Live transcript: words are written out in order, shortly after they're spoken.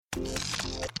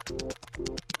Hello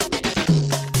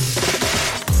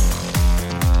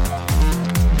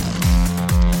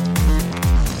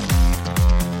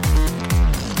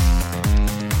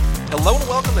and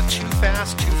welcome to Too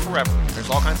Fast, Too Forever. There's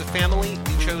all kinds of family.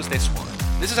 We chose this one.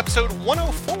 This is episode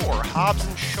 104, Hobbs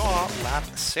and Shaw, Lap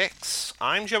 6.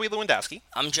 I'm Joey Lewandowski.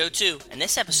 I'm Joe too, and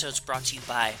this episode's brought to you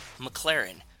by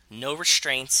McLaren. No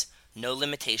restraints, no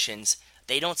limitations.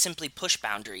 They don't simply push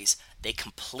boundaries, they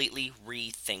completely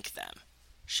rethink them.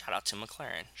 Shout out to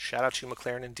McLaren. Shout out to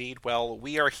McLaren indeed. Well,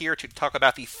 we are here to talk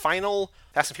about the final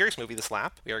Fast and Furious movie this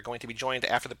lap. We are going to be joined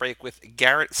after the break with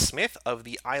Garrett Smith of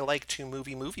the I Like to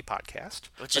Movie podcast.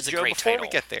 Which is a Joe, great before title. we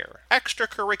get there,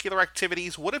 extracurricular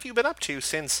activities, what have you been up to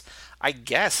since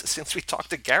we talked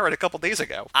to Garrett a couple days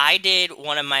ago? I did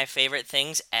one of my favorite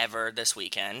things ever this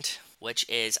weekend, which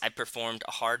is I performed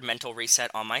a hard mental reset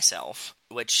on myself,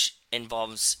 which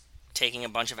involves taking a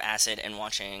bunch of acid and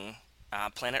watching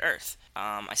Planet Earth.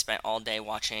 I spent all day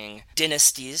watching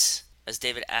Dynasties, as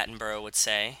David Attenborough would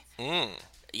say.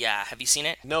 Yeah, have you seen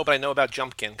it? No, but I know about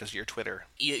Jumpkin because of your Twitter.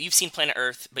 You've seen Planet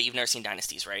Earth, but you've never seen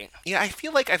Dynasties, right? Yeah, I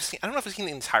feel like I don't know if I've seen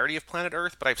the entirety of Planet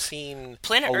Earth, but I've seen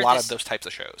Planet a Earth lot is- of those types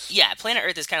of shows. Yeah, Planet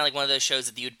Earth is kind of like one of those shows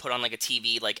that you would put on like a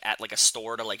TV, like at like a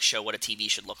store to like show what a TV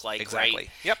should look like, Exactly. right?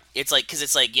 Yep. It's like, because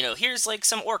it's like, here's like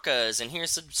some orcas and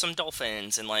here's some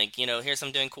dolphins and like, here's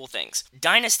some doing cool things.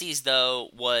 Dynasties, though,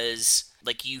 was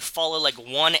like you follow like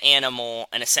one animal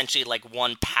and essentially like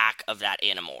one pack of that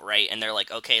animal, right? And they're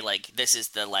like, okay, like this is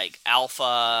the like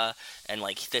alpha and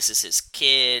like this is his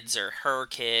kids or her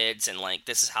kids and like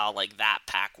this is how like that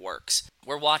pack works.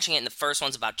 We're watching it and the first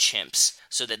one's about chimps.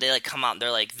 So that they like come out and they're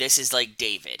like, this is like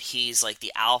David. He's like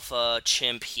the alpha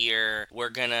chimp here. We're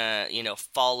gonna,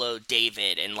 follow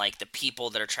David and like the people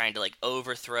that are trying to like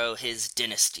overthrow his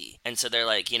dynasty. And so they're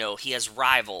like, he has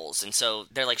rivals. And so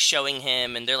they're like showing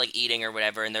him and they're like eating or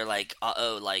whatever. And they're like,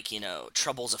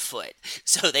 trouble's afoot.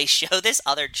 So they show this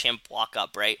other chimp walk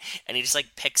up, right? And he just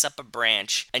like picks up a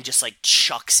branch and just like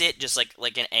chucks it just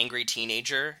like an angry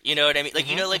teenager. You know what I mean?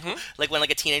 Like, like when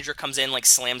like a teenager comes in, like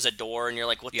slams a door and you're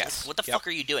like, what the fuck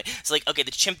are you doing? It's like, okay,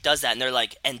 the chimp does that and they're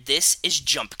like, and this is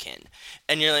Jumpkin.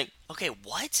 And you're like, okay,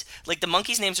 what? Like the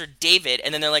monkeys' names are David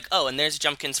and then they're like, oh, and there's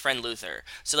Jumpkin's friend Luther.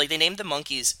 So like they named the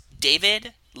monkeys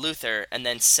David, Luther, and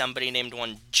then somebody named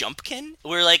one Jumpkin.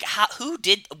 We're like,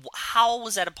 how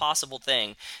was that a possible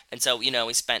thing? And so,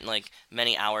 we spent like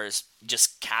many hours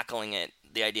just cackling at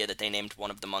the idea that they named one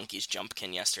of the monkeys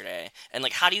Jumpkin yesterday. And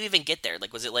like, how do you even get there?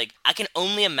 Like, was it like, I can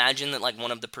only imagine that like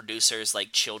one of the producers'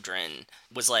 like children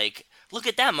was like, look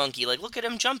at that monkey, like look at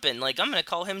him jumping, like I'm gonna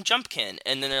call him Jumpkin.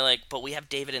 And then they're like, but we have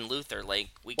David and Luther, like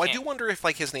we can't. I do wonder if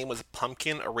like his name was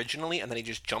Pumpkin originally and then he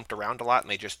just jumped around a lot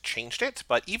and they just changed it.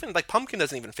 But even like Pumpkin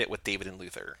doesn't even fit with David and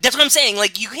Luther. That's what I'm saying.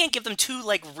 Like you can't give them two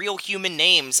like real human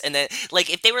names and then like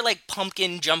if they were like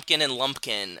Pumpkin, Jumpkin, and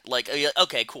Lumpkin, like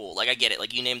okay, cool, like I get it,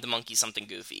 like you named the monkey something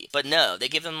goofy. But no, they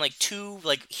give them like two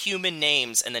like human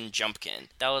names and then Jumpkin.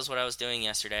 That was what I was doing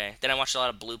yesterday. Then I watched a lot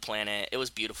of Blue Planet. It was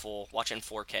beautiful, watching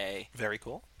 4K. Very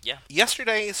cool. Yeah.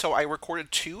 Yesterday, so I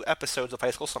recorded 2 episodes of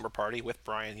High School Summer Party with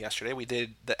Brian yesterday. We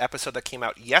did the episode that came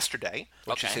out yesterday,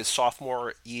 which is his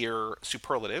sophomore year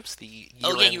superlatives, the year-end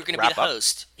Oh yeah, you were going to be the wrap-up.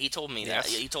 host. He told me that.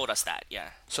 Yes. He told us that, yeah.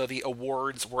 So the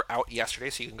awards were out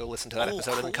yesterday, so you can go listen to that episode.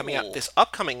 Cool. And then coming out this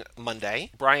upcoming Monday,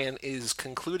 Brian is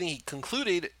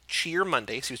concluded Cheer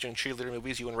Mondays. He was doing cheerleader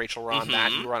movies. You and Rachel were on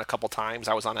that. You were on a couple times.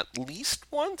 I was on at least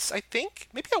once, I think.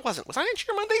 Maybe I wasn't. Was I on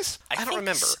Cheer Mondays? I don't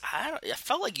remember. I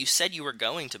felt like you said you were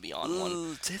going to be on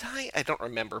one. Did I? I don't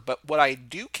remember. But what I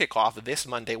do kick off this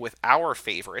Monday with our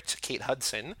favorite, Kate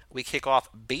Hudson. We kick off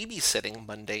Babysitting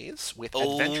Mondays with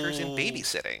Adventures in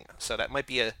Babysitting. So that might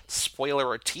be a spoiler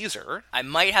or teaser. I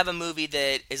might have a movie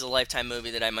that is a Lifetime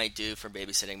movie that I might do for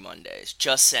Babysitting Mondays.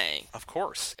 Just saying. Of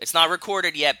course. It's not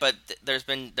recorded yet, but there's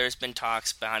been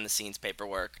talks, behind the scenes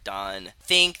paperwork done.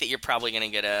 Think that you're probably going to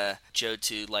get a Joe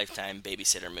 2 Lifetime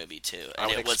Babysitter movie too.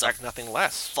 And I would expect nothing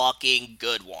less. Fucking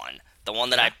good one. The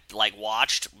one that I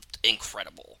watched,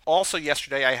 incredible. Also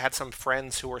yesterday I had some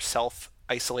friends who were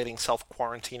self-isolating,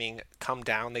 self-quarantining come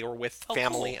down. They were with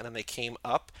family, cool. And then they came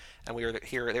up, and we were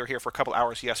here. They were here for a couple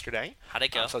hours yesterday. How'd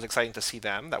it go? So it was exciting to see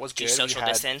them. That was good. Did you social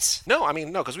distance? No,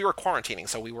 because we were quarantining,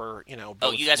 so we were,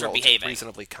 both you guys were behaving.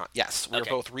 reasonably. Yes, we were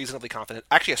both reasonably confident.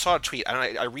 Actually, I saw a tweet.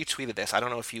 I retweeted this. I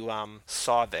don't know if you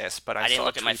saw this, but I didn't saw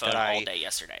look a at my tweet phone that all day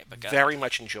yesterday. But very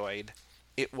much enjoyed.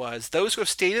 It was, those who have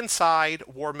stayed inside,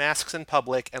 wore masks in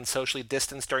public, and socially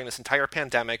distanced during this entire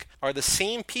pandemic are the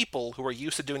same people who are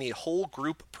used to doing a whole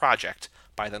group project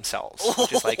by themselves,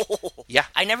 which is like, yeah.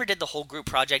 I never did the whole group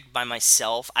project by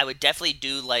myself. I would definitely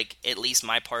do, like, at least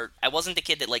my part. I wasn't the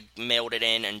kid that, like, mailed it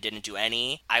in and didn't do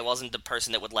any. I wasn't the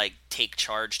person that would, like, take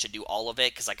charge to do all of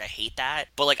it, because, like, I hate that.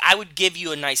 But, like, I would give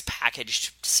you a nice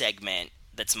packaged segment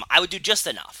I would do just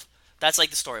enough. That's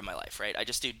like the story of my life, right? I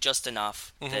just do just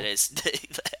enough that is,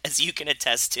 as you can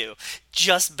attest to,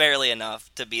 just barely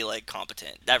enough to be, like,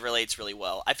 competent. That relates really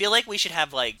well. I feel like we should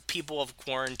have, like, people of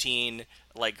quarantine,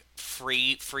 like,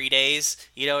 free days.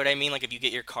 You know what I mean? Like, if you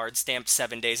get your card stamped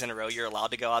 7 days in a row, you're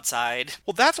allowed to go outside.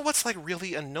 Well, that's what's, like,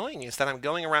 really annoying is that I'm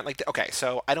going around, like, okay,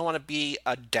 so I don't want to be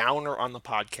a downer on the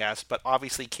podcast, but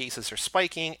obviously cases are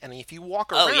spiking, and if you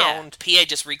walk around... Oh, yeah. PA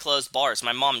just reclosed bars.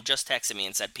 My mom just texted me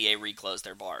and said PA reclosed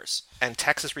their bars. And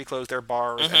Texas reclosed their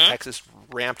bars, and Texas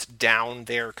ramped down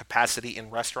their capacity in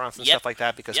restaurants and stuff like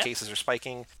that because cases are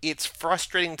spiking. It's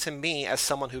frustrating to me as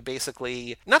someone who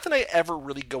basically... Not that I ever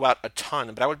really go out a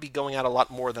ton, but I would be going out a lot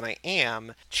more than I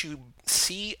am, to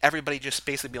see everybody just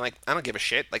basically be like, I don't give a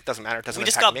shit, like, doesn't matter, it doesn't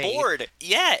impact me. We just got bored.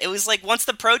 Yeah, it was like, once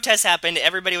the protests happened,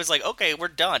 everybody was like, okay, we're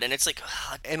done, and it's like,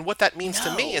 ugh, and what that means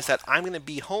to me is that I'm going to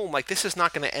be home, like, this is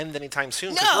not going to end anytime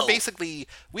soon, because we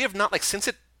have not, like, since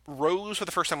it rose for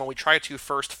the first time when we tried to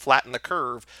first flatten the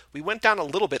curve, we went down a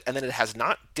little bit, and then it has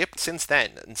not dipped since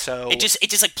then, and so... It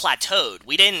just like, plateaued.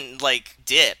 We didn't, like,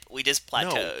 dip. We just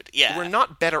plateaued. No, yeah. We're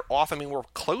not better off. I mean, we're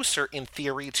closer, in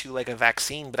theory, to, like, a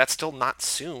vaccine, but that's still not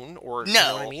soon, or... No. You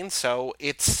know what I mean? So,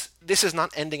 this is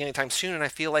not ending anytime soon, and I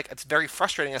feel like it's very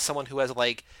frustrating as someone who has,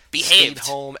 like, stayed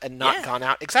home and not gone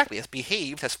out. Exactly, has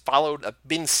behaved, has followed,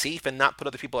 been safe, and not put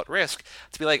other people at risk,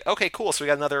 to be like, okay, cool, so we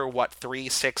got another, 3,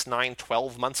 6, 9,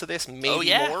 12 months of this,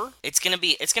 maybe more? It's gonna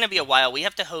be a while. We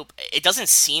have to hope. It doesn't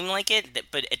seem like it,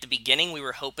 but at the beginning we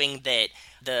were hoping that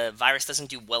the virus doesn't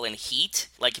do well in heat.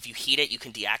 Like, if you heat it, you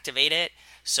can deactivate it.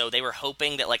 So they were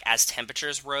hoping that, like, as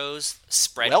temperatures rose,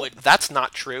 spread would... Well, that's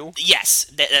not true.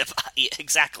 Yes,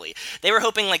 exactly. They were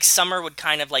hoping, like, summer would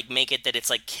kind of, like, make it that it's,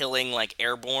 like, killing, like,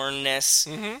 airborneness.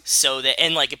 So that,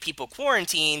 and, like, if people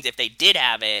quarantined, if they did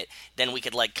have it, then we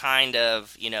could, like, kind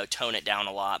of, you know, tone it down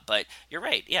a lot. But you're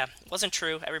right, yeah, it wasn't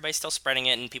true. Everybody's still spreading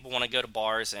it, and people want to go to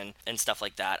bars and stuff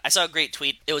like that. I saw a great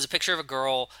tweet. It was a picture of a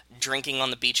girl drinking on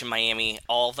the beach in Miami,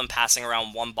 all of them passing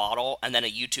around one bottle, and then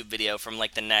a YouTube video from,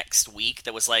 like, the next week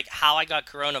that was like how I got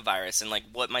coronavirus and, like,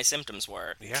 what my symptoms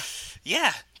were.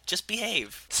 Yeah, just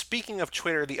behave. Speaking of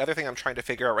Twitter, the other thing I'm trying to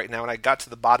figure out right now, and I got to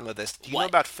the bottom of this, do you know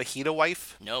about Fajita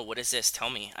Wife? No, what is this? Tell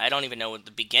me. I don't even know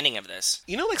the beginning of this.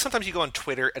 You know, like, sometimes you go on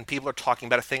Twitter and people are talking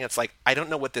about a thing, it's like, I don't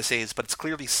know what this is, but it's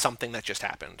clearly something that just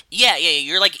happened. Yeah,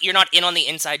 you're not in on the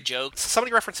inside joke.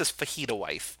 Somebody references Fajita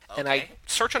Wife, and I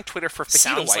search on Twitter for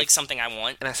Fajita Wife. Sounds like something I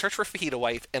want. And I search for Fajita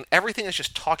Wife, and everything is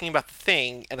just talking about the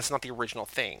thing, and it's not the original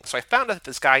thing. So I found out that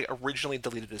this guy originally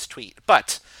deleted his tweet,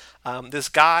 but... this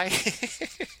guy,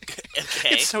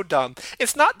 it's so dumb.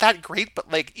 It's not that great,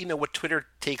 but, like, you know, what Twitter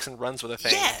takes and runs with a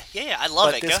thing. Yeah, I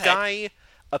love it. But this guy,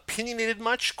 Opinionated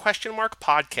Much,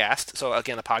 podcast, so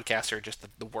again, the podcasts are just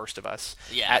the worst of us,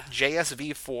 at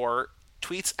JSV4,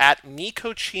 tweets at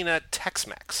Mikochina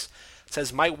Tex-Mex,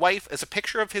 says, my wife, is a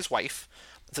picture of his wife,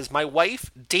 it says, my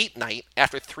wife, date night,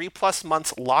 after 3+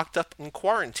 months locked up in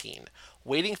quarantine,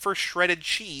 waiting for shredded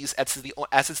cheese as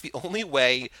it's the only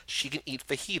way she can eat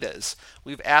fajitas.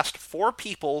 We've asked 4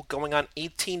 people, going on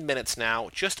 18 minutes now.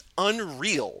 Just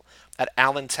unreal. At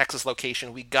Allen, Texas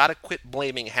location. We gotta quit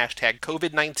blaming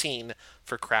 #COVID-19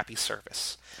 for crappy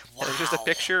service. Wow. And it's just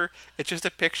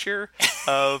a picture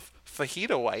of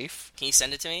Fajita Wife. Can you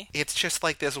send it to me? It's just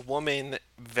like this woman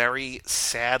very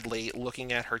sadly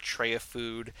looking at her tray of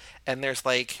food, and there's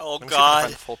like, oh let me see if I can god,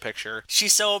 find the full picture.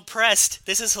 She's so impressed.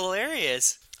 This is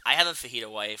hilarious. I have a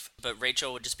fajita wife, but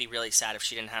Rachel would just be really sad if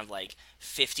she didn't have, like,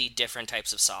 50 different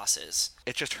types of sauces.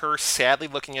 It's just her sadly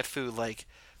looking at food like,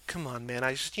 come on, man,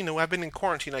 I've been in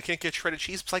quarantine, I can't get shredded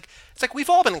cheese. It's like we've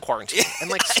all been in quarantine, and,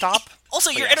 like, stop. Also,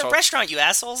 you're in a restaurant, you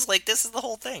assholes. Like, this is the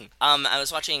whole thing. I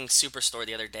was watching Superstore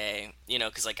the other day, you know,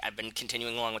 because, like, I've been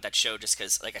continuing along with that show just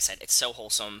because, like I said, it's so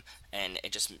wholesome, and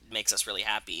it just makes us really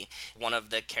happy. One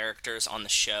of the characters on the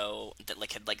show that,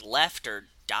 like, had, like, left or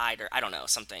died, or I don't know,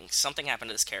 something happened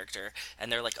to this character,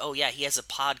 and they're like, oh yeah, he has a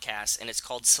podcast, and it's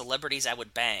called Celebrities I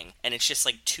Would Bang, and it's just,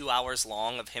 like, 2 hours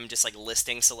long of him just, like,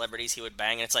 listing celebrities he would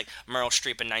bang, and it's like Meryl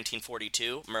Streep in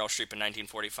 1942, Meryl Streep in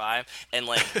 1945, and,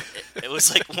 like, it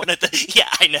was, like, one of the, Yeah,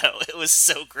 I know. It was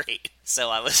so great. So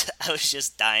I was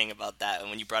just dying about that. And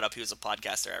when you brought up he was a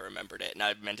podcaster, I remembered it. And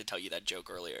I meant to tell you that joke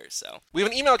earlier. So We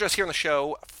have an email address here on the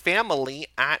show,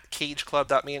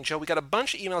 family@cageclub.me. And Joe, we got a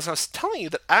bunch of emails. And I was telling you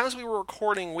that as we were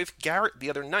recording with Garrett the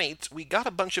other night, we got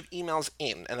a bunch of emails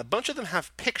in. And a bunch of them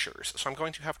have pictures. So I'm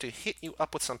going to have to hit you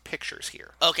up with some pictures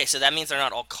here. okay, so that means they're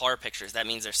not all car pictures. That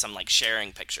means there's some like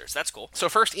sharing pictures. That's cool. So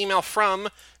first email from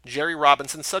Jerry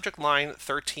Robinson, subject line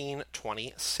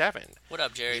 1327. What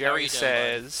up, Jerry? How are Jerry you doing,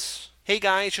 says, "Hey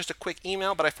guys, just a quick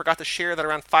email, but I forgot to share that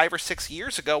around 5 or 6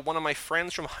 years ago, one of my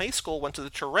friends from high school went to the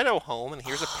Toretto home, and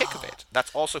here's a pic of it.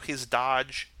 That's also his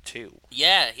Dodge, too."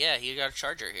 Yeah, he got a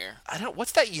Charger here. I don't.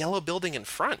 What's that yellow building in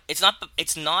front? It's not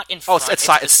in Oh, front. it's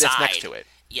the it's next to it.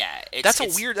 Yeah, That's like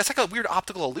a weird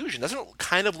optical illusion. Doesn't it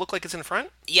kind of look like it's in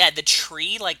front? Yeah, the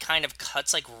tree like kind of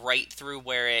cuts like right through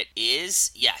where it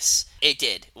is. Yes, it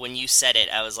did. When you said it,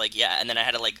 I was like, yeah, and then I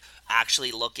had to like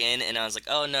actually look in, and I was like,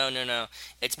 oh no,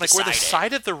 it's Like beside where the it.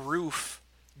 side of the roof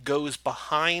goes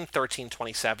behind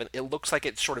 1327, it looks like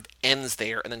it sort of ends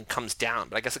there and then comes down,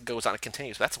 but I guess it goes on and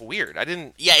continues. That's weird. I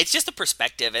didn't... Yeah, it's just the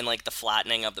perspective and like the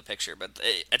flattening of the picture, but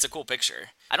it's a cool picture.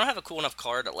 I don't have a cool enough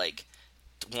car to like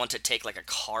want to take like a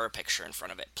car picture in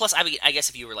front of it. Plus, I mean, I guess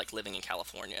if you were like living in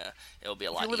California, it would be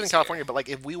a lot easier. You live in California, but like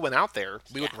if we went out there,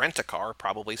 we would Yeah. rent a car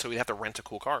probably, so we'd have to rent a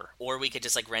cool car. Or we could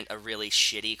just like rent a really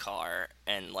shitty car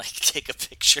and like take a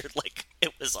picture like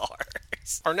it was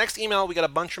ours. Our next email, we got a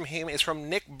bunch from him, is from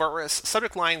Nick Burris.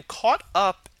 Subject line, "Caught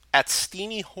up at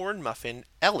Steamy Horn Muffin,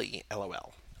 Ellie,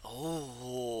 LOL."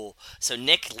 Oh, so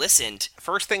Nick listened.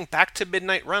 First thing, back to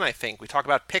Midnight Run, I think. We talk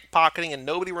about pickpocketing and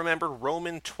nobody remembered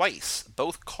Roman twice.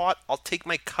 Both caught, I'll take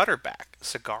my cutter back.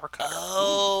 Cigar cutter.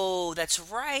 Oh, that's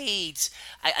right.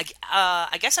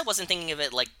 I guess I wasn't thinking of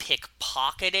it like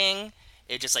pickpocketing.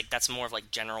 It just like that's more of like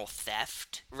general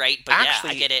theft, right? But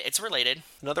Actually, yeah, I get it. It's related.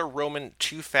 Another Roman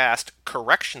too fast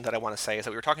correction that I want to say is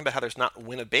that we were talking about how there's not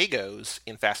Winnebagos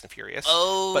in Fast and Furious.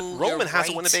 Oh, but Roman you're has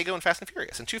a right. Winnebago in Fast and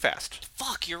Furious, and Too Fast.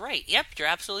 Fuck, you're right. Yep, you're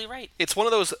absolutely right. It's one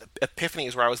of those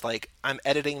epiphanies where I was like, I'm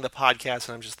editing the podcast,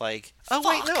 and I'm just like, oh,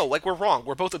 wait, Fuck. no, like, we're wrong.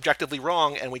 We're both objectively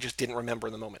wrong, and we just didn't remember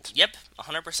in the moment. Yep,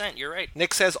 100%. You're right.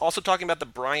 Nick says, also talking about the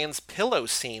Brian's pillow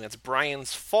scene. It's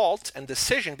Brian's fault and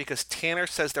decision because Tanner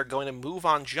says they're going to move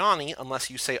on Johnny unless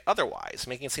you say otherwise,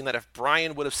 making it seem that if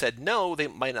Brian would have said no, they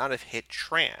might not have hit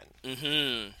Tran.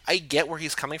 Mm-hmm. I get where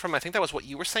he's coming from. I think that was what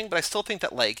you were saying, but I still think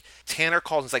that, like, Tanner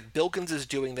calls and is like, Bilkins is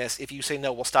doing this. If you say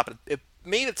no, we'll stop it. It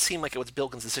made it seem like it was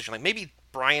Bilkins' decision. Like, maybe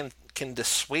Brian can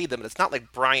dissuade them, but it's not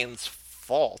like Brian's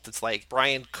fault. It's like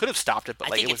Brian could have stopped it, but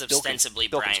I like think it was it's ostensibly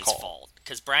Bilkins' Brian's call. fault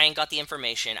because Brian got the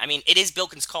information. I mean, it is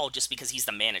Bilkins' call just because he's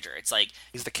the manager. It's like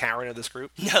He's the Karen of this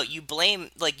group. no, you blame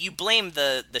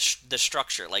the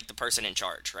structure, like the person in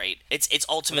charge, right? It's As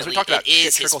ultimately we talked about, it is shit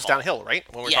his trickles fault. downhill, right?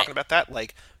 When we're Yeah. talking about that,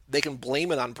 like, they can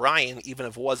blame it on Brian even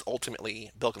if it was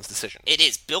ultimately Bilkins' decision. It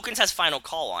is. Bilkins has final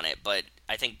call on it, but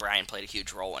I think Brian played a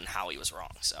huge role in how he was wrong.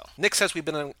 So Nick says we've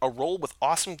been in a roll with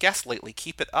awesome guests lately.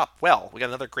 Keep it up. Well, we got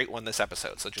another great one this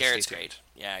episode, so just Garrett's stay tuned. great.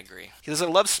 Yeah, I agree. He says, I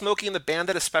love Smokey and the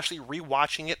Bandit, especially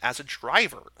rewatching it as a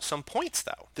driver. Some points,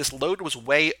 though. This load was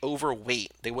way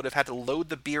overweight. They would have had to load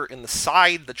the beer in the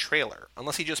side the trailer.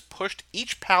 Unless he just pushed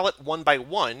each pallet one by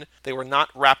one, they were not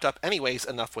wrapped up anyways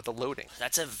enough with the loading.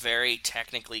 That's a very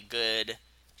technically good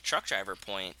truck driver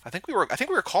point. I think we were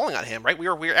calling on him, right? We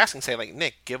were asking, saying, like,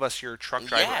 Nick, give us your truck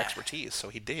driver Yeah. expertise. So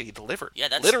he did. He delivered. Yeah,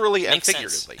 that's literally and makes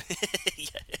sense. figuratively.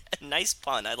 Yeah, nice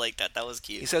pun. I like that. That was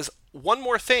He cute. says, one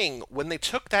more thing. When they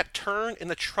took that turn in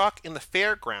the truck in the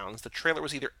fairgrounds, the trailer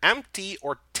was either empty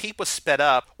or tape was sped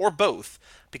up, or both,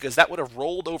 because that would have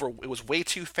rolled over. It was way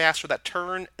too fast for that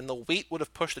turn, and the weight would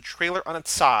have pushed the trailer on its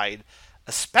side,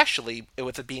 especially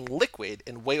with it being liquid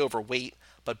and way overweight.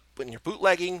 But when you're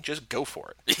bootlegging, just go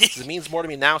for it. 'Cause it means more to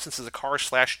me now since it's a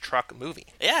car/truck movie.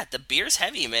 Yeah, the beer's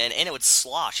heavy, man, and it would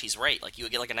slosh. He's right. Like you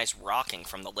would get like a nice rocking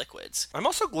from the liquids. I'm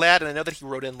also glad, and I know that he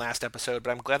wrote in last episode,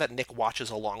 but I'm glad that Nick watches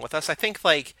along with us. I think,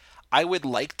 like, I would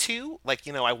like to, like,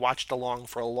 you know, I watched along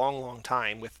for a long, long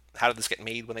time with How Did This Get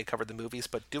Made when they covered the movies,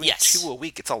 but doing Yes. 2 a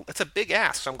week, it's a big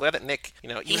ask. So I'm glad that Nick, you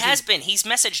know, He has been. He's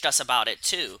messaged us about it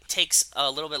too. Takes a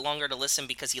little bit longer to listen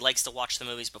because he likes to watch the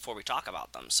movies before we talk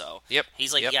about them. So Yep,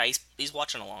 he's like, yep. yeah, he's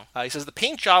watching along. He says the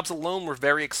paint jobs alone were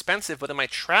very expensive, but in my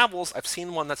travels, I've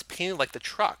seen one that's painted like the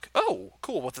truck. Oh,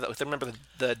 cool! Remember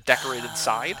the decorated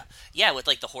side? Yeah, with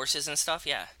like the horses and stuff.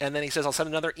 Yeah. And then he says, I'll send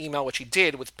another email, which he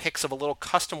did, with pics of a little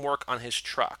custom work work on his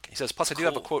truck. He says, plus I do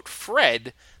have a, quote,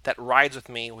 Fred that rides with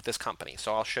me with this company.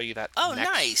 So I'll show you that Oh,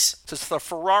 next. nice. It says the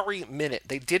Ferrari Minute.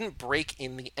 They didn't break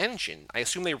in the engine. I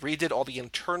assume they redid all the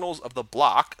internals of the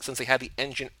block. Since they had the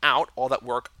engine out, all that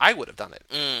work, I would have done it.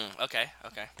 Okay.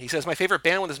 He says, my favorite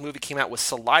band when this movie came out was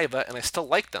Saliva, and I still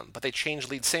like them, but they changed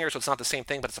lead singer, so it's not the same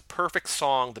thing, but it's a perfect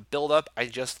song. The build-up, I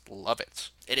just love it.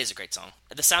 It is a great song.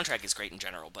 The soundtrack is great in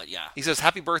general, but yeah. He says,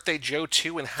 happy birthday, Joe,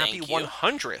 too, and happy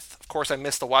 100th. Of course, I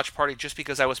missed the watch party just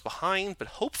because I was behind, but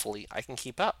hopefully I can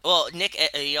keep up. Well, Nick,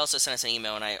 he also sent us an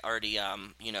email, and I already,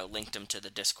 linked him to the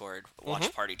Discord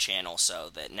watch party channel, so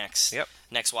that next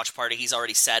watch party he's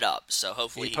already set up, so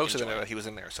hopefully he posted can it, he was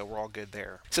in there, so we're all good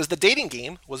there. He says, the dating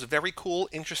game was very cool,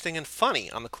 interesting, and funny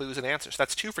on the clues and answers.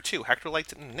 That's 2 for 2. Hector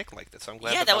liked it, and Nick liked it, so I'm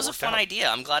glad that was a worked fun out. idea.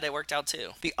 I'm glad it worked out,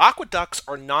 too. The Aqueducts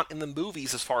are not in the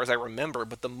movies as far as I remember,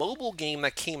 but the mobile game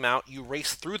that came out, you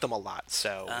race through them a lot,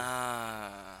 so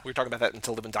we were talking about that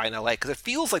until Live and Die in LA, because it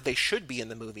feels like they should be in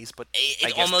the movies, but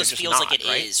it I almost feels not, like it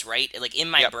right? is, right? Like, in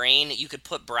my brain, you could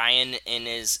put Brian in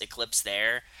his Eclipse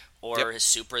there, or his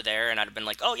Super there, and I'd have been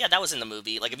like, oh yeah, that was in the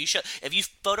movie. Like, if you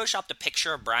photoshopped a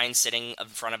picture of Brian sitting in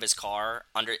front of his car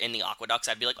in the Aqueducts,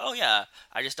 I'd be like, oh yeah,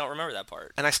 I just don't remember that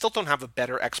part. And I still don't have a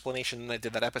better explanation than I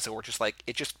did that episode, where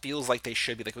it just feels like they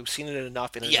should be. Like, we've seen it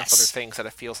enough in enough other things that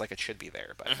it feels like it should be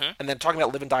there. But And then talking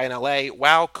about Live and Die in LA,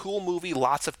 wow, cool movie,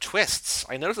 lots of twists.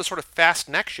 I noticed a sort of fast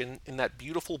connection in that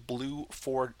beautiful blue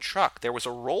Ford truck. There was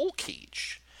a roll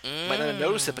cage. Might not have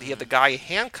noticed it, but he had the guy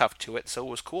handcuffed to it, so it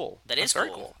was cool. That's very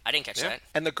cool. I didn't catch that.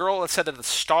 And the girl had said that the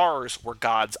stars were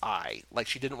God's eye. Like,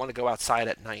 she didn't want to go outside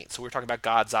at night. So we were talking about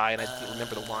God's eye, and I didn't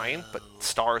remember the line, but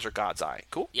stars are God's eye.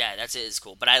 Cool? Yeah, that is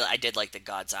cool. But I did like the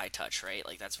God's eye touch, right?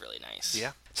 Like, that's really nice.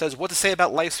 Yeah. Says, what to say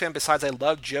about Lifespan besides I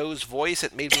love Joe's voice.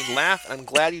 It made me laugh, and I'm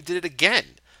glad you did it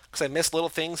again. Because I missed little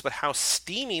things, but how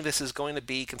steamy this is going to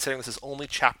be, considering this is only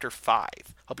Chapter 5.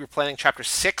 Hope you're planning Chapter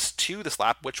 6 to this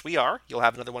lap, which we are. You'll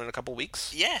have another one in a couple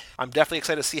weeks. Yeah. I'm definitely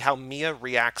excited to see how Mia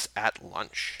reacts at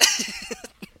lunch.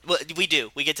 Well, we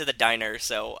do. We get to the diner,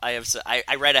 so I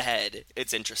read ahead.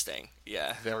 It's interesting.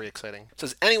 Yeah. Very exciting. It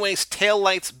says, anyways,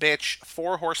 taillights, bitch,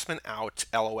 4 horsemen out,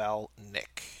 LOL,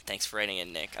 Nick. Thanks for writing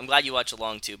in, Nick. I'm glad you watched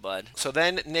along too, bud. So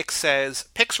then Nick says,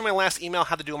 pics from my last email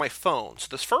had to do on my phone. So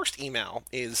this first email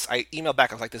is, I emailed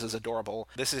back, I was like, this is adorable.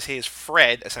 This is his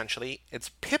Fred, essentially.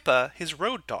 It's Pippa, his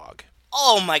road dog.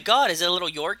 Oh my god, is it a little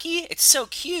Yorkie? It's so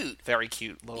cute. Very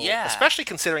cute. Little, yeah. Especially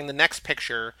considering the next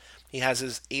picture, he has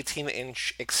his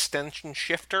 18-inch extension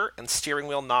shifter and steering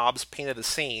wheel knobs painted the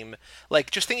same.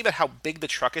 Like, just thinking about how big the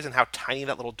truck is and how tiny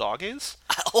that little dog is.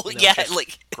 Oh, yeah,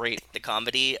 like, great. The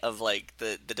comedy of, like,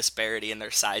 the disparity in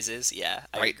their sizes. Yeah,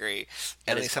 I agree.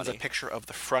 And then he sends a picture of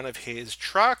the front of his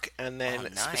truck, and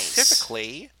then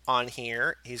specifically on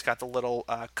here, he's got the little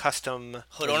custom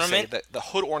hood ornament? The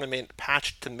hood ornament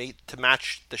patched to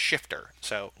match the shifter.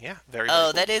 So, yeah, very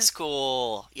cool. That is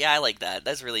cool. Yeah, I like that.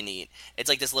 That's really neat. It's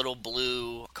like this little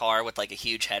blue car with, like, a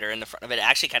huge header in the front of it. It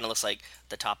actually kind of looks like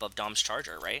the top of Dom's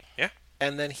Charger, right? Yeah.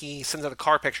 And then he sends out a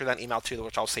car picture, that email too,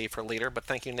 which I'll save for later. But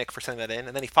thank you, Nick, for sending that in.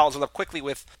 And then he follows it up quickly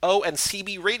with, and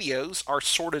CB radios are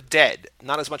sort of dead.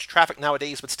 Not as much traffic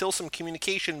nowadays, but still some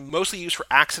communication, mostly used for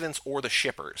accidents or the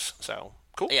shippers. So,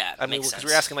 cool. Yeah, I mean, because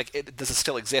we're asking, like, does it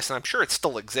still exist? And I'm sure it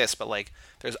still exists, but, like,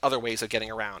 there's other ways of getting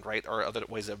around, right? Or other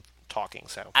ways of talking,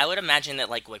 so. I would imagine that,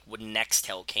 like when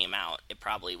Nextel came out, it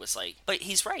probably was like, but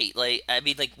he's right. Like, I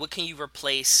mean, like, what can you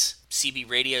replace CB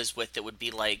radios with that would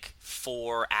be, like,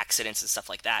 for accidents and stuff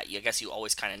like that? I guess you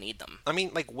always kind of need them. I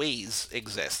mean, like, Waze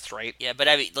exists, right? Yeah, but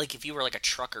I mean, like, if you were, like, a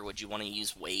trucker, would you want to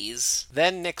use Waze?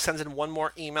 Then Nick sends in one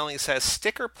more email, and he says,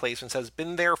 sticker placement, says,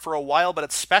 been there for a while, but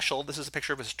it's special. This is a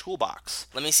picture of his toolbox.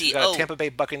 Let me see. He's got a Tampa Bay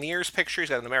Buccaneers picture. He's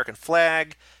got an American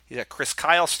flag. He's got Chris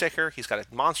Kyle sticker. He's got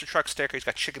a monster truck sticker. He's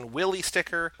got Chicken Willie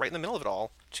sticker. Right in the middle of it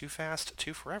all. Too fast,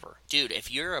 too forever. Dude, if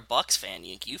you're a Bucs fan,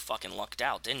 you fucking lucked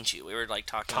out, didn't you? We were like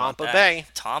talking Tampa about Bay.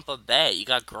 Tampa Bay. You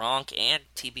got Gronk and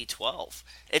TB12.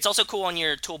 It's also cool on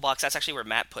your toolbox. That's actually where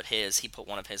Matt put his. He put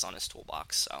one of his on his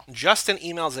toolbox. So Justin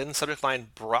emails in, subject line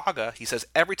Braga. He says,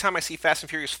 every time I see Fast and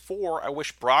Furious 4, I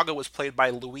wish Braga was played by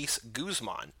Luis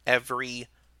Guzman. Every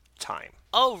time.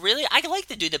 Oh, really? I like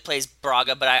the dude that plays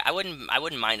Braga, but I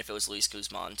wouldn't mind if it was Luis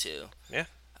Guzman too. Yeah.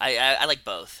 I like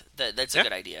both. That's a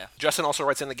good idea. Justin also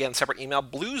writes in again, separate email,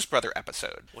 Blues Brother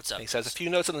episode. What's up? And he says, a few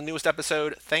notes on the newest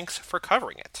episode. Thanks for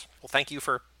covering it. Well, thank you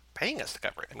for paying us to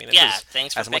cover it. I mean, it's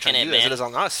thanks for as much on picking you it, as man. it is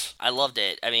on us. I loved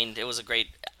it. I mean, it was a great.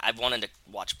 I wanted to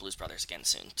watch Blues Brothers again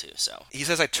soon too. So he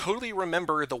says, I totally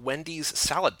remember the Wendy's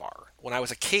salad bar. When I was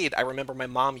a kid, I remember my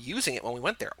mom using it when we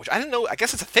went there, which I didn't know. I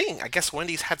guess it's a thing. I guess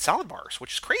Wendy's had salad bars,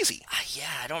 which is crazy. Yeah,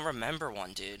 I don't remember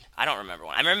one, dude. I don't remember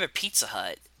one. I remember Pizza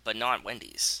Hut, but not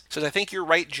Wendy's. So I think you're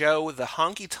right, Joe. The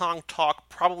honky-tonk talk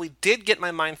probably did get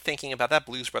my mind thinking about that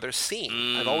Blues Brothers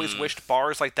scene. I've always wished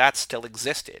bars like that still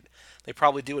existed. They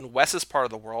probably do in Wes's part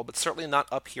of the world, but certainly not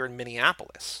up here in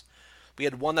Minneapolis. We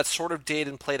had one that sort of did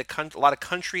and played a lot of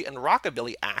country and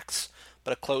rockabilly acts,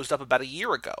 but it closed up about a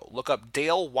year ago. Look up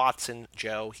Dale Watson,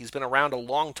 Joe. He's been around a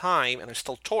long time, and he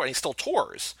still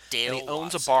tours. Dale and he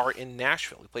owns Watson. a bar in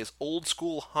Nashville. He plays old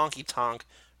school honky-tonk,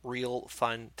 real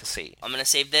fun to see. I'm gonna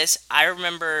save this. I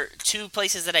remember 2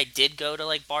 places that I did go to,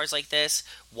 like, bars like this.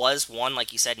 Was one,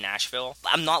 like you said, Nashville.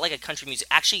 I'm not like a country music.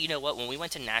 Actually, you know what? When we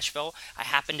went to Nashville, I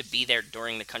happened to be there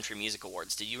during the Country Music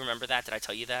Awards. Did you remember that? Did I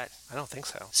tell you that? I don't think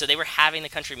so. So they were having the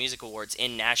Country Music Awards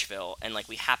in Nashville, and like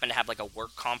we happened to have like a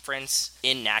work conference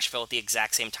in Nashville at the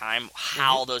exact same time.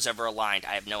 How those ever aligned,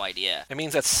 I have no idea. It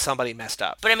means that somebody messed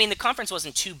up. But I mean, the conference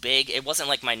wasn't too big. It wasn't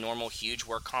like my normal huge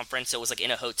work conference. It was like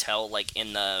in a hotel, like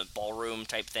in the ballroom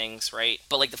type things, right?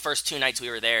 But like the first 2 nights we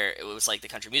were there, it was like the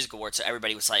Country Music Awards, so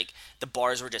everybody was like, the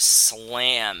bars were just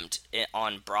slammed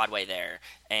on Broadway there,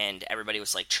 and everybody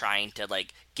was like trying to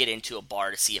like get into a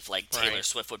bar to see if like Taylor Right.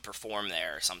 Swift would perform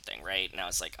there or something, right? And I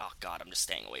was like, oh god, I'm just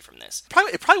staying away from this.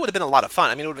 It probably would have been a lot of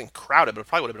fun. I mean, it would have been crowded, but it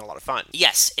probably would have been a lot of fun.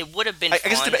 Yes, it would have been I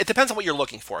fun. guess it depends on what you're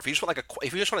looking for. If you just want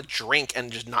if you just want to drink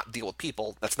and just not deal with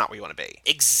people, that's not where you want to be.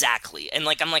 Exactly. And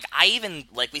like I'm like I even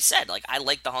like we said, like I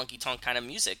like the honky tonk kind of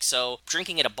music. So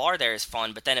drinking at a bar there is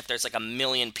fun, but then if there's like a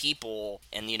million people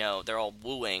and you know, they're all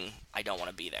wooing, I don't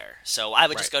want to be there. So I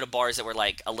would just Right. go to bars that were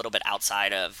like a little bit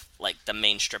outside of like the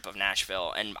main strip of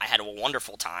Nashville, and I had a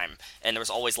wonderful time. And there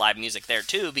was always live music there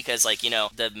too, because like, you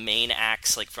know, the main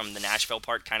acts like from the Nashville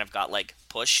part kind of got like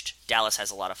pushed. Dallas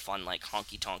has a lot of fun like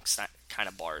honky tonk kind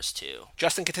of bars too.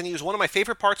 Justin continues, one of my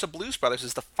favorite parts of Blues Brothers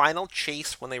is the final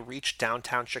chase when they reach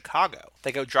downtown Chicago.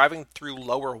 They go driving through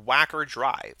Lower Wacker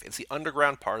Drive. It's the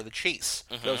underground part of the chase.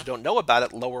 For those who don't know about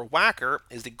it, Lower Wacker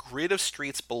is the grid of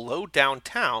streets below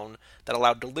downtown that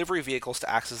allow delivery vehicles to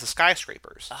access the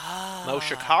skyscrapers. Most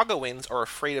Chicagoans are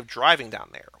afraid of driving down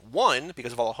there. 1,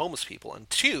 because of all the homeless people, and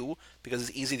 2, because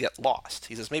it's easy to get lost.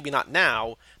 He says, maybe not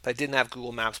now, but I didn't have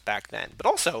Google Maps back then. But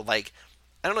also, like,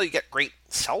 I don't know, you get great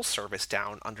cell service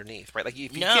down underneath, right? Like,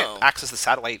 if you No. can't access the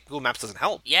satellite, Google Maps doesn't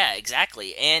help. Yeah,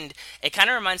 exactly. And it kind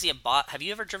of reminds me of have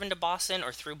you ever driven to Boston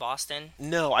or through Boston?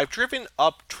 No, I've driven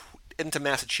up into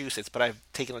Massachusetts, but I've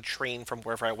taken a train from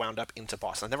wherever I wound up into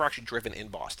Boston. I've never actually driven in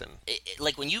Boston.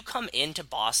 Like when you come into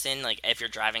Boston, like if you're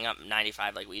driving up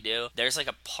 95 like we do, there's like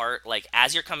a part, like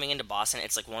as you're coming into Boston,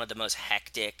 it's like one of the most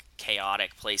hectic,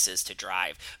 chaotic places to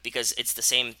drive, because it's the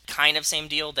same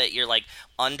deal that you're like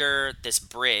under this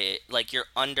bridge, like you're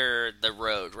under the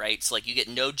road, right? So like you get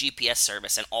no GPS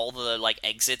service, and all the like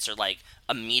exits are like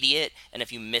immediate, and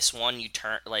if you miss one, you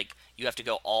turn, like you have to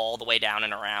go all the way down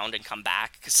and around and come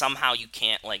back, because somehow you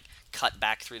can't like cut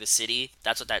back through the city.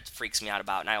 That's what that freaks me out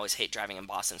about, and I always hate driving in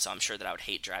Boston, so I'm sure that I would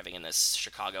hate driving in this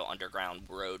Chicago underground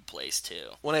road place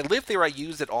too. When I lived there, I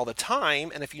used it all the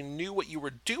time, and if you knew what you were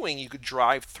doing, you could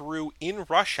drive through in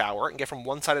rush hour and get from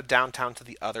one side of downtown to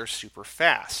the other super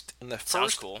fast. In the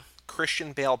Sounds first cool.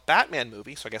 Christian Bale Batman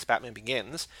movie, so I guess Batman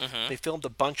Begins, they filmed a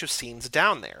bunch of scenes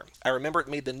down there. I remember it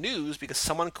made the news because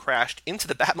someone crashed into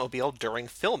the Batmobile during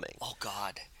filming. Oh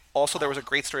god. Also, there was a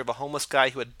great story of a homeless guy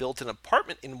who had built an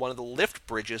apartment in one of the lift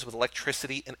bridges with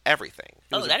electricity and everything.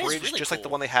 It was that a is bridge really just like the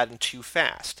cool. one they had in Too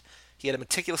Fast. He had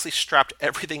meticulously strapped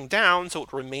everything down so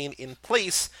it would remain in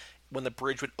place when the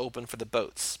bridge would open for the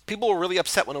boats. People were really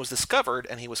upset when it was discovered,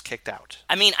 and he was kicked out.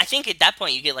 I mean, I think at that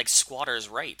point you get like squatters'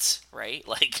 rights, right?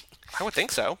 Like, I would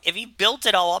think so. if he built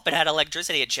it all up and had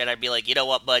electricity and shit, I'd be like, you know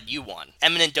what, bud, you won.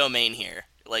 Eminent domain here.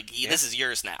 Like, this is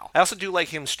yours now. I also do like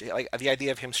him, like the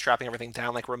idea of him strapping everything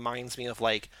down. Like reminds me of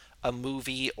like a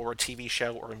movie or a TV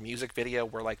show or a music video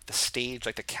where like the stage,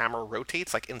 like the camera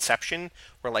rotates, like Inception,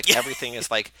 where like everything is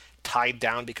like tied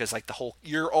down because like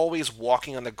you're always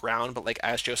walking on the ground, but like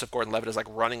as Joseph Gordon-Levitt is like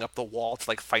running up the wall to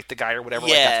like fight the guy or whatever,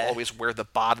 like Yeah. that's always where the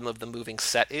bottom of the moving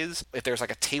set is. If there's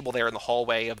like a table there in the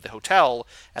hallway of the hotel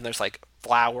and there's like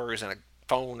flowers and a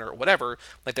phone or whatever,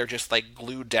 like they're just like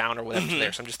glued down or whatever's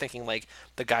there. So I'm just thinking like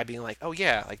the guy being like, oh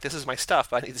yeah, like this is my stuff,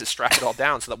 but I need to strap it all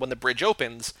down so that when the bridge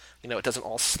opens, you know, it doesn't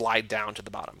all slide down to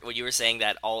the bottom. What you were saying,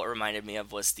 that all it reminded me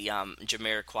of was the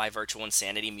Jamiroquai Virtual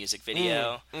Insanity music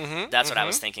video. That's what I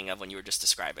was thinking of when you were just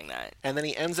describing that. And then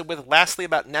he ends it with, lastly,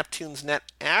 about Neptune's Net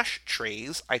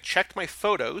ashtrays. I checked my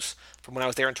photos from when I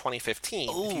was there in 2015.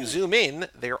 If you zoom in,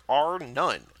 there are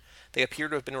none. They appear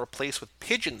to have been replaced with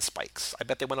pigeon spikes. I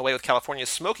bet they went away with California's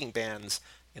smoking bans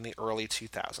in the early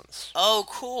 2000s. Oh,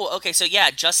 cool. Okay, so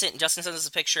yeah, Justin sends us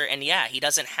a picture, and yeah, he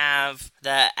doesn't have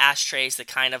the ashtrays that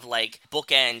kind of like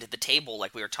bookend the table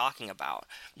like we were talking about.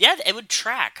 Yeah, it would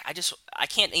track. I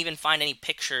can't even find any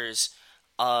pictures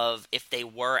of if they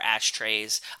were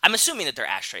ashtrays. I'm assuming that they're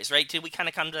ashtrays, right? Did we kind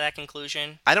of come to that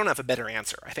conclusion? I don't have a better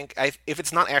answer. I think if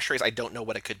it's not ashtrays, I don't know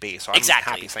what it could be. So I'm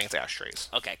happy saying it's ashtrays.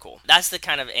 Okay, cool. That's the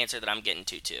kind of answer that I'm getting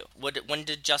to too. When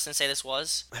did Justin say this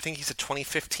was? I think he said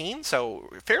 2015, so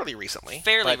fairly recently.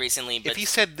 Fairly recently, but if he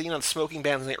said the smoking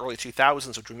bans in the early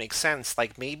 2000s, which would make sense,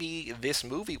 like maybe this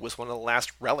movie was one of the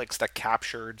last relics that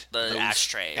captured the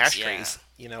ashtrays.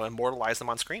 Immortalized them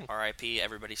on screen. R.I.P.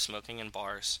 everybody smoking in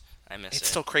bars. I miss it. It's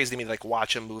still crazy to me to like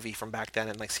watch a movie from back then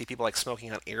and like see people like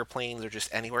smoking on airplanes or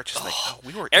just anywhere. Just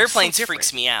we were airplanes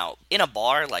freaks me out. In a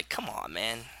bar, like come on,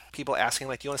 man. People asking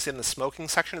like, do you want to sit in the smoking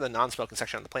section or the non-smoking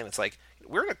section on the plane? It's like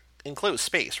we're in an enclosed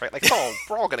space, right? Like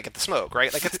we're all gonna get the smoke,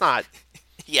 right? Like it's not.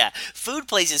 Yeah, food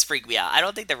places freak me out. I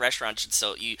don't think the restaurant should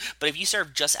you. But if you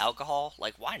serve just alcohol,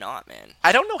 like why not, man?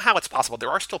 I don't know how it's possible. There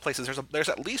are still places. There's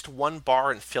at least one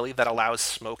bar in Philly that allows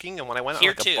smoking, and when I went on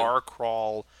a bar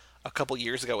crawl a couple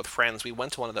years ago with friends, we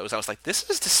went to one of those. I was like, this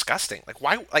is disgusting. Like,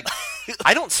 why? Like,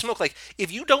 I don't smoke. Like,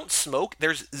 if you don't smoke,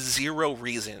 there's zero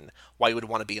reason why you would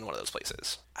want to be in one of those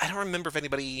places. I don't remember if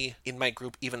anybody in my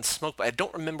group even smoked, but I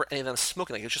don't remember any of them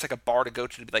smoking. Like, it's just like a bar to go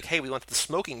to be like, hey, we went to the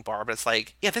smoking bar, but it's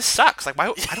like, yeah, this sucks. Like, why?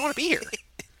 I don't want to be here.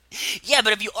 Yeah,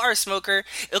 but if you are a smoker,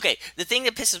 okay, the thing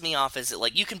that pisses me off is that,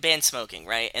 like, you can ban smoking,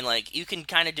 right? And, like, you can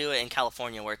kind of do it in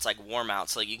California where it's, like, warm out,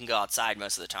 so, like, you can go outside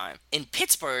most of the time. In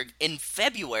Pittsburgh, in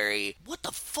February, what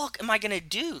the fuck am I gonna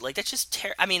do? Like, that's just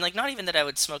I mean, like, not even that I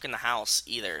would smoke in the house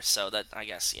either, so that, I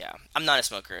guess, yeah. I'm not a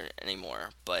smoker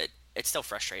anymore, but it's still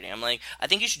frustrating. I'm like, I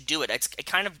think you should do it.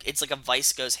 It's like a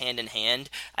vice goes hand in hand.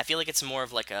 I feel like it's more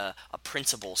of like a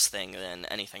principles thing than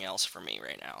anything else for me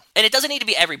right now. And it doesn't need to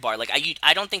be every bar. Like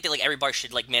I don't think that like every bar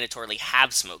should like mandatorily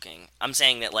have smoking. I'm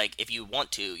saying that like if you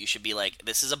want to, you should be like,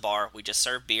 this is a bar. We just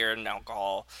serve beer and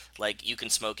alcohol. Like you can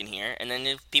smoke in here. And then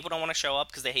if people don't want to show up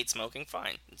because they hate smoking,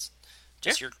 fine. It's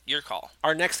just your call.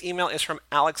 Our next email is from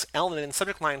Alex Ellman in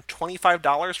subject line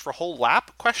 $25 for whole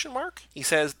lap? He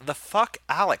says, the fuck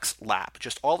Alex lap.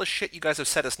 Just all the shit you guys have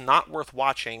said is not worth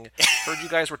watching. Heard you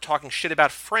guys were talking shit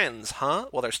about Friends, huh?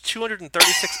 Well, there's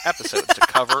 236 episodes to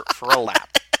cover for a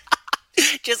lap.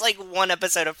 Just like one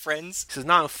episode of Friends. He says,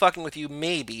 no, I'm fucking with you,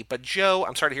 maybe. But Joe,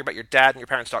 I'm sorry to hear about your dad and your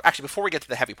parents' dog. Actually, before we get to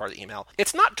the heavy part of the email,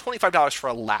 it's not $25 for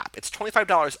a lap. It's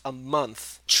 $25 a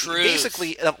month. True.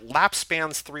 Basically, a lap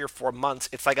spans 3 or 4 months.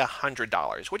 It's like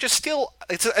 $100, which is still,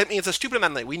 it's a stupid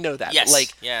amount of money. We know that. Yes.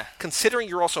 Like, yeah. Considering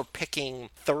you're also picking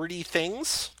 30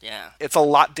 things, yeah, it's a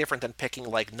lot different than picking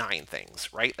like 9 things,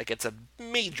 right? Like, it's a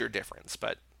major difference,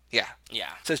 but... Yeah.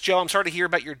 Says, Joe, I'm sorry to hear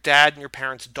about your dad and your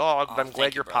parents' dog, but I'm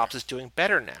glad your pops is doing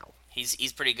better now.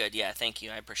 He's pretty good. Yeah, thank you.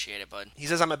 I appreciate it, bud. He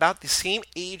says, I'm about the same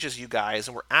age as you guys,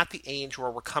 and we're at the age where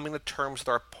we're coming to terms with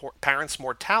our parents'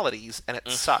 mortalities, and it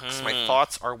sucks. My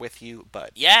thoughts are with you,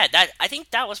 bud. Yeah, I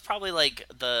think that was probably like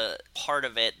the part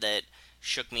of it that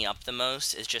shook me up the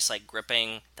most, is just like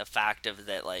gripping the fact of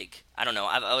that, like, I don't know,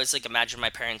 I've always like imagined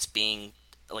my parents being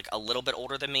like a little bit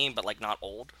older than me, but like not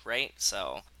old, right?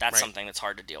 So that's something that's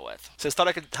hard to deal with. Says, thought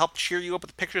I could help cheer you up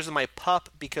with pictures of my pup,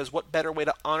 because what better way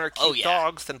to honor cute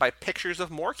dogs than by pictures of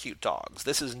more cute dogs?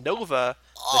 This is Nova,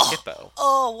 the hippo.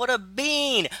 Oh, what a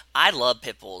bean! I love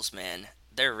pit bulls, man.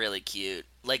 They're really cute.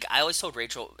 Like, I always told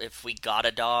Rachel, if we got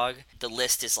a dog, the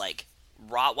list is like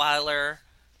Rottweiler,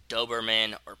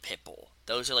 Doberman, or pit bull.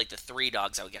 Those are like the 3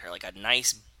 dogs I would get her. Like a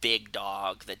nice big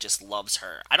dog that just loves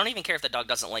her. I don't even care if the dog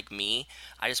doesn't like me.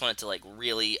 I just want it to like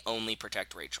really only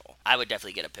protect Rachel. I would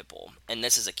definitely get a pit bull. And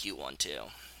this is a cute one too.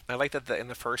 I like that in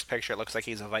the first picture it looks like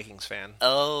he's a Vikings fan.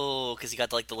 Oh, because he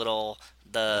got like the little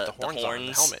the horns on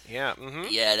the helmet. Yeah. Mm-hmm.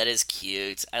 Yeah, that is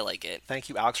cute. I like it. Thank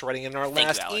you, Alex, for writing in our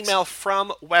last email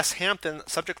from Wes Hampton.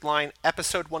 Subject line,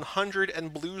 episode 100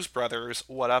 and Blues Brothers.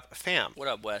 What up, fam? What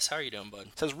up, Wes? How are you doing, bud?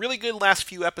 Says, really good last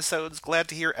few episodes. Glad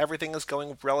to hear everything is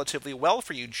going relatively well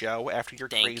for you, Joe, after your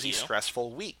crazy,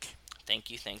 stressful week. Thank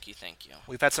you.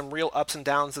 We've had some real ups and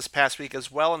downs this past week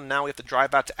as well, and now we have to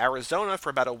drive out to Arizona for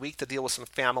about a week to deal with some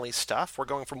family stuff. We're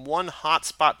going from one hot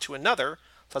spot to another,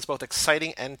 so that's both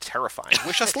exciting and terrifying.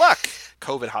 Wish us luck!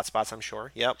 COVID hotspots, I'm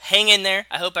sure. Yep. Hang in there.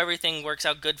 I hope everything works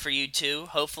out good for you, too.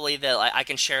 Hopefully that I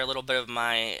can share a little bit of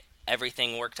my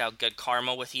everything worked out good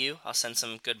karma with you. I'll send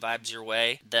some good vibes your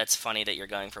way. That's funny that you're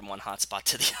going from one hotspot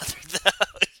to the other,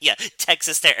 though. Yeah,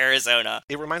 Texas to Arizona.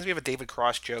 It reminds me of a David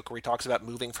Cross joke where he talks about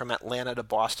moving from Atlanta to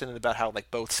Boston and about how like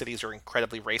both cities are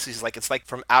incredibly racist. He's like, it's like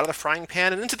from out of the frying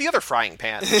pan and into the other frying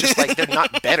pan. It's just like they're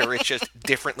not better, it's just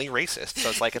differently racist. So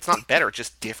it's like it's not better, it's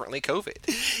just differently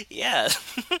COVID. Yeah.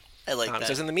 I like that.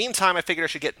 Says, in the meantime, I figured I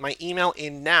should get my email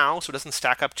in now so it doesn't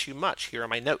stack up too much. Here are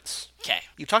my notes. Okay.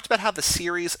 You talked about how the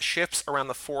series shifts around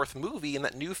the fourth movie and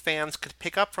that new fans could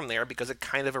pick up from there because it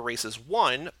kind of erases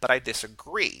one, but I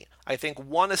disagree. I think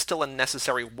one is still a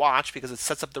necessary watch because it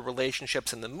sets up the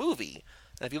relationships in the movie.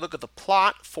 And if you look at the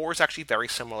plot, 4 is actually very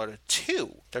similar to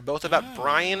 2. They're both about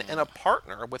Brian and a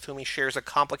partner with whom he shares a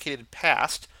complicated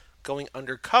past, going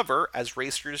undercover as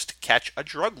racers to catch a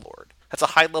drug lord. That's a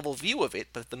high-level view of it,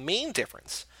 but the main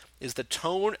difference is the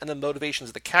tone and the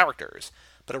motivations of the characters.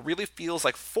 But it really feels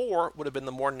like 4 would have been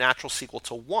the more natural sequel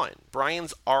to 1.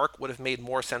 Brian's arc would have made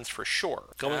more sense for sure.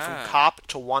 Going from cop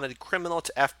to wanted criminal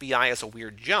to FBI is a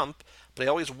weird jump, but I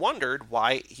always wondered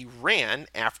why he ran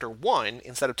after 1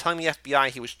 instead of telling the FBI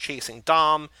he was chasing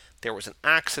Dom. There was an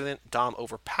accident, Dom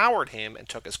overpowered him and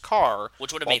took his car,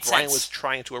 which would have while made Brian sense. was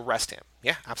trying to arrest him.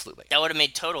 Yeah, absolutely. That would have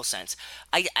made total sense.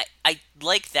 I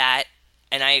like that,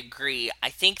 and I agree. I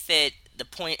think that the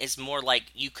point is more like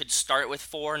you could start with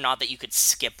 4, not that you could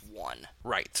skip 1.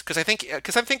 Right, because I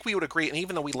think we would agree, and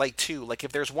even though we like 2, like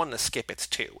if there's one to skip, it's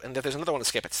 2, and if there's another one to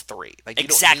skip, it's 3. Like you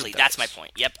exactly, don't need that's those. my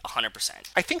point. Yep, 100%.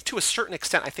 I think to a certain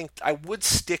extent, I think I would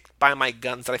stick by my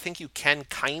guns that I think you can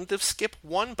kind of skip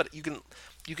 1, but you can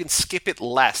skip it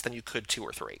less than you could 2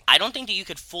 or 3. I don't think that you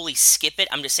could fully skip it.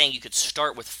 I'm just saying you could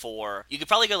start with 4. You could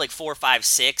probably go like 4, 5,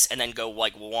 6, and then go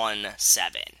like 1,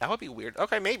 7. That would be weird.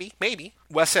 Okay, maybe.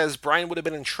 Wes says Brian would have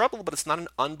been in trouble, but it's not an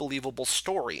unbelievable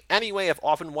story. Anyway, I've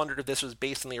often wondered if this was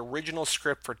based on the original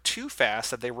script for Too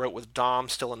Fast that they wrote with Dom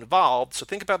still involved, so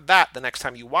think about that the next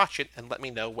time you watch it and let me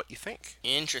know what you think.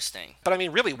 Interesting. But I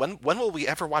mean, really, when will we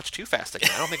ever watch Too Fast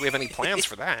again? I don't think we have any plans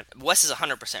for that. Wes is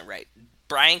 100% right.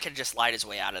 Brian could just lied his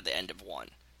way out of the end of 1.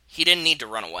 He didn't need to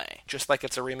run away. Just like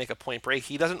it's a remake of Point Break,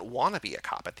 he doesn't want to be a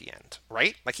cop at the end,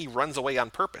 right? Like he runs away on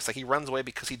purpose. Like he runs away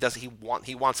because he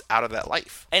wants out of that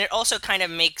life. And it also kind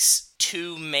of makes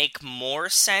 2 make more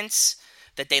sense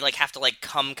that they like have to like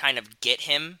come kind of get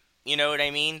him. You know what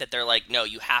I mean? That they're like, no,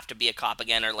 you have to be a cop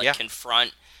again, or like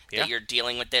confront that you're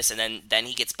dealing with this, and then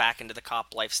he gets back into the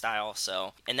cop lifestyle.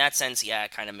 So in that sense, yeah,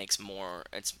 it kind of makes more.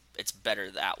 It's better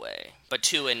that way. But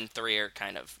 2 and 3 are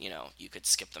kind of, you could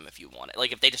skip them if you want it.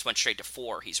 Like if they just went straight to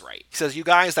 4, he's right. He says, you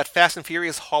guys, that Fast and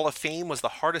Furious Hall of Fame was the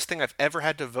hardest thing I've ever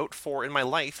had to vote for in my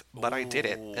life, but I did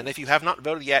it. And if you have not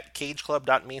voted yet,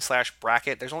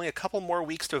 cageclub.me/bracket. There's only a couple more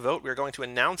weeks to vote. We're going to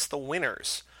announce the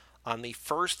winners on the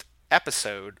first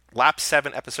episode, Lap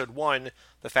 7, Episode 1,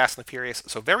 The Fast and the Furious.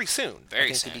 So very soon.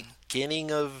 Very soon. The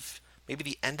beginning of maybe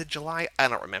the end of July. I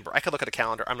don't remember. I could look at a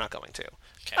calendar. I'm not going to.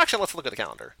 Okay. Actually, let's look at the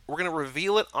calendar. We're going to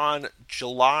reveal it on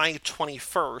July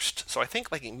 21st. So I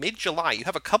think like mid-July. You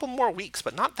have a couple more weeks,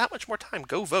 but not that much more time.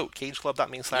 Go vote.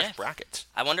 cageclub.me/bracket.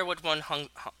 I wonder which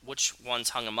ones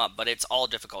hung him up, but it's all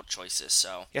difficult choices.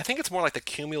 So yeah, I think it's more like the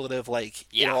cumulative, like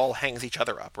it all hangs each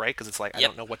other up, right? Because it's like I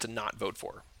don't know what to not vote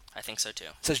for. I think so too.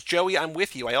 It says, Joey, I'm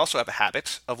with you. I also have a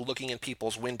habit of looking in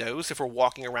people's windows if we're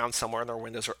walking around somewhere and their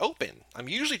windows are open. I'm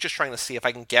usually just trying to see if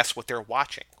I can guess what they're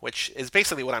watching, which is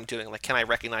basically what I'm doing. Like, can I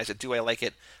recognize it? Do I like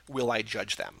it? Will I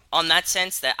judge them? On that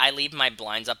sense, that I leave my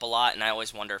blinds up a lot, and I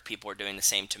always wonder if people are doing the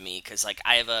same to me, because like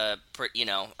I have a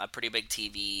pretty big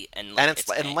TV, and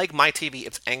like my TV,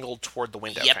 it's angled toward the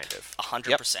window, kind of.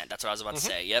 100%. That's what I was about to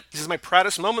say. Yep. He says, my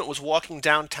proudest moment was walking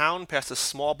downtown past a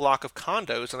small block of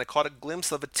condos, and I caught a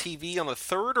glimpse of a TV on the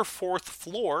third or fourth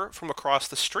floor from across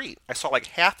the street. I saw like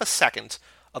half a second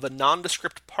of a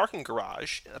nondescript parking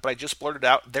garage, but I just blurted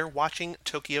out, they're watching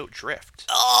Tokyo Drift.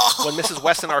 Oh! When Mrs.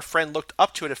 West and our friend looked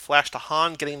up to it, it flashed to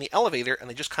Han getting in the elevator, and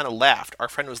they just kind of laughed. Our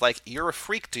friend was like, you're a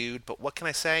freak, dude, but what can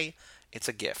I say? It's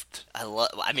a gift.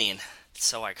 It's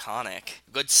so iconic.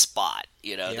 Good spot,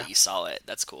 that you saw it.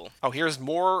 That's cool. Oh, here's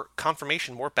more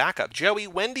confirmation, more backup. Joey,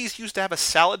 Wendy's used to have a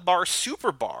salad bar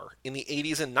super bar in the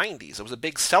 80s and 90s. It was a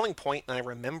big selling point, and I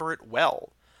remember it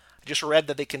well. I just read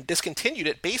that they discontinued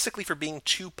it basically for being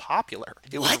too popular.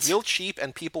 It was real cheap,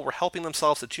 and people were helping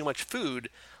themselves to too much food,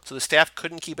 so the staff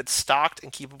couldn't keep it stocked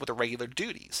and keep up with the regular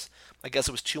duties. I guess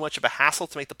it was too much of a hassle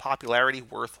to make the popularity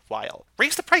worthwhile.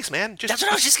 Raise the price, man. That's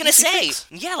what I was just going to say.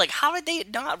 Yeah, like, how did they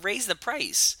not raise the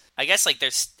price? I guess, like,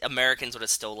 there's Americans would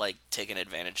have still, like, taken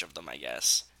advantage of them, I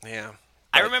guess. Yeah.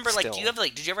 I remember, like,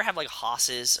 did you ever have, like,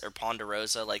 Haas's or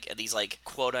Ponderosa, like, these, like,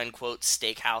 quote-unquote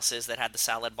steakhouses that had the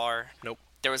salad bar? Nope.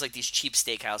 there was like these cheap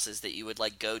steakhouses that you would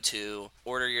like go to,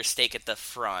 order your steak at the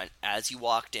front as you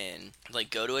walked in, like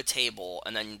go to a table,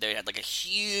 and then they had like a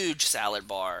huge salad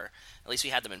bar. At least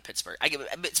we had them in Pittsburgh.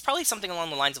 It's probably something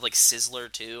along the lines of like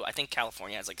Sizzler too. I think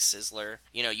California has like Sizzler.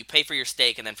 You know, you pay for your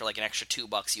steak, and then for like an extra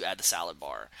 $2, you add the salad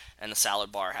bar, and the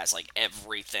salad bar has like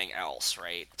everything else,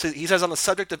 right? So he says on the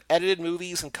subject of edited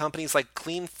movies and companies like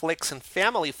Clean Flicks and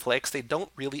Family Flicks, they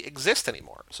don't really exist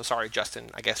anymore. So sorry,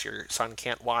 Justin. I guess your son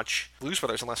can't watch Blues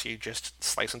Brothers unless you just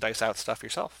slice and dice out stuff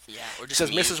yourself. Yeah, or He just says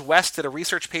Mrs. West did a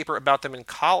research paper about them in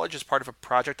college as part of a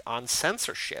project on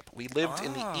censorship. We lived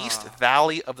in the East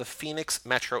Valley of the Phoenix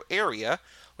metro area,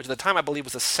 which at the time I believe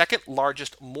was the second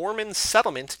largest Mormon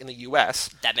settlement in the U.S.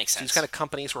 That makes So sense. these kind of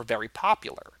companies were very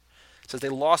popular. It says they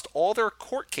lost all their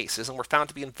court cases and were found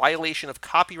to be in violation of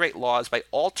copyright laws by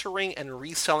altering and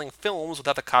reselling films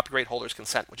without the copyright holder's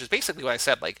consent, which is basically what I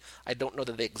said. Like, I don't know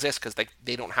that they exist because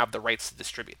they don't have the rights to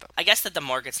distribute them. I guess that the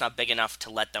market's not big enough to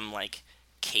let them like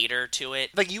cater to it.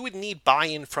 Like, you would need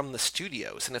buy-in from the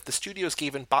studios, and if the studios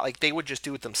gave in, like, they would just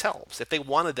do it themselves. If they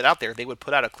wanted it out there, they would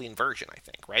put out a clean version, I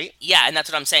think, right? Yeah, and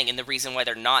that's what I'm saying. And the reason why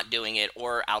they're not doing it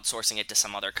or outsourcing it to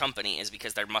some other company is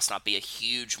because there must not be a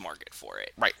huge market for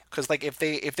it. Right, because like if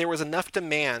there was enough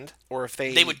demand, or if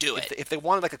they would do it. If they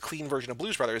wanted like a clean version of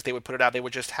Blues Brothers, they would put it out. They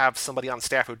would just have somebody on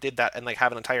staff who did that and like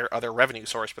have an entire other revenue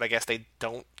source. But I guess they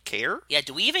don't care. Yeah,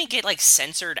 do we even get like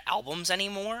censored albums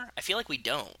anymore? I feel like we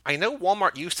don't. I know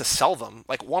Walmart used to sell them.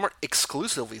 Like, Walmart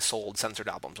exclusively sold censored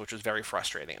albums, which was very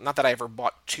frustrating. Not that I ever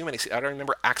bought too many. I don't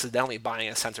remember accidentally buying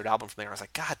a censored album from there. I was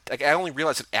like, God, like, I only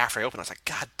realized it after I opened. I was like,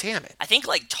 God damn it. I think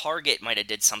like Target might have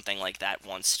did something like that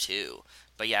once too.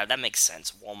 But yeah, that makes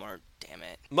sense. Walmart, damn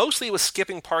it. Mostly it was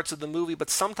skipping parts of the movie,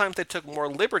 but sometimes they took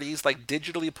more liberties, like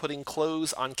digitally putting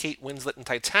clothes on Kate Winslet in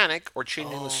Titanic, or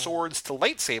changing the swords to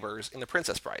lightsabers in The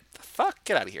Princess Bride. The fuck?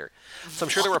 Get out of here. So I'm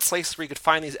sure there were places where you could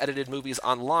find these edited movies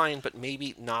online, but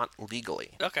maybe not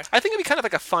legally. Okay. I think it'd be kind of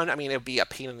like a fun, I mean, it'd be a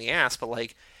pain in the ass, but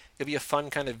like, it'd be a fun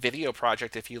kind of video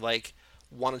project if you like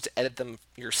wanted to edit them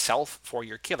yourself for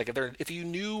your kid. Like if you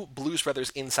knew Blues Brothers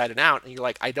inside and out, and you're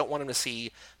like, I don't want him to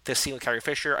see this scene with Carrie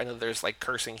Fisher. I know there's like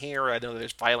cursing here. I know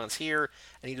there's violence here,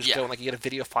 and you just go and like you get a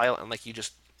video file and like you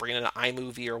just bring in an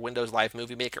iMovie or Windows Live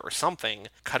Movie Maker or something,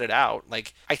 cut it out.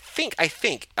 Like I think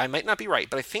I might not be right,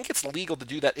 but I think it's legal to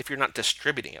do that if you're not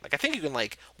distributing it. Like I think you can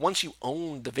like once you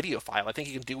own the video file, I think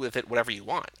you can do with it whatever you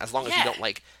want as long as you don't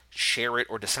like share it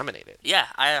or disseminate it. Yeah,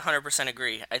 I 100%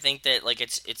 agree. I think that like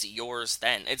it's yours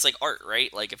then. It's like art,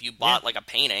 right? Like if you bought like a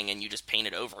painting and you just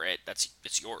painted over it, it's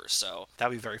yours. So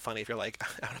that'd be very funny if you're like,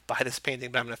 I'm gonna buy this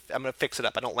painting, but I'm gonna fix it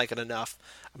up. I don't like it enough.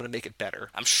 I'm gonna make it better.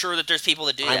 I'm sure that there's people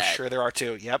that do that. I'm sure there are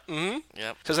too. Yep. Mm-hmm.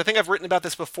 Yep. Because I think I've written about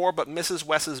this before, but Mrs.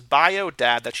 West's bio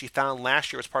dad that she found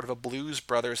last year was part of a Blues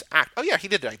Brothers act. Oh yeah, he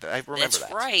did that. I remember that.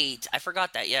 That's right. I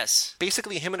forgot that. Yes.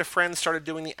 Basically, him and a friend started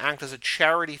doing the act as a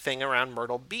charity thing around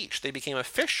Myrtle Beach. They became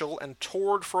official and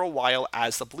toured for a while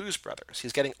as the Blues Brothers.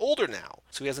 He's getting older now,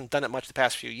 so he hasn't done it much the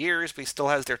past few years, but he still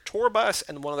has their tour bus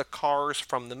and one of the cars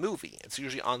from the movie. It's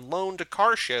usually on loan to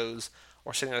car shows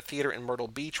or sitting in a theater in Myrtle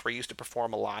Beach where he used to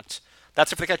perform a lot.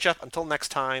 That's it for the catch-up. Until next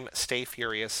time, stay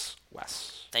furious,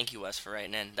 Wes. Thank you, Wes, for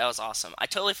writing in. That was awesome. I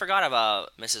totally forgot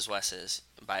about Mrs. Wes's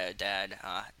bio dad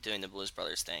doing the Blues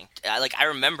Brothers thing. I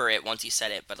remember it once he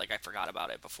said it, but like I forgot about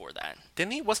it before that.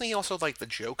 Didn't he? Wasn't he also like the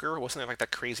Joker? Wasn't it like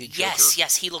that crazy Joker?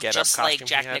 Yes, he looked just like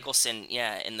Jack Nicholson.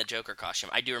 Yeah, in the Joker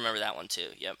costume. I do remember that one too.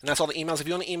 Yep. And that's all the emails. If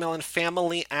you want to email in,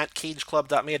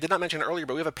 family@cageclub.me. I did not mention it earlier,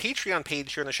 but we have a Patreon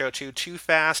page here in the show too.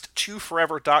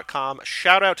 TooFast2Forever.com.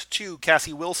 Shout out to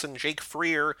Cassie Wilson, Jake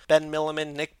Freer, Ben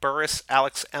Milliman, Nick Burris,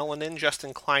 Alex Ellenin,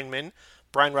 Justin Kleinman,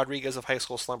 Brian Rodriguez of High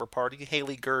School Slumber Party,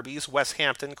 Haley Gerbies, Wes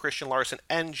Hampton, Christian Larson,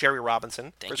 and Jerry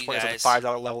Robinson. Thank you, guys. At the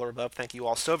 $5 level or above. Thank you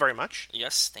all so very much.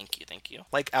 Yes, thank you.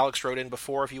 Like Alex wrote in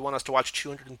before, if you want us to watch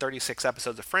 236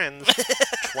 episodes of Friends,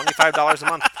 $25 a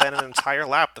month, plan an entire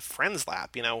lap, the Friends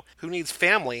lap. You know, who needs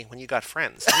family when you got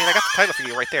friends? I mean, I got the title for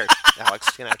you right there,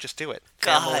 Alex. You know, just do it.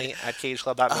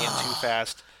 Family@cageclub.me and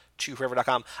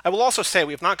TooFast2Forever.com. I will also say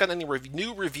we have not gotten any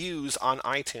new reviews on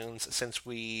iTunes since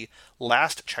we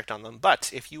last checked on them. But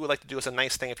if you would like to do us a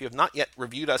nice thing, if you have not yet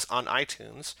reviewed us on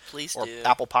iTunes, please or do.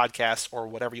 Apple Podcasts, or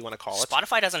whatever you want to call it.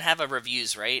 Spotify doesn't have a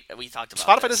reviews, right? We talked about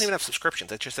Spotify this. doesn't even have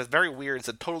subscriptions. It's just very weird. It's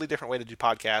a totally different way to do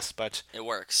podcasts, but it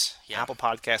works. Yeah. Apple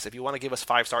Podcasts, if you want to give us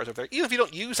 5 stars over there, even if you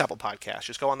don't use Apple Podcasts,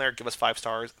 just go on there, give us 5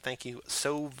 stars. Thank you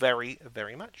so very,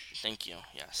 very much. Thank you.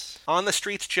 Yes. On the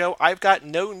streets, Joe, I've got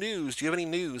no news. Do you have any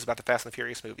news about the Fast and the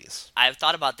Furious movies? I've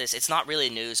thought about this. It's not really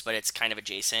news, but it's kind of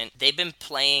adjacent. They've been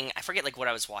playing, I forget like what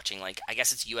I was watching, like I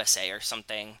guess it's USA or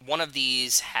something. One of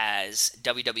these has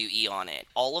WWE on it.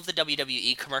 All of the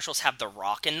WWE commercials have The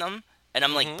Rock in them. And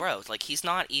I'm like, bro, like he's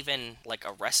not even like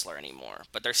a wrestler anymore,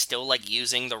 but they're still like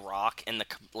using The Rock in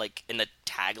the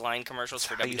tagline commercials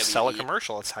for WWE. How you sell a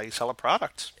commercial. It's how you sell a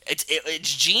product. It's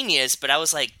genius, but I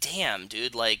was like, damn,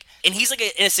 dude, like, and he's like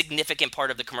a significant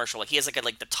part of the commercial. Like he has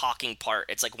like the talking part.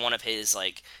 It's like one of his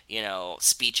like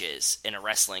speeches in a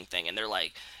wrestling thing, and they're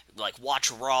like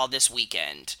watch Raw this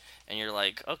weekend, and you're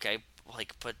like, okay.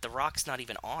 Like, but The Rock's not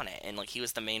even on it, and like he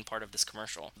was the main part of this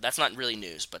commercial. That's not really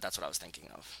news, but that's what I was thinking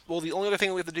of. Well, the only other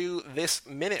thing we have to do this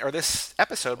minute or this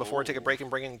episode before we take a break and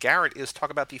bring in Garrett is talk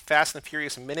about the Fast and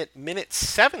Furious minute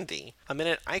 70. A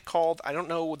minute I called. I don't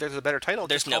know. There's a better title.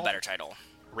 There's no better title.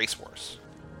 Race Wars.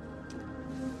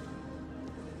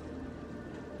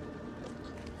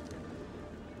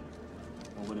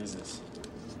 Well, what is this?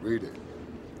 Read it.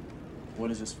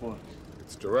 What is this for?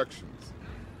 It's directions.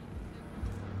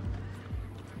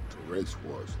 To Race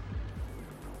Wars.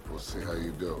 We'll see how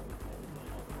you do.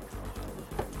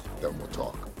 Then we'll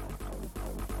talk.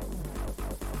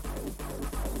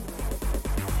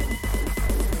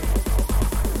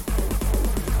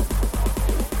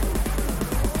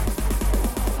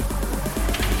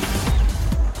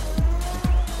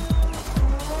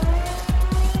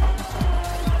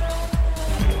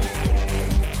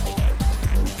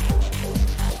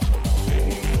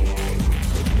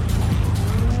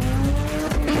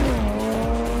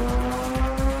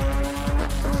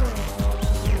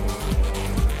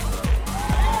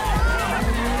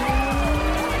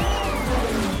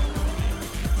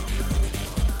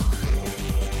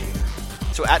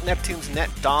 So at Neptune's Net,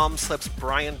 Dom slips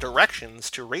Brian directions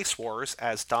to Race Wars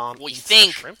as Dom eats a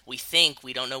shrimp.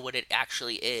 We don't know what it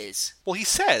actually is. Well,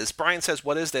 Brian says,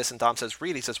 what is this? And Dom says,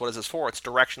 read. He says, what is this for? It's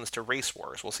directions to Race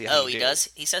Wars. We'll see how you do. Oh, he does?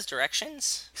 He says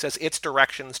directions? He says, it's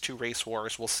directions to Race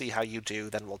Wars. We'll see how you do,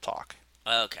 then we'll talk.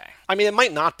 Okay. I mean, it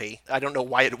might not be. I don't know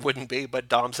why it wouldn't be, but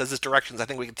Dom says it's directions. I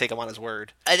think we can take him on his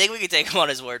word. I think we could take him on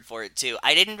his word for it, too.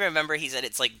 I didn't remember he said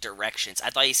it's, like, directions. I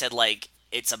thought he said, like,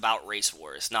 it's about Race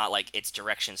Wars, not like it's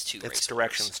directions to Race Wars. It's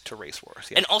directions to Race Wars,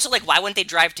 yeah. And also, like, why wouldn't they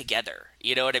drive together?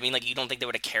 You know what I mean? Like, you don't think they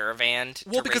would have caravanned?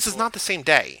 Well, because it's not the same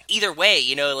day. Either way,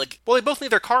 like... Well, they both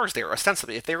need their cars there,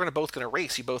 ostensibly. If they're both going to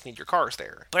race, you both need your cars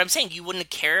there. But I'm saying, you wouldn't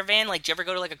caravan? Like, do you ever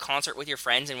go to, like, a concert with your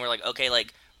friends and we're like, okay,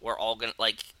 like, we're all gonna,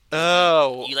 like...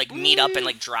 Oh. You, like, meet up and,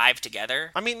 like, drive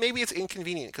together? I mean, maybe it's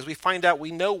inconvenient, because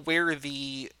we know where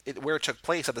it took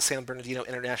place at the San Bernardino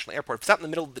International Airport. If it's out in the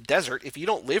middle of the desert, if you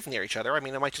don't live near each other, I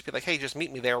mean, it might just be like, hey, just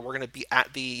meet me there. We're going to be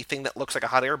at the thing that looks like a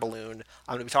hot air balloon.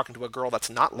 I'm going to be talking to a girl that's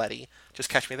not Letty. Just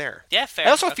catch me there. Yeah, fair.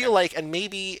 I also feel like, and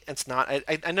maybe it's not,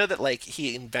 I know that, like,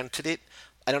 he invented it.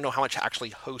 I don't know how much actually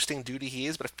hosting duty he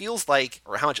is, but it feels like,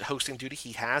 or how much hosting duty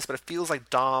he has, but it feels like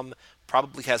Dom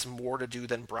probably has more to do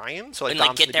than Brian. So, like, and,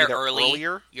 Dom's get there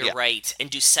earlier. You're right.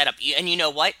 And do setup. And you know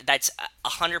what? That's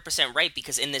 100% right,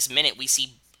 because in this minute, we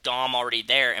see Dom already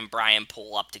there and Brian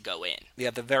pull up to go in. Yeah,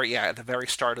 at the very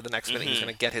start of the next minute, he's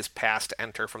going to get his pass to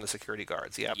enter from the security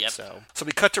guards. Yep. So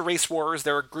we cut to Race Wars.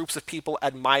 There are groups of people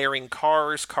admiring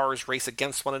cars. Cars race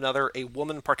against one another. A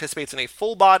woman participates in a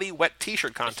full-body wet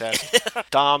T-shirt contest.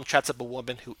 Dom chats up a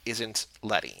woman who isn't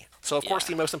Letty. So, of course,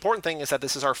 the most important thing is that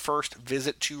this is our first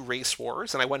visit to Race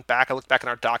Wars, and I looked back in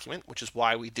our document, which is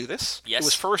why we do this. Yes. It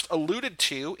was first alluded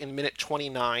to in minute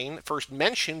 29, first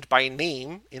mentioned by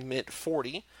name in minute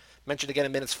 40, mentioned again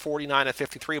in minutes 49 and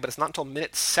 53, but it's not until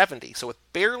minute 70, so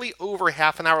with barely over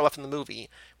half an hour left in the movie,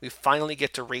 we finally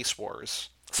get to Race Wars.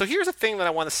 So here's the thing that I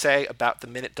want to say about the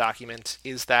minute document,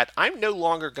 is that I'm no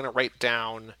longer going to write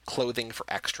down clothing for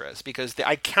extras, because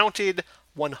I counted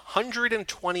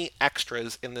 120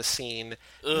 extras in the scene.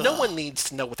 Ugh. No one needs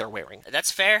to know what they're wearing. That's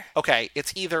fair. Okay,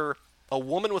 it's either a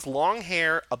woman with long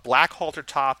hair, a black halter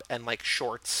top, and, like,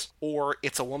 shorts, or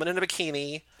it's a woman in a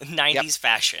bikini. 90s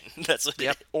fashion. That's what it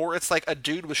is. Or it's, like, a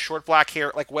dude with short black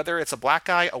hair. Like, whether it's a black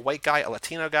guy, a white guy, a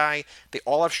Latino guy, they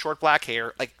all have short black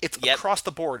hair. Like, it's across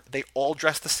the board. They all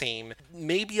dress the same.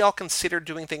 Maybe I'll consider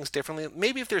doing things differently.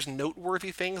 Maybe if there's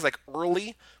noteworthy things, like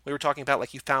early, we were talking about,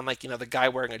 like, you found, like, the guy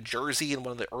wearing a jersey in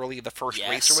one of the first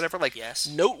race or whatever. Like,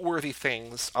 noteworthy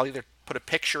things, I'll either put a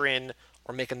picture in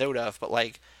or make a note of, but,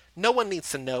 like, no one needs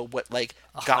to know what, like,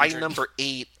 100. Guy number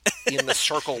 8 in the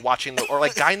circle watching or,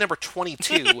 like, guy number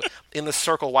 22 in the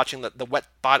circle watching the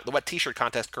wet T-shirt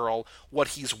contest girl, what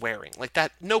he's wearing. Like,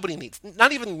 that, nobody needs,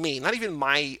 not even me, not even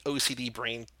my OCD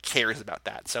brain cares about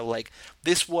that. So, like,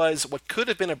 this was what could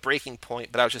have been a breaking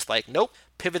point, but I was just like, nope,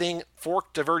 pivoting,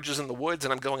 fork diverges in the woods,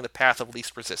 and I'm going the path of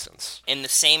least resistance. In the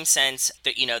same sense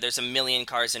that, there's a million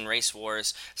cars in Race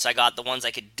Wars, so I got the ones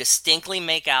I could distinctly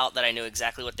make out that I knew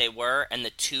exactly what they were, and the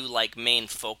two, like, main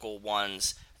focal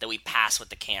ones that we pass with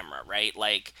the camera, right?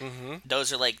 Like,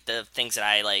 those are, like, the things that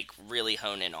I, like, really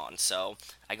hone in on. So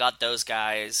I got those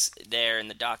guys there in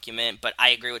the document, but I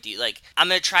agree with you. Like, I'm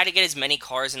going to try to get as many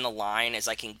cars in the line as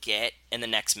I can get in the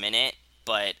next minute,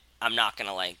 but I'm not going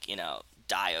to, like,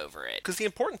 die over it. Because the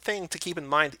important thing to keep in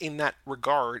mind in that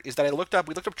regard is that we looked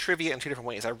up trivia in two different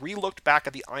ways. I re-looked back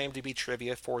at the IMDb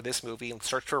trivia for this movie and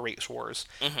searched for Race Wars.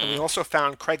 And we also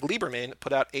found Craig Lieberman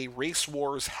put out a Race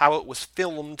Wars how it was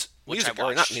filmed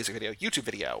YouTube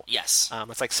video. Yes.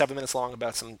 It's like 7 minutes long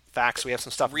about some facts. We have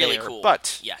some stuff really there. Cool.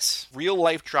 But yes, real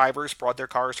life drivers brought their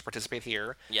cars to participate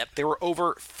here. Yep. There were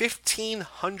over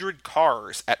 1,500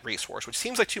 cars at Race Wars, which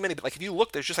seems like too many. But like if you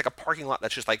look, there's just like a parking lot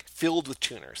that's just like filled with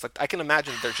tuners. Like I can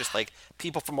imagine there's just like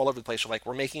people from all over the place are like,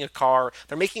 we're making a car.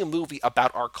 They're making a movie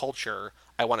about our culture.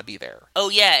 I want to be there. Oh,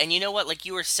 yeah, and you know what? Like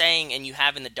you were saying, and you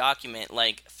have in the document,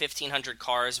 like 1,500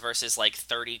 cars versus like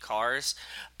 30 cars.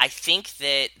 I think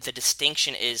that the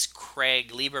distinction is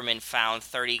Craig Lieberman found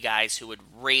 30 guys who would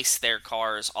race their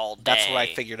cars all day. That's what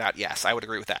I figured out, yes. I would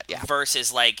agree with that, yeah.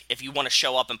 Versus, like, if you want to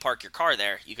show up and park your car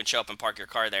there, you can show up and park your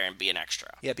car there and be an extra.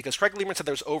 Yeah, because Craig Lieberman said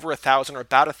there's over 1,000 or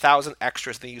about 1,000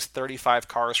 extras. They use 35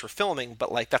 cars for filming,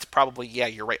 but, like, that's probably, yeah,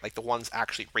 you're right, like the ones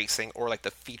actually racing or, like,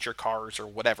 the feature cars or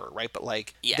whatever, right? But, like,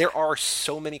 there are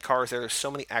so many cars there. There's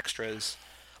so many extras.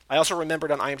 I also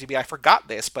remembered on IMDb, I forgot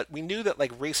this, but we knew that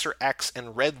like Racer X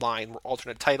and Redline were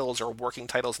alternate titles or working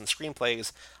titles in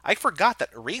screenplays. I forgot that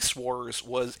Race Wars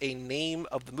was a name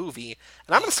of the movie.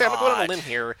 And I'm going to say, I'm going to go on a limb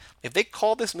here. If they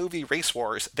called this movie Race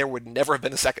Wars, there would never have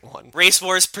been a second one. Race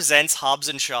Wars presents Hobbs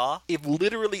and Shaw? If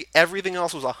literally everything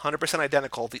else was 100%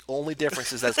 identical, the only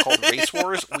difference is that it's called Race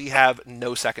Wars, we have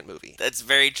no second movie. That's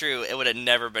very true. It would have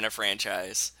never been a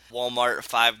franchise. Walmart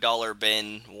 $5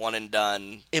 bin, one and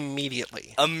done.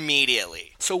 Immediately.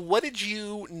 So what did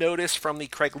you notice from the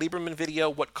Craig Lieberman video?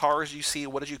 What cars you see?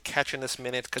 What did you catch in this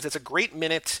minute? Because it's a great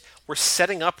minute. We're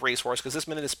setting up Race Wars because this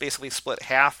minute is basically split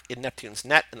half in Neptune's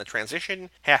Net in the transition,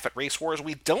 half at Race Wars.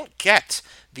 We don't get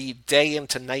the day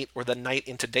into night or the night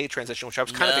into day transition, which I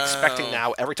was kind of expecting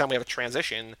now every time we have a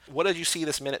transition. What did you see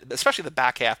this minute, especially the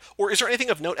back half? Or is there anything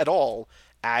of note at all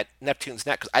at Neptune's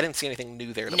Net? Because I didn't see anything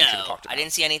new there that we should have talked about. I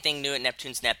didn't see anything new at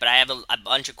Neptune's Net, but I have a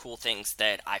bunch of cool things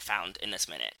that I found in this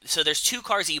minute. So there's two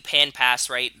cars that you pan past,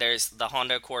 right? There's the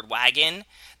Honda Accord wagon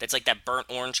that's like that burnt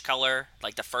orange color.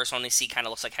 Like the first one they see kind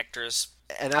of looks like Hector's.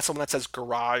 And that's the one that says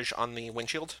garage on the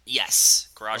windshield? Yes,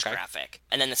 garage graphic.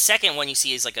 And then the second one you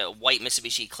see is like a white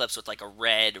Mitsubishi Eclipse with like a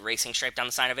red racing stripe down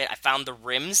the side of it. I found the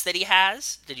rims that he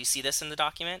has. Did you see this in the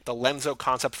document? The Lenzo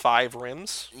Concept 5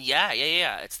 rims? Yeah.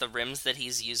 It's the rims that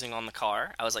he's using on the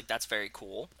car. I was like, that's very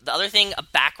cool. The other thing, a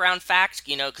background fact,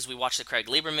 because we watched the Craig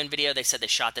Lieberman video, they said they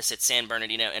shot this at San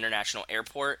Bernardino International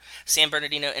Airport. San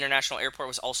Bernardino International Airport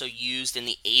was also used in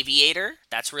The Aviator.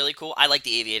 That's really cool. I like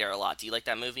The Aviator a lot. Do you like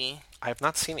that movie? I have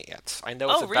not seen it yet. I know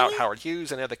it's about Howard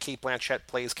Hughes. I know that Cate Blanchett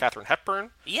plays Katharine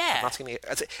Hepburn. Yeah. I've not seen it.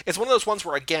 It's one of those ones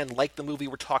where, again, like the movie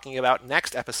we're talking about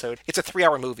next episode, it's a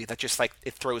 3-hour movie that just, like,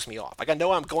 it throws me off. Like, I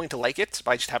know I'm going to like it,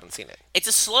 but I just haven't seen it. It's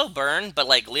a slow burn, but,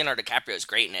 like, Leonardo DiCaprio is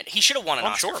great in it. He should have won an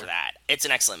Oscar for that. It's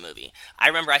an excellent movie. I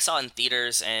remember I saw it in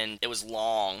theaters, and it was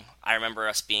long. I remember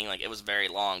us being, like, it was very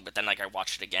long, but then, like, I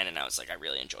watched it again, and I was like, I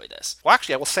really enjoyed this. Well,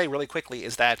 actually, I will say really quickly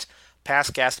is that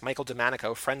past guest Michael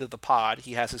DeManico, friend of the pod,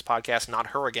 he has his podcast Not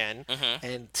Her Again,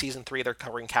 and season 3 they're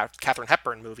covering Katharine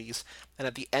Hepburn movies, and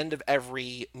at the end of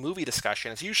every movie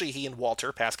discussion, it's usually he and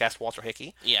Walter, past guest Walter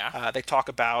Hickey, they talk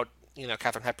about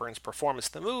Katharine Hepburn's performance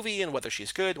in the movie and whether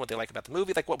she's good and what they like about the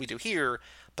movie, like what we do here.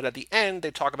 But at the end,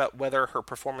 they talk about whether her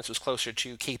performance was closer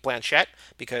to Cate Blanchett,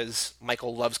 because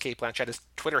Michael loves Cate Blanchett. His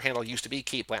Twitter handle used to be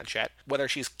Cate Blanchett. Whether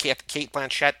she's Cate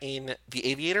Blanchett in The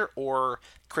Aviator or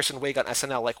Kristen Wiig on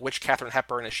SNL, like which Katharine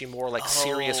Hepburn is she more like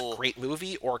serious, great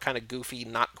movie or kind of goofy,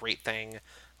 not great thing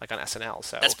like on SNL?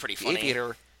 So that's pretty funny. The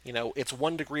Aviator, it's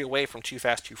 1 degree away from Too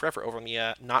Fast, Too Forever over on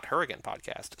the Not Her Again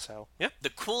podcast. So, yeah. The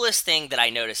coolest thing that I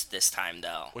noticed this time,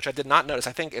 though, which I did not notice,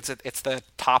 I think it's the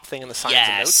top thing in the signs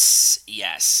and notes.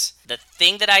 Yes. The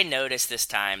thing that I noticed this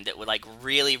time that would like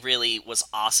really, really was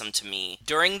awesome to me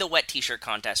during the wet t-shirt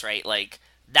contest, right? Like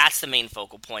that's the main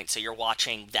focal point. So you're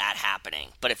watching that happening.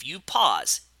 But if you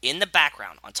pause in the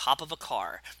background on top of a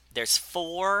car, there's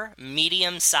 4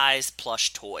 medium-sized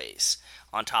plush toys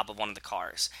on top of one of the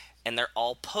cars. And they're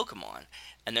all Pokemon.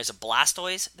 and there's a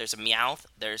Blastoise, there's a Meowth,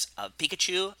 there's a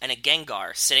Pikachu, and a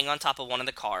Gengar sitting on top of one of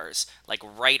the cars, like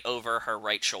right over her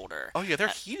right shoulder. Oh yeah, they're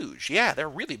huge. Yeah, they're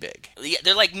really big. Yeah,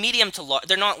 they're like medium to large.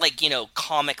 They're not like,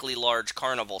 comically large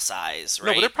carnival size, right?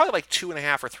 No, but they're probably like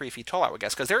 2.5 or 3 feet tall, I would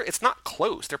guess, because it's not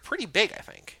close. They're pretty big, I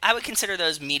think. I would consider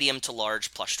those medium to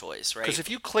large plush toys, right? Because if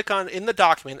you click on, in the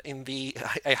document, in the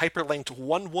I hyperlinked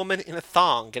one woman in a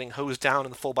thong getting hosed down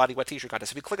in the full body wet t-shirt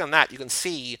contest. If you click on that, you can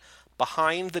see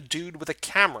behind the dude with a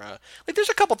camera. Like, there's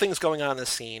a couple things going on in this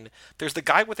scene. There's the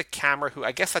guy with a camera who,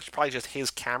 I guess that's probably just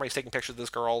his camera. He's taking pictures of this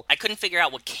girl. I couldn't figure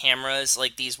out what cameras,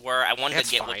 like, these were. I wanted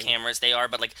to get what cameras they are,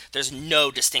 but, like, there's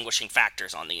no distinguishing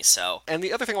factors on these, so... And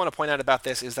the other thing I want to point out about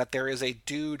this is that there is a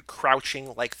dude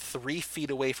crouching, like, 3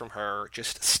 feet away from her,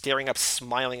 just staring up,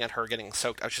 smiling at her, getting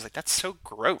soaked. I was just like, that's so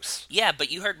gross. Yeah, but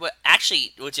you heard what...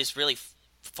 Actually, which is really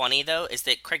funny, though, is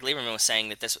that Craig Lieberman was saying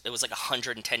that it was like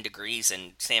 110 degrees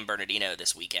in San Bernardino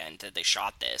this weekend that they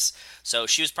shot this. So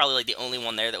she was probably like the only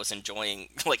one there that was enjoying,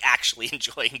 like, actually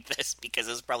enjoying this, because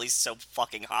it was probably so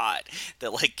fucking hot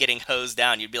that, like, getting hosed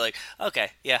down, you'd be like, okay,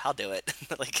 yeah, I'll do it.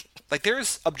 like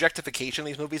there's objectification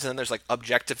in these movies, and then there's like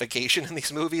objectification in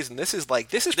these movies, and this is probably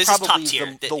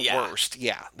the worst.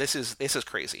 Yeah, this is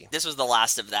crazy. This was the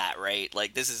last of that, right?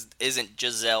 Like, isn't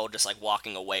Giselle just like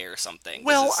walking away or something?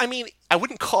 Well, I mean, I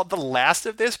wouldn't call it the last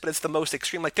of this, but it's the most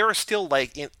extreme. Like, there are still,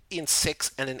 like, in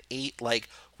 6 and in 8, like,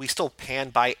 we still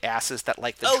pan by asses that,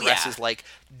 like, the dress is, like,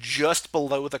 just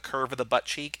below the curve of the butt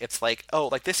cheek. It's like, oh,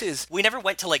 like, this is... We never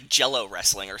went to, like, Jell-O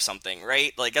wrestling or something,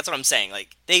 right? Like, that's what I'm saying.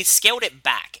 Like, they scaled it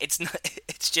back. It's not...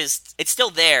 It's still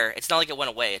there. It's not like it went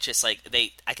away. It's just, like,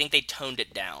 I think they toned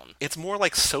it down. It's more,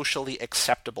 like, socially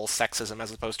acceptable sexism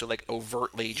as opposed to, like,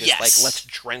 overtly just, like, let's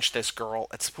drench this girl.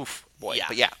 It's... Oof. Boy. Yeah.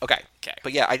 But yeah, okay.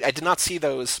 But yeah, I did not see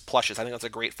those plushes. I think that's a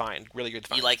great find. Really good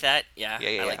find. You like that? Yeah,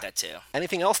 I like that too.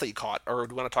 Anything else that you caught? Or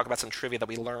do you want to talk about some trivia that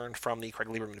we learned from the Craig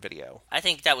Lieberman video? I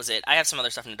think that was it. I have some other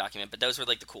stuff in the document, but those were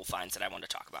like the cool finds that I wanted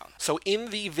to talk about. So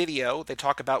in the video, they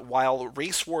talk about while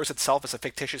Race Wars itself is a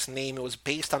fictitious name, it was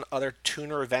based on other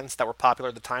tuner events that were popular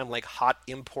at the time, like Hot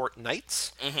Import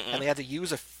Nights. Mm-hmm. And they had to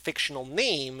use a fictional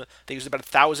name. They used about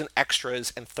 1,000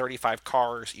 extras and 35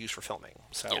 cars used for filming.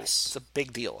 So It's a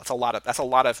big deal. That's a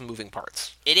lot of moving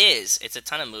parts. It is. It's a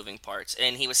ton of moving parts.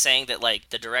 And he was saying that, like,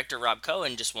 the director, Rob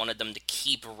Cohen, just wanted them to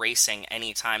keep racing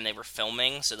anytime they were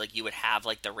filming, so, like, you would have,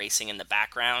 like, the racing in the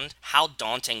background. How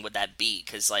daunting would that be?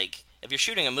 Because, like, if you're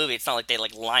shooting a movie, it's not like they,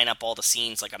 like, line up all the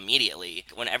scenes, like, immediately.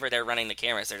 Whenever they're running the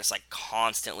cameras, they're just, like,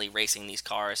 constantly racing these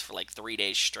cars for, like, 3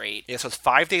 days straight. Yeah, so it's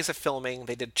 5 days of filming.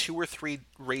 They did 2 or 3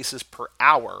 races per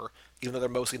hour, even though they're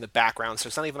mostly in the background. So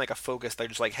it's not even like a focus. They're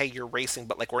just like, hey, you're racing,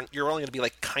 but like you're only going to be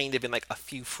like kind of in like a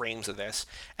few frames of this.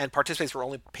 And participants were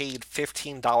only paid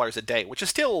 $15 a day, which is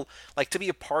still, like, to be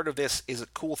a part of this is a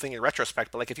cool thing in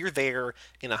retrospect. But like if you're there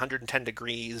in 110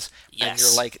 degrees and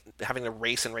you're like having to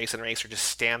race and race and race or just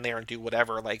stand there and do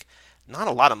whatever, like, not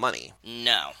a lot of money.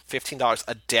 No. $15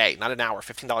 a day, not an hour,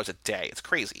 $15 a day. It's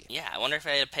crazy. Yeah, I wonder if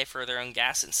they had to pay for their own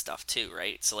gas and stuff too,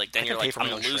 right? So like then you're like,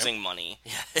 I'm losing money.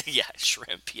 Yeah,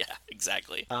 shrimp. Yeah,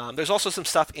 exactly. There's also some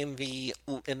stuff in the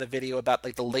video about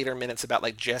like the later minutes about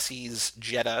like Jesse's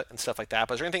Jetta and stuff like that.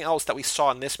 But is there anything else that we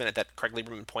saw in this minute that Craig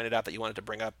Lieberman pointed out that you wanted to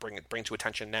bring to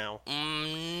attention now?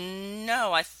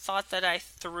 No, I thought that I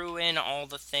threw in all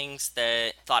the things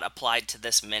that thought applied to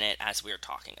this minute as we were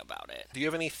talking about it. Do you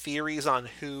have any theories on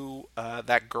who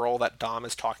that girl that Dom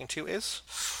is talking to is?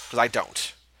 Because I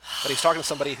don't. But he's talking to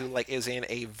somebody who like is in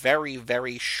a very,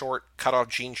 very short cutoff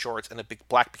jean shorts and a big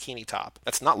black bikini top.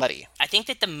 That's not Letty. I think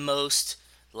that the most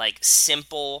like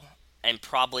simple and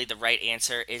probably the right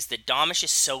answer is that Dom is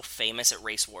just so famous at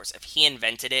Race Wars. If he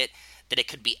invented it, that it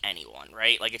could be anyone,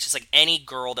 right? Like, it's just like any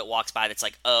girl that walks by that's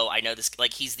like, oh, I know this,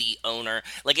 like, he's the owner.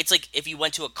 Like, it's like if you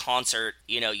went to a concert,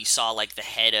 you know, you saw, like, the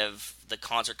head of the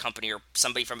concert company or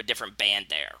somebody from a different band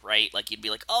there, right? Like, you'd be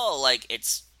like, oh, like,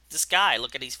 it's this guy,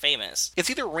 look at, he's famous. It's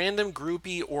either random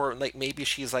groupie or like maybe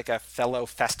she's like a fellow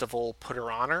festival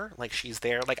putter-oner, like she's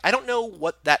there. Like, I don't know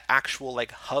what that actual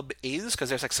like hub is because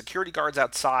there's like security guards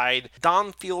outside.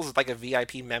 Dom feels like a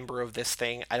VIP member of this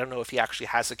thing. I don't know if he actually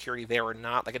has security there or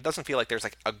not. Like, it doesn't feel like there's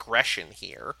like aggression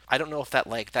here. I don't know if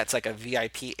that's like a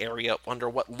VIP area under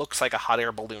what looks like a hot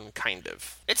air balloon kind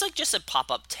of. It's like just a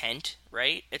pop-up tent,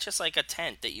 right? It's just like a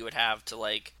tent that you would have to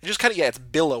like... It just kind of, yeah, it's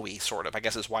billowy sort of, I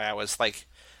guess is why I was like...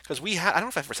 Because we had, I don't know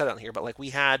if I've ever said it on here, but like we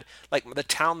had, like the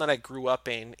town that I grew up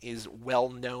in is well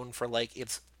known for like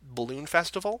its balloon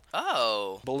festival.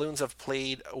 Oh. Balloons have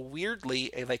played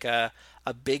weirdly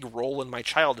a big role in my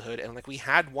childhood, and like we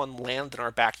had one land in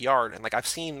our backyard, and like I've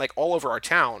seen like all over our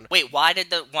town. Wait, why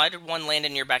did one land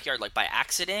in your backyard? Like by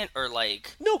accident or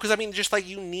like? No, because I mean, just like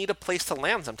you need a place to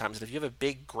land sometimes. And if you have a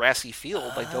big grassy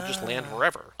field, like they'll just land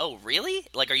wherever. Oh, really?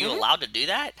 Like, are you allowed to do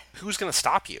that? Who's gonna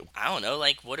stop you? I don't know.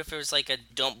 Like, what if it was like a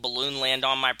don't balloon land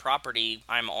on my property?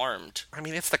 I'm armed. I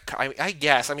mean, I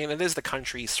guess. I mean, it is the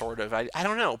country, sort of. I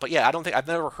don't know. But yeah, I've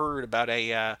never heard about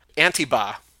a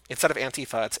Antiba. Instead of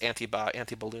Antifa, it's Antiba,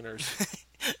 anti-ballooners.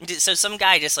 So some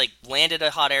guy just like landed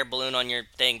a hot air balloon on your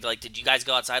thing. Like, did you guys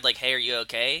go outside? Like, hey, are you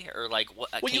okay? Or like, what?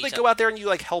 When you like go out there and you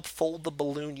like help fold the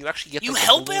balloon, you actually get you the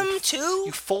help balloon, him too.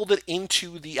 You fold it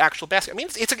into the actual basket. I mean,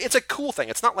 it's a cool thing.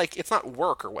 It's not like it's not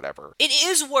work or whatever. It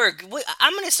is work.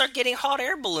 I'm gonna start getting hot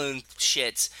air balloon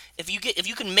shits. If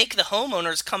you can make the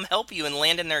homeowners come help you and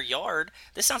land in their yard,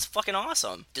 this sounds fucking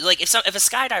awesome. Like if a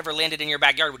skydiver landed in your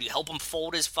backyard, would you help him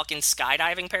fold his fucking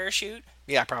skydiving parachute?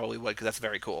 Yeah, I probably would, because that's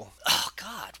very cool. Oh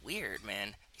God, weird,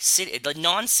 man. The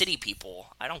non-city people,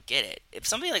 I don't get it. If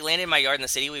somebody like landed in my yard in the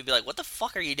city, we'd be like, "What the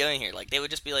fuck are you doing here?" Like they would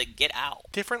just be like, "Get out."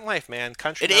 Different life, man.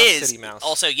 Country it mouse, is. City mouse.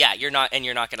 Also, yeah, you're not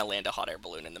gonna land a hot air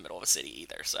balloon in the middle of a city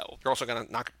either. So you're also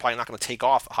probably not gonna take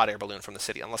off a hot air balloon from the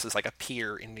city unless it's like a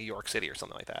pier in New York City or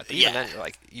something like that. But even then,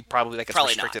 you probably like it's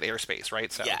restricted airspace,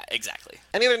 right? So yeah, exactly.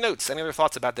 Any other notes? Any other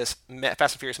thoughts about this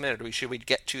Fast and Furious minute? Or should we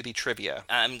get to the trivia?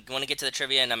 I'm going to get to the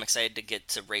trivia, and I'm excited to get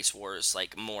to Race Wars,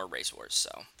 like more Race Wars.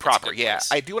 So proper, yeah.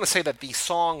 Place. I do want to say that the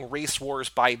song "Race Wars"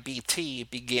 by BT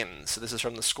begins. So this is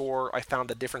from the score. I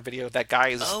found a different video. That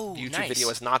guy's YouTube video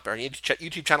has not been.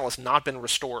 YouTube channel has not been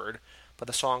restored. But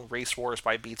the song "Race Wars"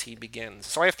 by BT begins.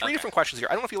 So I have three different questions here.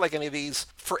 I don't know if you like any of these.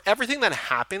 For everything that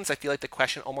happens, I feel like the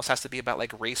question almost has to be about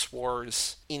like Race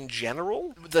Wars in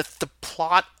general. The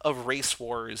plot of Race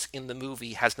Wars in the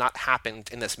movie has not happened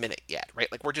in this minute yet,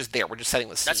 right? Like we're just there. We're just setting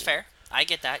the scene. That's fair. I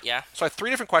get that, yeah. So I have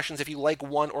three different questions. If you like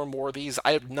one or more of these,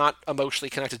 I am not emotionally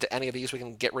connected to any of these. We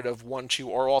can get rid of one, two,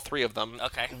 or all three of them.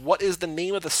 Okay. What is the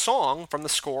name of the song from the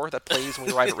score that plays when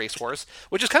we arrive at Race Wars?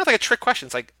 Which is kind of like a trick question.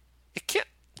 It's like, it can't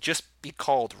just be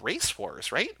called Race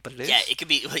Wars, right? But it is. Yeah, it could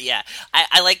be, yeah.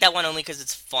 I like that one only because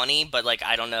it's funny, but like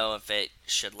I don't know if it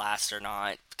should last or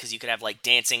not. Because you could have like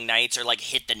Dancing Nights or like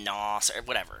Hit the Nos or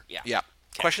whatever, yeah. Yeah.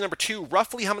 Okay. Question number 2,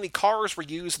 roughly how many cars were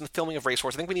used in the filming of Race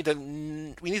Wars? I think we need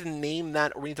to name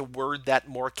that, or we need to word that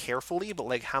more carefully, but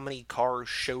like how many cars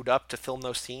showed up to film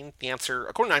those scenes? The answer,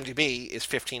 according to IMDb, is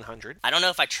 1,500. I don't know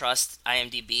if I trust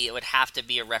IMDb. It would have to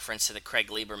be a reference to the Craig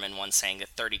Lieberman one saying that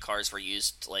 30 cars were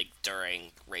used like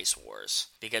during Race Wars.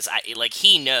 Because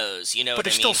he knows, you know but what I mean? But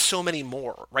there's still so many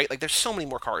more, right? Like there's so many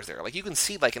more cars there. Like you can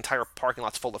see like entire parking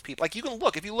lots full of people. Like you can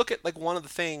look, if you look at like one of the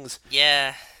things.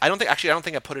 Yeah. I don't think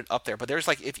I put it up there, but there's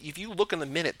like, if you look in the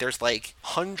minute, there's like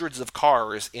hundreds of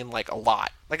cars in like a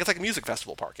lot. Like it's like a music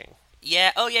festival parking.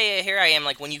 Yeah, oh yeah, here I am,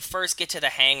 like when you first get to the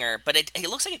hangar, but it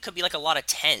looks like it could be like a lot of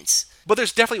tents. But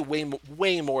there's definitely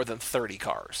way more than 30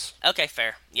 cars. Okay,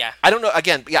 fair, yeah. I don't know,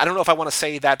 again, I don't know if I want to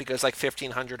say that because like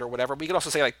 1,500 or whatever. We could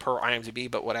also say like per IMDb,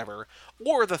 but whatever.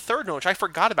 Or the third one, which I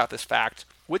forgot about this fact,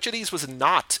 which of these was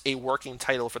not a working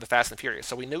title for the Fast and Furious?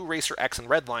 So we knew Racer X and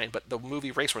Redline, but the movie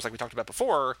Race Wars, like we talked about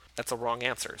before, that's a wrong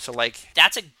answer. So like...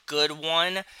 That's a good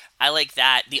one. I like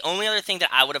that. The only other thing that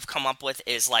I would have come up with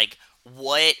is like,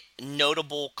 what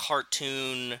notable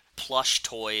cartoon plush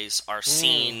toys are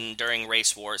seen during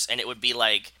Race Wars, and it would be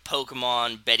like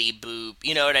Pokemon, Betty Boop,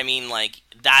 you know what I mean? Like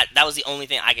that was the only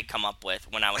thing I could come up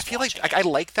with when I was watching like I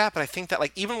like that, but I think that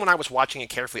like even when I was watching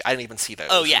it carefully, I didn't even see those.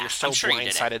 Oh yeah, you're so I'm sure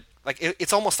blindsided. Like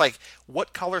it's almost like,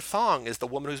 what color thong is the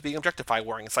woman who's being objectified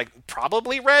wearing? It's like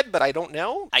probably red, but I don't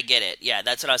know. I get it. Yeah,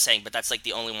 that's what I was saying, but that's like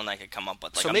the only one I could come up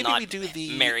with. Like, so maybe we do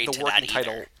the working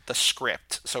title, the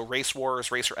script. So Race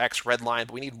Wars, Racer X, Redline,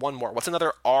 but we need one more. What's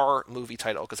another R movie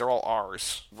title? Because they're all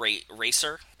R's.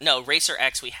 Racer? No, Racer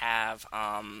X we have...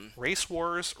 Race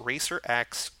Wars, Racer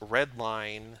X,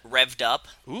 Redline... Revved Up.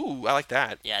 Ooh, I like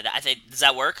that. Yeah, I think, does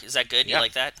that work? Is that good? Yeah, you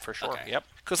like that? For sure, okay. Yep.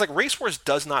 Because like Race Wars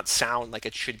does not sound like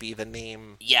it should be the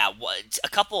name. Yeah, a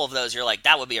couple of those you're like,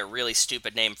 that would be a really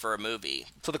stupid name for a movie.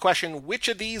 So the question, which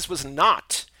of these was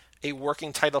not a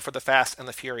working title for the Fast and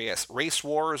the Furious? Race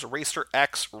Wars, Racer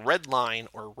X, Redline,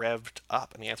 or Revved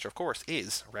Up? And the answer, of course,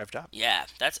 is Revved Up. Yeah,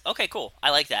 that's okay, cool.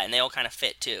 I like that, and they all kind of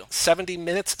fit, too. 70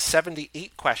 minutes,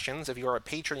 78 questions. If you are a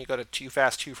patron, you go to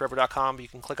toofast2forever.com. You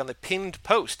can click on the pinned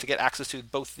post to get access to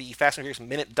both the Fast and Furious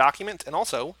minute document and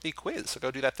also the quiz. So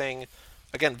go do that thing.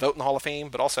 Again, vote in the Hall of Fame,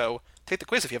 but also take the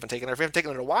quiz if you haven't taken it. Or if you haven't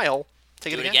taken it in a while,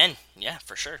 take it again. Yeah,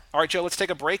 for sure. All right, Joe, let's take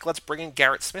a break. Let's bring in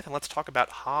Garrett Smith, and let's talk about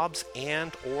Hobbs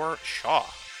and or Shaw.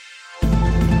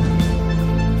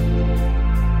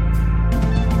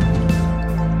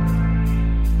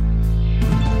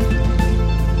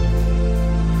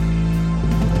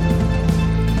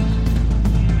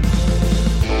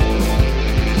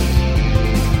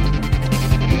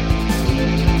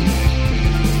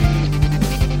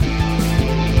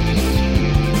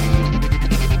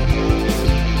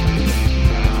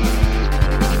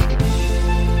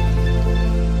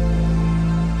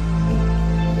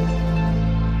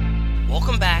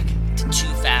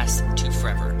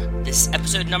 This is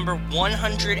episode number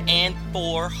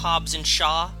 104, Hobbs and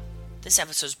Shaw. This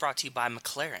episode is brought to you by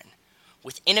McLaren.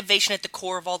 With innovation at the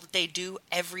core of all that they do,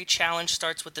 every challenge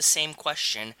starts with the same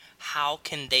question: how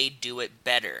can they do it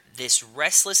better? This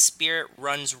restless spirit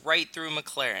runs right through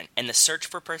McLaren, and the search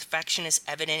for perfection is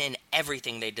evident in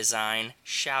everything they design.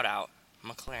 Shout out,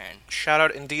 McLaren. Shout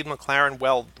out indeed, McLaren.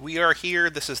 Well, we are here.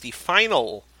 This is the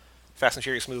final Fast and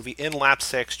Furious movie in Lap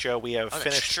 6, Joe. We have That's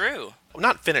finished... true.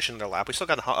 Not finished in their lap. We still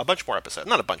got a bunch more episodes.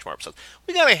 Not a bunch more episodes.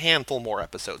 We got a handful more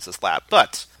episodes this lap.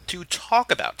 But to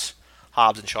talk about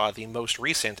Hobbs and Shaw, the most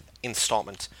recent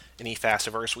installment in the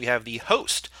Fastiverse, we have the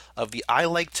host of the I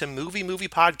Like to Movie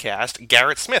podcast,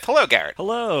 Garrett Smith. Hello, Garrett.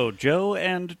 Hello, Joe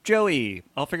and Joey.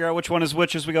 I'll figure out which one is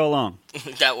which as we go along.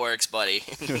 That works, buddy.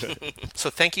 So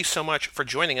thank you so much for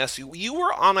joining us. You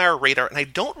were on our radar, and I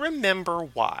don't remember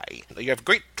why. You have a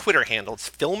great Twitter handle. It's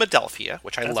Philadelphia,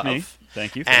 which I That's love. me.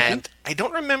 Thank you. And I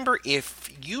don't remember if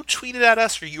you tweeted at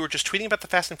us or you were just tweeting about the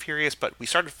Fast and Furious, but we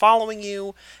started following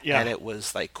you, and it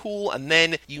was like cool. And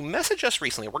then you messaged us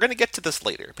recently. We're going to get to this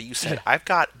later, but you said, I've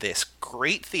got this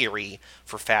great theory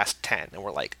for Fast 10. And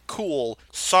we're like, cool.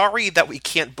 Sorry that we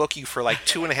can't book you for like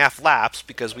 2.5 laps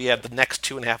because we have the next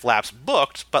 2.5 laps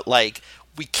booked, but like,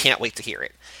 we can't wait to hear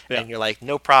it. Yeah. And you're like,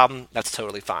 no problem. That's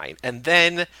totally fine. And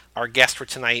then our guest for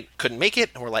tonight couldn't make it,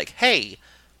 and we're like, hey,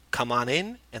 come on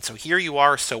in. And so here you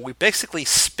are. So we basically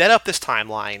sped up this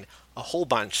timeline a whole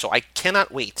bunch. So I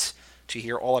cannot wait to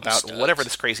hear all about whatever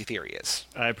this crazy theory is.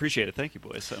 I appreciate it. Thank you,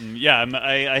 boys.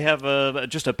 I have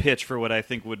just a pitch for what I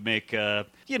think would make, the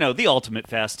ultimate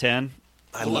Fast 10.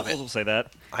 I love it. We'll say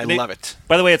that. I love it.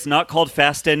 By the way, it's not called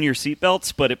Fasten Your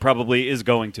Seatbelts, but it probably is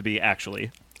going to be,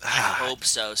 actually. I hope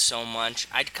so much.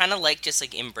 I'd kind of like just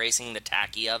like embracing the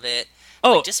tacky of it.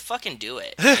 Oh, like, just fucking do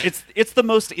it. It's the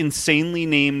most insanely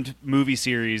named movie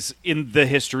series in the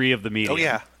history of the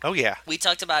medium. Oh yeah. We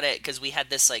talked about it because we had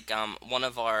this like one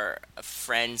of our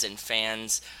friends and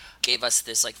fans gave us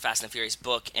this like Fast and Furious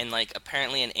book, and like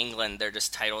apparently in England they're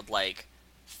just titled like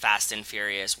Fast and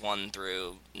Furious 1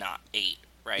 through 8.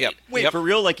 Right? Yep. Wait, for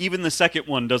real? Like, even the second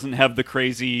one doesn't have the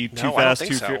crazy Too Fast,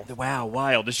 Too Furious? Wow,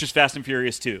 wild. It's just Fast and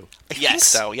Furious 2. I think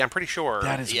so. Yeah, I'm pretty sure.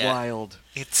 That is wild.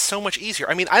 It's so much easier.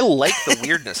 I mean, I like the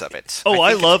weirdness of it.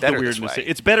 I think love the weirdness.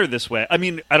 It's better this way. I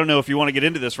mean, I don't know if you want to get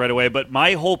into this right away, but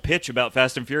my whole pitch about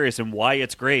Fast and Furious and why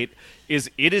it's great is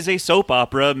it is a soap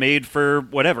opera made for,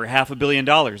 whatever, $500 million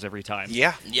every time.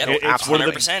 Yeah. Yep, it's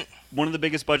 100%. One of the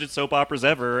biggest budget soap operas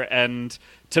ever, and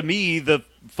to me, the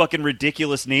fucking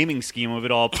ridiculous naming scheme of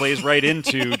it all plays right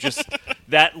into just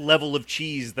that level of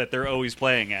cheese that they're always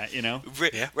playing at, you know?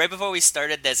 Right before we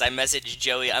started this, I messaged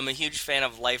Joey. I'm a huge fan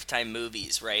of Lifetime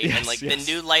movies, right? Yes, and like the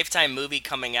new Lifetime movie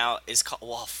coming out is called,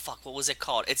 what was it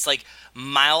called? It's like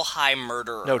Mile High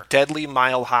Murderer. No, Deadly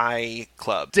Mile High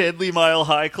Club. Deadly Mile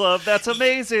High Club. That's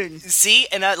amazing. See?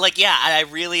 And I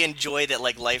really enjoy that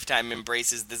like Lifetime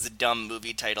embraces this dumb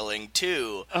movie titling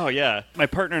too. Oh, yeah. My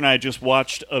partner and I just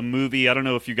watched a movie, I don't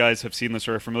know if you guys have seen this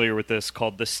or are familiar with this,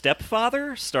 called The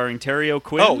Stepfather, starring Terry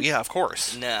O'Quinn. Oh, yeah, of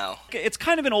course. No. It's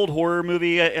kind of an old horror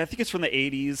movie. I think it's from the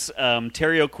 80s.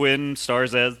 Terry O'Quinn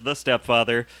stars as the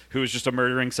stepfather, who is just a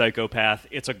murdering psychopath.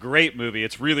 It's a great movie.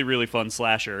 It's really, really fun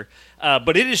slasher.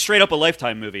 But it is straight up a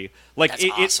Lifetime movie. Like, That's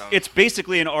awesome. It's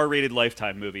basically an R-rated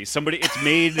Lifetime movie. It's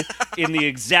made in the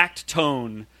exact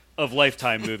tone of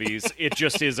Lifetime movies. It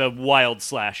just is a wild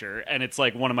slasher, and it's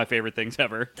like one of my favorite things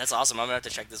ever. That's awesome. I'm gonna have to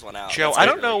check this one out. Joe, That's I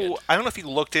don't really know. good. I don't know if you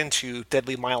looked into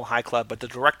Deadly Mile High Club, but the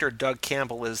director Doug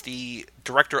Campbell is the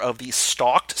director of the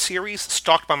Stalked series.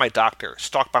 Stalked by My Doctor,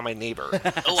 Stalked by My Neighbor,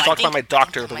 Stalked by My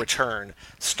Doctor: The Return,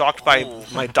 Stalked by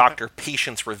My Doctor: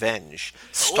 Patient's Revenge,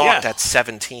 Stalked at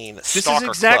 17. This Stalker is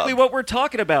exactly Club. what we're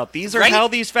talking about. These are Right? how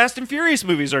these Fast and Furious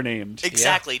movies are named.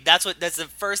 Exactly. That's the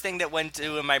first thing that went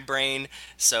to in my brain.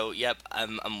 So yep,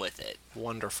 I'm with it.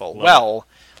 Wonderful. Well,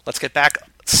 let's get back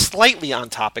slightly on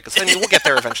topic. 'Cause, I mean, we'll get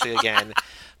there eventually again.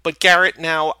 But Garrett,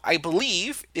 now I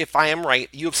believe, if I am right,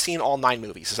 you have seen all 9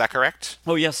 movies. Is that correct?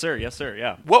 Oh, yes, sir. Yes, sir.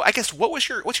 Yeah. Well, I guess what's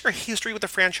your history with the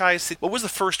franchise? What was the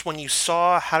first one you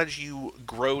saw? How did you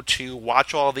grow to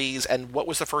watch all these? And what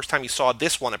was the first time you saw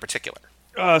this one in particular?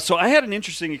 So I had an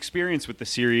interesting experience with the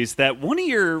series that one of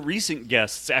your recent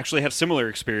guests actually had a similar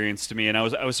experience to me, and I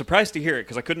was surprised to hear it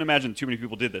because I couldn't imagine too many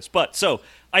people did this. But so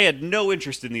I had no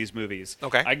interest in these movies.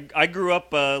 Okay. I grew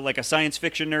up like a science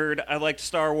fiction nerd. I liked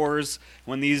Star Wars.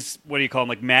 When these, what do you call them,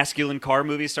 like masculine car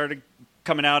movies started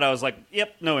coming out, I was like,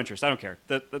 yep, no interest. I don't care.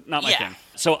 Not my thing.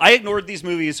 So I ignored these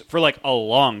movies for like a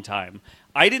long time.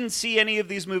 I didn't see any of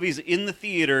these movies in the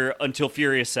theater until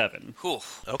Furious 7. Whew.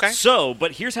 Okay. So,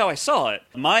 but here's how I saw it.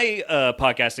 My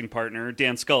podcasting partner,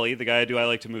 Dan Scully, the guy I do I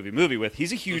Like to Movie with,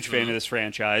 he's a huge fan of this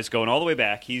franchise, going all the way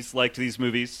back. He's liked these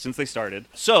movies since they started.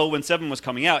 So when 7 was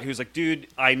coming out, he was like, dude,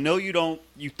 I know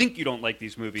you think you don't like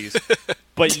these movies,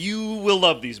 but you will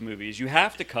love these movies. You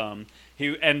have to come.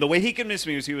 And the way he convinced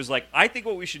me was he was like, I think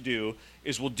what we should do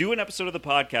is we'll do an episode of the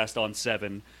podcast on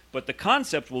 7, but the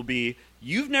concept will be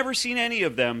you've never seen any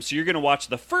of them, so you're going to watch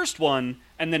the first one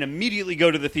and then immediately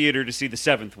go to the theater to see the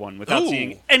 7th one without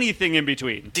seeing anything in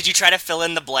between. Did you try to fill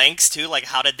in the blanks, too? Like,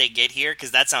 how did they get here?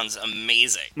 Because that sounds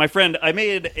amazing. My friend, I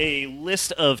made a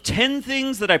list of 10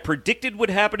 things that I predicted would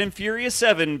happen in Furious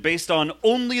 7 based on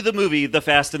only the movie The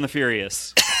Fast and the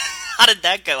Furious. How did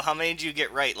that go? How many did you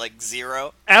get right? Like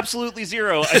 0? Absolutely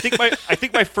 0. I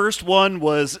think my first one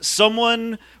was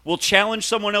someone will challenge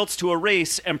someone else to a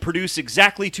race and produce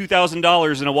exactly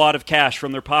 $2,000 in a wad of cash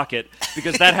from their pocket,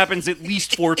 because that happens at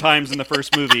least 4 times in the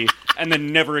first movie and then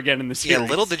never again in the series. Yeah,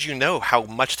 little did you know how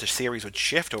much the series would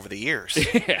shift over the years.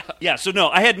 Yeah, so no,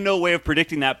 I had no way of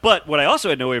predicting that, but what I also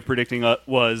had no way of predicting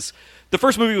was the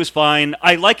first movie was fine.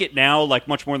 I like it now, like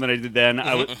much more than I did then.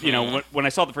 When I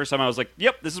saw it the first time, I was like,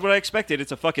 "Yep, this is what I expected.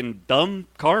 It's a fucking dumb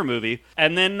car movie."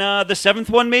 And then the 7th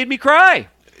one made me cry.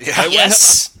 Yeah.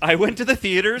 I went to the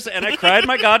theaters and I cried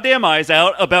my goddamn eyes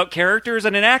out about characters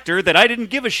and an actor that I didn't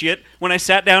give a shit when I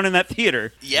sat down in that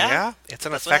theater. Yeah? It's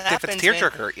an That's what effective, happens, it's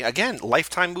tearjerker. Again,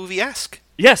 Lifetime movie-esque.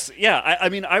 Yes, yeah. I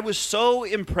mean, I was so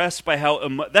impressed by how...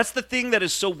 that's the thing that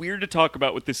is so weird to talk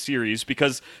about with this series,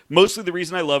 because mostly the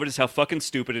reason I love it is how fucking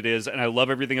stupid it is, and I love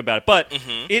everything about it. But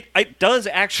it does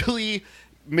actually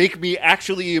make me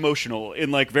actually emotional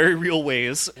in, like, very real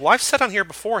ways. Well, I've said on here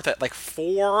before that, like,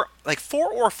 4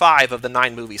 or 5 of the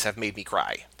 9 movies have made me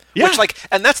cry. Yeah. Which, like,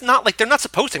 and that's not, like, they're not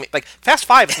supposed to make, like, Fast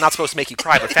 5 is not supposed to make you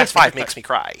cry, but Fast 5 makes me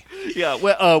cry. Yeah,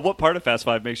 well, what part of Fast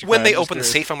 5 makes you cry? When they open the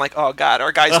safe, I'm like, oh, God,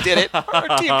 our guys did it.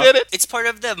 Our team did it. It's part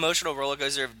of the emotional roller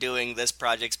coaster of doing this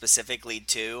project specifically,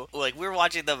 too. Like, we're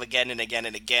watching them again and again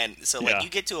and again. So, like, Yeah. you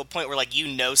get to a point where, like,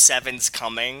 7's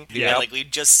coming. Yeah. And, like,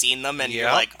 we've just seen them, and you're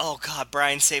Yep. like, oh, God,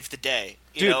 Brian saved the day.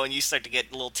 You Dude. know, and you start to get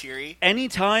a little teary.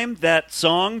 Anytime that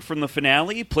song from the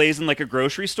finale plays in, like, a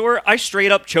grocery store, I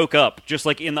straight up choke up, just,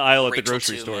 like, in the aisle at the Rachel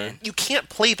grocery too, store. man. You can't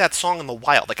play that song in the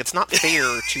wild. Like, it's not fair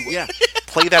to Yeah.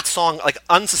 play that song, like,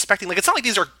 unsuspecting. Like, it's not like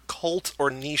these are cult or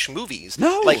niche movies.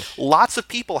 No. Like, lots of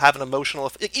people have an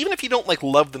emotional... Even if you don't, like,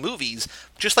 love the movies,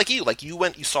 just like you. Like, you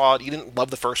went, you saw it, you didn't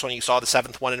love the first one, you saw the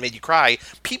 7th one and it made you cry.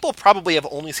 People probably have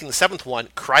only seen the 7th one,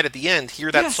 cried at the end,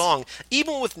 hear that Yes. song.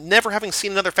 Even with never having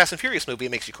seen another Fast and Furious movie, it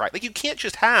makes you cry. Like, you can't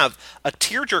just have a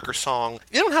tearjerker song.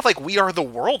 You don't have, like, We Are the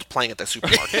World playing at the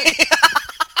supermarket.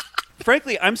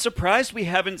 Frankly, I'm surprised we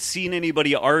haven't seen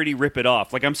anybody already rip it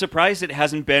off. Like, I'm surprised it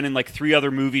hasn't been in, like, 3 other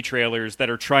movie trailers that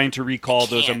are trying to recall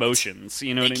those can't. emotions.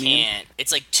 You know They what I mean? can't.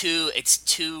 It's like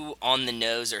too on the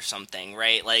nose or something,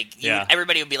 right? Like, Yeah.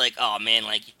 everybody would be like, "Oh man,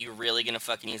 like you're really gonna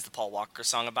fucking use the Paul Walker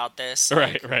song about this?"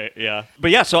 Right, yeah.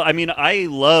 But yeah, so, I mean, I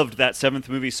loved that 7th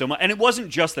movie so much. And it wasn't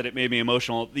just that it made me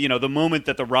emotional. You know, the moment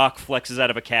that The Rock flexes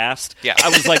out of a cast, Yeah. I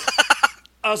was like...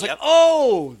 Yep.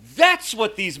 Oh, that's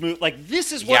what these movies... Like,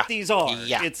 this is what Yeah. these are.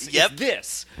 Yeah. It's Yep.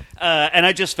 this. And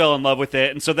I just fell in love with it.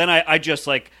 And so then I just,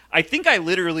 like... I think I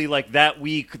literally, like, that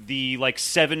week, the, like,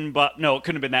 7... No, it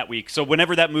couldn't have been that week. So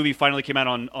whenever that movie finally came out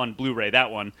on Blu-ray, that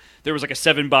one, there was, like, a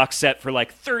 7-box set for,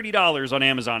 like, $30 on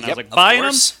Amazon. And I was like, of buying them,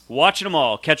 course. watching them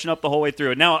all, catching up the whole way through.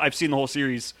 And now I've seen the whole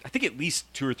series, I think at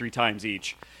least 2 or 3 times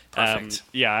each. Perfect.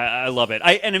 Yeah, I love it.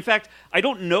 And in fact, I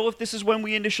don't know if this is when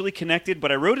we initially connected, but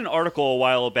I wrote an article a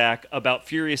while back about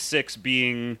Furious 6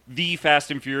 being the Fast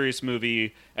and Furious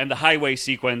movie and the highway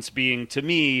sequence being, to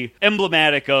me,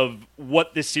 emblematic of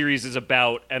what this series is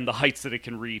about and the heights that it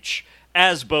can reach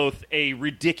as both a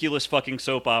ridiculous fucking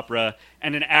soap opera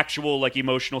and an actual, like,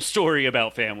 emotional story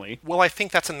about family. Well, I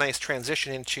think that's a nice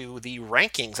transition into the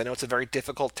rankings. I know it's a very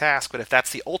difficult task, but if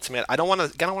that's the ultimate, I don't want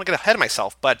to get ahead of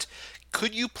myself, but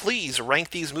could you please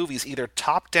rank these movies either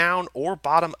top down or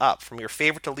bottom up, from your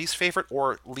favorite to least favorite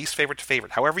or least favorite to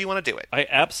favorite, however you want to do it? I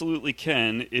absolutely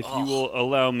can, if you will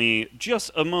allow me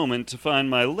just a moment to find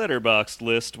my Letterboxd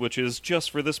list, which is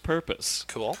just for this purpose.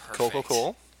 Cool. Perfect.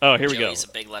 Cool. Oh, here we go. Joey's a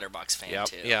big Letterboxd fan Yep.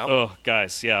 too. Yeah. Oh,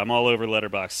 guys, yeah, I'm all over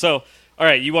Letterboxd. So, all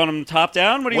right, you want them top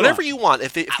down? What do you Whatever want? you want.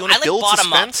 If you I want to like build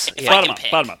bottom up, suspense, if yeah. I Bottom can up,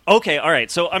 pick. bottom up. Okay, all right.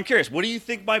 So I'm curious. What do you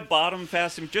think my bottom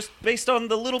Fast and just based on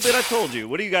the little bit I told you?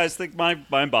 What do you guys think my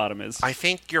bottom is? I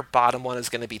think your bottom one is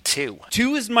going to be 2.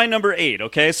 2 is my number 8.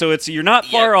 Okay, so you're not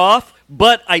Yep. far off,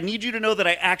 But I need you to know that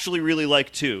I actually really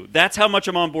like 2. That's how much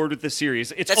I'm on board with this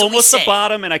series. It's That's what we almost the say.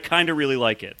 bottom, and I kind of really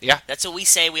like it. Yeah. That's what we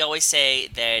say. We always say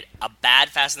that a bad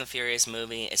Fast and the Furious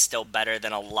movie is still better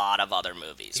than a lot of other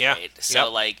movies, Yeah. right? So,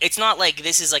 Yep. like, it's not like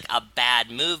this is, like, a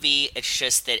bad movie. It's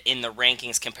just that in the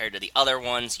rankings compared to the other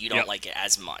ones, you don't Yep. like it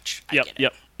as much. I Yep, get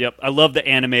it. yep. I love the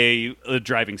anime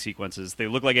driving sequences. They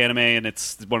look like anime, and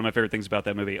it's one of my favorite things about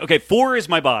that movie. Okay, 4 is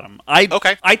my bottom.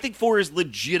 Okay. I think 4 is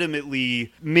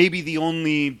legitimately maybe the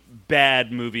only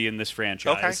bad movie in this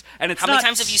franchise. Okay. And it's How many not-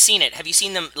 times have you seen it? Have you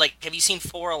seen them? Like, have you seen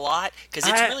 4 a lot? Because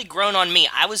it's I- really grown on me.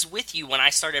 I was with you when I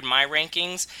started my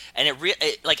rankings, and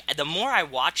like the more I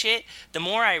watch it, the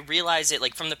more I realize it.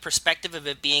 Like from the perspective of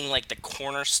it being like the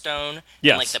cornerstone,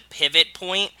 Yes. and like the pivot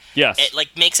point. Yes. It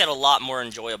like makes it a lot more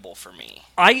enjoyable for me.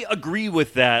 I agree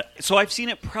with that. So I've seen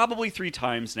it probably 3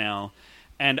 times now,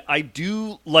 and I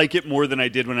do like it more than I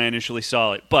did when I initially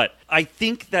saw it. But I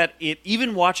think that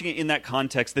even watching it in that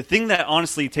context, the thing that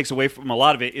honestly takes away from a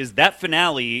lot of it is that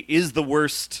finale is the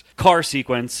worst car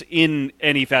sequence in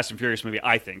any Fast and Furious movie,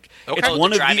 I think. Okay. It's Oh,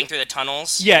 one the of driving through the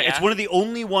tunnels. Yeah, it's one of the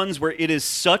only ones where it is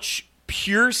such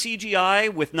pure CGI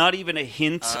with not even a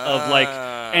hint of like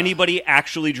anybody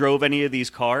actually drove any of these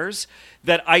cars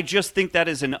that I just think that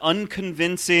is an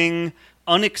unconvincing,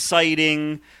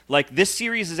 unexciting. Like this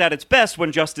series is at its best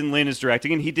when Justin Lin is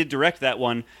directing, and he did direct that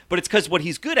one. But it's because what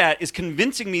he's good at is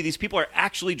convincing me these people are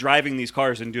actually driving these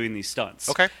cars and doing these stunts.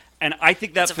 Okay. And I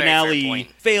think that That's a very fair finale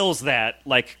point. fails that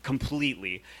like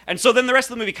completely. And so then the rest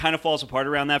of the movie kind of falls apart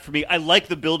around that for me. I like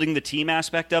the building the team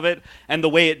aspect of it and the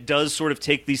way it does sort of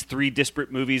take these 3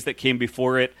 disparate movies that came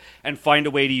before it and find a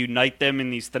way to unite them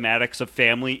in these thematics of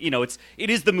family. You know, it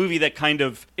is the movie that kind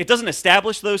of it doesn't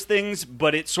establish those things,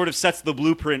 but it sort of sets the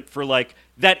blueprint for like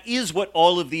that is what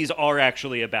all of these are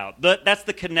actually about. That's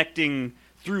the connecting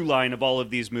through line of all of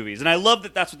these movies. And I love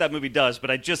that that's what that movie does, but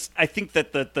I think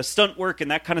that the stunt work and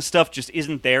that kind of stuff just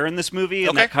isn't there in this movie, and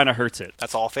Okay. that kind of hurts it.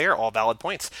 That's all fair, all valid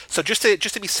points. So just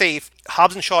to be safe,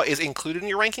 Hobbs and Shaw is included in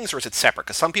your rankings, or is it separate?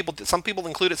 Because some people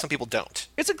include it, some people don't.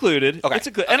 It's included. Okay. It's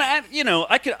included. And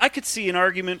I could see an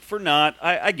argument for not.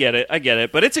 I get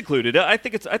it, but it's included. I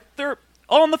think they're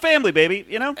all in the family, baby,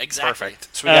 you know? Exactly. Perfect.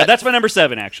 So we got, That's my number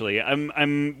 7, actually.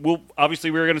 Obviously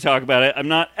we're going to talk about it. I'm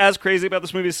not as crazy about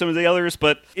this movie as some of the others,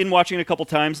 but in watching it a couple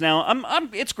times now,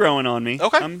 it's growing on me.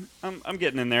 Okay. I'm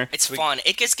getting in there. It's fun.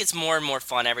 It just gets more and more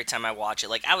fun every time I watch it.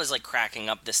 Like I was like cracking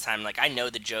up this time. Like I know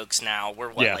the jokes now.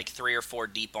 We're Yeah. like 3 or 4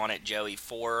 deep on it, Joey.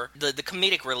 4. The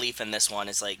comedic relief in this one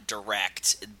is like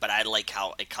direct, but I like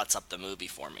how it cuts up the movie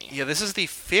for me. Yeah, this is the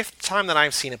 5th time that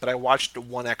I've seen it, but I watched it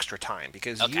one extra time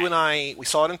because Okay. you and I, we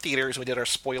saw it in theaters, we did our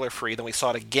spoiler free, then we saw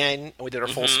it again, and we did our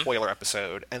full spoiler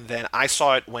episode, and then I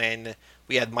saw it when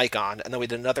we had Mike on, and then we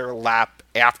did another lap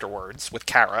afterwards with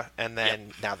Kara, and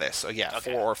then now this. So yeah,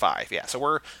 Okay. 4 or 5. Yeah,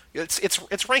 so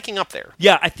it's ranking up there.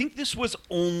 Yeah, I think this was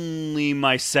only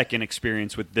my second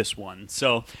experience with this one.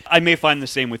 So I may find the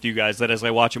same with you guys, that as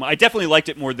I watch them, I definitely liked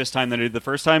it more this time than I did the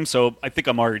first time. So I think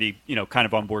I'm already, kind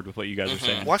of on board with what you guys are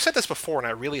saying. Well, I've said this before, and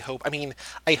I really hope. I mean,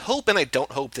 I hope and I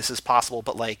don't hope this is possible,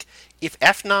 but like, if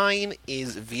F9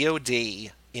 is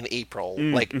VOD in April,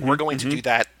 we're going to do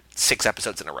that 6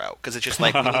 episodes in a row because it's just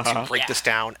like we need to break Yeah. this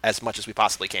down as much as we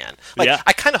possibly can. Like, Yeah.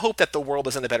 I kind of hope that the world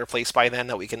is in a better place by then,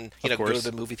 that we can go course.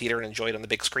 to the movie theater and enjoy it on the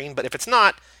big screen. But if it's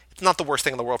not the worst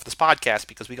thing in the world for this podcast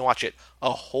because we can watch it a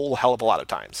whole hell of a lot of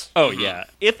times. Oh, yeah.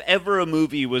 If ever a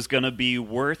movie was going to be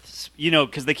worth,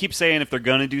 because they keep saying if they're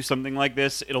going to do something like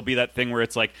this, it'll be that thing where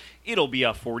it's like, it'll be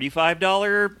a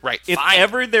 $45. Right. If Fine.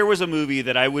 ever there was a movie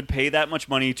that I would pay that much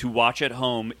money to watch at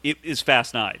home, it is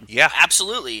Fast 9. Yeah.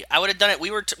 Absolutely, I would have done it.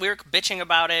 We were bitching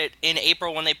about it in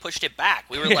April when they pushed it back.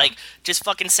 We were like, just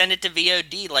fucking send it to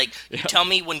VOD. Like, you tell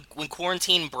me when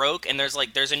quarantine broke and there's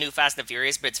a new Fast and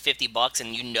Furious, but it's $50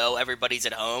 and everybody's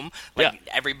at home. Like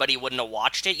everybody wouldn't have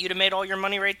watched it. You'd have made all your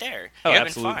money right there. Oh, It'd have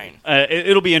absolutely. been fine.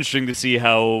 It'll be interesting to see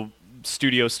how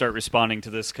studios start responding to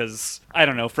this because I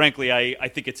don't know. Frankly, I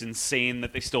think it's insane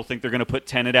that they still think they're going to put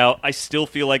Tenet out. I still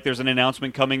feel like there's an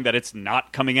announcement coming that it's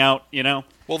not coming out.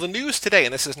 Well, the news today,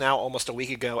 and this is now almost a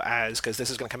week ago, because this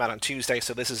is going to come out on Tuesday,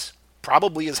 so this is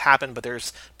probably has happened, but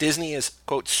Disney is,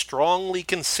 quote, strongly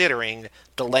considering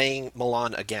delaying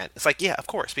Mulan again. It's like, yeah, of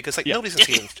course, because nobody's going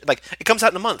to see it. Like, it comes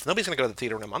out in a month. Nobody's going to go to the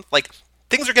theater in a month. Like,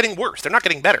 things are getting worse. They're not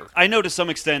getting better. I know to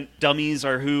some extent dummies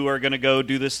are who are going to go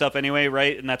do this stuff anyway,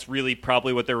 right? And that's really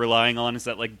probably what they're relying on is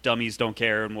that like dummies don't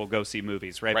care and will go see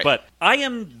movies, right? Right. But I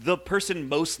am the person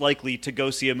most likely to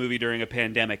go see a movie during a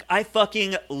pandemic. I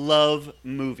fucking love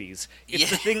movies.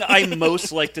 It's the thing I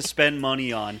most like to spend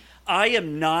money on. I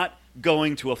am not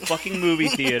going to a fucking movie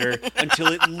theater until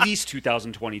at least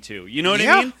 2022. You know what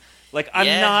I mean? Like, I'm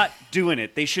Yeah. not doing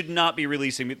it. They should not be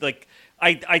releasing like.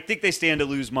 I think they stand to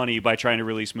lose money by trying to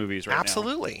release movies right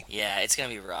Absolutely. Yeah, it's gonna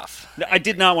be rough. now. I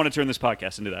did not want to turn this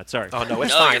podcast into that. Sorry. Oh no,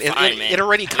 it's No, fine. you're fine, man. It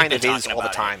already We've kind been of is talking all the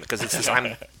about time it. because it's just,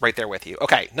 I'm right there with you.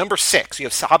 Okay, number 6. You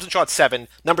have Hobbs and Shaw at 7.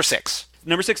 Number 6.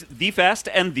 Number 6, The Fast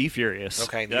and the Furious.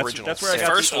 Okay, the that's, originals. That's where I The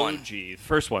got first the one. OG.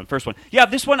 First one. Yeah,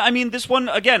 this one,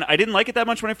 again, I didn't like it that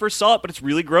much when I first saw it, but it's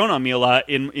really grown on me a lot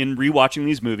in rewatching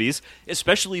these movies,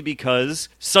 especially because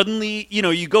suddenly,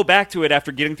 you go back to it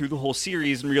after getting through the whole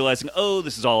series and realizing, oh,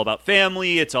 this is all about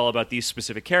family, it's all about these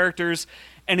specific characters,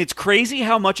 and it's crazy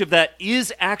how much of that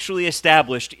is actually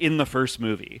established in the first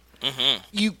movie.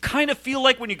 You kind of feel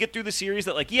like when you get through the series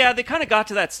that, like, yeah, they kind of got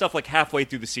to that stuff like halfway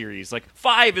through the series. Like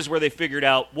 5 is where they figured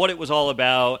out what it was all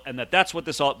about, and that's what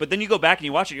this all. But then you go back and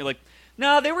you watch it, and you're like,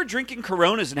 no, they were drinking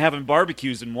Coronas and having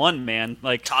barbecues in 1, man.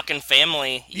 Like, Talking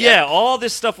family. yeah, all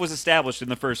this stuff was established in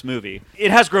the first movie.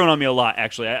 It has grown on me a lot,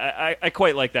 actually. I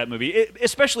quite like that movie,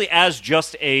 especially as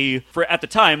just at the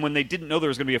time when they didn't know there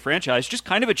was going to be a franchise, just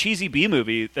kind of a cheesy B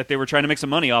movie that they were trying to make some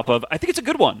money off of. I think it's a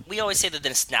good one. We always say that the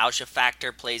nostalgia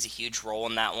factor plays a huge role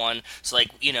in that one. So, like,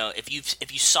 if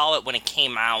you saw it when it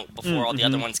came out before all the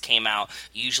other ones came out,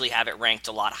 you usually have it ranked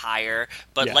a lot higher.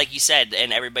 But Yeah. like you said,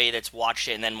 and everybody that's watched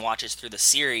it and then watches through the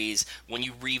series, when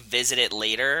you revisit it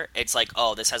later, it's like,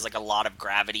 oh, this has like a lot of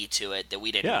gravity to it that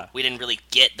we didn't really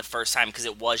get the first time because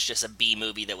it was just a B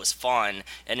movie that was fun.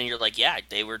 And then you're like, yeah,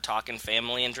 they were talking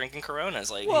family and drinking Coronas,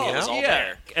 like it was all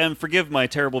there. And forgive my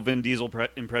terrible Vin Diesel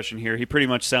impression here. He pretty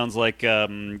much sounds like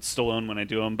Stallone when I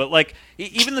do him. But like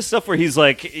even the stuff where he's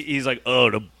like, oh,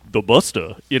 the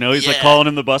Buster, he's like Yeah. calling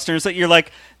him the Buster. It's like you're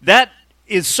like that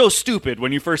is so stupid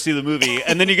when you first see the movie,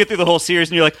 and then you get through the whole series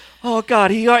and you're like, oh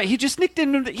god, he just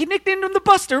nicknamed him the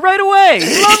Buster right away.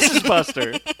 He loves his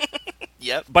Buster.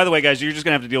 Yep. By the way, guys, you're just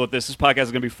gonna have to deal with this. This podcast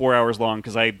is gonna be 4 hours long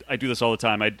because I do this all the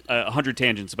time. 100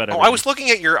 tangents about everything. I was looking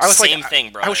at your. I was Same like,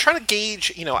 thing, bro. I was trying to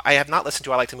gauge. I have not listened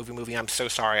to I Like to Movie. I'm so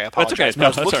sorry. I That's apologize. okay. But No, I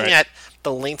was that's looking all right. at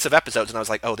the lengths of episodes, and I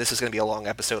was like, oh, this is going to be a long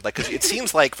episode. Like, 'cause it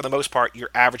seems like for the most part, your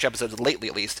average episodes lately,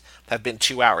 at least, have been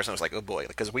 2 hours. And I was like, oh boy,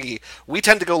 because we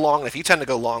tend to go long, and if you tend to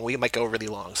go long, we might go really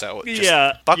long. So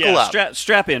just buckle up.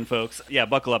 Strap in, folks. Yeah,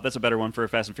 buckle up. That's a better one for a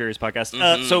Fast and Furious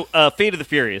podcast. So, Fate of the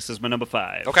Furious is my number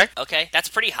 5. Okay. That's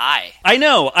pretty high. I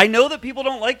know that people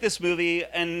don't like this movie,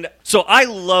 and so I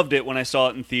loved it when I saw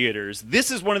it in theaters. This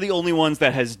is one of the only ones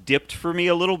that has dipped for me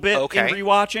a little bit in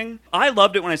rewatching. I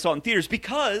loved it when I saw it in theaters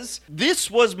because this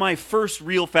was my first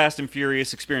real Fast and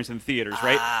Furious experience in theaters,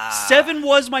 right? 7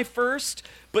 was my first,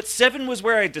 but 7 was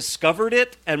where I discovered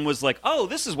it and was like, oh,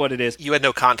 this is what it is. You had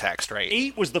no context, right?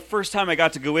 8 was the first time I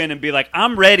got to go in and be like,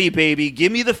 I'm ready, baby.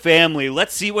 Give me the family.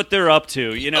 Let's see what they're up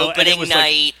to. And it Opening was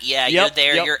night, you're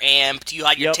there, yep. you're amped, you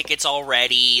had your Yep. tickets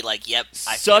already, like, yep,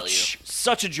 I feel you.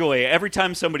 Such a joy. Every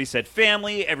time somebody said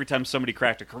family, every time somebody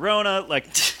cracked a Corona, like,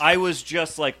 I was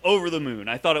just, like, over the moon.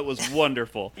 I thought it was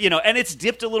wonderful. And it's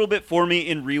dipped a little bit for me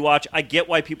in rewatch. I get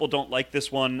why people don't like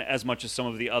this one as much as some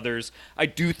of the others. I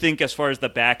do think as far as the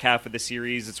back half of the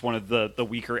series, it's one of the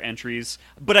weaker entries.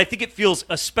 But I think it feels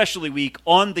especially weak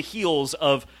on the heels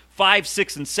of 5,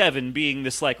 6, and 7 being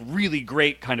this like really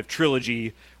great kind of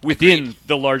trilogy within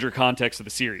the larger context of the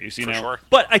series, you know. sure.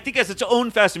 But I think as its own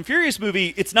Fast and Furious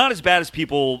movie, it's not as bad as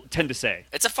people tend to say.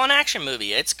 It's a fun action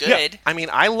movie. It's good. I mean,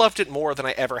 I loved it more than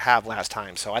I ever have last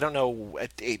time. So I don't know.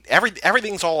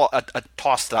 Everything's all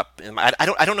tossed up. I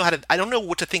don't know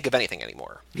what to think of anything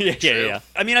anymore. Yeah.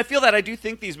 I mean, I feel that I do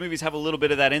think these movies have a little bit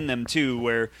of that in them too,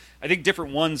 where I think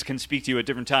different ones can speak to you at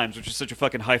different times, which is such a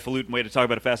fucking highfalutin way to talk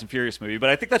about a Fast and Furious movie. But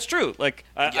I think that's true. Like,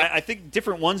 I think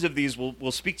different ones of these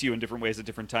will speak to you in different ways at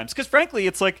different times. Because frankly,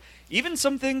 it's like even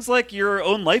some things like your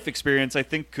own life experience, I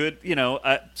think could,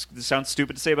 this sounds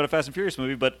stupid to say about a Fast and Furious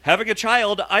movie, but having a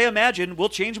child, I imagine, will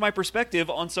change my perspective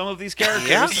on some of these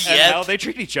characters and how they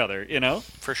treat each other,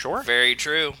 For sure. Very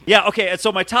true. Yeah, okay, and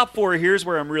so my top 4, here's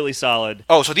where I'm really solid.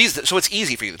 Oh, so it's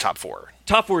easy for you, the top 4.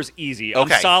 Top 4 is easy.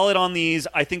 Okay. I'm solid on these.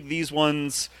 I think these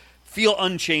ones feel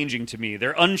unchanging to me.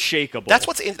 They're unshakable.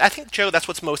 I think, Joe, that's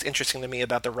what's most interesting to me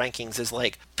about the rankings is,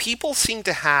 like, people seem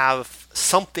to have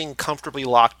something comfortably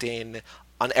locked in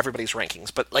on everybody's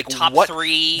rankings, but like top what,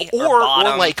 3 or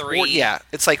bottom like 3.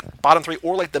 It's like bottom 3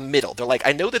 or like the middle. They're like,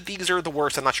 I know that these are the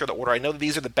worst. I'm not sure the order. I know that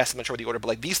these are the best. I'm not sure the order. But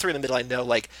like these 3 in the middle, I know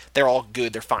like they're all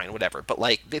good. They're fine. Whatever. But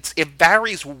like it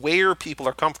varies where people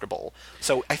are comfortable.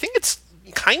 So I think it's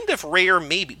kind of rare,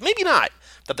 maybe not,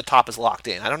 that the top is locked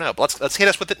in. I don't know. But let's hit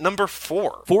us with it. Number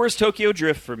 4. 4 is Tokyo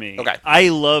Drift for me. Okay. I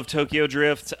love Tokyo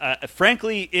Drift.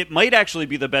 Frankly, it might actually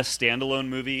be the best standalone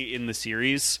movie in the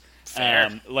series.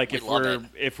 Fair. Like We if love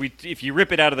it. if you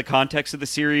rip it out of the context of the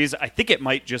series, I think it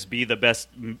might just be the best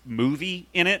movie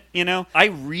in it. You know, I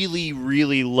really,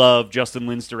 really love Justin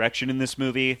Lin's direction in this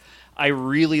movie. I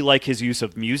really like his use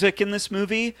of music in this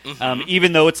movie,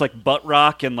 even though it's like butt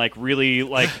rock and like really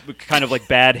like kind of like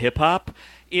bad hip hop.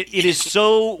 It is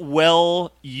so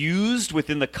well used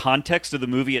within the context of the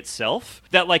movie itself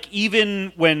that like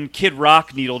even when Kid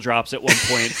Rock needle drops at one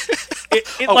point,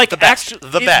 it like the best. actually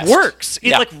The best. it works. It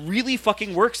Yeah. like really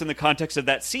fucking works in the context of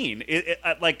that scene.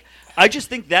 Like I just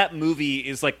think that movie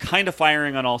is like kind of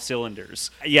firing on all cylinders.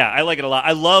 Yeah, I like it a lot.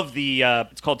 I love the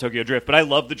it's called Tokyo Drift, but I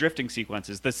love the drifting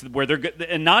sequences. This where they're good,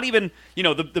 and not even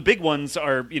the big ones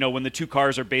are when the two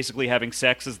cars are basically having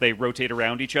sex as they rotate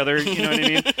around each other. You know what I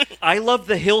mean? I love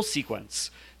the hill sequence,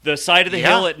 the side of the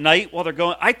hill at night while they're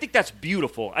going. I think that's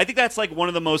beautiful. I think that's like one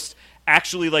of the most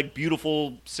actually like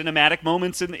beautiful cinematic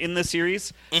moments in the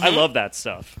series. I love that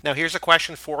stuff. Now, here's a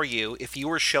question for you. If you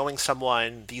were showing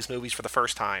someone these movies for the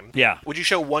first time, Yeah. would you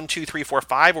show 1, 2, 3, 4,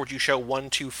 5, or would you show 1,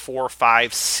 2, 4,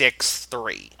 5, 6,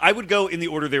 3? I would go in the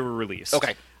order they were released.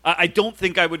 Okay. I don't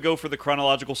think I would go for the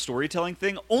chronological storytelling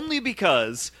thing, only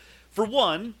because, for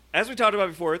one, as we talked about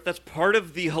before, that's part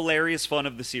of the hilarious fun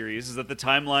of the series, is that the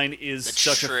timeline is That's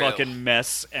such true. a fucking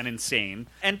mess and insane.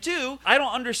 And two, I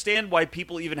don't understand why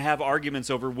people even have arguments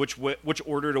over which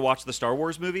order to watch the Star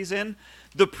Wars movies in.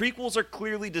 The prequels are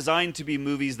clearly designed to be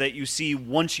movies that you see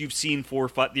once you've seen 4,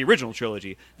 5, the original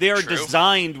trilogy. They are True.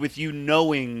 designed with you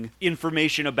knowing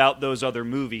information about those other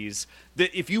movies.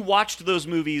 That if you watched those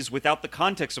movies without the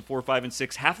context of 4, 5, and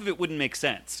 6, half of it wouldn't make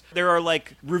sense. There are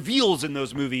like reveals in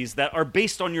those movies that are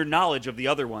based on your knowledge of the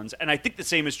other ones, and I think the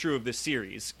same is true of this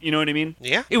series. You know what I mean?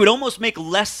 Yeah. It would almost make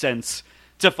less sense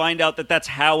to find out that that's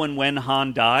how and when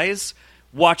Han dies,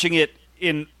 watching it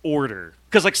in order.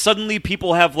 Because like suddenly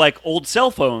people have like old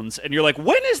cell phones, and you're like,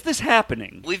 when is this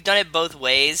happening? We've done it both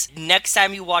ways. Next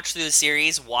time you watch through the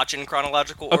series, watch in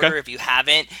chronological order Okay. if you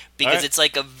haven't, because Alright. it's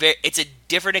like it's a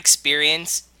different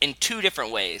experience in two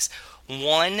different ways.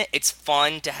 One, it's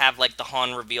fun to have like the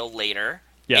Han reveal later.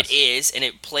 Yes. It is, and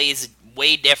it plays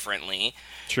way differently.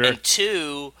 Sure. And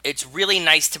two, it's really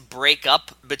nice to break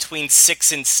up between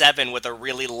 6 and 7 with a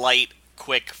really light,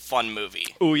 quick, fun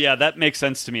movie. Oh yeah, that makes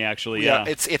sense to me actually. Yeah.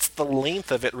 It's the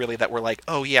length of it really that we're like,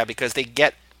 oh yeah, because they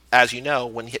get, as you know,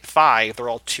 when you hit 5, they're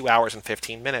all 2 hours and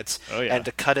 15 minutes. Oh, yeah. And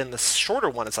to cut in the shorter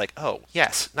one, it's like, oh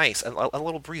yes, nice, a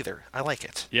little breather. I like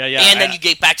it. yeah. And then you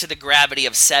get back to the gravity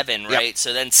of 7, right? Yep.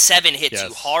 So then 7 hits you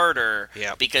Yes. harder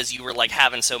Yep. because you were like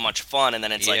having so much fun, and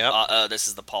then it's Yep. like, this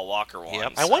is the Paul Walker one.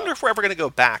 Yep. I so- wonder if we're ever going to go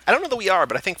back. I don't know that we are,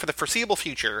 but I think for the foreseeable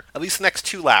future, at least the next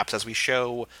 2 laps, as we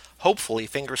show, hopefully,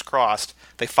 fingers crossed,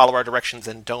 they follow our directions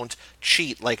and don't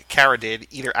cheat like Kara did,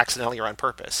 either accidentally or on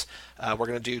purpose. We're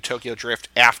going to do Tokyo Drift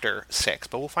after 6,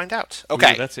 but we'll find out.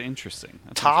 Okay. Ooh, that's interesting.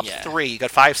 That's Top Yeah. 3. You got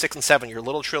 5, 6, and 7. Your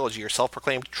little trilogy, your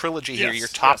self-proclaimed trilogy here. Yes, Your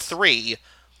top yes. 3.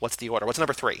 What's the order? What's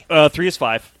number 3? 3 is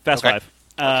 5. Fast Okay. 5.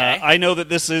 Okay. I know that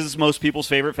this is most people's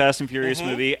favorite Fast and Furious Mm-hmm.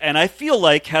 movie, and I feel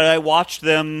like had I watched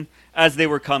them as they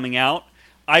were coming out,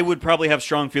 I would probably have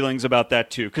strong feelings about that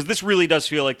too. Because this really does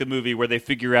feel like the movie where they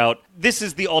figure out this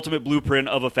is the ultimate blueprint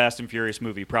of a Fast and Furious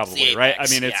movie, probably, the right? apex,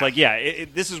 I mean, it's yeah.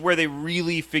 like, this is where they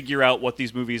really figure out what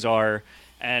these movies are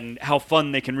and how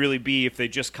fun they can really be if they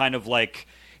just kind of like.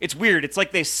 It's weird. It's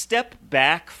like they step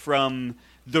back from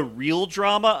the real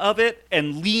drama of it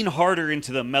and lean harder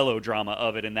into the melodrama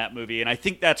of it in that movie. And I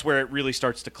think that's where it really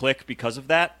starts to click because of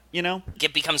that, you know?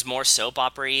 It becomes more soap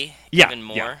opera-y, Yeah. even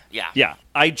more. Yeah. Yeah.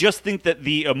 I just think that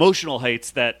the emotional heights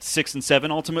that 6 and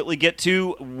 7 ultimately get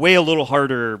to weigh a little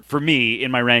harder for me in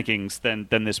my rankings than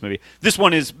this movie. This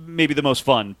one is maybe the most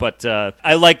fun, but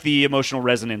I like the emotional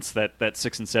resonance that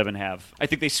 6 and 7 have. I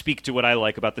think they speak to what I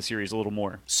like about the series a little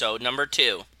more. So, number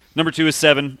 2. Number 2 is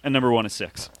 7, and number 1 is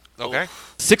 6. Okay.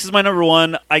 6 is my number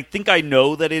 1. I think I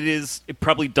know that it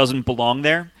probably doesn't belong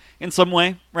there in some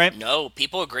way, right? No,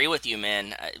 people agree with you,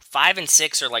 man. 5 and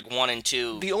 6 are like 1 and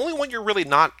 2. The only one you're really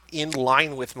not in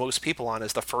line with most people on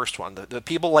is the first one. The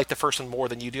people like the first one more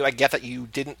than you do. I get that you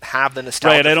didn't have the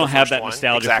nostalgia. Right, I for don't the have first that one.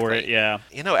 nostalgia for Exactly. it, yeah.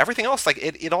 You know, everything else, like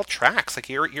it all tracks. Like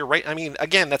you're right. I mean,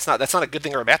 again, that's not a good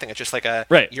thing or a bad thing. It's just like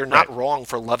you're not wrong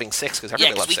for loving 6 because Yeah,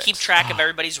 everybody because loves we 6. keep track of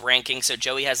everybody's ranking, so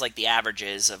Joey has like the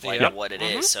averages of like Yep. what it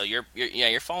is. So you're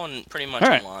falling pretty much All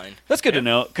right. in line. That's good to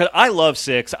know, because I love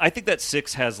 6. I think that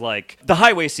 6 has, like, the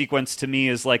highway sequence to me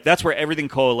is, like, that's where everything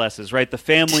coalesces, right? The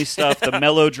family stuff, the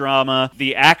melodrama,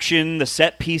 the action, the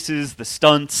set pieces, the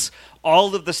stunts,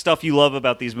 all of the stuff you love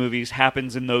about these movies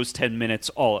happens in those 10 minutes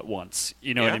all at once.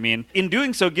 You know what I mean? In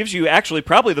doing so, gives you actually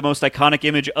probably the most iconic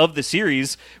image of the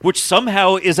series, which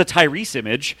somehow is a Tyrese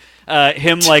image.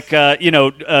 Him, like,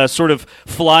 sort of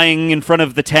flying in front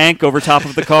of the tank over top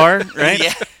of the car, right?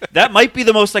 Yeah. That might be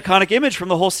the most iconic image from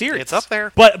the whole series. It's up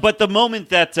there. But the moment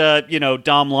that,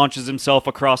 Dom launches himself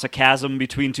across a chasm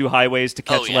between two highways to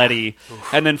catch Letty,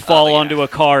 and then fall onto a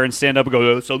car and stand up and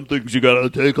go, some things you gotta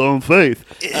take on faith,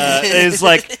 is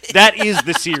like, that is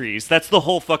the series. That's the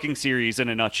whole fucking series in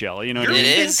a nutshell. You know what I mean?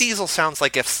 It Vin is. Diesel sounds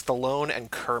like if Stallone and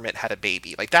Kermit had a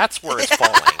baby. Like, that's where it's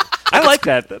falling. I like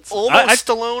that. That's Almost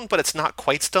Stallone, but it's not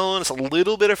quite Stallone. It's a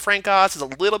little bit of Frank Oz. It's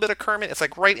a little bit of Kermit. It's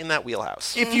like right in that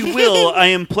wheelhouse. if you will, I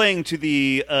am playing to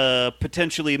the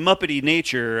potentially Muppety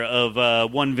nature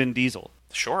of one Vin Diesel.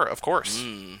 Sure, of course.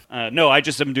 No, I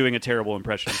just am doing a terrible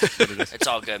impression. That's what it is. It's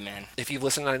all good, man. If you've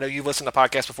listened, I know you've listened to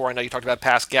podcasts before. I know you talked about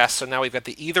past guests. So now we've got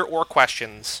the either-or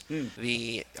questions,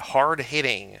 the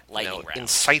hard-hitting, Lightning round.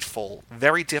 insightful,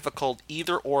 very difficult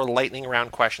either-or lightning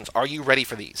round questions. Are you ready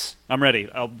for these? I'm ready.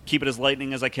 I'll keep it as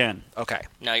lightning as I can. Okay.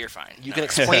 No, you're fine. You No, can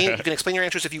explain. You can explain your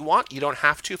answers if you want. You don't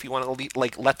have to. If you want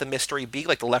to, let the mystery be,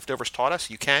 like the leftovers taught us,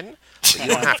 you can. But you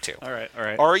don't have to. All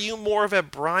right. Are you more of a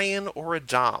Brian or a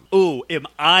Dom? Ooh, am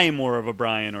I more of a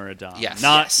Brian or a Dom? Yes.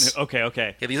 Not Yes.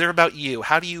 Okay. Yeah, these are about you.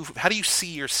 How do you see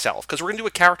yourself? Because we're going to do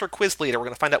a character quiz later. We're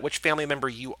going to find out which family member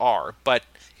you are. But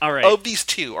All right. of these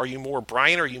two, are you more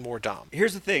Brian or are you more Dom?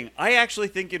 Here's the thing. I actually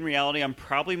think in reality I'm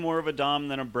probably more of a Dom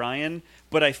than a Brian,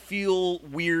 but I feel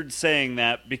weird saying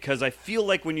that because I feel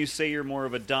like when you say you're more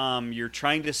of a Dom, you're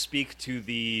trying to speak to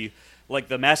the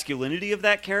masculinity of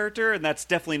that character, and that's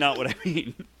definitely not what I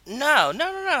mean. No.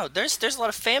 There's a lot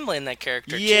of family in that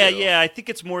character, too. Yeah. I think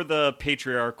it's more the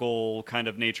patriarchal kind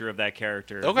of nature of that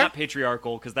character. Okay. Not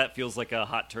patriarchal, because that feels like a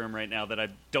hot term right now that I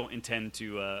don't intend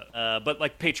to. But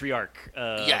like patriarch.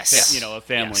 Yes. A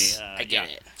family. Yes, I get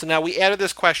it. So now we added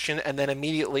this question, and then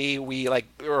immediately we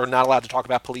are not allowed to talk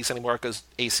about police anymore because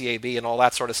ACAB and all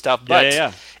that sort of stuff. But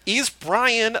Yeah. is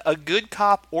Brian a good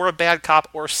cop or a bad cop,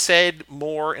 or said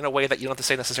more in a way that you don't have to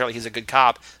say necessarily he's a good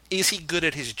cop? Is he good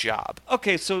at his job?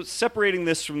 Okay, so separating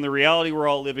this from the reality we're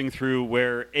all living through,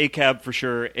 where ACAB for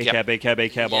sure,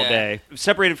 ACAB all Yeah. day,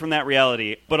 separated from that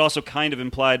reality, but also kind of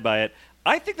implied by it,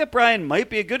 I think that Brian might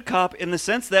be a good cop in the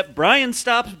sense that Brian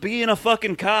stops being a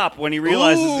fucking cop when he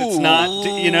realizes it's not,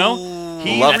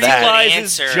 He Love that.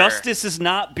 realizes Answer. justice is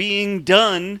not being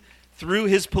done through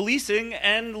his policing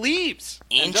and leaves.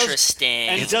 Interesting.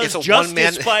 And It's does a justice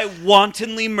one-man- by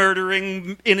wantonly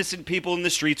murdering innocent people in the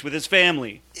streets with his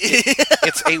family.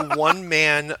 It's a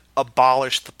one-man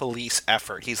abolish the police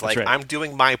effort. He's like, right. I'm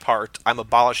doing my part. I'm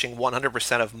abolishing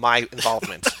 100% of my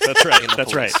involvement. That's right. in the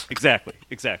That's police. right.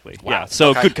 Exactly. Wow. Yeah. So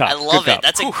Okay. good cop. I love good it. cop.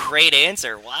 That's a great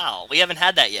answer. Wow. We haven't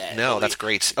had that yet. No, But that's we-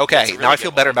 great. Okay, That's a really now I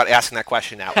feel good better one. about asking that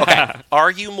question now. Okay,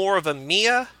 are you more of a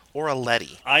Mia or a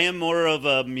Letty? I am more of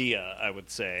a Mia, I would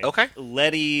say. Okay.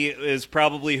 Letty is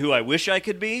probably who I wish I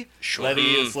could be. Sure. Letty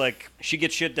is like, she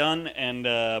gets shit done, and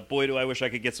boy, do I wish I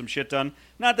could get some shit done.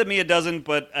 Not that Mia doesn't,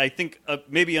 but I think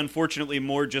maybe unfortunately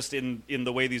more just in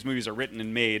the way these movies are written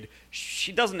and made.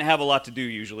 She doesn't have a lot to do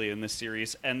usually in this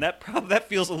series, and that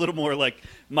feels a little more like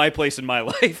my place in my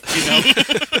life,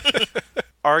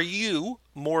 Are you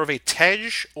more of a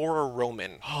Tej or a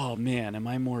Roman? Oh man, am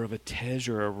I more of a Tej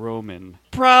or a Roman?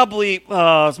 Probably.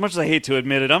 As much as I hate to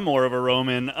admit it, I'm more of a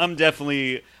Roman. I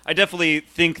definitely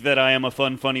think that I am a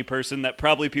fun, funny person. That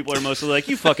probably people are mostly like,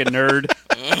 you fucking nerd.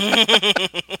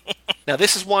 Now,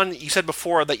 this is one, you said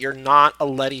before that you're not a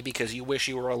Letty because you wish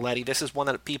you were a Letty. This is one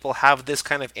that people have this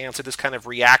kind of answer, this kind of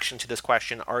reaction to this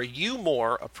question. Are you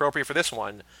more, appropriate for this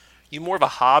one, you more of a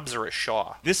Hobbs or a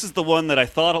Shaw? This is the one that I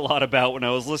thought a lot about when I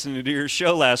was listening to your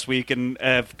show last week, and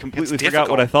have completely It's forgot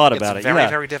what I difficult. thought about it's it. Very, Yeah.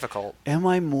 very difficult. Am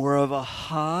I more of a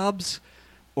Hobbs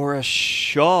or a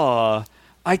Shaw?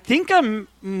 I think I'm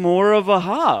more of a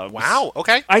Hobbs. Wow,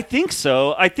 okay. I think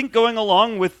so. I think going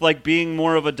along with like being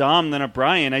more of a Dom than a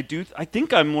Brian, I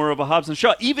think I'm more of a Hobbs and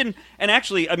Shaw.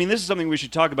 Actually, I mean, this is something we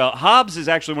should talk about. Hobbs is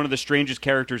actually one of the strangest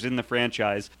characters in the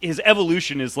franchise. His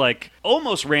evolution is like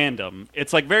almost random.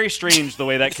 It's like very strange the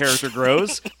way that character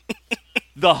grows.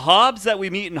 The Hobbs that we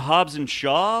meet in Hobbs and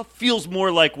Shaw feels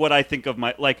more like what I think of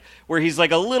where he's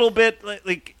like a little bit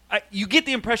you get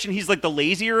the impression he's like the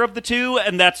lazier of the two,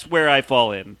 and that's where I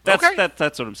fall in. That's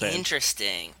what I'm saying.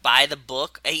 Interesting. By the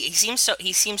book, he seems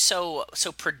so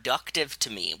productive to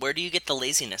me. Where do you get the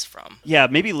laziness from? Yeah,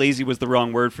 maybe lazy was the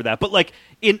wrong word for that. But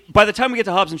by the time we get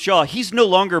to Hobbs and Shaw, he's no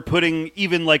longer putting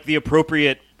even like the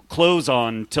appropriate clothes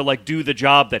on to like do the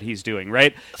job that he's doing,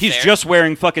 right? He's Fair. just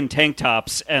wearing fucking tank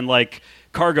tops and like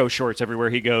cargo shorts everywhere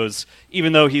he goes,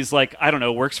 even though he's like, I don't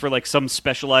know, works for like some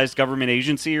specialized government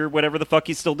agency or whatever the fuck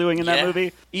he's still doing in that Yeah.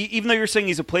 movie. Even though you're saying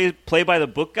he's a play by the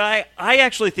book guy, I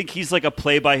actually think he's like a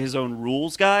play by his own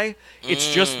rules guy.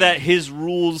 It's just that his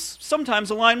rules sometimes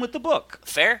align with the book.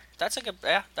 Fair. That's a good.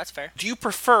 Yeah, that's fair. Do you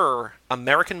prefer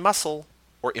American Muscle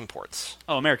or imports?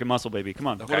 Oh, American Muscle, baby. Come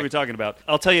on. What Okay. are we talking about?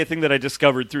 I'll tell you a thing that I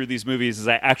discovered through these movies is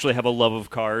I actually have a love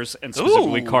of cars, and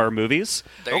specifically Ooh. car movies.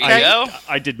 There you Okay. go.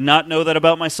 I did not know that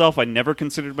about myself. I never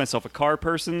considered myself a car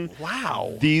person.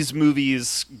 Wow. These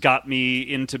movies got me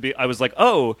into I was like,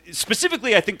 oh,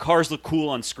 specifically I think cars look cool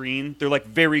on screen. They're like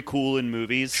very cool in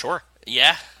movies. Sure.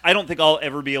 Yeah. I don't think I'll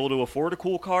ever be able to afford a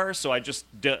cool car, so I just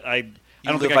I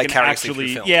don't live think I can vicariously through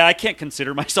actually. film. Yeah, I can't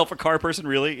consider myself a car person,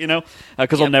 really,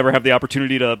 because I'll never have the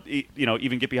opportunity to,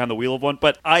 even get behind the wheel of one.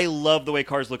 But I love the way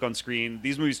cars look on screen.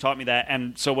 These movies taught me that,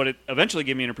 and so what it eventually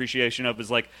gave me an appreciation of is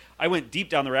like I went deep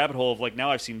down the rabbit hole of like now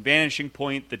I've seen Vanishing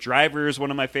Point, The Driver is one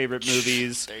of my favorite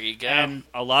movies. There you go. And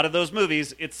a lot of those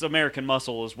movies, it's American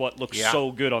Muscle is what looks Yeah.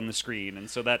 so good on the screen, and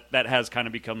so that has kind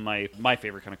of become my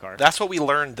favorite kind of car. That's what we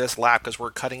learned this lap because we're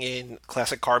cutting in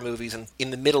classic car movies and in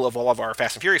the middle of all of our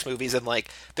Fast and Furious movies, and like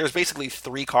there's basically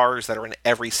 3 cars that are in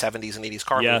every 70s and 80s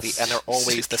car Yes. movie, and they're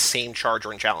always the same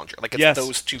Charger and Challenger. Like it's Yes.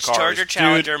 those 2 cars Charger,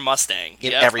 Challenger, Mustang.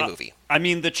 in Yep. every movie. I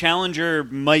mean, the Challenger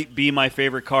might be my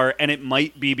favorite car, and it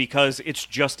might be because it's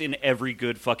just in every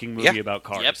good fucking movie Yeah. about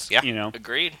cars. Yep. Yeah. You know,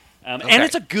 Agreed. and Okay.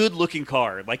 it's a good-looking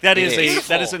car. Like that It is is.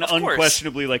 that Beautiful, is an of course.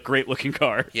 unquestionably like great-looking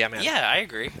car. Yeah, man. Yeah, I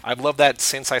agree. I've loved that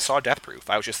since I saw Death Proof.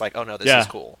 I was just like, oh no, this Yeah. is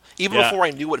cool. Even Yeah. before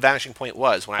I knew what Vanishing Point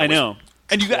was. When I I was know.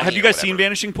 And 20 have you or guys seen whatever.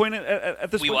 Vanishing Point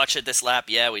at this We point? watched it this lap.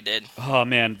 Yeah, we did. Oh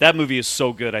man, that movie is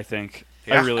so good. I think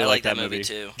I Yeah. really I like like that movie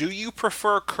too. Do you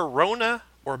prefer Corona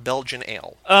or Belgian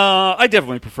Ale? I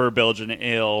definitely prefer Belgian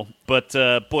ale, but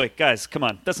boy, guys, come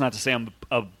on. That's not to say I'm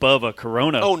above a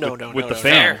Corona. Oh no, with, no, with no, the no,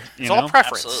 fan. no. you It's know? all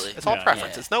preference. Absolutely. It's all Yeah.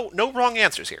 preference. Yeah. It's no wrong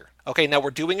answers here. Okay, now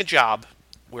we're doing a job.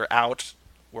 We're out.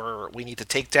 We need to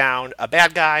take down a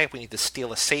bad guy. We need to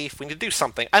steal a safe. We need to do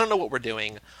something. I don't know what we're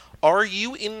doing. Are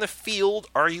you in the field?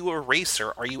 Are you a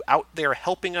racer? Are you out there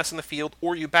helping us in the field?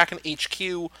 Or are you back in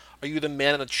HQ? Are you the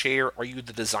man in the chair? Are you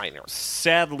the designer?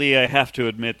 Sadly, I have to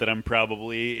admit that I'm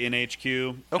probably in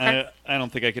HQ. Okay. I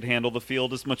don't think I could handle the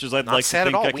field as much as I'd Not like to sad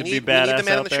think at all. I We could need be badass the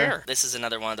man in out the there. chair. This is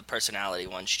another one of the personality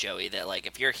ones, Joey, that like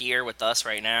if you're here with us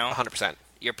right now, 100%.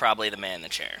 you're probably the man in the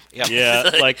chair. Yep. Yeah,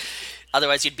 like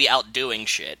Otherwise, you'd be out doing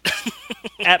shit.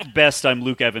 at best, I'm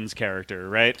Luke Evans' character,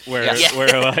 right? Where Yes.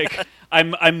 where like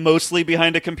I'm mostly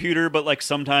behind a computer, but like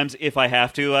sometimes if I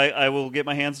have to, I will get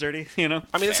my hands dirty. You know.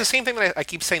 I mean, it's the same thing that I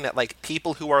keep saying that, like,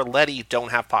 people who are Letty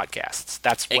don't have podcasts.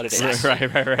 That's what it is. Exactly.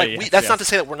 Right. Like, yes, that's yes. not to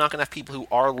say that we're not going to have people who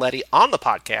are Letty on the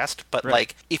podcast, but, Right.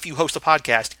 like, if you host a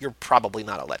podcast, you're probably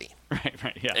not a Letty.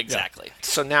 Right. Yeah. Exactly.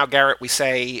 So now, Garrett, we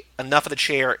say, enough of the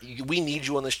chair. We need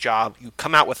you on this job. You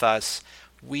come out with us.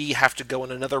 We have to go in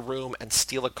another room and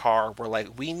steal a car. We're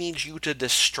like, we need you to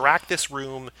distract this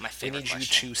room. My favorite We need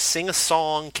question. you to sing a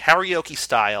song, karaoke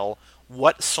style.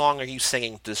 What song are you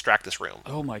singing to distract this room?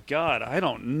 Oh my God, I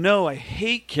don't know. I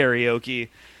hate karaoke.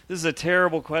 This is a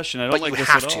terrible question. I don't But like you this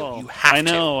have at to. all. You have I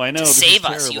know. To This is save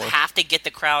us, you terrible. have to get the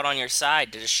crowd on your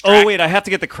side to distract. Oh wait, I have to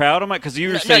get the crowd on my because you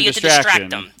were No, saying you have to distraction. distract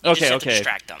them. You Okay, just have to okay.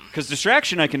 distract them. Because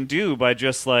distraction I can do by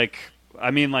just like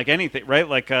like anything, right?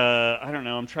 Like I don't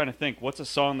know. I'm trying to think. What's a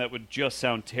song that would just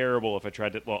sound terrible if I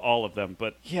tried to? Well, all of them,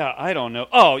 but yeah, I don't know.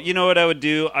 Oh, you know what I would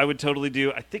do? I would totally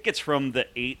do. I think it's from the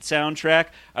 8 soundtrack.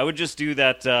 I would just do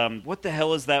that. What the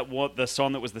hell is that? What the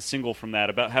song that was the single from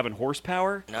that about having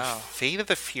horsepower? No. Fate of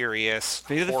the Furious.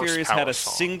 Fate of the Furious had Horsepower a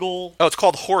song. single. Oh, it's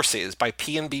called Horses by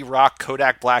PNB Rock,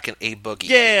 Kodak Black, and A Boogie.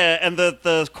 Yeah, and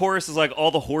the chorus is like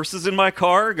all the horses in my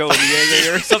car going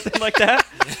yeah or something like that.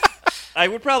 I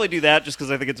would probably do that just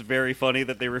because I think it's very funny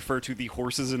that they refer to the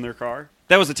horses in their car.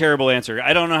 That was a terrible answer.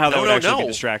 I don't know how that would actually be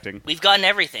distracting. We've gotten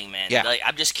everything, man. Yeah. Like,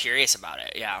 I'm just curious about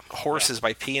it. Yeah. Horses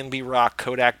by PNB Rock,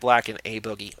 Kodak Black, and A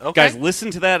Boogie. Okay. Guys,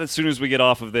 listen to that as soon as we get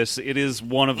off of this. It is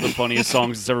one of the funniest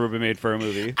songs that's ever been made for a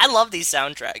movie. I love these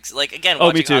soundtracks. Like, again, Oh, me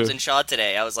watching too. Hobbs and Shaw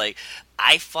today, I was like,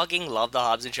 I fucking love the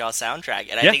Hobbs and Shaw soundtrack.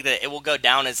 And I Yeah. think that it will go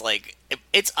down as, like,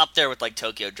 it's up there with, like,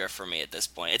 Tokyo Drift for me at this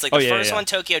point. It's like Oh, the yeah, first yeah. one,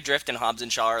 Tokyo Drift and Hobbs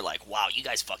and Shaw are like, wow, you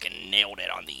guys fucking nailed it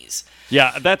on these.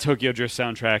 Yeah, that Tokyo Drift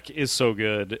soundtrack is so good.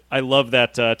 I love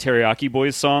that Teriyaki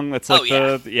Boys song. That's like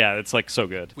it's like so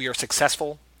good. We are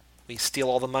successful. We steal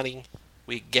all the money.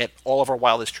 We get all of our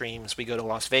wildest dreams. We go to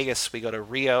Las Vegas. We go to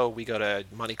Rio. We go to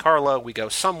Monte Carlo. We go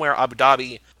somewhere, Abu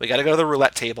Dhabi. We got to go to the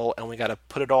roulette table, and we got to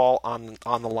put it all on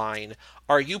the line.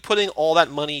 Are you putting all that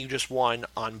money you just won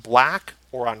on black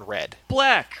or on red?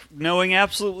 Black, knowing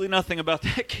absolutely nothing about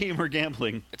that game or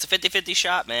gambling. It's a 50-50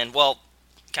 shot, man. Well,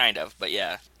 kind of, but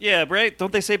yeah. Yeah, right?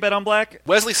 Don't they say bet on black?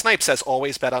 Wesley Snipes says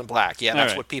always bet on black. Yeah,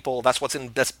 that's All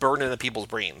right. that's burned into people's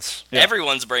brains. Yeah.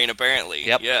 Everyone's brain, apparently.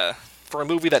 Yep. Yeah. For a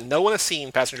movie that no one has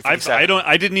seen, Passenger 57.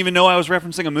 I didn't even know I was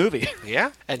referencing a movie.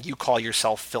 Yeah? And you call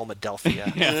yourself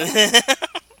Philadelphia.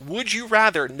 Would you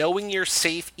rather, knowing you're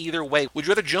safe either way, would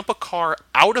you rather jump a car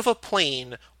out of a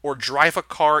plane or drive a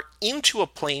car into a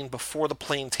plane before the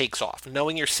plane takes off?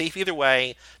 Knowing you're safe either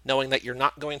way, knowing that you're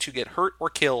not going to get hurt or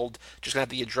killed, just going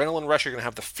to have the adrenaline rush, you're going to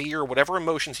have the fear, whatever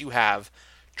emotions you have,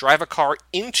 drive a car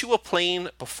into a plane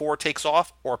before it takes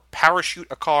off, or parachute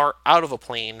a car out of a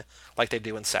plane like they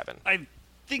do in 7. I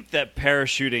think that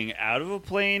parachuting out of a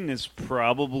plane is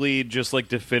probably just like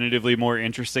definitively more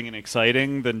interesting and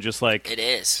exciting than just like It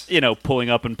is. Pulling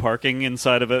up and parking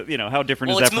inside of a. How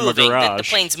different Well, is it's that from moving. a garage? The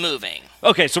plane's moving.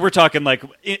 Okay, so we're talking like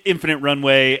infinite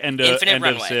runway and Infinite end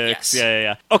runway, of 6. yes.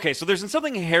 Yeah. Okay, so there's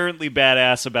something inherently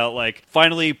badass about like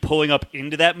finally pulling up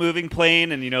into that moving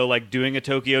plane and like doing a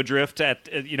Tokyo drift at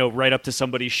right up to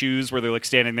somebody's shoes where they're like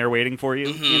standing there waiting for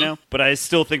you. But I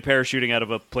still think parachuting out of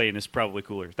a plane is probably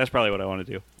cooler. That's probably what I want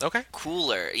to do. Okay.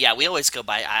 Cooler. Yeah, I always go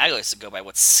by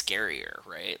what's scarier,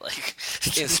 right? Like,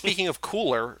 And speaking of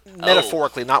cooler,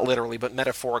 metaphorically, not literally, but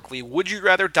metaphorically, would you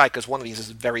rather die, because one of these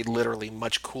is very literally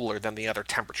much cooler than the other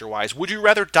temperature-wise, would you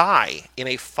rather die in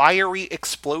a fiery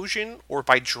explosion or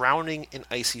by drowning in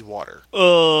icy water?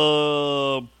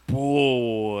 Oh,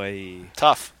 boy.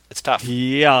 Tough. It's tough.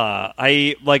 Yeah.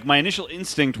 My initial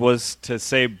instinct was to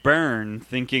say burn,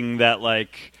 thinking that,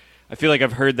 I feel like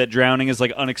I've heard that drowning is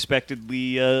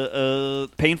unexpectedly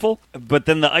painful, but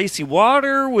then the icy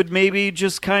water would maybe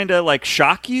just kind of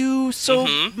shock you so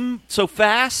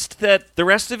fast that the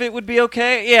rest of it would be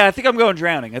okay. Yeah, I think I'm going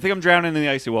drowning. I think I'm drowning in the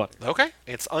icy water. Okay.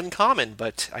 It's uncommon,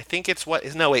 but I think it's what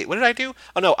did I do?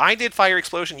 Oh no, I did fire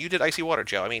explosion, you did icy water,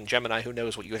 Joe. I mean, Gemini, who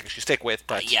knows what you actually stick with,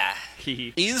 but yeah.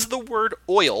 Is the word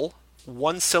oil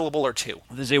one syllable or two?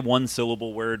 This is a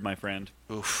one-syllable word, my friend.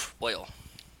 Oof. Oil.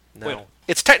 No. Oil.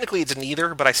 It's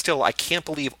neither, but I can't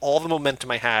believe all the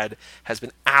momentum I had has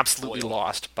been absolutely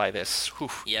lost by this.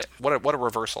 Oof. Yep. What a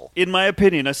reversal. In my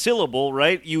opinion, a syllable,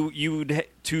 right?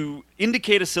 To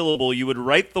indicate a syllable, you would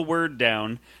write the word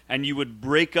down and you would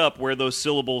break up where those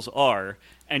syllables are.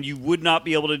 And you would not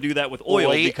be able to do that with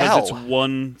oil because it's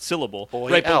one syllable.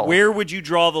 Right, but where would you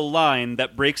draw the line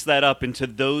that breaks that up into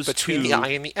those Between two? the I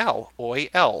and the L.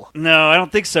 Oil. No, I don't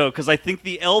think so, because I think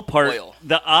the L part, Oil.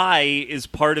 the I is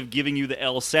part of giving you the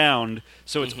L sound,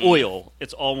 so it's oil.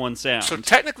 It's all one sound. So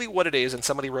technically what it is, and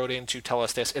somebody wrote in to tell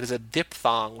us this, it is a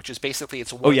diphthong, which is basically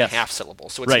it's one and a half syllable.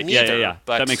 So it's right, neither. yeah.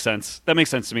 But That makes sense. That makes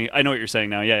sense to me. I know what you're saying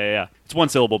now. Yeah. It's one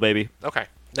syllable, baby. Okay.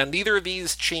 Now, neither of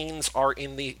these chains are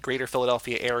in the greater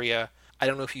Philadelphia area. I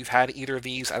don't know if you've had either of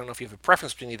these. I don't know if you have a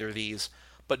preference between either of these.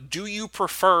 But do you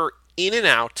prefer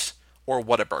In-N-Out or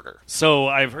Whataburger? So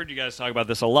I've heard you guys talk about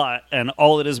this a lot, and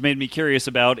all it has made me curious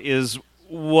about is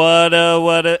what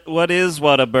is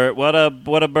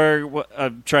Whataburger?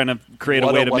 I'm trying to create a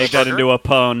way to make that into a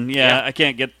pun. Yeah. I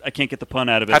can't get the pun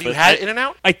out of it. Have you had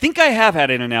In-N-Out? I think I have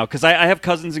had In-N-Out because I have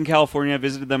cousins in California. I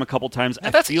visited them a couple times. Now,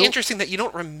 that's interesting that you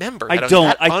don't remember. I That don't.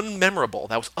 Was that unmemorable.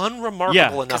 That was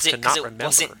unremarkable enough to not remember.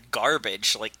 Because it wasn't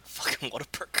garbage like fucking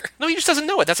Whataburger. No, he just doesn't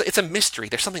know it. It's a mystery.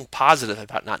 There's something positive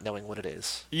about not knowing what it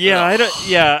is. Yeah,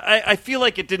 I feel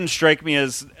like it didn't strike me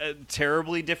as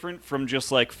terribly different from just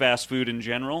fast food in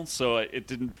general, so it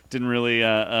didn't really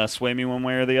sway me one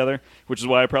way or the other, which is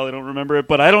why I probably don't remember it.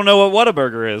 But I don't know what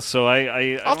Whataburger is, so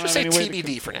I'll just say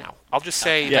TBD for now. I'll just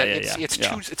say that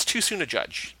it's too soon to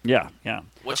judge. Yeah.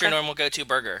 What's your normal go-to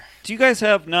burger? Do you guys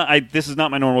have? This is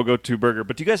not my normal go-to burger,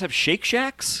 but do you guys have Shake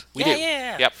Shacks? We do.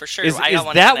 Yeah. Yep. For sure. Is I got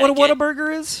one that in what a Connecticut.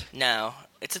 Whataburger is? No,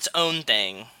 it's its own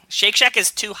thing. Shake Shack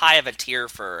is too high of a tier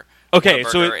for Okay,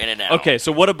 Whataburger so In-N-Out.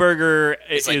 So Whataburger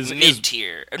It's like is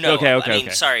mid-tier. No, okay.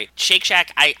 Sorry. Shake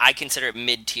Shack, I consider it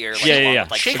mid-tier. Yeah.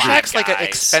 With Shake Five Shack's like an Guys.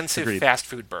 expensive Agreed. fast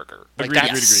food burger. Agreed.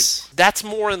 That's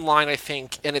more in line, I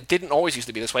think, and it didn't always used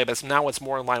to be this way, but now it's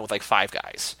more in line with Five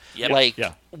Guys. Yep.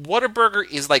 Whataburger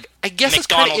is I guess it's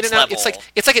kind of in and out. McDonald's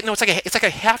It's like a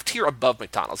half tier above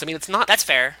McDonald's. I mean, it's not. That's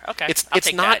fair. Okay. I'll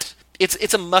take not. that.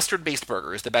 It's a mustard-based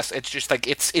burger is the best. It's just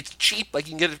it's cheap. You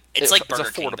can get it. It's like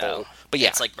Burger King, affordable. though. But yeah,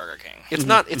 It's like Burger King. It's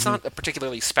not. It's not a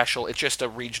particularly special. It's just a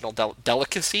regional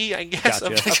delicacy, I guess,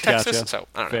 of Texas. Gotcha. So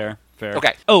I don't know. Fair.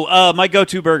 Okay. Oh, my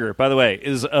go-to burger, by the way,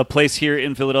 is a place here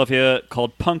in Philadelphia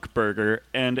called Punk Burger,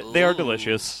 and they are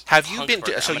delicious. Have you Punk been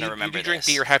Burger. to? So I'm gonna you remember do drink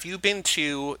this. beer. Have you been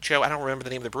to Joe? I don't remember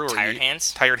the name of the brewery. Tired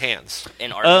Hands? Tired Hands.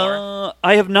 In Ardmore.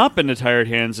 I have not been to Tired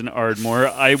Hands in Ardmore.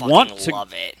 I Fucking want to.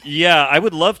 love it. Yeah, I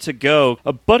would love to go.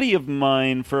 A buddy of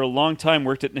mine for a long time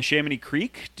worked at Neshaminy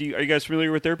Creek. Are you guys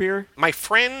familiar with their beer? My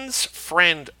friend's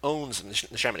friend owns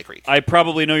Neshaminy Creek. I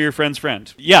probably know your friend's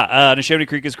friend. Yeah, Neshaminy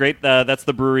Creek is great. That's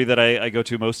the brewery that I go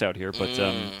to most out here, but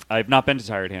I've not been to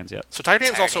Tired Hands yet. So Tired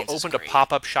Hands Tired also Hands is opened a great.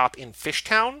 pop-up shop in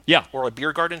Fishtown. Yeah. Or a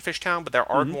beer garden in Fishtown, but their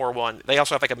Ardmore one, they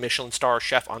also have like a Michelin star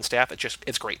chef on staff.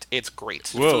 It's great. It's great.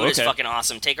 Whoa, Food is okay. fucking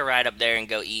awesome. Take a ride up there and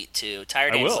go eat too.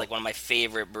 Tired I Hands is will. like one of my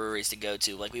favorite breweries to go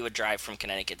to. Like we would drive from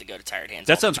Connecticut to go to Tired Hands.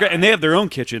 That all the sounds great. time. And they have their own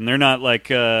kitchen. They're not like...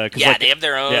 'cause Yeah, like- they have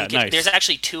their own. Yeah, kitchen. nice. There's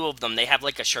actually two of them. They have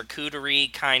like a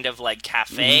charcuterie kind of like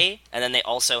cafe, and then they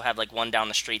also have like one down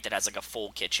the street that has like a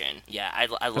full kitchen. Yeah, I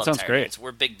love sounds Tired great. Hands.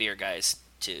 We're big beer guys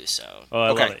too, so. Oh, I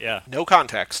Okay. love it, yeah. No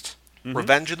context.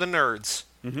 Revenge of the Nerds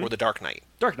or The Dark Knight.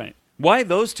 Dark Knight. Why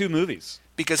those two movies?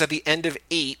 Because at the end of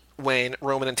 8, when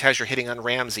Roman and Tej are hitting on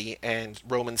Ramsey, and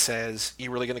Roman says,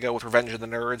 "You really going to go with Revenge of the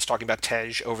Nerds?" talking about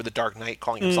Tej over the Dark Knight,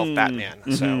 calling himself Batman.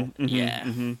 So Yeah.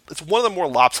 it's one of the more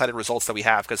lopsided results that we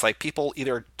have, because like people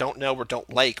either don't know or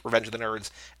don't like Revenge of the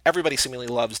Nerds. Everybody seemingly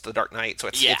loves the Dark Knight,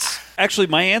 so Yeah. it's Actually,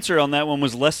 my answer on that one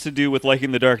was less to do with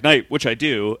liking The Dark Knight, which I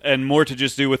do, and more to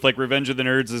just do with like Revenge of the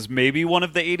Nerds is maybe one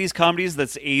of the 80s comedies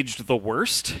that's aged the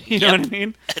worst. You know Yep. what I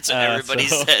mean? That's what everybody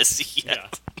so- says. Yeah.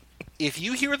 if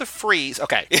you hear the phrase,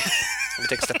 okay, let me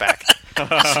take a step back.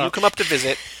 So you come up to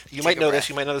visit. You might a know breath. this.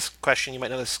 You might know this question. You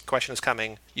might know this question is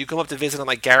coming. You come up to visit. I'm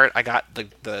like, Garrett, I got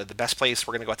the best place.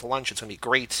 We're gonna go out to lunch. It's gonna be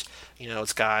great. You know,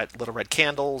 it's got little red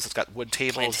candles. It's got wood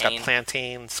tables. It's got Plantain.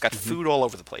 plantains. It's got food all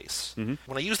over the place.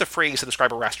 When I use the phrase to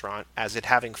describe a restaurant as it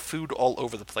having food all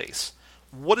over the place,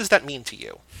 what does that mean to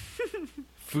you?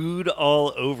 Food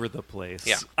all over the place.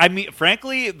 Yeah. I mean,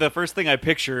 frankly, the first thing I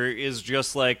picture is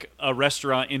just like a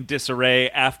restaurant in disarray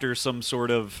after some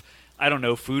sort of, I don't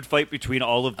know, food fight between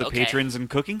all of the Okay. patrons and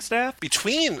cooking staff.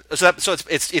 So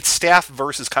it's staff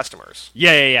versus customers.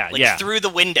 Yeah. Like through the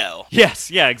window.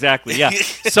 Yes, yeah, exactly. Yeah,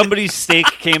 somebody's steak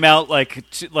came out like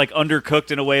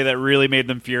undercooked in a way that really made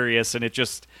them furious, and it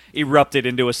just erupted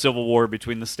into a civil war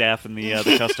between the staff and the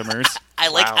customers. I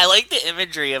like Wow. I like the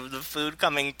imagery of the food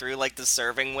coming through like the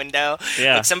serving window.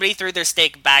 Yeah. Like somebody threw their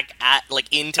steak back at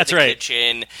like into That's the right.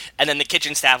 kitchen, and then the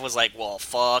kitchen staff was like, "Well,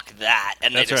 fuck that,"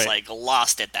 and they That's just right. like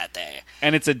lost it that day.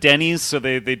 And it's a Denny's, so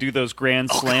they do those Grand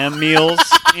Slam meals,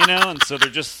 you know, and so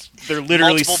they're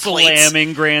literally Multiple plates.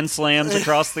 slamming Grand Slams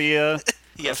across the.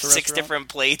 You have across the 6 restaurant. different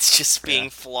plates just being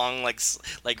flung like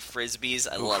frisbees.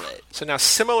 I love it. So now,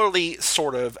 similarly,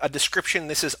 sort of a description.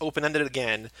 This is open-ended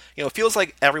again. You know, it feels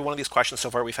like every one of these questions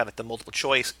so far we've had like the multiple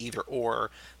choice, either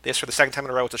or. This for the second time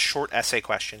in a row, it's a short essay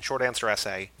question, short answer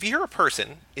essay. If you hear a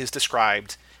person is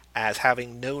described as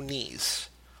having no knees,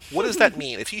 what does that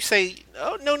mean? If you say,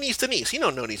 "Oh, no knees Denise," you know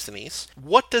no knees Denise.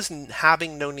 What does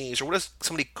having no knees, or what does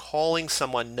somebody calling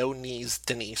someone no knees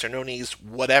Denise or no knees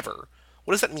whatever?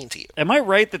 What does that mean to you? Am I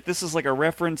right that this is like a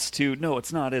reference to? No,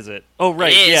 it's not, is it? Oh,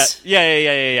 right. It is.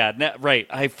 Yeah. Right.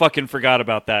 I fucking forgot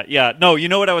about that. Yeah. No, you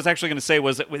know what I was actually going to say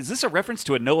was this a reference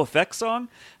to a No Effects song?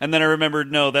 And then I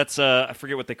remembered, no, that's I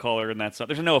forget what they call her in that song.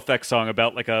 There's a No Effects song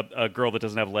about like a girl that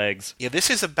doesn't have legs. Yeah,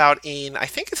 this is about I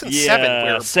think it's in Yeah, 7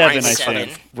 where Seven, Brian I Seven.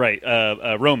 think.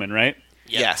 Right. Roman, right?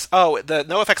 Yep. Yes. Oh, the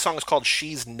No Effects song is called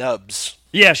 "She's Nubs."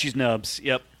 Yeah, she's Nubs.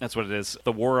 Yep, that's what it is.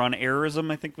 The War on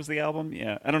Errorism, I think, was the album.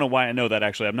 Yeah, I don't know why I know that,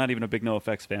 actually. I'm not even a big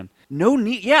NoFX fan. No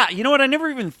knee. Yeah, you know what? I never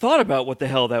even thought about what the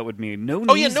hell that would mean. No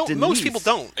Oh yeah, knees no, Denise. most people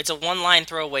don't. It's a one-line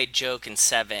throwaway joke in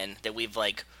 7 that we've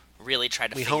like really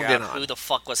tried to We figure honed in out on. who the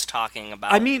fuck was talking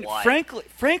about. I mean, what.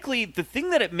 frankly, the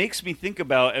thing that it makes me think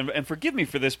about, and forgive me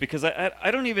for this because I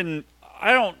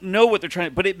don't know what they're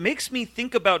trying, but it makes me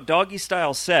think about doggy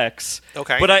style sex.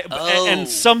 Okay. But Oh. and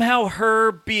somehow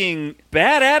her being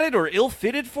bad at it or ill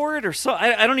fitted for it or so.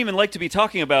 I don't even like to be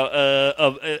talking about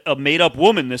a made up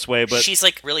woman this way, but she's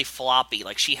like really floppy.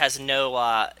 Like she has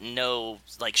no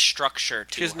like structure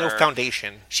to She has her. no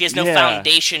foundation. She has no Yeah.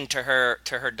 foundation to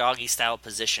her doggy style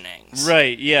positionings.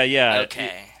 right, yeah.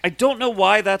 Okay. I don't know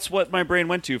why that's what my brain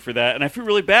went to for that, and I feel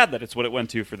really bad that it's what it went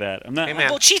to for that. I'm not. Hey, man.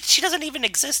 Well, she doesn't even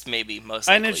exist. Maybe most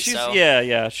I likely. know she's so.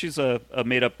 yeah. She's a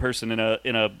made up person in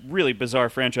a really bizarre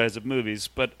franchise of movies,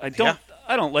 but I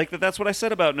don't like that. That's what I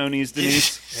said about No Knees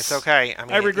Denise. It's okay. I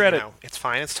mean, I regret you it. know, It's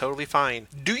fine. It's totally fine.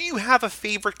 Do you have a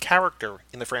favorite character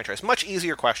in the franchise? Much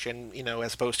easier question, you know,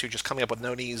 as opposed to just coming up with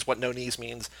no knees, what no knees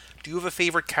means. Do you have a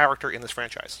favorite character in this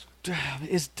franchise?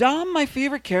 Is Dom my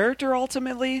favorite character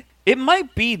ultimately? It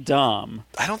might be Dom.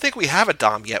 I don't think we have a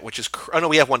Dom yet, which is... Oh, no,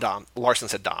 we have one Dom. Larson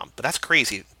said Dom, but that's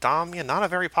crazy. Dom, yeah, not a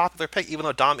very popular pick, even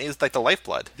though Dom is like the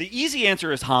lifeblood. The easy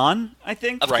answer is Han, I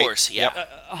think. Of Right. course, yeah. Yep.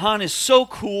 Han is so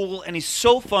cool, and he's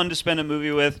so fun to spend a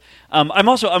movie with. I'm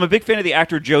a big fan of the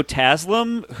actor Joe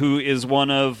Taslim, who is one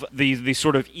of the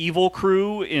sort of evil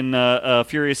crew in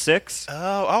Furious 6.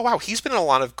 Oh, wow. He's been in a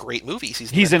lot of great movies.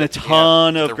 He's in a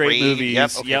ton of The great Raid. movies.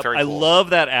 Yep, okay, very I cool.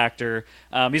 love that actor.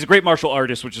 He's a great martial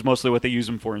artist, which is mostly what they use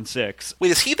him for in 6.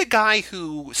 Wait, is he the guy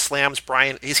who slams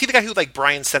Brian? Is he the guy who, like,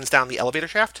 Brian sends down the elevator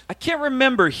shaft? I can't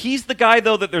remember. He's the guy,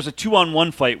 though, that there's a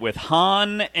 2-on-1 fight with.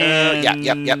 Han and...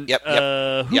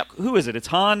 Yep. Who is it? It's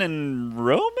Han and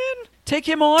Roman? Take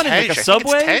him on in Tej, like a I think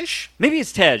subway? it's Tej? Maybe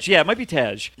it's Tej. Yeah, it might be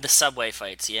Tej. The subway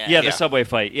fights, yeah. Yeah, the Yeah. subway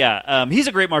fight. Yeah. He's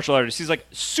a great martial artist. He's, like,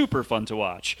 super fun to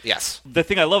watch. Yes. The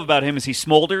thing I love about him is he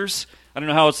smolders. I don't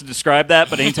know how else to describe that,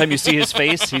 but anytime you see his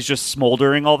face, he's just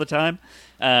smoldering all the time.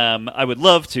 I would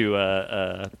love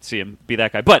to see him be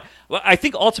that guy. But I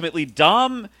think ultimately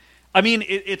Dom, I mean,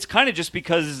 it's kind of just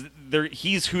because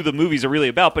he's who the movies are really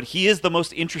about, but he is the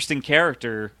most interesting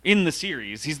character in the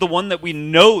series. He's the one that we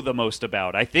know the most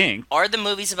about, I think. Are the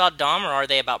movies about Dom or are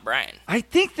they about Brian? I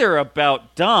think they're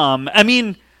about Dom. I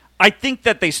mean, I think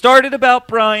that they started about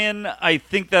Brian. I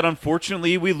think that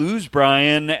unfortunately we lose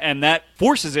Brian, and that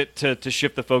forces it to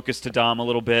shift the focus to Dom a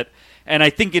little bit. And I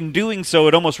think in doing so,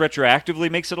 it almost retroactively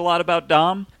makes it a lot about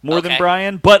Dom more than Okay.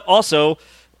 Brian. But also,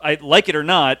 I like it or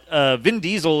not, Vin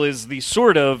Diesel is the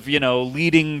sort of,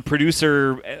 leading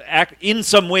producer, in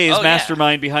some ways, Oh, yeah.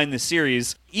 mastermind behind this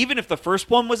series. Even if the first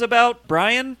one was about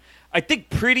Brian, I think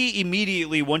pretty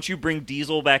immediately once you bring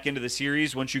Diesel back into the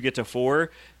series, once you get to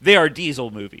 4, they are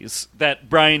Diesel movies that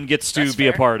Brian gets to That's be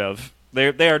a fair. part of.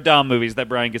 They are Dom movies that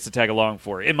Brian gets to tag along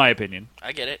for, in my opinion.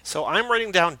 I get it. So I'm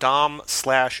writing down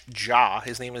Dom/Ja.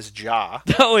 His name is Ja.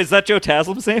 Oh, is that Joe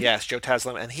Taslim's name? Yes, Joe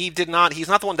Taslim. And he's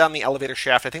not the one down the elevator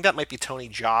shaft. I think that might be Tony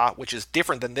Jaa, which is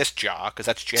different than this Ja, because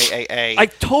that's Jaa. I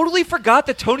totally forgot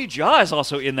that Tony Jaa is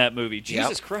also in that movie.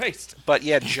 Jesus Christ. But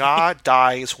yeah, Ja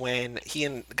dies when he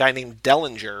and a guy named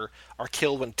Dellinger are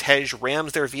killed when Tej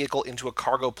rams their vehicle into a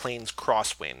cargo plane's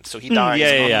crosswind. So he dies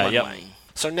on one yep. way.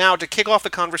 So now, to kick off the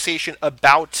conversation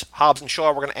about Hobbs and Shaw,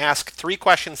 we're going to ask 3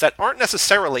 questions that aren't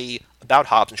necessarily about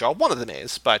Hobbs and Shaw. One of them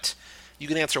is, but you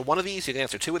can answer one of these, you can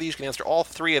answer 2 of these, you can answer all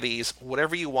 3 of these,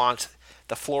 whatever you want.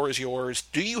 The floor is yours.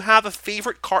 Do you have a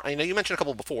favorite car? I know you mentioned a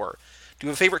couple before. Do you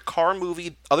have a favorite car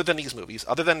movie other than these movies,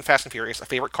 other than Fast and Furious, a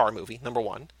favorite car movie, number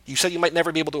 1? You said you might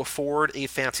never be able to afford a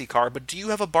fancy car, but do you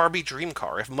have a Barbie dream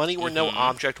car? If money were no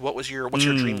object, what's your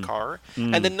dream car?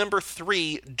 And then number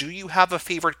 3, do you have a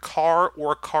favorite car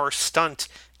or car stunt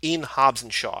in Hobbs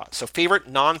and Shaw? So favorite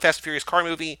non-Fast and Furious car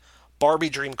movie, Barbie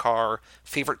dream car,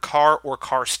 favorite car or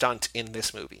car stunt in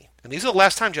this movie. And these are the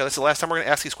last time, Joe. This is the last time we're going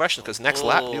to ask these questions because next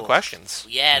lap, new Ooh. questions.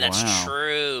 Yeah, that's Wow.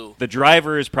 true. The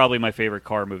Driver is probably my favorite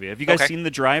car movie. Have you guys Okay. seen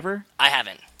The Driver? I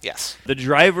haven't. Yes. The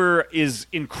Driver is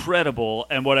incredible,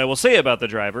 and what I will say about The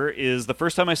Driver is the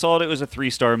first time I saw it, it was a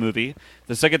 3-star movie.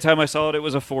 The second time I saw it, it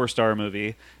was a 4-star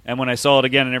movie. And when I saw it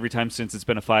again and every time since, it's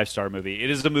been a 5-star movie. It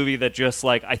is a movie that just,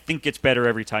 I think gets better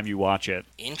every time you watch it.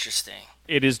 Interesting.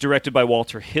 It is directed by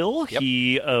Walter Hill, Yep.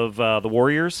 he of The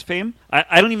Warriors fame.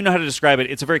 I don't even know how to describe it.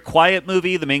 It's a very quiet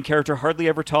movie. The main character hardly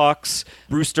ever talks.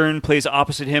 Bruce Dern plays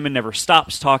opposite him and never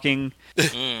stops talking.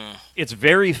 It's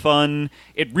very fun.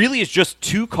 It really is just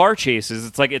 2 car chases.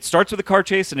 It's like it starts with a car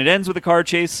chase and it ends with a car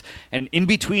chase, and in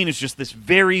between is just this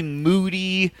very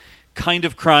moody kind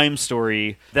of crime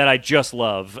story that I just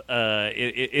love.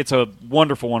 It's a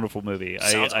wonderful, wonderful movie.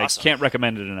 Sounds I awesome. can't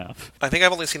recommend it enough. I think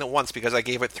I've only seen it once because I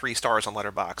gave it 3 stars on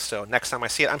Letterboxd. So next time I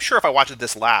see it, I'm sure if I watched it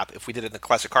this lap, if we did it in the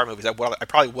classic car movies, I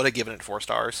probably would have given it 4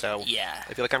 stars. So Yeah.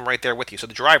 I feel like I'm right there with you. So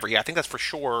The Driver, yeah, I think that's for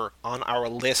sure on our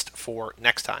list for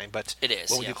next time. But It is,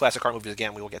 when we yeah. do classic car movies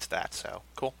again, we will get to that. So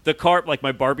cool. The car, like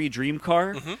my Barbie dream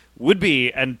car, would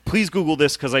be, and please Google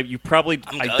this because I going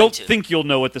don't to. think you'll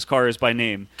know what this car is by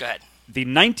name. Go ahead. The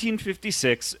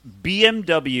 1956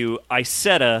 BMW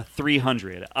Isetta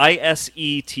 300.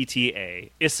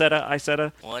 Isetta.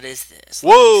 Isetta? What is this?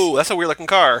 Whoa, that's a weird looking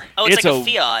car. Oh, it's like a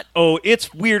Fiat. Oh,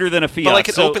 it's weirder than a Fiat. But like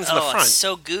it So- opens in the Oh, front. it's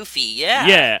so goofy. Yeah.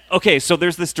 Yeah. Okay, so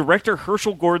there's this director,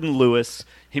 Herschel Gordon Lewis.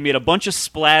 He made a bunch of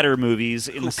splatter movies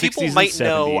in Who the 60s people and might 70s.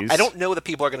 know. I don't know that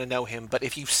people are going to know him, but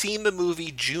if you've seen the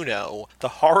movie Juno, the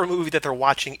horror movie that they're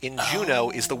watching in Juno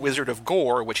is The Wizard of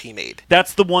Gore, which he made.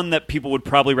 That's the one that people would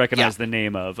probably recognize Yeah. the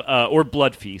name of. Or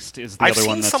Blood Feast is the I've other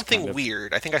one. seen That's something kind of...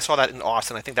 weird. I think I saw that in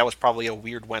Austin. I think that was probably a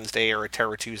Weird Wednesday or a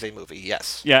Terror Tuesday movie.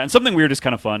 Yes. Yeah, and Something Weird is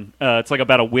kind of fun. It's like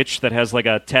about a witch that has like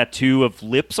a tattoo of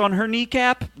lips on her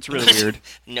kneecap. It's really weird.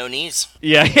 No knees.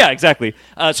 Yeah, exactly.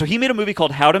 So he made a movie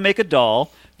called How to Make a Doll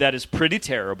that is pretty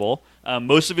terrible.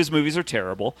 Most of his movies are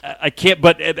terrible. I can't,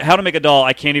 but How to Make a Doll,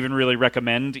 I can't even really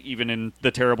recommend, even in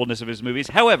the terribleness of his movies.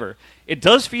 However, it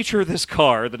does feature this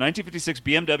car, the 1956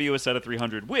 BMW Isetta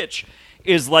 300, which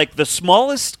is like the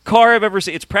smallest car I've ever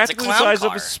seen. It's practically the clown size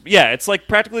of car. it's like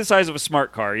practically the size of a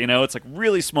smart car. You know, it's like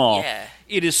really small. Yeah.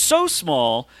 It is so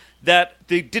small that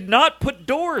they did not put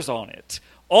doors on it.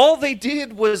 All they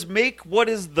did was make what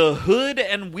is the hood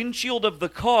and windshield of the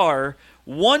car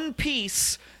one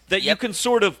piece that you Yep. can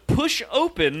sort of push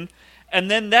open, and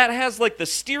then that has like the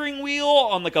steering wheel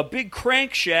on like a big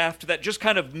crankshaft that just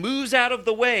kind of moves out of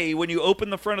the way when you open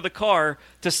the front of the car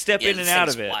to step Yeah, in and this out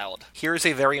thing's of it. Wild. Here's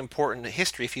a very important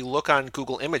history. If you look on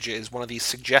Google Images, one of these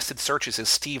suggested searches is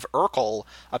Steve Urkel.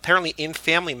 Apparently, in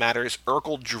Family Matters,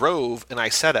 Urkel drove an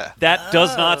Isetta. That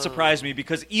does not surprise me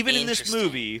because even in this Interesting.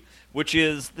 movie,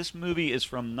 this movie is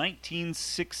from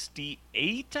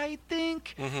 1968, I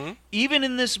think. Mm-hmm. Even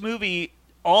in this movie,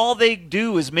 all they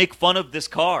do is make fun of this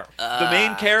car. The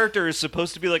main character is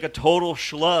supposed to be like a total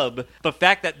schlub. The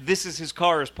fact that this is his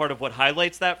car is part of what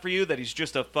highlights that for you, that he's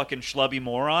just a fucking schlubby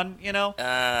moron, you know?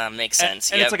 Makes And,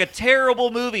 sense. and Yep. it's like a terrible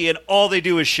movie, and all they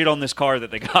do is shit on this car that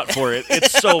they got for it.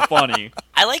 It's so funny.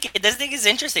 I like it. This thing is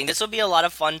interesting. This would be a lot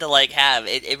of fun to like have.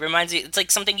 It reminds me. It's like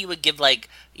something you would give like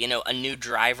a new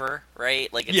driver,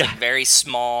 right? Like it's Yeah. like very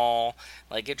small.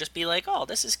 Like it'd just be like, oh,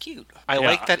 this is cute. I Yeah.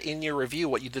 like that in your review.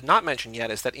 What you did not mention yet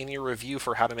is that in your review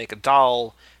for How to Make a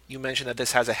Doll, you mentioned that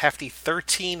this has a hefty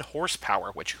 13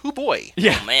 horsepower, which, hoo boy.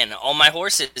 Yeah. Oh man, all my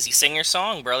horses. You sing your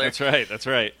song, brother. That's right. That's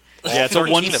right. All Yeah, it's a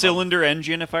 13 of them. one-cylinder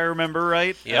engine, if I remember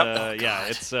right. Yep. Oh, Yeah,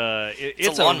 God. it's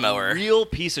It's a lawnmower. real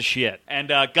piece of shit. And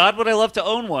God, would I love to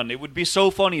own one? It would be so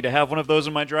funny to have one of those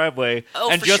in my driveway. Oh,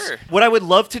 and for just sure. what I would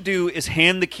love to do is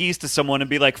hand the keys to someone and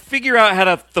be like, figure out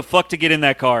how the fuck to get in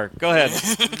that car. Go ahead.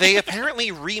 They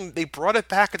apparently they brought it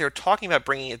back, and they were talking about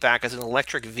bringing it back as an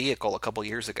electric vehicle a couple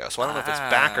years ago. So I don't know if it's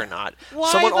back or not.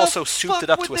 Why Someone the also souped fuck it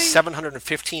up would to a they-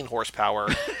 715 horsepower.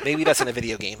 Maybe that's in a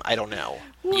video game. I don't know.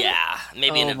 Yeah,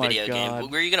 maybe in Oh a my video God.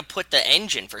 game. Where are you gonna put the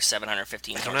engine for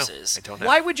 715 I don't know. horses? I don't know.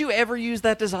 Why would you ever use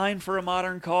that design for a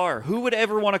modern car? Who would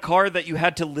ever want a car that you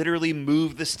had to literally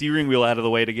move the steering wheel out of the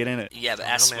way to get in it? Yeah, but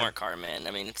I as don't know, Smart Car, man.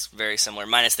 I mean, it's very similar,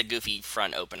 minus the goofy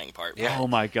front opening part. Yeah. Oh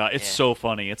my god, it's Yeah. so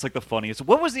funny. It's like the funniest.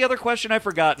 What was the other question I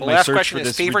forgot in The my last search question for is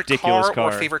this favorite ridiculous car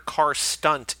or favorite car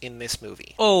stunt in this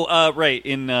movie. Oh, right,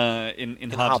 in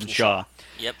Hobbs and Shaw.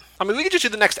 Yep. I mean, we could just do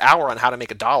the next hour on How to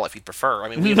Make a Doll if you'd prefer. I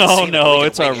mean, we haven't No, seen it, but we can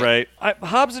it's all wing it. right.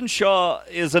 Hobbs and Shaw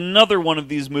is another one of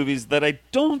these movies that I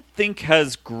don't think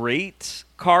has great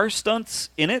car stunts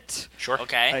in it. Sure.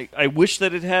 Okay. I wish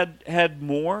that it had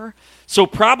more. So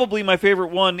probably my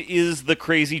favorite one is the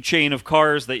crazy chain of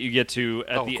cars that you get to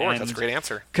at Oh, the of course, end. that's a great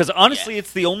answer. Because honestly, Yeah.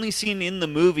 it's the only scene in the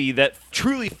movie that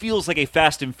truly feels like a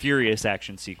Fast and Furious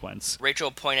action sequence.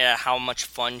 Rachel pointed out how much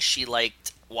fun she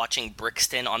liked watching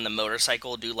Brixton on the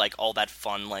motorcycle do like all that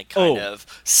fun, like kind Oh, of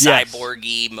yes.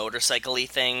 cyborgy motorcycle-y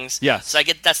things. Yes. So I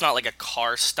get that's not like a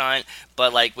car stunt,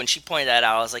 but like when she pointed that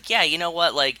out, I was like, yeah, you know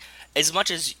what? Like as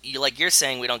much as you're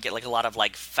saying we don't get like a lot of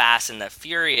like Fast and the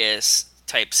Furious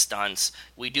type stunts,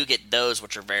 we do get those,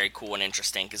 which are very cool and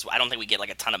interesting because I don't think we get like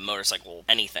a ton of motorcycle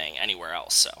anything anywhere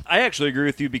else. So I actually agree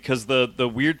with you because the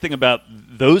weird thing about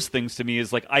those things to me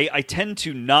is like I tend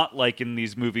to not like in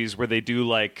these movies where they do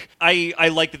like I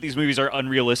like that these movies are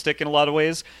unrealistic in a lot of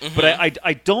ways, but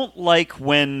I don't like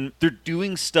when they're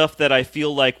doing stuff that I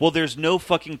feel like, well, there's no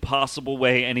fucking possible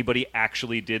way anybody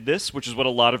actually did this, which is what a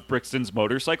lot of Brixton's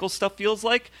motorcycle stuff feels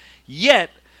like.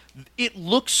 Yet it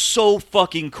looks so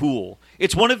fucking cool.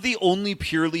 It's one of the only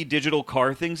purely digital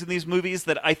car things in these movies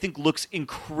that I think looks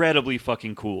incredibly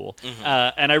fucking cool.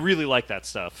 And I really like that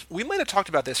stuff. We might have talked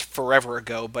about this forever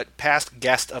ago, but past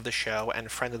guest of the show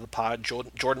and friend of the pod,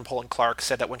 Jordan Poland Clark,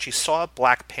 said that when she saw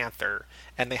Black Panther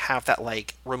and they have that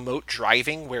like remote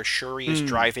driving where Shuri is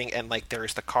driving and like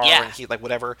there's the car Yeah. and he like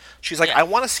whatever, she's like, Yeah. I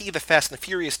want to see the Fast and the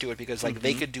Furious do it because like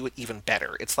they could do it even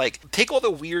better. It's like take all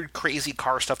the weird crazy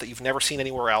car stuff that you've never seen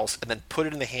anywhere else and then put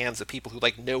it in the hands of people who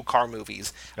like know car movies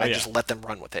movies. I just let them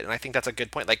run with it. And I think that's a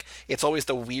good point. Like, it's always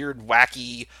the weird,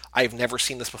 wacky, I've never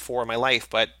seen this before in my life,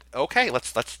 but okay,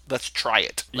 let's try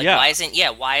it. Like,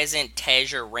 why isn't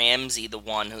Tej or Ramsey the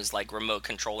one who's like remote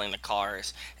controlling the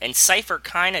cars? And Cypher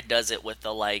kind of does it with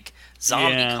the like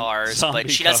zombie cars, but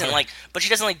she doesn't like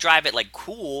drive it like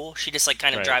cool. She just like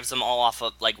kind of drives them all off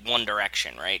of like one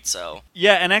direction, right? So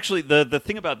yeah, and actually the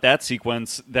thing about that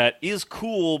sequence that is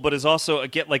cool, but is also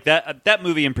again like that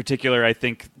movie in particular. I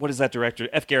think what is that director?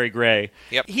 F. Gary Gray.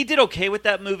 Yep. He did okay with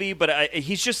that movie, but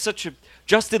he's just such a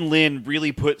Justin Lin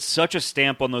really put such a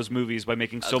stamp on those movies by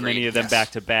making so many of them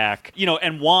back to back. You know,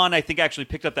 and Wan I think actually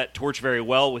picked up that torch very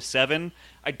well with 7.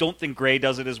 I don't think Gray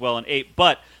does it as well in 8,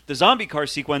 but the zombie car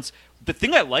sequence, the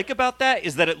thing I like about that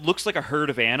is that it looks like a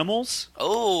herd of animals.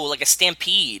 Oh, like a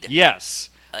stampede. Yes.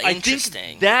 Interesting. I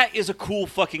think that is a cool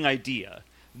fucking idea.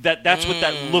 That's what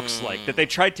that looks like. That they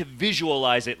tried to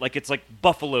visualize it like it's like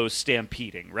buffaloes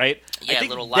stampeding, right? Yeah, I think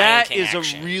little Lion that King is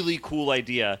action. a really cool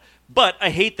idea. But I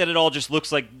hate that it all just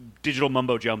looks like digital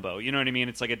mumbo jumbo. You know what I mean?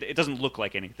 It's like it doesn't look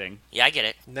like anything. Yeah, I get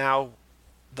it. Now,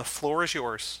 the floor is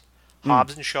yours.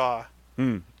 Hobbs and Shaw.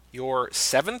 Your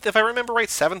 7th, if I remember right,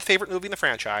 7th favorite movie in the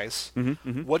franchise.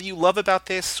 What do you love about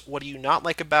this? What do you not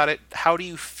like about it? How do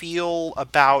you feel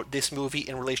about this movie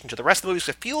in relation to the rest of the movies?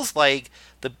 It feels like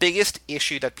the biggest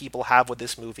issue that people have with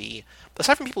this movie,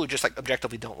 aside from people who just like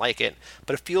objectively don't like it,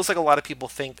 but it feels like a lot of people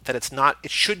think that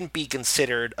it shouldn't be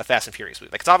considered a Fast and Furious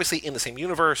movie. Like, it's obviously in the same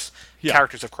universe,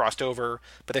 characters have crossed over,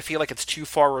 but they feel like it's too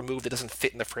far removed, it doesn't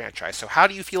fit in the franchise. So how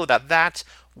do you feel about that?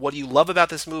 What do you love about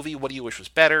this movie? What do you wish was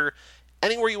better?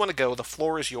 Anywhere you want to go, the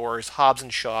floor is yours. Hobbs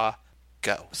and Shaw,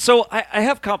 go. So I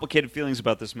have complicated feelings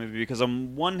about this movie because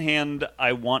on one hand,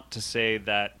 I want to say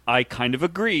that I kind of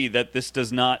agree that this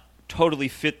does not totally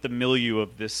fit the milieu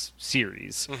of this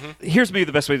series. Here's maybe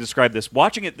the best way to describe this.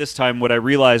 Watching it this time, what I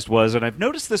realized was, and I've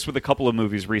noticed this with a couple of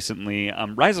movies recently,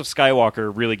 Rise of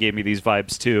Skywalker really gave me these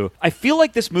vibes too. I feel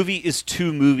like this movie is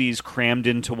 2 movies crammed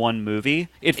into one movie.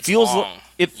 It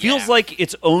feels like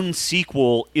its own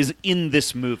sequel is in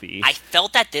this movie. I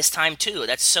felt that this time too.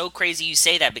 That's so crazy you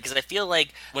say that because I feel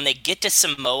like when they get to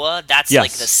Samoa, that's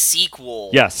like the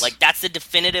sequel. Yes. Like that's the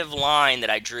definitive line that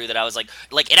I drew that I was like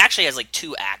it actually has like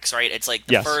 2 acts, right? It's like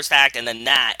the first act and then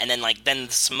that, and then then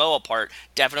the Samoa part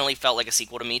definitely felt like a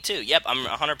sequel to me too. Yep, I'm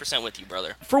 100% with you,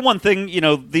 brother. For one thing, you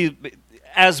know,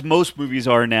 as most movies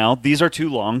are now, these are too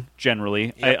long,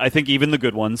 generally. Yep. I think even the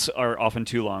good ones are often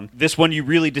too long. This one, you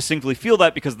really distinctly feel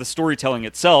that because the storytelling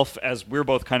itself, as we're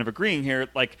both kind of agreeing here,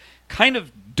 like, kind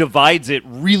of divides it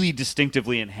really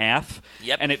distinctively in half.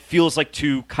 Yep. And it feels like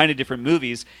 2 kind of different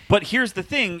movies. But here's the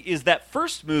thing, is that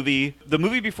first movie, the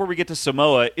movie before we get to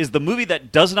Samoa, is the movie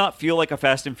that does not feel like a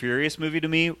Fast and Furious movie to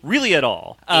me, really at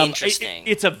all. Interesting.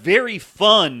 It's a very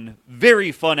fun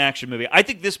action movie. I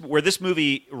think where this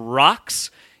movie rocks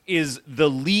is the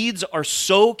leads are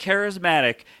so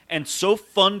charismatic and so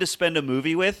fun to spend a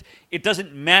movie with, it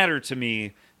doesn't matter to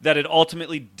me that it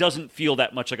ultimately doesn't feel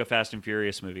that much like a Fast and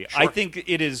Furious movie. Sure. I think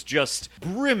it is just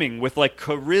brimming with like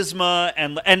charisma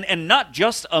and not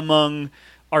just among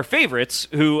our favorites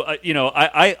who,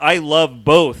 I love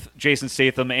both Jason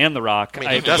Statham and The Rock. I mean,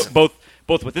 who doesn't?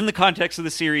 Both within the context of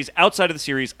the series, outside of the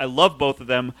series. I love both of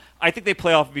them. I think they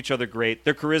play off of each other great.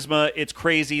 Their charisma, it's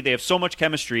crazy. They have so much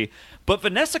chemistry. But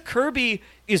Vanessa Kirby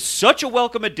is such a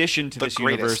welcome addition to this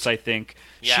universe, I think.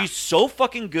 Yeah. She's so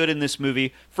fucking good in this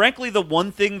movie. Frankly, the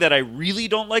one thing that I really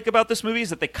don't like about this movie is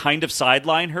that they kind of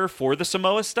sideline her for the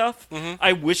Samoa stuff.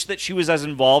 I wish that she was as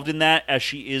involved in that as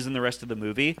she is in the rest of the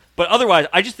movie. But otherwise,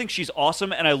 I just think she's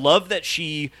awesome, and I love that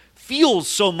she feels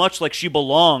so much like she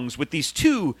belongs with these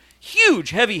 2 huge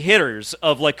heavy hitters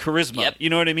of like charisma. Yep. You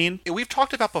know what I mean? We've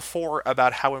talked about before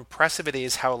about how impressive it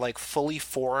is how like fully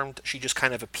formed she just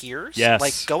kind of appears. Yes.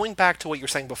 Like going back to what you were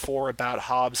saying before about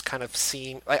Hobbs kind of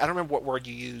seeing, I don't remember what word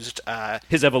you used.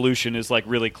 His evolution is like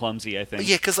really clumsy, I think.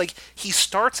 Yeah, because like he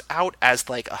starts out as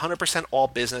like 100% all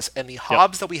business, and the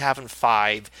Hobbs that we have in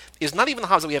 5 is not even the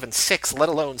Hobbs that we have in 6, let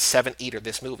alone 7, 8, or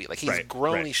this movie. Like he's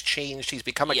grown, he's changed, he's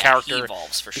become a character, he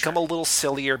evolves for become sure. a little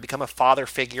sillier, become a father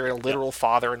figure, a literal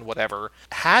father, and whatever.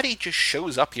 Hattie just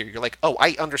shows up here. You're like, oh,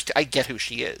 I understand. I get who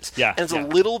she is. Yeah, and it's a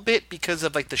little bit because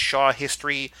of like the Shaw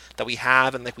history that we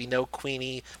have, and like we know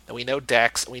Queenie, and we know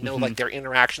Dex, and we know like their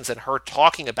interactions and her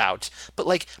talking about. But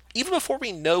like even before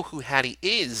we know who Hattie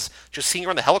is, just seeing her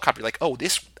on the helicopter, you're like, oh,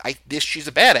 she's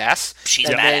a badass. She's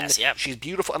and badass. Yeah, she's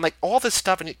beautiful, and like all this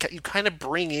stuff, and you kind of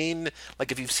bring in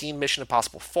like if you've seen Mission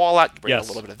Impossible Fallout, you bring in a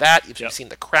little bit of that. If you've seen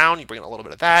The Crown, you bring in a little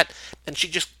bit of that, and she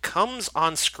just comes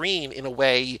on screen in a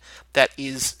way that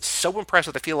is so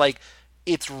impressive. I feel like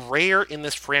it's rare in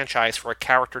this franchise for a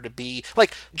character to be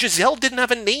like Giselle didn't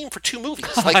have a name for 2 movies.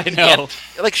 Like, I know.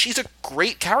 Like she's a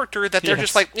great character that they're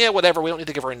just like, yeah, whatever, we don't need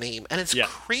to give her a name. And it's Yeah.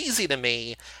 crazy to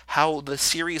me how the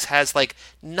series has like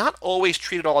not always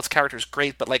treated all its characters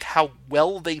great, but like how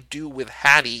well they do with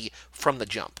Hattie from the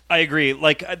jump. I agree.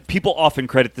 Like people often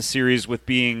credit the series with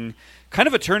being kind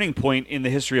of a turning point in the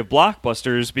history of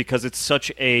blockbusters because it's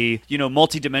such a,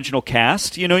 multi-dimensional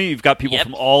cast. You've got people Yep.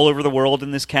 from all over the world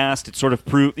in this cast. It sort of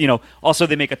also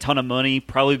they make a ton of money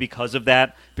probably because of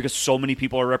that, because so many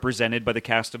people are represented by the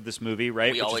cast of this movie,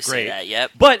 right? We Which always is great. say that,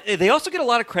 yep. But they also get a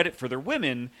lot of credit for their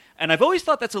women, and I've always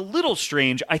thought that's a little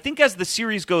strange. I think as the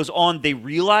series goes on, they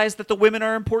realize that the women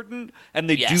are important, and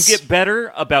they Yes. do get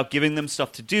better about giving them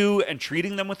stuff to do and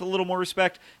treating them with a little more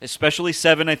respect. Especially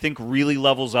Seven, I think, really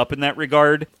levels up in that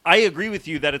regard. I agree with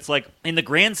you that it's like, in the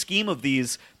grand scheme of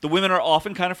these, the women are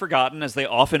often kind of forgotten, as they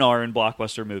often are in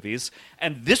blockbuster movies.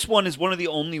 And this one is one of the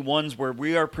only ones where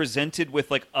we are presented with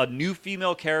like a new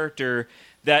female character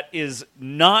that is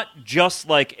not just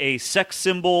like a sex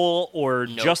symbol or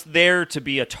just there to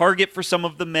be a target for some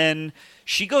of the men.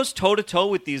 She goes toe-to-toe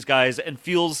with these guys and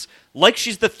feels like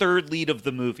she's the third lead of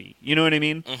the movie. You know what I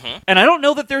mean? Mm-hmm. And I don't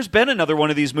know that there's been another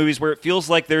one of these movies where it feels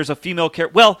like there's a female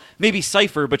character. Well, maybe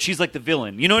Cypher, but she's like the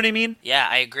villain. You know what I mean? Yeah,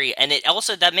 I agree. And it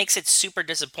also, that makes it super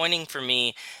disappointing for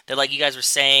me that, like you guys were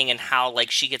saying, and how,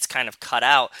 like, she gets kind of cut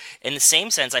out. In the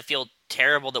same sense, I feel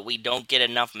terrible that we don't get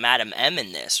enough Madam M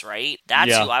in this, right?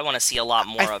 That's who I want to see a lot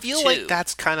more I of, feel too. like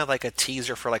that's kind of like a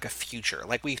teaser for like a future.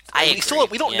 Like we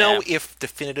agree. don't know if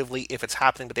definitively if it's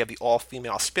happening, but they have the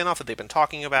all-female spin-off that they've been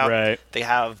talking about. Right. They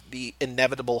have the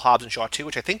inevitable Hobbs and Shaw 2,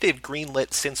 which I think they've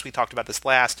greenlit since we talked about this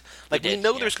last. Like we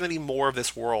know there's going to be more of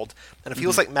this world, and it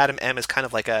feels like Madam M is kind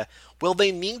of like a, well,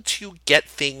 they need to get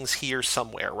things here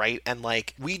somewhere, right? And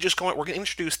like we're going to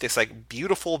introduce this like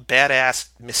beautiful, badass,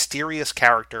 mysterious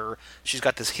character. She's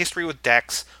got this history with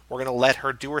Dex. We're going to let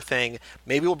her do her thing.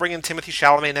 Maybe we'll bring in Timothy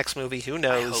Chalamet next movie. Who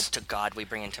knows? I hope to God we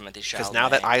bring in Timothy Chalamet. Because now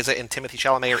that Isa and Timothy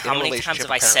Chalamet are How in a many relationship, times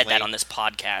have I said that apparently- on this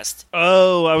podcast?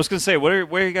 Oh, I was going to say, where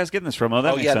are you guys getting this from? Oh,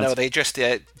 that Oh makes yeah, sense. no, they just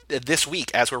this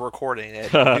week as we're recording,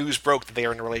 news broke that they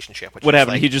are in a relationship. Which What is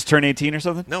happened? Like, He just turned 18 or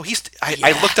something? no,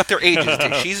 I looked up their ages.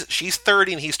 Dude. She's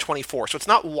 30 and he's 24, so it's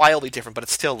not wildly different, but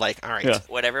it's still like, all right. Yeah.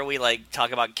 Whenever we like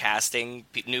talk about casting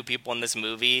new people in this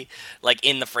movie, like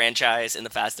in the franchise, in the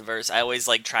Fastiverse, I always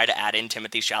like try to add in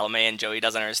Timothy Chalamet, and Joey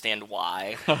doesn't understand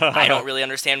why. I don't really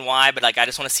understand why, but like I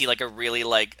just want to see like a really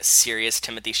like serious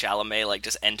Timothy Chalamet like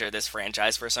just enter this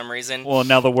franchise for some reason. Well,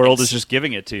 now the world is just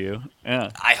giving it to you.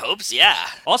 Yeah. I hope so, yeah.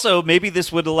 Also, maybe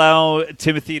this would allow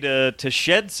Timothy to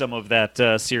shed some of that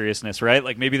seriousness, right?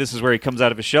 Like maybe this is where he comes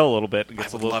out of his shell a little bit and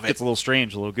gets would love it. gets a little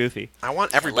strange, a little goofy. I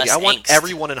want everybody. Less I want angst.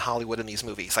 everyone in Hollywood in these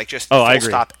movies. Like just Oh, I full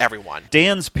agree. stop everyone.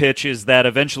 Dan's pitch is that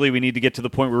eventually we need to get to the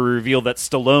point where we reveal that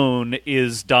Stallone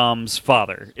is Dom's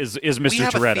father, is Mr. We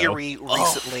have Toretto. a theory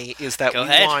recently is that Go we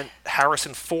ahead. want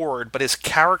Harrison Ford, but his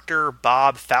character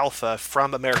Bob Falfa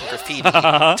from American Graffiti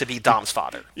to be Dom's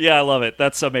father. Yeah, I love it.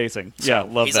 That's amazing. Yeah,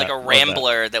 love He's that. like a Love that.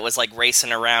 rambler that was like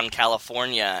racing around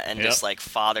California and just like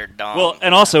fathered Dom. Well,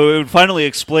 and also it would finally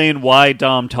explain why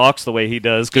Dom talks the way he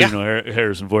does. Because Yeah.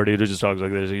 Harrison Ford, he just talks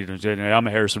like this. I'm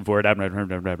a Harrison Ford.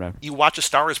 You watch A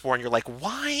Star Is Born, you're like,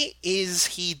 why is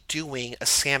he doing a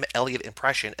Sam Elliott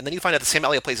impression? And then you find out that Sam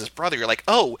Elliott plays his brother. You're like,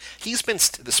 oh, he's been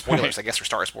the spoilers, I guess, for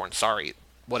Star Is Born. Sorry,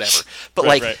 whatever. But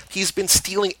Right. he's been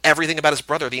stealing everything about his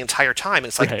brother the entire time. And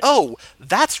it's like, Right. oh,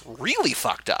 that's really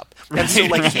fucked up. And so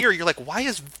like here, you're like, why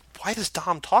does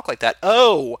Dom talk like that?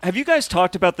 Oh, Have you guys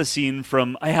talked about the scene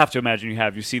from? I have to imagine you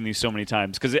have. You've seen these so many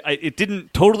times because it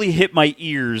didn't totally hit my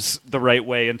ears the right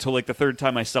way until like the third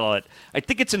time I saw it. I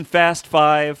think it's in Fast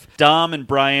Five. Dom and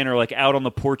Brian are like out on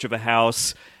the porch of a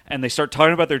house and they start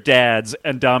talking about their dads.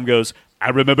 And Dom goes, "I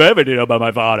remember everything about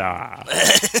my father."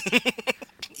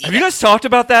 Have you guys talked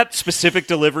about that specific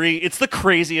delivery? It's the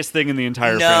craziest thing in the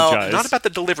entire No, franchise. not about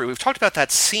the delivery. We've talked about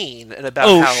that scene and about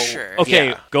Oh, how. sure. Okay,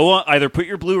 Yeah. go on. Either put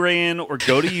your Blu-ray in or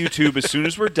go to YouTube as soon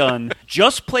as we're done.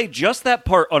 Just play just that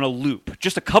part on a loop,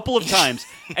 just a couple of times,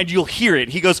 and you'll hear it.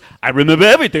 He goes, "I remember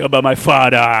everything about my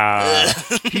father."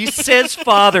 He says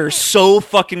 "father" so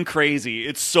fucking crazy.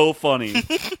 It's so funny.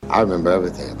 I remember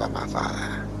everything about my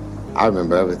father. I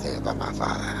remember everything about my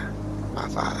father. My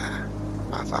father.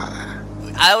 My father.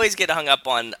 I always get hung up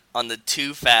on the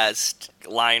too fast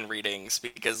line readings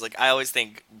because like I always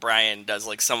think Brian does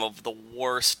like some of the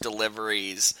worst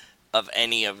deliveries of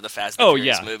any of the Fast and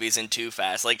Furious yeah. movies in Too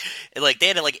Fast. Like they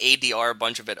had to like ADR a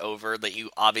bunch of it over that you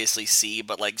obviously see,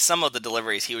 but like some of the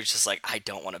deliveries he was just like, I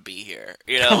don't want to be here.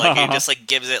 Like he just like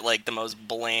gives it like the most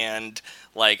bland,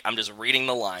 like, I'm just reading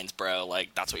the lines, bro.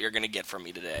 Like, that's what you're going to get from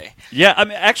me today. Yeah, I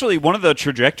mean, actually, one of the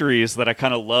trajectories that I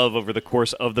kind of love over the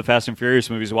course of the Fast and Furious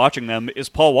movies, watching them, is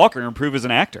Paul Walker improve as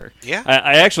an actor. Yeah.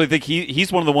 I actually think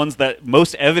he's one of the ones that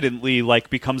most evidently, like,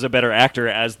 becomes a better actor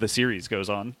as the series goes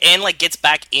on. And, like, gets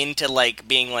back into, like,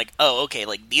 being like, oh, okay,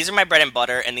 like, these are my bread and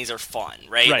butter, and these are fun,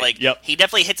 right? Like, yep. He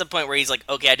definitely hits a point where he's like,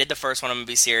 okay, I did the first one, I'm going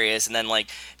to be serious, and then, like,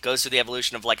 goes through the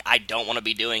evolution of, like, I don't want to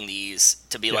be doing these,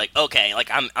 to be like, okay, like,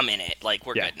 I'm in it. Like,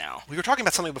 we're good now. We were talking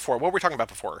about something before. What were we talking about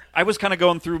before? I was kind of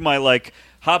going through my, like,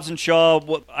 Hobbs and Shaw.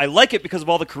 I like it because of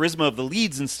all the charisma of the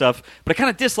leads and stuff, but I kind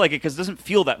of dislike it because it doesn't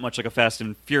feel that much like a Fast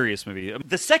and Furious movie.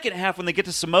 The second half, when they get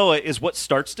to Samoa, is what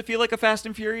starts to feel like a Fast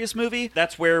and Furious movie.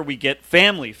 That's where we get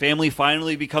family. Family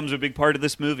finally becomes a big part of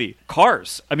this movie.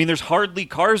 Cars. I mean, there's hardly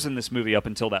cars in this movie up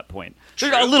until that point.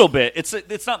 There's a little bit.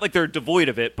 It's not like they're devoid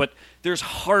of it, but there's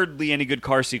hardly any good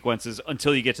car sequences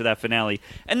until you get to that finale.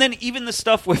 And then even the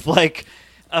stuff with, like,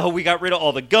 we got rid of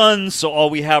all the guns, so all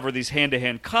we have are these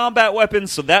hand-to-hand combat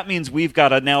weapons, so that means we've got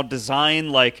to now design,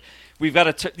 like, we've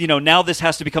got to, now this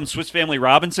has to become Swiss Family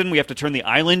Robinson. We have to turn the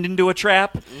island into a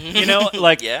trap.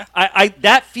 Like, yeah. I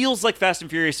that feels like Fast and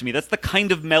Furious to me. That's the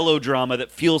kind of melodrama that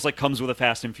feels like comes with a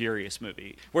Fast and Furious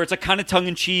movie, where it's a kind of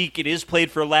tongue-in-cheek, it is played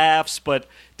for laughs, but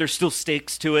there's still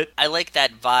stakes to it. I like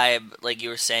that vibe, like you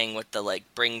were saying, with the, like,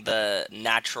 bring the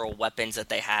natural weapons that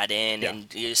they had in,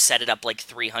 and you set it up like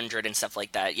 300 and stuff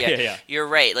like that. Yeah. You're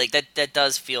right. Like, that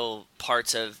does feel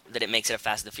parts of that it makes it a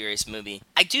Fast and the Furious movie.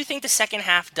 I do think the second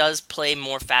half does play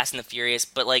more Fast and the Furious,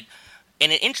 but, like,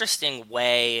 in an interesting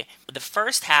way. The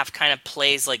first half kind of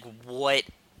plays like what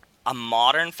a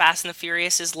modern Fast and the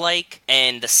Furious is like,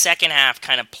 and the second half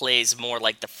kind of plays more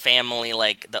like the family,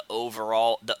 like the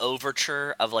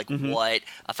overture of like what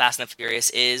a Fast and the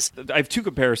Furious is. I have two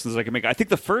comparisons I can make. I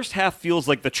think the first half feels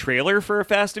like the trailer for a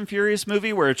Fast and Furious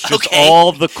movie, where it's just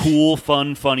all the cool,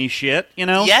 fun, funny shit,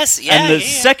 Yes, yeah. And the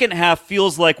second half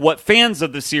feels like what fans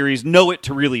of the series know it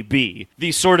to really be.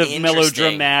 The sort of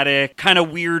melodramatic, kind of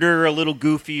weirder, a little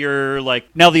goofier,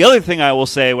 like... Now, the other thing I will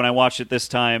say when I watched it this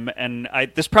time, and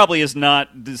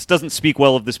this doesn't speak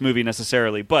well of this movie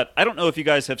necessarily, but I don't know if you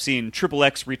guys have seen Triple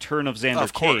X Return of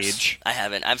Xander Cage. I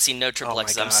haven't. I've seen no Triple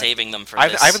X. I'm saving them for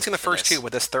this. I haven't seen the first two,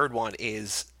 but this third one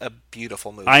is a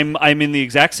beautiful movie. I'm in the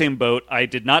exact same boat. I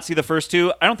did not see the first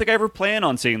two. I don't think I ever plan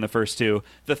on seeing the first two.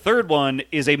 The third one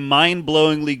is a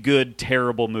mind-blowingly good,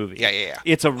 terrible movie. Yeah.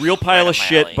 It's a real pile of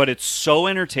shit, but it's so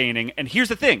entertaining. And here's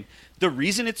the thing. The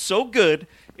reason it's so good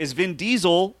is Vin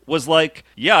Diesel was like,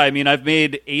 yeah, I mean, I've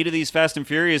made 8 of these Fast and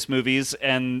Furious movies,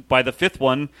 and by the 5th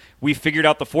one, we figured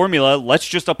out the formula. Let's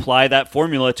just apply that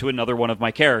formula to another one of my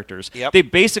characters. Yep. They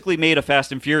basically made a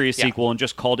Fast and Furious sequel and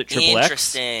just called it Triple X.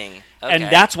 Interesting. Okay. And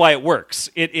that's why it works.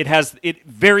 It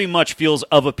very much feels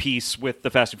of a piece with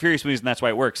the Fast and Furious movies, and that's why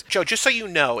it works. Joe, just so you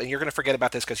know, and you're going to forget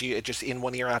about this because it's just in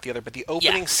one ear out the other, but the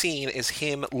opening scene is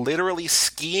him literally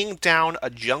skiing down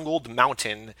a jungled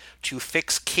mountain to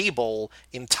fix cable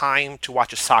in time to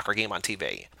watch a soccer game on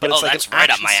TV. But it's like that's an right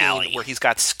up action my scene alley. where he's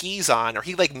got skis on, or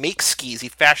he like makes skis, he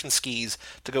fashions skis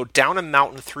to go down a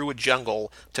mountain through a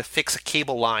jungle to fix a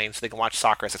cable line so they can watch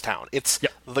soccer as a town. It's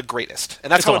the greatest.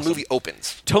 And that's how a movie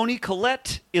opens. Toni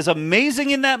Collette is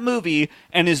amazing in that movie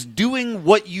and is doing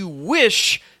what you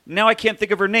wish, now I can't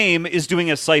think of her name, is doing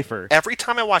as Cypher. Every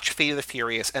time I watch Fate of the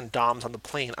Furious and Dom's on the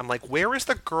plane, I'm like, where is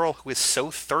the girl who is so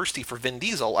thirsty for Vin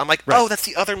Diesel? I'm like, oh, that's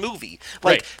the other movie.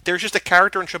 Like, there's just a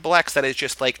character in Triple X that is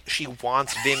just like, she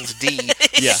wants Vin's D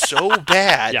so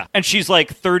bad. Yeah, and she's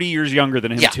like 30 years younger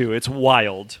than him, too. It's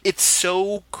wild. It's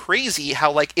so crazy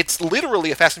how, like, it's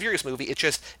literally a Fast and Furious movie.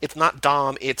 It's not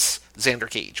Dom, it's Xander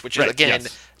Cage, which is, again...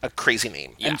 a crazy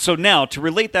name. And so now, to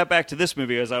relate that back to this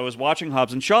movie, as I was watching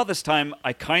Hobbs and Shaw this time,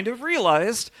 I kind of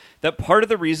realized that part of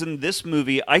the reason this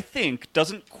movie, I think,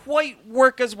 doesn't quite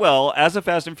work as well as a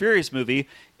Fast and Furious movie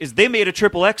is they made a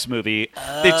Triple X movie.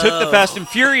 Oh. They took the Fast and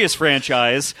Furious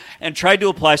franchise and tried to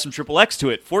apply some Triple X to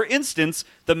it. For instance,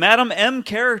 the Madam M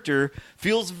character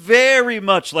feels very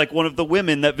much like one of the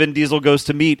women that Vin Diesel goes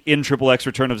to meet in Triple X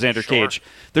Return of Xander Cage.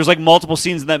 There's like multiple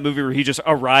scenes in that movie where he just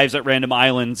arrives at random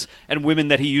islands and women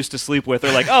that he used to sleep with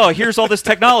are like, oh, here's all this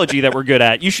technology that we're good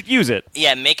at. You should use it.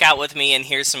 Yeah, make out with me and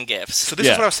here's some gifts. So this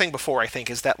is what I was saying saying before, I think,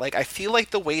 is that like I feel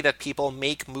like the way that people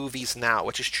make movies now,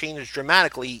 which has changed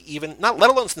dramatically, even not let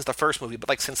alone since the first movie, but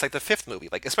like since like the fifth movie,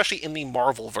 like especially in the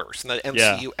Marvel verse, in the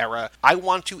MCU era, I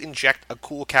want to inject a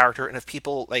cool character, and if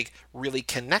people like really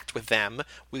connect with them,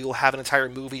 we will have an entire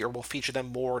movie, or we'll feature them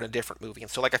more in a different movie.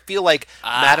 And so like I feel like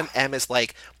Madam M is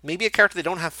like maybe a character they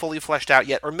don't have fully fleshed out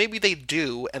yet, or maybe they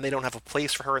do and they don't have a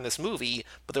place for her in this movie,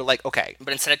 but they're like, okay.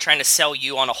 But instead of trying to sell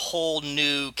you on a whole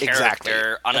new character Exactly.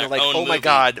 on and an like, own oh movie. my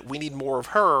god, we need more of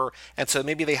her, and so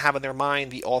maybe they have in their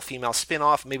mind the all-female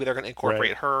spin-off. Maybe they're going to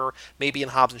incorporate her. Maybe in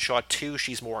Hobbs and Shaw 2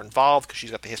 she's more involved because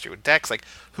she's got the history with Dex. Like,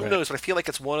 who knows? But I feel like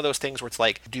it's one of those things where it's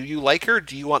like, do you like her?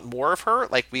 Do you want more of her?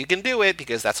 Like, we can do it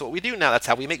because that's what we do now. That's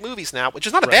how we make movies now, which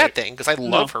is not a bad thing because I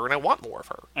love her and I want more of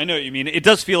her. I know what you mean. It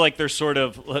does feel like they're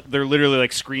literally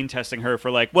like screen testing her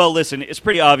for like, well, listen, it's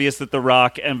pretty obvious that The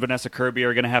Rock and Vanessa Kirby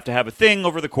are going to have a thing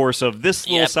over the course of this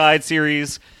little side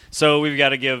series. So we've got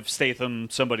to give Statham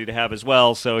somebody to have as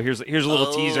well. So here's a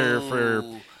little teaser for,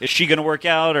 is she going to work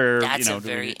out, or that's a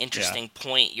very interesting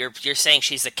point. You're saying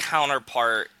she's a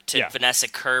counterpart to Vanessa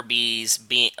Kirby's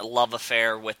love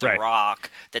affair with The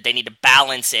Rock, that they need to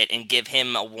balance it and give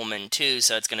him a woman too,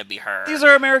 so it's going to be her. These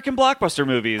are American blockbuster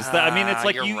movies. I mean, it's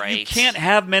like you can't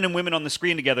have men and women on the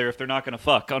screen together if they're not going to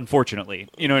fuck, unfortunately.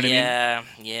 You know what I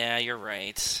mean? Yeah, you're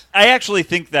right. I actually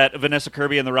think that Vanessa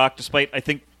Kirby and The Rock, despite, I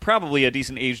think, probably a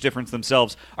decent age difference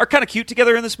themselves, are kind of cute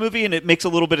together in this movie, and it makes a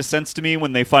little bit of sense to me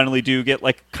when they finally do get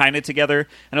like kind of together.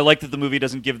 And I like that the movie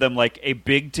doesn't give them like a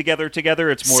big together.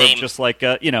 It's more of just like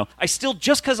I still,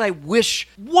 just because I wish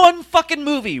one fucking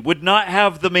movie would not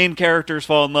have the main characters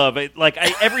fall in love.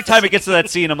 Every time it gets to that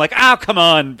scene, I'm like, oh, come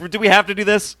on, do we have to do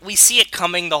this? We see it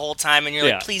coming the whole time, and you're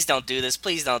like, please don't do this,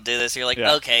 please don't do this. You're like,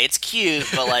 okay, it's cute,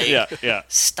 but like,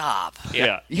 stop.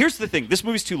 Yeah. Here's the thing: this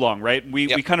movie's too long, right? We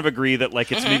kind of agree that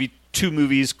like it's maybe two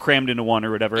movies crammed into one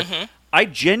or whatever. I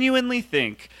genuinely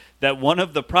think that one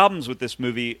of the problems with this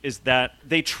movie is that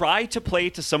they try to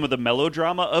play to some of the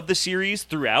melodrama of the series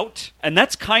throughout, and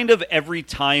that's kind of every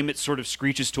time it sort of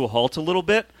screeches to a halt a little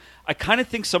bit. I kind of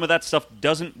think some of that stuff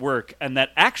doesn't work, and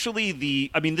that actually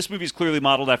this movie is clearly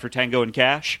modeled after Tango and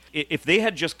Cash. If they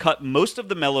had just cut most of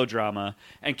the melodrama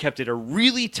and kept it a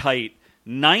really tight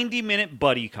 90-minute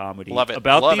buddy comedy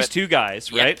about these two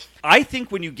guys, right? I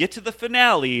think when you get to the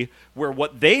finale, where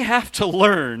what they have to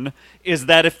learn is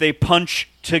that if they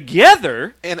punch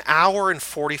together... An hour and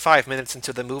 45 minutes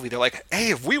into the movie, they're like,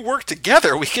 hey, if we work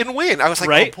together, we can win. I was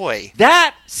like, oh boy.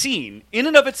 That scene, in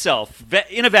and of itself,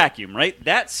 in a vacuum, right?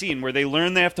 That scene where they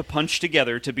learn they have to punch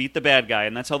together to beat the bad guy,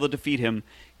 and that's how they'll defeat him,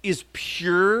 is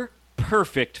pure,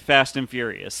 perfect Fast and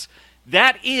Furious.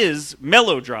 That is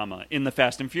melodrama in the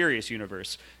Fast and Furious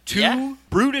universe. Two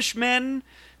brutish men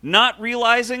not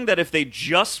realizing that if they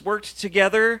just worked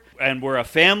together and were a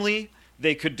family,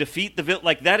 they could defeat the villain.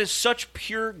 Like, that is such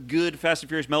pure, good Fast and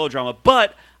Furious melodrama.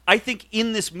 But I think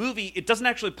in this movie, it doesn't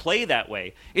actually play that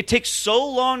way. It takes so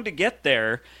long to get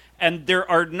there, and there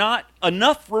are not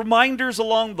enough reminders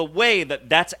along the way that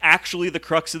that's actually the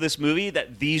crux of this movie,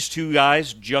 that these two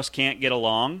guys just can't get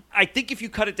along. I think if you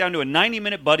cut it down to a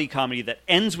 90-minute buddy comedy that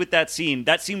ends with that scene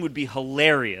would be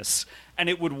hilarious. And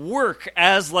it would work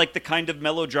as like the kind of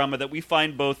melodrama that we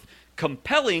find both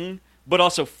compelling but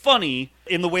also funny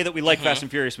in the way that we like Fast and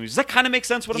Furious movies. Does that kind of make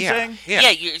sense what I'm saying?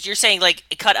 Yeah, you're saying like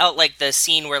cut out like the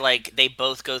scene where like they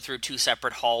both go through two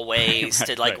separate hallways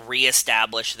to like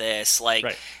reestablish this.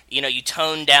 Like, you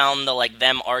tone down the like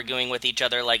them arguing with each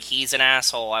other like he's an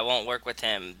asshole, I won't work with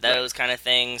him. Those kind of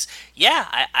things. Yeah,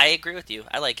 I agree with you.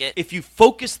 I like it. If you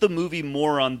focus the movie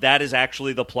more on that is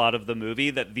actually the plot of the movie,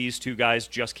 that these two guys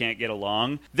just can't get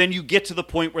along, then you get to the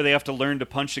point where they have to learn to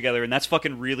punch together, and that's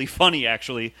fucking really funny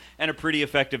actually, and a pretty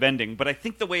effective ending. But I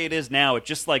think the way it is now, it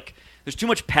just like there's too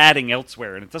much padding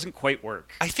elsewhere, and it doesn't quite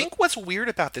work. I think what's weird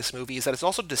about this movie is that it's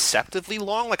also deceptively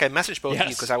long. Like, I messaged both of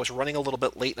you because I was running a little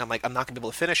bit late, and I'm like, I'm not going to be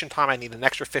able to finish in time. I need an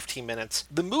extra 15 minutes.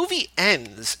 The movie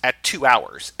ends at 2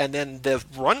 hours, and then the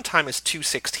runtime is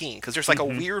 2:16, because there's like a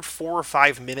weird 4 or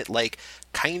 5 minute, like,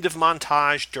 kind of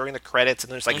montage during the credits,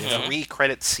 and there's like 3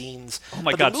 credit scenes. Oh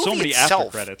my god, so many after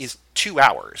credits. Is 2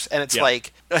 hours, and it's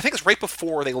like, I think it's right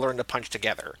before they learn to punch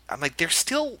together. I'm like, there's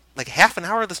still like half an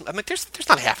hour of this. I'm like, there's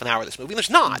not half an hour of this movie. There's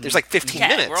not. There's like 15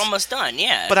 minutes. We're almost done.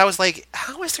 Yeah. But I was like,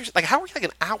 how are we like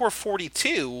an hour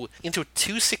 42 into a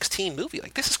 2:16 movie?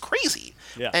 Like, this is crazy.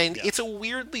 And it's a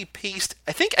weirdly paced.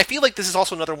 I feel like this is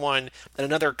also another one, and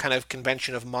another kind of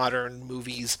convention of modern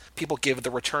movies. People give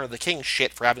the Return of the King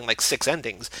shit for having like 6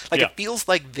 endings. Like, it feels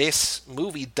like this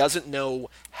movie doesn't know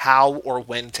how or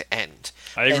when to end.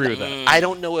 I agree with that. I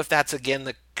don't know if that's, again,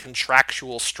 the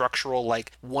contractual, structural,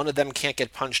 like, one of them can't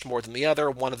get punched more than the other,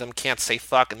 one of them can't say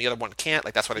fuck, and the other one can't.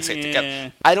 Like, that's why they say it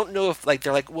together. I don't know if, like,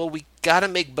 they're like, well, we gotta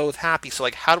make both happy, so,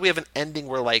 like, how do we have an ending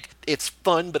where, like, it's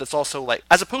fun, but it's also, like,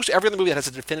 as opposed to every other movie that has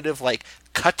a definitive, like,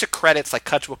 cut to credits, like,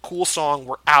 cut to a cool song,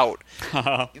 we're out.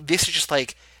 This is just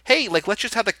like, hey, like, let's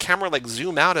just have the camera, like,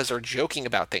 zoom out as they're joking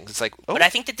about things. It's like, oh. But I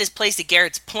think that this plays to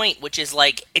Garrett's point, which is,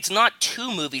 like, it's not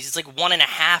 2 movies, it's like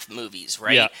 1.5 movies,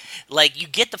 right? Yeah. Like, you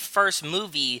get the first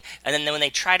movie, and then when they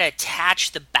try to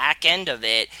attach the back end of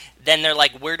it, then they're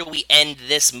like, where do we end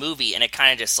this movie? And it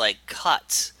kind of just, like,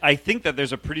 cuts. I think that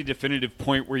there's a pretty definitive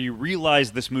point where you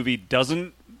realize this movie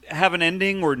doesn't have an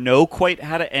ending or know quite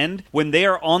how to end. When they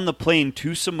are on the plane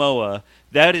to Samoa,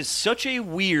 that is such a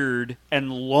weird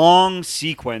and long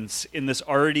sequence in this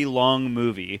already long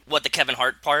movie. What, the Kevin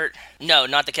Hart part? No,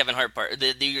 not the Kevin Hart part. Are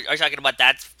you talking about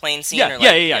that plane scene? Yeah, or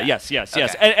like, yes.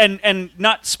 Okay. And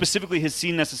not specifically his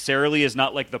scene necessarily is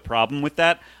not like the problem with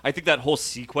that. I think that whole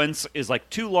sequence is like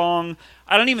too long.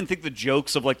 I don't even think the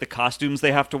jokes of like the costumes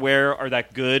they have to wear are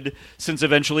that good, since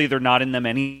eventually they're not in them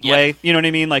anyway. Yep. You know what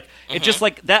I mean? Like it just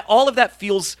like that. All of that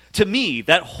feels to me.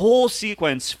 That whole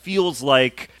sequence feels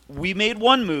like we made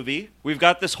one movie. We've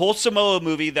got this whole Samoa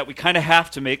movie that we kind of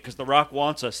have to make because The Rock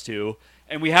wants us to,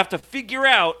 and we have to figure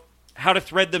out how to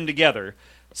thread them together.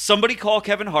 Somebody call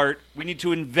Kevin Hart. We need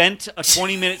to invent a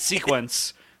 20-minute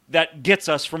sequence that gets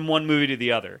us from one movie to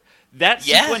the other. That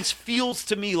sequence feels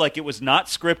to me like it was not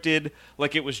scripted,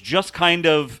 like it was just kind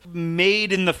of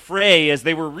made in the fray as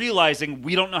they were realizing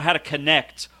we don't know how to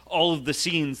connect all of the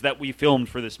scenes that we filmed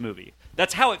for this movie.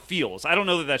 That's how it feels. I don't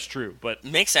know that that's true, but...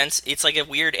 Makes sense. It's like a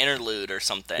weird interlude or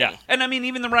something. Yeah. And I mean,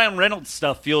 even the Ryan Reynolds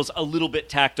stuff feels a little bit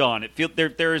tacked on.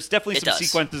 There's definitely some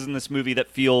sequences in this movie that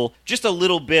feel just a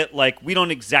little bit like we don't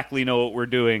exactly know what we're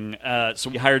doing, so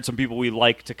we hired some people we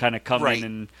like to kind of come in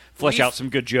and flesh out some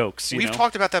good jokes. We've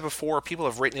talked about that before. People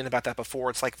have written in about that before.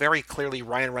 It's like very clearly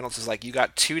Ryan Reynolds is like, you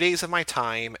got 2 days of my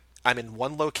time. I'm in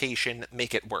one location,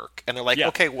 make it work. And they're like,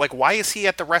 okay, like, why is he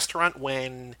at the restaurant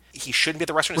when he shouldn't be at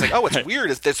the restaurant? He's like, oh, it's weird.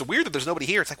 It's weird that there's nobody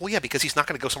here. It's like, well, yeah, because he's not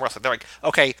going to go somewhere else. Like, they're like,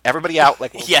 okay, everybody out.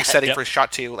 Like, we're resetting for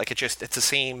shot 2. Like, it's the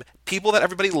same people that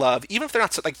everybody loved. Even if they're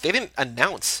not, like, they didn't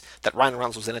announce that Ryan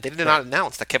Reynolds was in it. They did not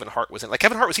announce that Kevin Hart was in it. Like,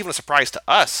 Kevin Hart was even a surprise to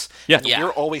us. Yeah. We're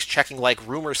always checking, like,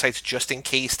 rumor sites just in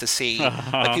case to see.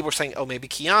 Like, people were saying, oh, maybe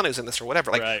Keanu's in this or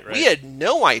whatever. Like, we had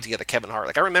no idea that Kevin Hart.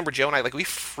 Like, I remember Joe and I, like, we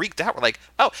freaked out. We're like,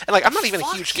 oh, and, like, I'm not even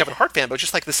a huge Kevin Hart fan, but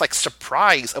just like this like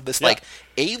surprise of this like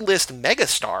A-list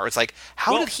megastar. It's like,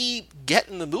 how did he get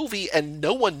in the movie and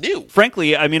no one knew?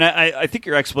 Frankly, I mean, I think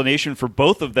your explanation for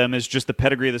both of them is just the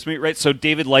pedigree of this movie, right? So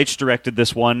David Leitch directed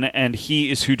this one, and he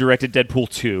is who directed Deadpool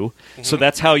 2. So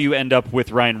that's how you end up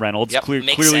with Ryan Reynolds.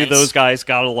 Clearly those guys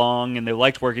got along and they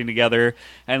liked working together,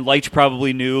 and Leitch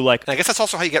probably knew like... And I guess that's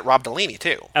also how you get Rob Delaney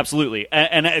too. Absolutely.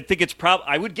 And I think it's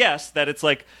I would guess that it's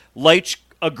like Leitch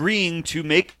agreeing to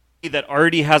make that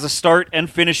already has a start and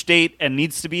finish date and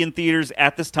needs to be in theaters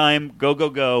at this time,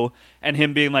 go, and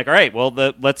him being like, all right, well,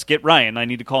 let's get Ryan. I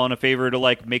need to call in a favor to,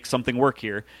 like, make something work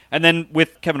here. And then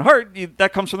with Kevin Hart,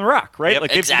 that comes from The Rock, right? Yep,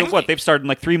 like, exactly. They've starred in,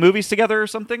 like, 3 movies together or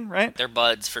something, right? They're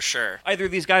buds, for sure. Either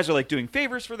these guys are, like, doing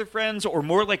favors for their friends, or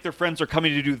more like their friends are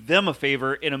coming to do them a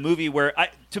favor in a movie where,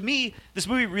 to me, this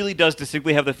movie really does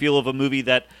distinctly have the feel of a movie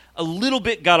that a little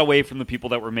bit got away from the people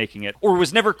that were making it, or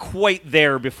was never quite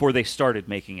there before they started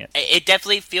making it. It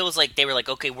definitely feels like they were like,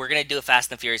 okay, we're going to do a Fast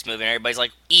and Furious movie, and everybody's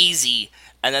like, easy.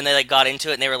 And then they like got into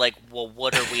it, and they were like, well,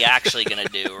 what are we actually going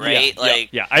to do, right?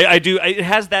 I do. It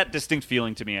has that distinct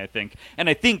feeling to me, I think. And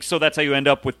I think, so that's how you end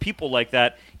up with people like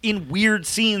that in weird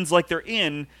scenes like they're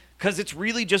in, because it's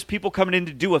really just people coming in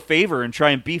to do a favor and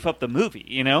try and beef up the movie,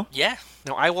 you know? Yeah.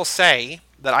 Now, I will say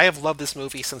that I have loved this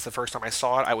movie since the first time I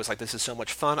saw it. I was like, this is so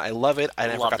much fun. I love it. I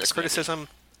never got the criticism.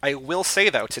 Movie. I will say,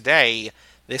 though, today,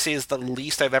 this is the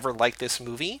least I've ever liked this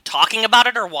movie. Talking about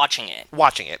it or watching it?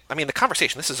 Watching it. I mean, the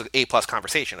conversation, this is an A-plus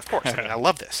conversation, of course. I mean, I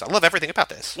love this. I love everything about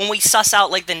this. When we suss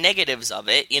out, like, the negatives of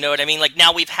it, you know what I mean? Like,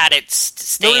 now we've had it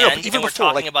stand, even and we're before,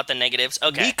 talking like, about the negatives.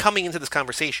 Okay. Me coming into this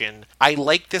conversation, I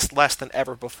like this less than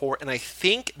ever before, and I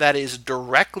think that is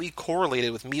directly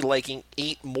correlated with me liking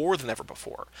 8 more than ever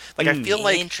before. Like, I feel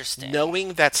like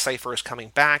knowing that Cypher is coming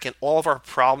back, and all of our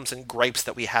problems and gripes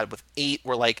that we had with 8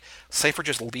 were like, Cypher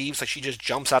just leaves, like, she just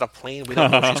jumps out of plane, we don't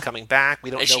know if she's coming back.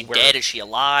 We don't know where. Is she dead? Is she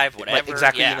alive? Whatever. Like,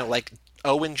 exactly. Yeah. You know, like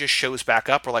Owen just shows back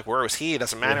up. We're like, where was he? It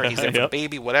doesn't matter. He's there for the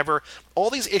baby. Whatever. All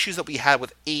these issues that we had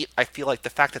with 8, I feel like the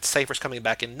fact that Cypher's coming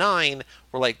back in 9,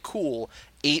 we're like, cool.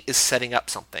 8 is setting up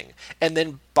something. And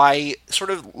then by sort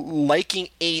of liking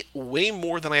 8 way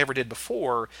more than I ever did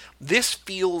before, this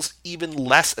feels even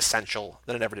less essential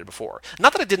than it ever did before.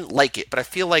 Not that I didn't like it, but I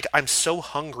feel like I'm so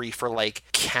hungry for like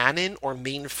canon or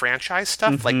main franchise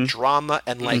stuff, like drama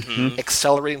and like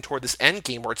accelerating toward this end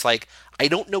game where it's like, I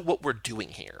don't know what we're doing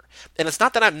here. And it's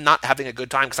not that I'm not having a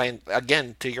good time, because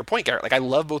again, to your point, Garrett, like I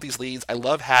love both these leads. I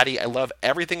love Hattie. I love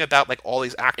everything about like all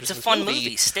these actors. It's a fun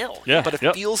movie still. Yeah. But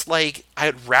it feels like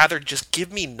I'd rather just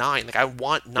give me 9. Like I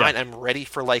want 9. I'm ready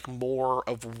for like more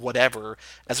of whatever,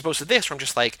 as opposed to this where I'm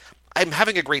just like, I'm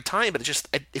having a great time, but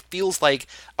it feels like,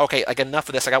 okay, like enough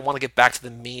of this. Like I want to get back to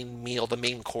the main meal, the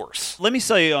main course. Let me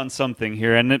sell you on something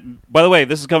here. And by the way,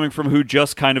 this is coming from who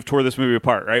just kind of tore this movie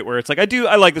apart, right? Where it's like,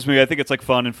 I like this movie. I think it's like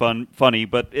funny,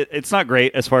 but it's not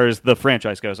great as far as the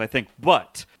franchise goes, I think.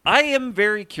 But I am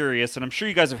very curious, and I'm sure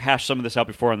you guys have hashed some of this out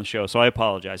before on the show, so I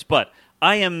apologize. But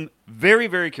I am very,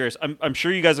 very curious. I'm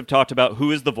sure you guys have talked about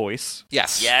who is the voice.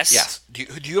 Yes. Do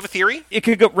you have a theory? It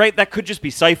could go right. That could just be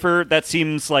Cypher. That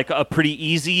seems like a pretty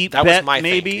easy bet. Was my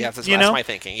maybe. Thinking. That's my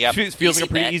thinking. Yeah, feels Easy like a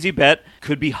pretty bet. easy bet.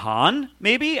 Could be Han,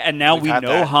 maybe. And now we know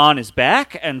that. Han is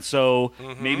back, and so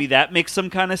maybe that makes some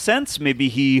kind of sense. Maybe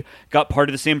he got part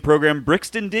of the same program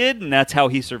Brixton did, and that's how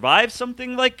he survived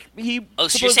something like he. Oh,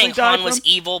 so you're saying died Han was from?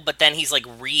 evil, but then he's like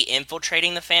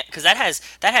re-infiltrating the fan? Because that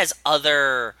has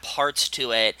other parts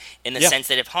to it in the sense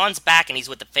that if Han's back and he's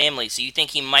with the family, so you think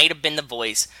he might have been the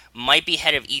voice, might be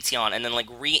head of Eteon, and then like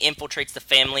re-infiltrates the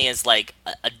family as like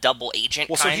a double agent.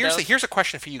 Well, so here's a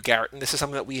question for you, Garrett, and this is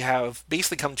something that we have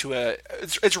basically come to a.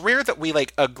 It's rare that we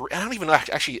like agree. I don't even know.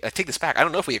 Actually, I take this back. I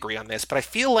don't know if we agree on this, but I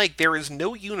feel like there is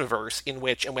no universe in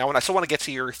which, and I still want to get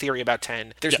to your theory about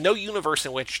 10. There's no universe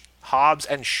in which Hobbs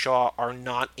and Shaw are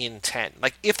not in 10.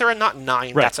 Like, if they're not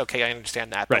 9, that's okay. I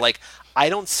understand that. But like, I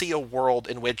don't see a world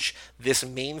in which this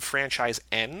main franchise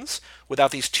ends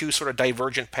without these two sort of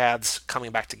divergent paths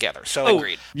coming back together. So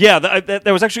Agreed. Yeah, that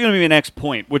was actually going to be my next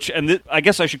point, which, I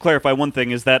guess I should clarify one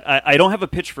thing, is that I don't have a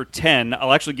pitch for 10.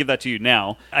 I'll actually give that to you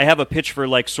now. I have a pitch for,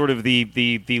 like, sort of the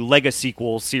Lega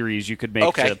sequel series you could make.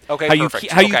 Okay,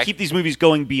 perfect. How you keep these movies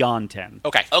going beyond 10.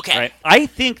 Okay. Right? I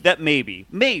think that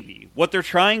maybe what they're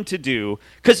trying to do,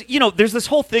 because, there's this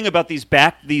whole thing about these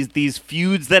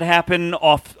feuds that happen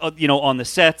off, on the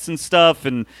sets and stuff,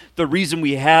 and the reason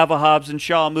we have a Hobbs and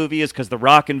Shaw movie is because The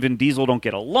Rock and Vin Diesel don't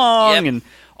get along, and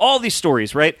all these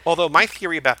stories, right? Although my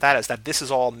theory about that is that this is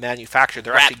all manufactured.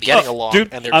 They're actually getting along,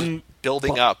 dude, and they're just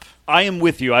building up. I am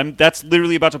with you. That's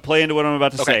literally about to play into what I'm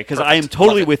about to say, because I am perfect.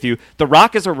 totally with you. The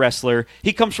Rock is a wrestler.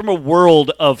 He comes from a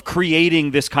world of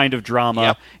creating this kind of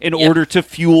drama in order to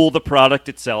fuel the product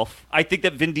itself. I think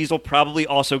that Vin Diesel probably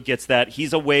also gets that.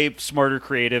 He's a way smarter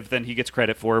creative than he gets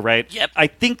credit for, right? Yep. I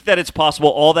think that it's possible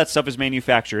all that stuff is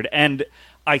manufactured, and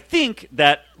I think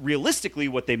that realistically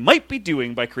what they might be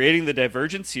doing by creating the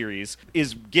Divergent series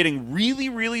is getting really,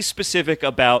 really specific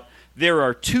about there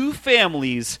are two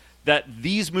families that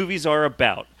these movies are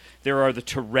about. There are the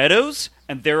Torettos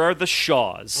and there are the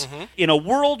Shaws. In a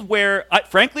world where,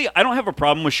 frankly, I don't have a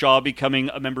problem with Shaw becoming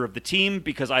a member of the team,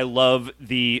 because I love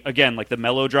the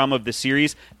melodrama of the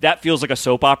series. That feels like a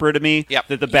soap opera to me,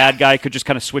 that the bad guy could just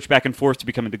kind of switch back and forth to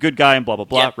becoming the good guy and blah, blah,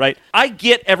 blah, right? I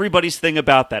get everybody's thing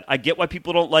about that. I get why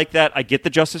people don't like that. I get the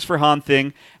Justice for Han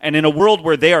thing. And in a world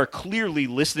where they are clearly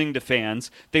listening to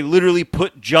fans, they literally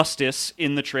put justice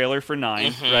in the trailer for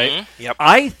 9, right? Yep.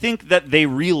 I think that they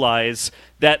realize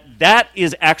that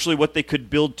is actually what they could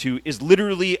build to, is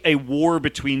literally a war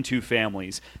between two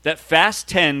families. That Fast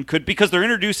 10 could, because they're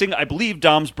introducing, I believe,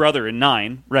 Dom's brother in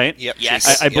 9, right? Yep.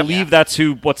 Yes. I believe that's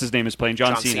who, what's his name is playing,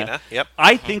 John Cena. Yep.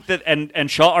 I think that,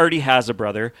 and Shaw already has a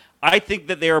brother, I think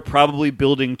that they are probably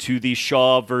building to the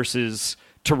Shaw versus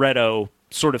Toretto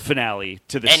sort of finale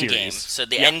to the Endgame. series. So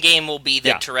the endgame will be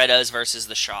the Torettos versus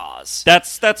the Shaws.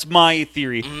 That's my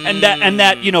theory. And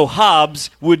that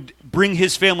Hobbs would bring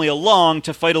his family along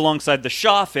to fight alongside the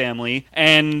Shaw family,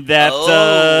 and that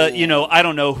I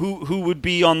don't know who would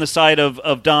be on the side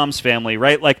of Dom's family,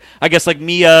 right? Like, I guess like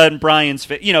Mia and Brian's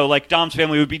like Dom's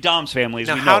family would be Dom's family.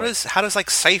 Now, how does like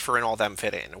Cypher and all them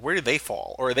fit in? Where do they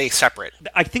fall, or are they separate?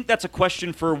 I think that's a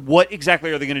question for what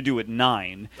exactly are they going to do at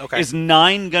 9? Okay. Is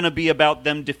 9 going to be about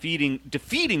them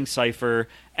defeating Cypher,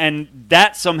 and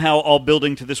that somehow all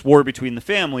building to this war between the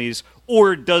families,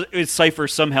 or is Cypher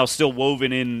somehow still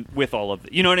woven in with all of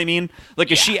it? You know what I mean?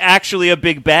 Like, is she actually a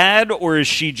big bad, or is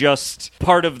she just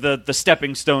part of the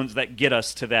stepping stones that get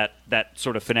us to that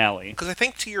sort of finale? Because I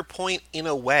think, to your point, in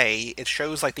a way, it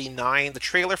shows like the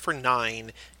trailer for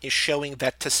 9 is showing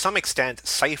that to some extent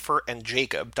Cypher and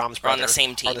Jacob, Dom's brother, on the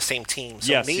same team.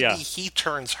 So maybe he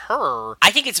turns her. I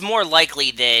think it's more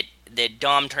likely that that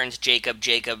Dom turns Jacob,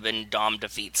 and Dom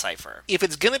defeats Cypher. If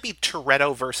it's going to be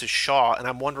Toretto versus Shaw, and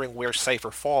I'm wondering where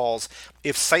Cypher falls,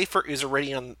 if Cypher is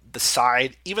already on the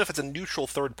side, even if it's a neutral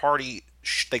third party,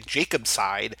 like Jacob's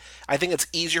side, I think it's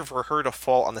easier for her to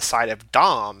fall on the side of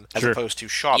Dom as opposed to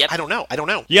Shaw. Yep. I don't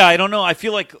know. Yeah, I don't know. I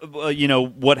feel like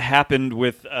what happened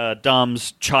with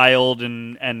Dom's child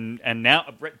and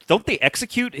now don't they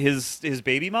execute his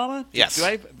baby mama? Yes.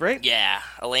 Right? Yeah,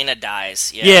 Elena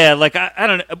dies. Yeah, like I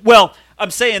don't know. Well,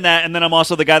 I'm saying that, and then I'm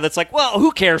also the guy that's like, well,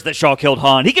 who cares that Shaw killed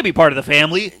Han? He can be part of the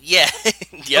family. Yeah.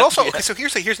 But also, okay, so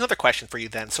here's another question for you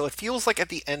then. So it feels like at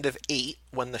the end of 8,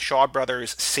 when the Shaw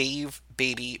brothers save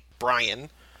baby Brian,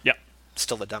 Yep.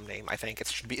 still a dumb name, I think.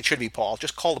 It should be Paul.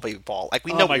 Just call the baby Paul. Like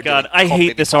we know. Oh my what god, you're doing. I Call hate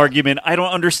baby this Paul. argument. I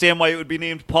don't understand why it would be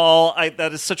named Paul.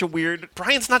 That is such a weird.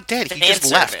 Brian's not dead. He Fan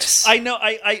just left. service. I know.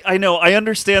 I know. I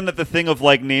understand that the thing of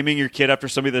like naming your kid after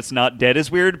somebody that's not dead is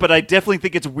weird, but I definitely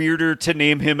think it's weirder to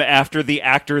name him after the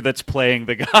actor that's playing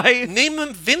the guy. Name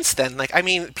him Vince then. Like, I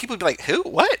mean, people would be like, who?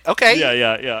 What? Okay.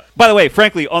 Yeah. By the way,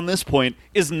 frankly, on this point,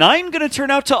 is 9 going to turn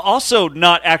out to also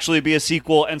not actually be a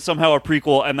sequel and somehow a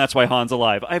prequel, and that's why Han's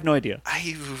alive? I have no idea.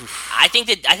 I think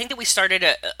that we started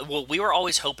what we were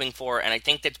always hoping for, and I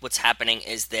think that what's happening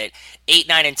is that 8,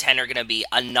 9, and 10 are going to be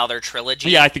another trilogy.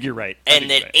 Yeah, I think you're right. And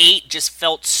that 8 just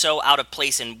felt so out of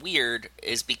place and weird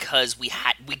is because we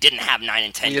didn't have 9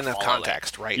 and 10. We didn't have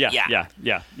context, right? Yeah.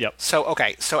 Yep. So,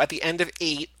 okay, so at the end of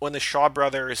 8, when the Shaw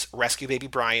brothers rescue baby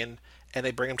Brian and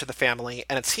they bring him to the family,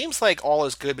 and it seems like all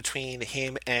is good between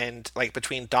him and, like,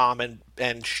 between Dom and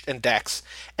Dex,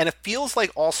 and it feels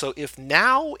like also if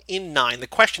now in 9,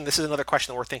 this is another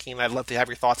question that we're thinking, and I'd love to have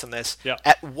your thoughts on this. Yeah.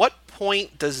 At what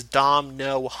point does Dom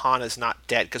know Han is not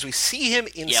dead? Because we see him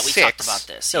in 6. we talked about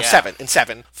this. No, yeah. 7. In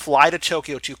 7, fly to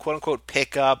Tokyo to quote-unquote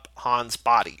pick up Han's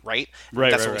body, right?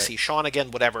 Right, That's right, when we right. see Sean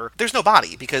again, whatever. There's no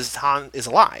body because Han is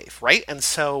alive, right? And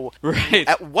so Right.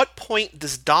 at what point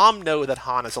does Dom know that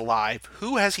Han is alive?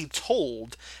 Who has he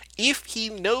told? If he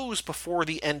knows before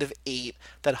the end of 8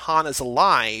 that Han is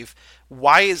alive,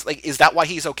 is that why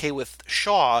he's okay with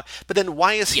Shaw? But then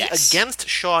why is he Yes. against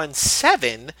Shaw in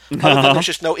 7? Other than there's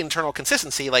just no internal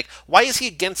consistency. Like, why is he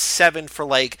against 7 for,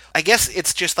 like, I guess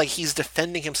it's just like he's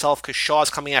defending himself because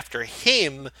Shaw's coming after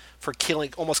him for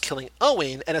almost killing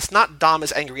Owen, and it's not Dom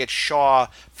is angry at Shaw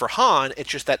for Han, it's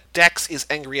just that Dex is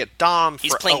angry at Dom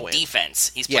He's for playing Owen.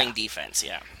 defense. He's playing defense,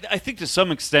 yeah. I think to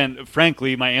some extent,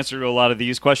 frankly, my answer to a lot of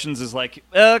these questions is like,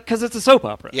 because it's a soap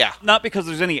opera. Yeah. Not because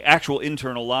there's any actual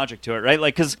internal logic to it, right?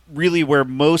 Like, because really where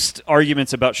most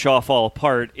arguments about Shaw fall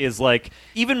apart is like,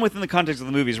 even within the context of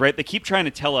the movies, right? They keep trying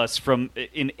to tell us from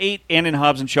in 8 and in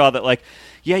Hobbs and Shaw that like,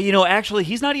 yeah, actually,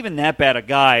 he's not even that bad a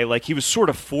guy. Like, he was sort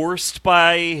of forced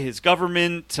by his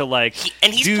government to, like,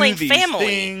 And he's do playing these family.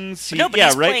 things. But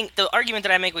he's playing. The argument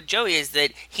that I make with Joey is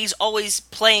that he's always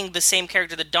playing the same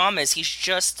character that Dom is. He's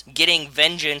just getting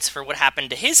vengeance for what happened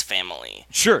to his family.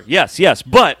 Sure, yes.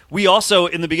 But we also,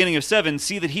 in the beginning of 7,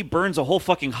 see that he burns a whole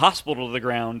fucking hospital to the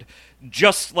ground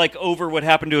just, like, over what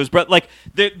happened to his brother. Like,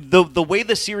 the way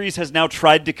the series has now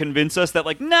tried to convince us that,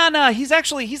 like, nah, he's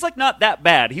like, not that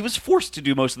bad. He was forced to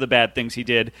do most of the bad things he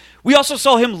did. We also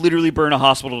saw him literally burn a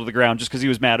hospital to the ground just because he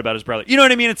was mad about his brother. You know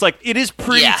what I mean? It's like, it is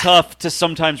pretty tough to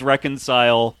sometimes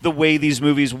reconcile the way these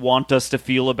movies want us to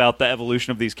feel about the evolution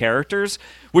of these characters,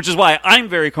 which is why I'm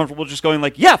very comfortable just going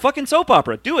like, yeah, fucking soap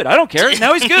opera. Do it. I don't care.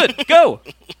 Now he's good. Go.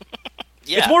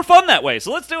 Yeah. It's more fun that way,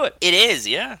 so let's do it. It is,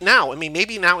 yeah. Now, I mean,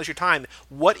 maybe now is your time.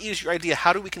 What is your idea?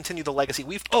 How do we continue the legacy?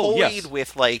 We've toyed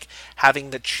with, like, having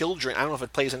the children. I don't know if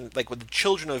it plays in, like, with the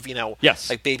children of,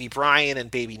 like, baby Brian and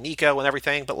baby Nico and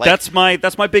everything, but, like... That's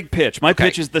my big pitch. My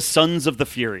pitch is the Sons of the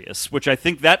Furious, which I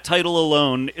think that title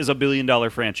alone is $1 billion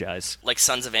franchise. Like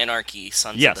Sons of Anarchy,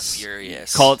 Sons of the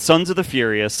Furious. Call it Sons of the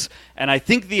Furious. And I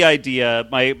think the idea,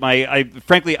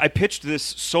 frankly, I pitched this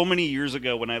so many years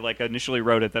ago when I initially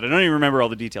wrote it that I don't even remember all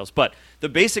the details. But the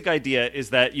basic idea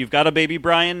is that you've got a baby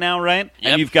Brian now, right?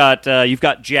 Yep. And you've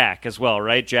got Jack as well,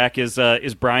 right? Jack is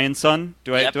Brian's son.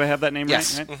 Do I have that name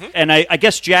yes. right? Mm-hmm. And I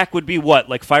guess Jack would be what,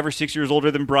 like 5 or 6 years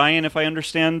older than Brian, if I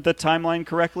understand the timeline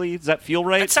correctly. Does that feel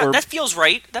right? That feels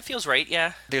right. That feels right.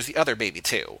 Yeah. There's the other baby,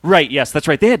 too. Right. Yes, that's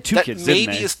right. They had 2 that kids, maybe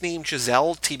didn't they? is named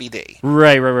Giselle, TBD.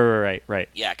 Right.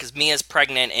 Yeah, because Mia's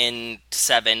pregnant in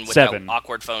 7 with 7. that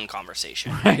awkward phone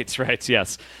conversation. Right,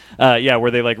 yes.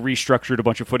 Where they restructured a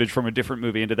bunch of footage from a different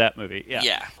movie into that movie.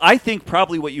 Yeah. I think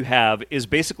probably what you have is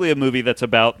basically a movie that's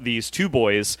about these 2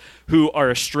 boys who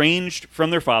are estranged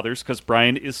from their fathers, because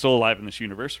Brian is still alive in this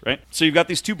universe, right? So you've got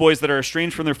these 2 boys that are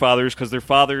estranged from their fathers because their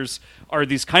fathers are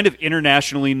these kind of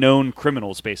internationally known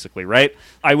criminals, basically, right?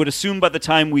 I would assume by the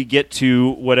time we get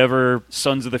to whatever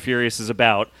Sons of the Furious is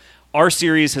about, our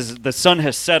series the sun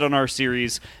has set on our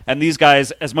series, and these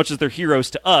guys, as much as they're heroes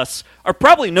to us, are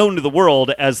probably known to the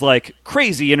world as like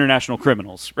crazy international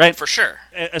criminals, right? For sure.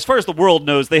 As far as the world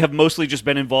knows, they have mostly just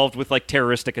been involved with like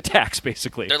terroristic attacks,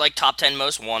 basically. They're like top 10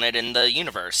 most wanted in the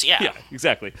universe. Yeah. Yeah,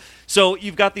 exactly. So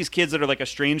you've got these kids that are like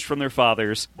estranged from their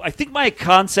fathers. I think my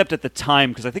concept at the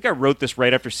time, because I think I wrote this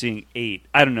right after seeing 8,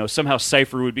 I don't know, somehow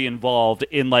Cypher would be involved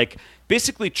in like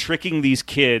basically tricking these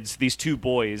kids, these two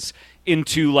boys,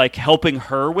 into like helping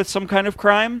her with some kind of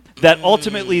crime that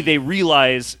ultimately they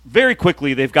realize very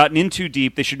quickly they've gotten in too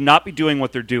deep. They should not be doing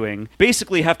what they're doing.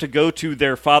 Basically have to go to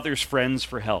their father's friends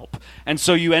for help. And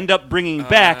so you end up bringing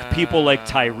back people like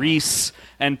Tyrese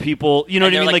and people, you know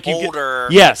and what I mean? Like you older.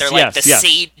 Yes, they're like the yes.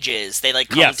 sages. They like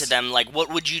come to them like,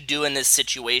 what would you do in this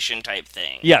situation type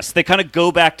thing. Yes, they kind of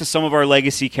go back to some of our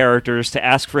legacy characters to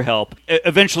ask for help.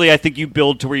 Eventually, I think you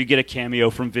build to where you get a cameo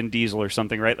from Vin Diesel or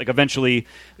something, right? Like eventually,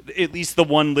 at least the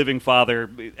one living father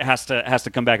has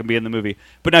to come back and be in the movie.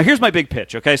 But now here's my big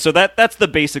pitch. Okay, so that's the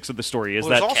basics of the story.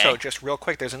 There's also just real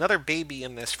quick. There's another baby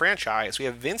in this franchise. We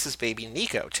have Vince's baby,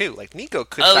 Nico, too. Like Nico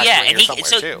could. Oh yeah, and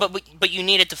too. But you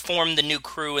needed to form the new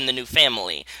crew and the new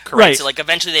family. Correct. Right. So like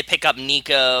eventually they pick up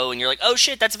Nico, and you're like, oh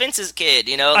shit, that's Vince's kid.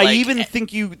 You know. Like, I even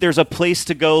think there's a place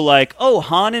to go. Like, oh,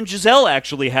 Han and Giselle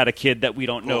actually had a kid that we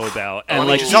don't know about, and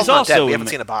like Giselle's he's not also dead. We haven't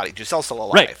seen a body. Giselle's still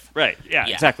alive. Right. Yeah,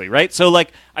 exactly. Right. So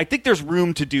like, I think there's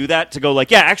room to do that. To go like,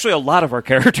 yeah, actually, a lot of our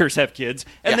characters have kids,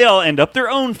 and they all end up their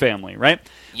own family, right?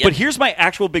 Yep. But here's my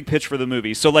actual big pitch for the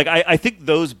movie. So, like, I think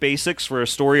those basics for a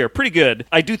story are pretty good.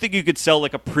 I do think you could sell,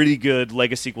 like, a pretty good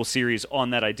Legacy-quel series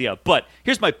on that idea. But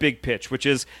here's my big pitch, which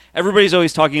is everybody's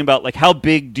always talking about, like, how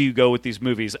big do you go with these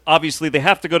movies? Obviously, they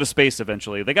have to go to space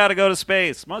eventually. They got to go to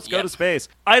space. Must go to space.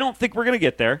 I don't think we're going to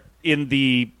get there in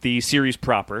the series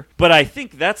proper, but I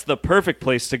think that's the perfect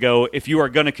place to go if you are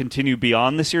going to continue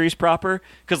beyond the series proper,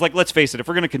 because like, let's face it, if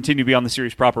we're going to continue beyond the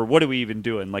series proper, what are we even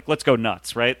doing? Like, let's go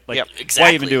nuts, right? Like,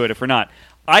 exactly. Why even do it if we're not?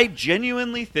 I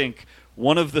genuinely think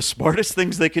one of the smartest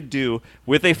things they could do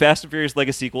with a Fast and Furious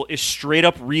Legacy sequel is straight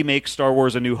up remake Star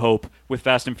Wars: A New Hope with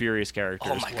Fast and Furious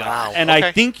characters. Oh my god. And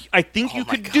I think you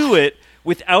could do it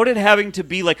without it having to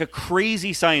be like a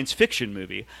crazy science fiction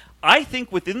movie. I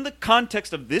think within the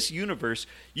context of this universe,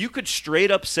 you could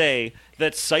straight up say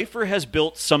that Cypher has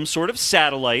built some sort of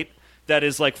satellite that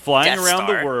is like flying around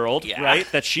the world, right?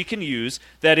 That she can use.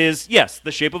 That is, yes,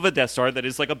 the shape of a Death Star. That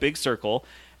is like a big circle.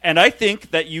 And I think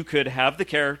that you could have the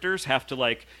characters have to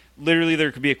like, literally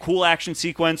there could be a cool action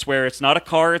sequence where it's not a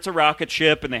car, it's a rocket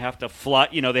ship, and they have to fly,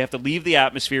 they have to leave the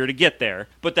atmosphere to get there.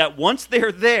 But that once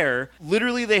they're there,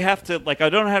 literally they have to, like, I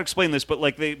don't know how to explain this, but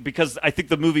like because I think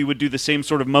the movie would do the same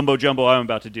sort of mumbo jumbo I'm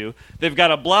about to do. They've got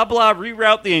to blah blah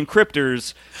reroute the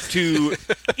encryptors to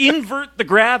invert the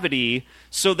gravity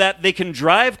so that they can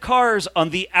drive cars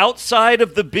on the outside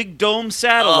of the big dome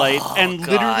satellite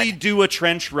literally do a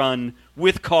trench run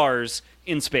with cars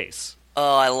in space.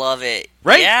 Oh, I love it.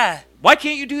 Right? Yeah. Why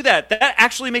can't you do that? That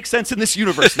actually makes sense in this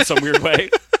universe in some weird way.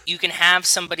 You can have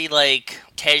somebody like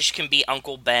Tej can be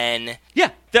Uncle Ben. Yeah,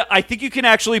 I think you can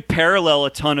actually parallel a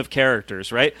ton of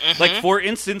characters, right? Mm-hmm. Like, for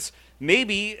instance,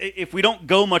 maybe if we don't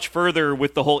go much further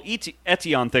with the whole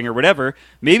Etion thing or whatever,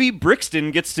 maybe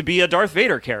Brixton gets to be a Darth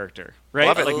Vader character, right?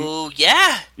 Love it. Like, oh,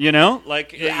 yeah.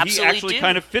 Like he absolutely actually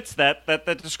kind of fits that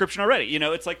description already.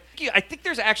 It's like, I think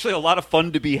there's actually a lot of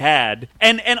fun to be had,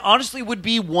 and honestly would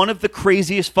be one of the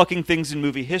craziest fucking things in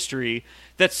movie history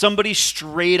that somebody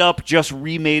straight up just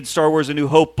remade Star Wars: A New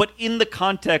Hope, but in the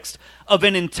context of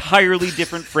an entirely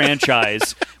different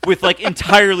franchise with like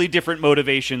entirely different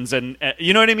motivations, and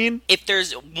you know what I mean? If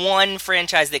there's one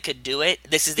franchise that could do it,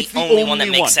 this is the only one that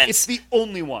makes sense. It's the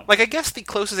only one. Like, I guess the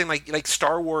closest thing, like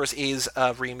Star Wars is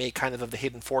a remake kind of the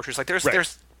Hidden Fortress. Like,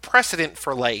 there's precedent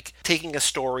for like taking a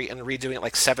story and redoing it,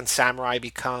 like Seven Samurai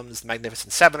becomes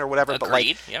Magnificent Seven or whatever.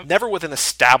 Agreed. But like never with an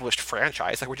established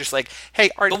franchise. Like, we're just like,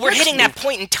 hey, but we're hitting that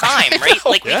point in time, right?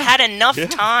 Like we've had enough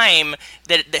time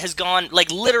that has gone,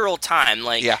 like literal time,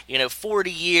 like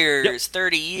 40 years,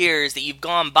 30 years that you've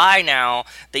gone by now,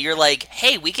 that you're like,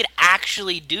 hey, we could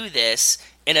actually do this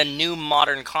in a new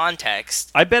modern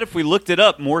context. I bet if we looked it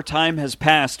up, more time has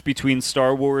passed between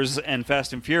Star Wars and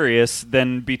Fast and Furious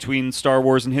than between Star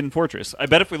Wars and Hidden Fortress. I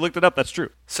bet if we looked it up, that's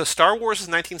true. So Star Wars is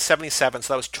 1977,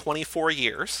 so that was 24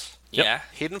 years. Yeah.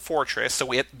 Hidden Fortress,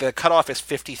 so the cutoff is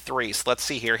 53. So let's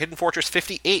see here. Hidden Fortress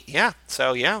 58. Yeah.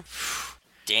 So yeah.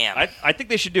 Damn. I think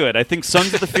they should do it. I think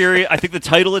Sons of the Furious. I think the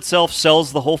title itself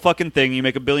sells the whole fucking thing. You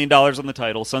make $1 billion on the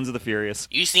title, Sons of the Furious.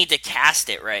 You just need to cast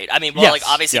it right. I mean, well, Yes, like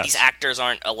obviously yes. these actors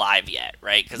aren't alive yet,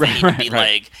 right? Because they need to be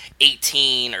like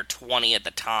 18 or 20 at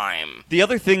the time. The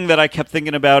other thing that I kept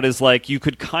thinking about is like you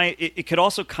could it could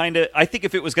also kind of. I think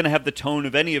if it was going to have the tone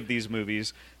of any of these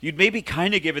movies, you'd maybe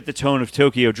kind of give it the tone of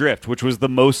Tokyo Drift, which was the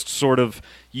most sort of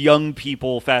young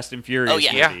people Fast and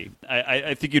Furious movie.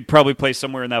 I think you'd probably play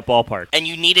somewhere in that ballpark. And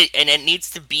you need it, and it needs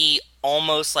to be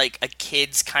almost like a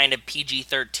kid's kind of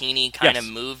PG-13y kind of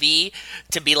movie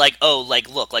to be like, oh, like,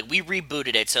 look, like, we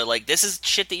rebooted it, so, like, this is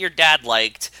shit that your dad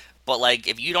liked, but, like,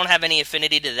 if you don't have any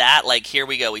affinity to that, like, here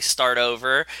we go, we start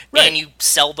over, and you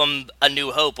sell them A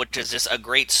New Hope, which is just a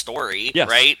great story,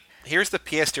 right? Here's the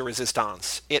pièce de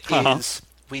résistance. It is,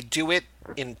 we do it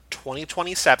in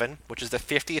 2027, which is the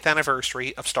 50th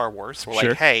anniversary of Star Wars. We're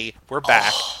like, hey, we're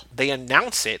back. They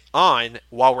announce it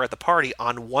while we're at the party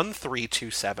on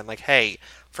 1327. Like, hey,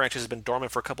 franchise has been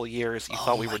dormant for a couple of years. You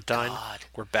thought we were done.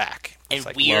 We're back. And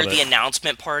like, we are the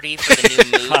announcement party for the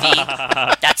new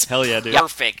movie. That's hell yeah, dude.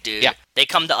 Perfect, dude. Yeah. They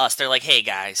come to us. They're like, hey,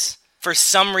 guys. For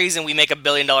some reason, we make $1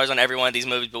 billion on every one of these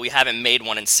movies, but we haven't made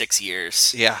one in 6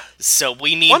 years. Yeah. So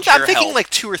we need I'm thinking help.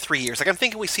 like 2 or 3 years. Like I'm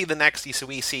thinking we see the next. So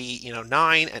we see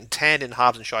 9 and 10 in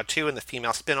Hobbs and Shaw 2 and the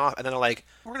female spinoff, and then they're like,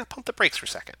 we're gonna pump the brakes for a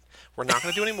second. We're not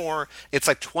gonna do any more. It's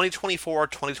like 2024,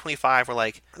 2025. We're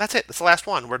like, that's it. That's the last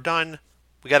one. We're done.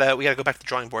 We gotta go back to the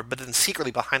drawing board. But then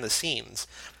secretly behind the scenes,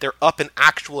 they're up in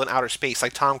outer space.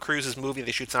 Like Tom Cruise's movie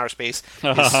they shoots in outer space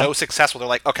is so successful. They're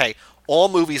like, okay, all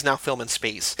movies now film in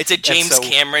space. It's a James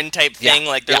Cameron type thing.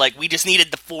 Like they're like, we just needed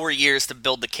the 4 years to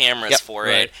build the cameras for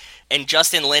it. And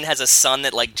Justin Lin has a son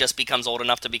that like just becomes old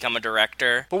enough to become a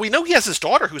director. But we know he has his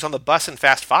daughter who's on the bus in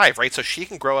Fast 5, right? So she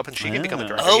can grow up and she can become a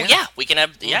director. Oh yeah, we can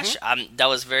have. That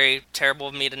was very terrible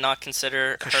of me to not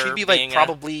consider her. She'd be like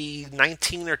probably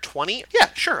 19 or 20. Yeah,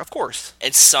 sure, of course.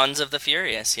 It's Sons of the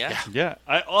Furious. Yeah.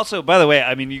 I also, by the way,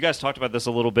 I mean, you guys talked about this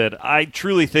a little bit. I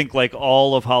truly think like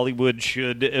all of Hollywood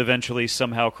should eventually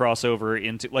somehow cross over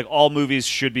into like all movies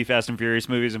should be Fast and Furious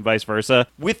movies and vice versa.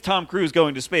 With Tom Cruise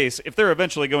going to space, if they're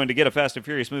eventually going to get a Fast and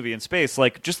Furious movie in space,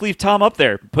 like just leave Tom up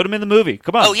there, put him in the movie.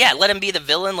 Come on. Oh yeah, let him be the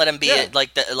villain. Let him be a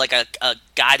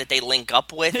guy that they link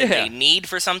up with that they need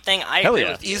for something. I agree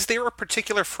with you. Is there a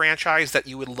particular franchise that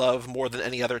you would love more than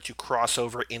any other to cross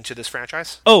over into this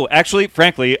franchise? Oh, actually,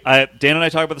 frankly, Dan and I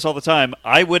talk about this all the time.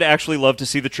 I would actually love to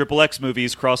see the Triple X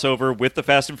movies cross over with the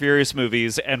Fast and Furious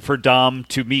movies, and for Dom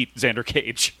to meet Xander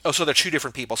Cage. Oh, so they're two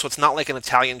different people. So it's not like an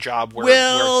Italian Job where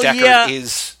Deckard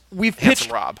is. We've pitched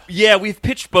Rob. Yeah, we've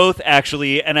pitched both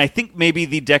actually, and I think maybe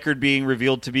the Deckard being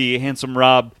revealed to be Handsome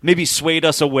Rob maybe swayed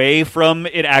us away from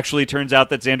it. Actually, turns out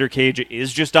that Xander Cage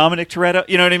is just Dominic Toretto.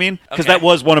 You know what I mean? Because that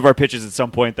was one of our pitches at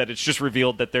some point, that it's just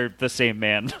revealed that they're the same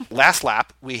man. Last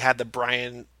lap, we had the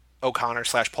Brian O'Connor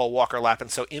 / Paul Walker lap, and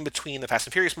so in between the Fast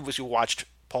and Furious movies, we watched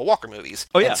Paul Walker movies.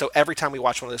 Oh, yeah. And so every time we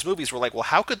watch one of those movies, we're like, well,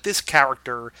 how could this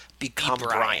character become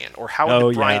Brian? Or how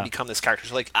did Brian become this character?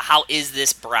 So like, how is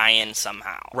this Brian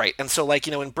somehow? Right. And so like,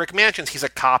 in Brick Mansions, he's a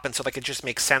cop, and so like it just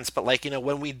makes sense. But like,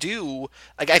 when we do,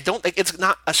 like, I don't think it's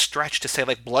not a stretch to say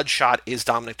like Bloodshot is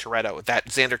Dominic Toretto, that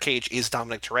Xander Cage is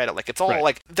Dominic Toretto. Like it's all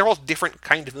like, they're all different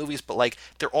kind of movies, but like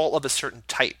they're all of a certain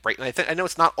type, right? And I know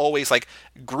it's not always like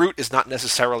Groot is not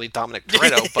necessarily Dominic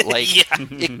Toretto, but like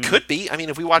it could be. I mean,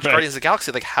 if we watch Guardians of the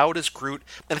Galaxy, like how does Groot,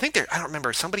 and I think I don't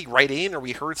remember, somebody write in or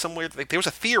we heard somewhere, like there was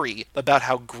a theory about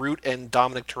how Groot and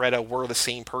Dominic Toretto were the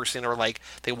same person, or like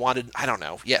they wanted, I don't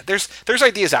know. Yeah, there's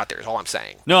ideas out there is all I'm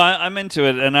saying. No, I'm into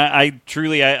it, and I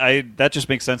truly that just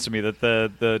makes sense to me, that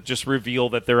the just reveal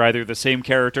that they're either the same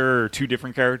character or two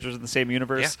different characters in the same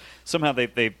universe. Somehow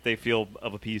they feel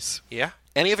of a piece. Yeah.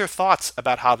 Any other thoughts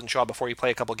about Hobbs and Shaw before you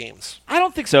play a couple games? I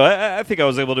don't think so. I think I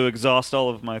was able to exhaust all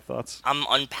of my thoughts. I'm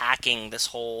unpacking this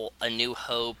whole A New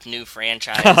Hope, new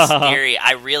franchise theory.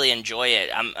 I really enjoy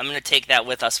it. I'm going to take that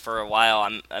with us for a while.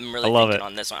 I'm really thinking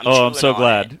on this one. I'm so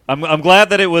glad. I'm glad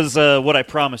that it was what I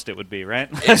promised it would be, right?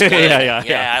 It's good.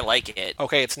 Yeah, I like it.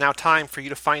 Okay, it's now time for you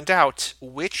to find out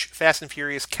which Fast and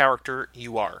Furious character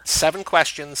you are. 7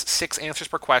 questions, 6 answers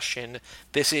per question.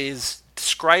 This is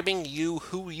describing you,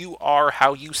 who you are,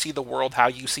 how you see the world, how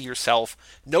you see yourself.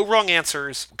 No wrong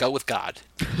answers. Go with God.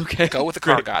 Okay. Go with the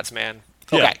car gods, man.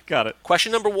 Okay. Yeah, got it.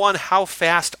 Question number 1, how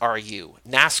fast are you?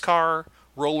 NASCAR,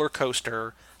 roller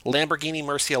coaster, Lamborghini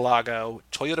Murcielago,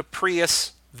 Toyota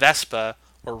Prius, Vespa,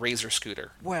 or Razor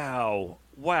scooter? Wow.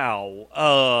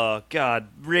 God.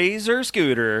 Razor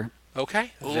scooter.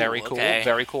 Okay, Ooh, very cool, okay.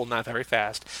 Very cool, not very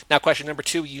fast. Now, question number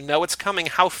 2, you know it's coming.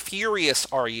 How furious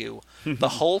are you? The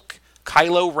Hulk,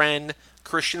 Kylo Ren,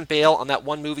 Christian Bale on that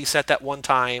one movie set that one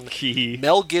time,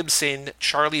 Mel Gibson,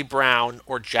 Charlie Brown,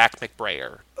 or Jack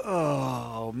McBrayer?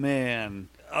 Oh, man.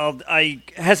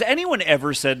 Has anyone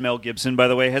ever said Mel Gibson, by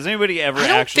the way? Has anybody ever I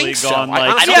don't actually think so. gone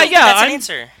I like... don't think that's an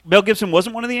answer. Mel Gibson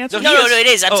wasn't one of the answers? No, it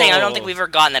is. I'm saying I don't think we've ever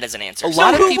gotten that as an answer. A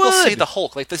lot of who people would? say the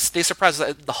Hulk. Like this, they surprise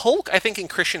the Hulk. I think and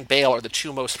Christian Bale are the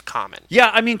two most common.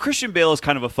 Yeah, I mean, Christian Bale is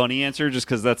kind of a funny answer just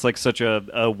because that's like such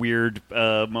a weird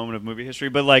moment of movie history.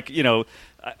 But like, you know,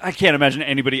 I can't imagine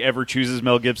anybody ever chooses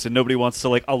Mel Gibson. Nobody wants to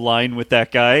like align with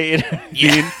that guy. You know what I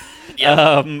mean?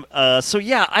 Yeah. So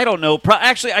yeah, I don't know.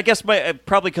 Actually, I guess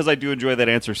probably because I do enjoy that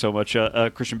answer so much.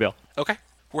 Christian Bale. Okay.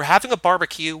 We're having a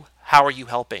barbecue. How are you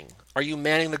helping? Are you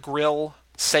manning the grill,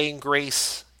 saying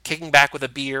grace, kicking back with a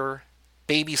beer,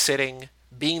 babysitting,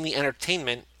 being the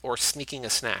entertainment, or sneaking a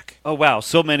snack? Oh wow,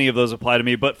 so many of those apply to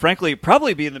me. But frankly,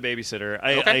 probably being the babysitter.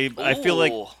 I feel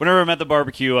like whenever I'm at the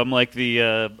barbecue, I'm like the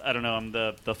I don't know, I'm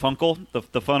the funkle,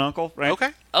 the fun uncle, right? Okay.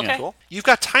 Okay. Cool. You've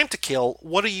got time to kill.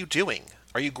 What are you doing?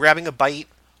 Are you grabbing a bite,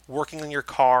 working on your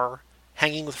car,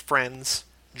 hanging with friends,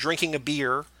 drinking a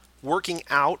beer, working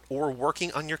out, or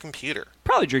working on your computer?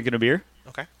 Probably drinking a beer.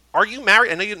 Okay. Are you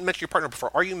married? I know you mentioned your partner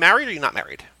before. Are you married or are you not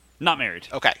married? Not married.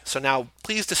 Okay, so now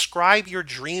please describe your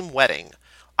dream wedding.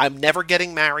 I'm never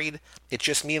getting married. It's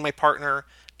just me and my partner.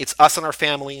 It's us and our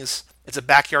families. It's a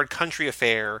backyard country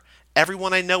affair.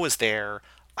 Everyone I know is there.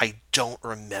 I don't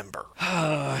remember.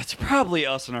 It's probably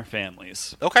us and our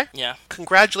families. Okay. Yeah.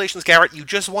 Congratulations, Garrett. You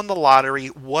just won the lottery.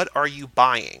 What are you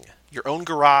buying? Your own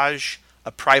garage,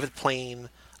 a private plane.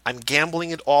 I'm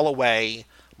gambling it all away.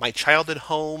 My childhood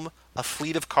home, a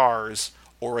fleet of cars,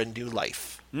 or a new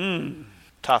life.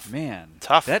 Tough. Man.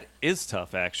 Tough. That is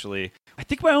tough, actually. I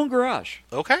think my own garage.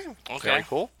 Okay. Very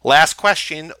cool. Last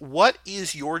question. What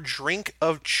is your drink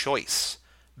of choice?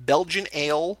 Belgian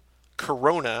ale,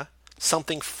 Corona,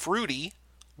 something fruity,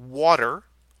 water,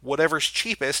 whatever's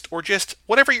cheapest, or just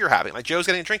whatever you're having. Like Joe's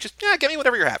getting a drink, just get me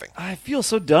whatever you're having. I feel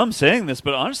so dumb saying this,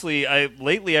 but honestly,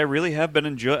 lately I really have been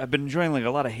enjoying like a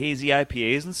lot of hazy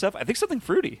IPAs and stuff. I think something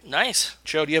fruity. Nice.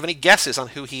 Joe, do you have any guesses on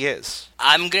who he is?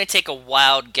 I'm going to take a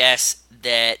wild guess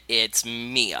that it's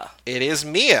Mia. It is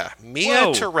Mia. Mia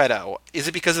Toretto. Is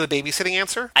it because of the babysitting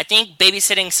answer? I think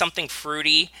babysitting something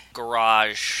fruity,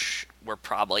 garage were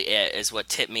probably it, is what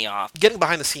tipped me off. Getting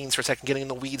behind the scenes for a second, getting in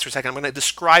the weeds for a second, I'm going to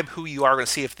describe who you are. I'm going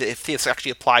to see if this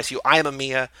actually applies to you. I am a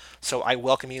Mia, so I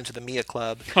welcome you into the Mia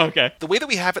Club. Okay. The way that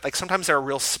we have it, like sometimes there are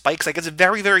real spikes. Like it's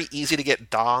very, very easy to get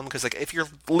Dom because like if you're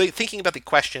thinking about the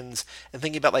questions and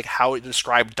thinking about like how to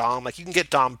describe Dom, like you can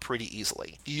get Dom pretty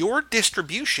easily. Your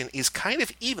distribution is kind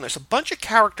of even. There's a bunch of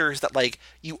characters that like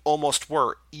you almost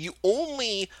were. You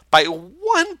only by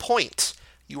 1 point.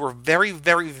 You were very,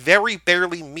 very, very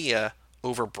barely Mia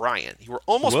over Brian. You were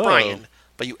almost Brian,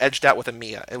 but you edged out with a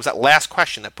Mia. It was that last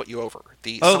question that put you over.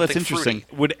 That's interesting.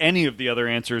 Fruity. Would any of the other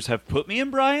answers have put me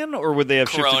in Brian, or would they have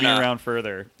shifted me around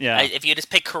further? Yeah. If you just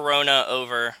pick Corona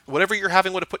over... Whatever you're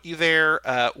having would have put you there.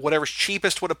 Whatever's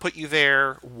cheapest would have put you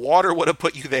there. Water would have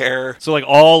put you there. So like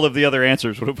all of the other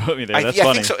answers would have put me there. That's funny.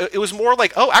 I think so. It was more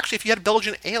like, actually, if you had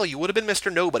Belgian ale, you would have been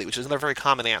Mr. Nobody, which is another very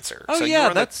common answer. Oh, so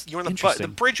yeah, you're on the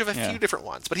bridge of a few different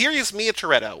ones. But here is Mia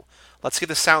Toretto. Let's see if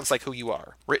this sounds like who you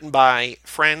are. Written by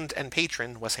friend and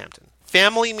patron Wes Hampton.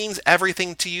 Family means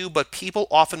everything to you, but people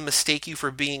often mistake you for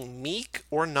being meek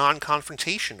or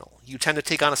non-confrontational. You tend to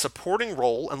take on a supporting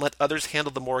role and let others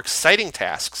handle the more exciting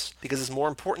tasks because it's more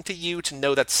important to you to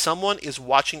know that someone is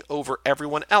watching over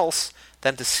everyone else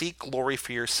than to seek glory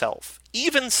for yourself.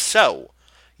 Even so,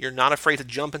 you're not afraid to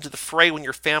jump into the fray when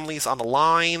your family's on the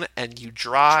line and you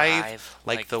drive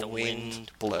like the wind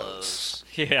blows.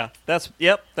 Yeah, that's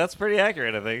pretty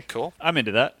accurate, I think. Cool. I'm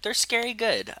into that. They're scary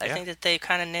good. I think that they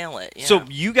kind of nail it. Yeah. So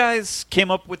you guys came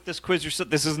up with this quiz yourself?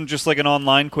 This isn't just like an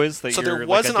online quiz that So you're there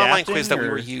was an online quiz that or? we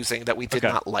were using that we did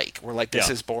not like. We're like, this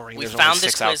is boring. We There's found only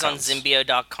this 6 quiz outcomes. on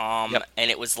Zimbio.com,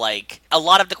 and it was like, a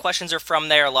lot of the questions are from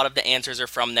there, a lot of the answers are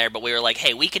from there, but we were like,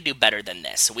 hey, we could do better than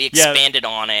this. So we expanded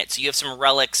on it. So you have some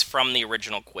relics from the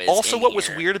original quiz. Also, what was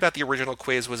weird about the original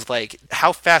quiz was like,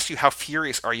 how fast how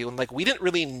furious are you? And like, we didn't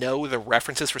really know the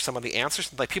references for some of the answers.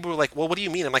 And, like, people were like, well, what do you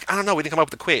mean? I'm like, I don't know. We didn't come up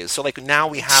with the quiz. So like, now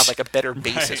we have like a better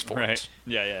basis for it.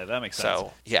 Yeah, that makes sense.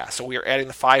 So yeah, so we are adding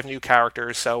the 5 new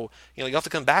characters. So you have to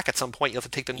come back at some point. You have to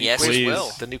take the new quiz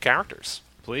with the new characters.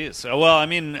 Please. Well, I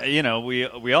mean,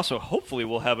 we also hopefully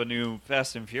will have a new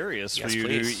Fast and Furious for you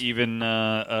please. to even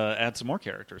add some more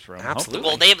characters from. Absolutely.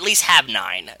 Well, they at least have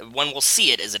 9. When we'll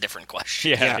see it is a different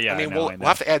question. Yeah. I mean, I know. we'll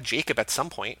have to add Jacob at some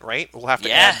point, right? We'll have to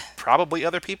Yeah. add probably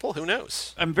other people. Who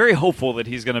knows? I'm very hopeful that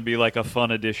he's going to be like a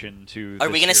fun addition to. Are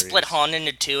we going to split Han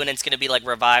into 2 and it's going to be like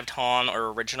revived Han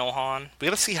or original Han? We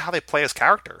got to see how they play his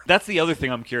character. That's the other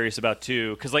thing I'm curious about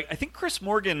too, because I think Chris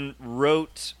Morgan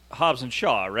wrote Hobbs and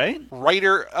Shaw, right?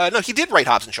 Writer, no, he did write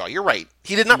Hobbs and Shaw. You're right.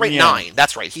 He did not write 9.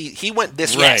 That's right. He went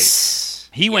this way. Yes.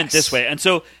 He went this way. And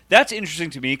so that's interesting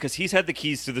to me because he's had the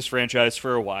keys to this franchise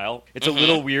for a while. It's a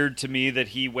little weird to me that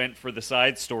he went for the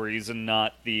side stories and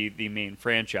not the main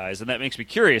franchise. And that makes me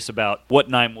curious about what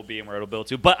 9 will be and where it'll build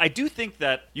to. But I do think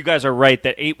that you guys are right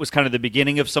that 8 was kind of the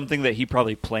beginning of something that he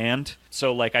probably planned.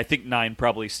 So, I think 9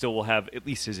 probably still will have at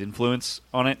least his influence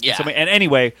on it. Yeah. And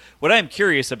anyway, what I'm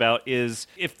curious about is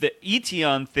if the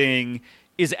Eteon thing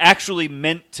is actually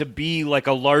meant to be like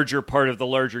a larger part of the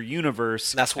larger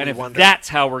universe. That's what and we if wonder. that's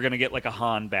how we're going to get like a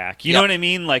Han back. You know Yep. what I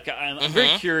mean? I'm very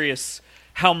curious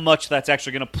how much that's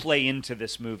actually going to play into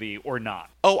this movie or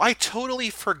not. Oh, I totally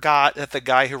forgot that the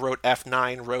guy who wrote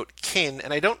F9 wrote Kin,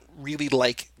 and I don't really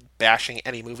like bashing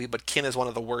any movie, but Kin is one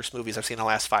of the worst movies I've seen in the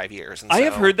last 5 years. And I so-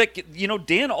 have heard that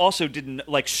Dan also didn't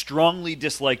strongly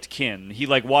disliked Kin. He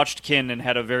watched Kin and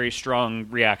had a very strong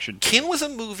reaction to Kin was a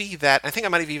movie that, I think I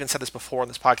might have even said this before on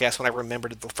this podcast when I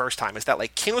remembered it the first time, is that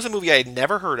Kin was a movie I had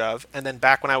never heard of, and then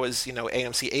back when I was,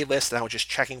 AMC A-List, and I was just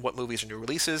checking what movies are new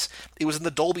releases, it was in the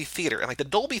Dolby Theater, and the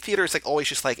Dolby Theater is always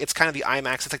just it's kind of the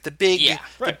IMAX, it's the big,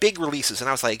 the big releases, and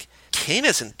I was like, Kin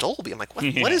is in Dolby. I'm like,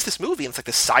 what is this movie? And it's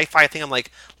this sci-fi thing. I'm like,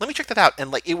 let me check that out.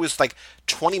 And it was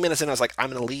 20 minutes in, I was like,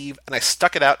 I'm gonna leave, and I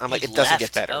stuck it out. And I'm like, You it doesn't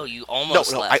get left? better. Oh, you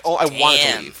almost no, left. I wanted to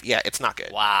Damn. leave. Yeah, it's not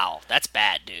good. Wow, that's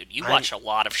bad, dude. You watch a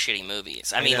lot of shitty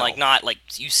movies. I mean, know.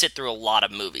 you sit through a lot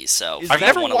of movies, so I've you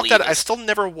never wanna walked leave out. it. I still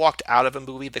never walked out of a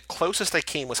movie. The closest I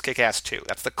came was Kick-Ass 2.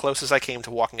 That's the closest I came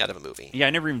to walking out of a movie. Yeah, I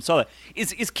never even saw that.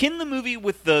 Is Kin the movie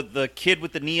with the kid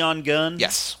with the neon gun?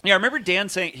 Yes. Yeah, I remember Dan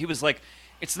saying he was like,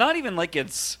 it's not even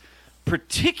it's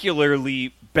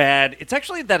particularly bad. It's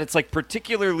actually that it's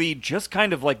particularly just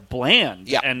kind of bland.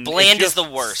 Yeah, and Bland it is just the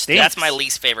worst. stinks. That's my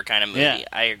least favorite kind of movie. Yeah.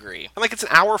 I agree. And it's an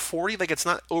hour 40. It's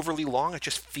not overly long. It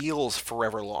just feels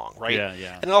forever long, right?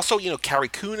 Yeah. And also, Carrie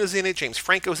Coon is in it. James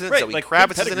Franco's in it. Right, Zoe good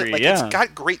Kravitz is in it. pedigree, yeah. It's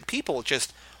got great people.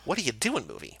 Just what are you doing,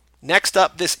 movie? Next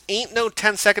up, this ain't no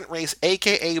 10-second race,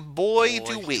 a.k.a. Boy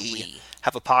Do We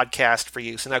have a podcast for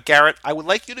you. So now, Garrett, I would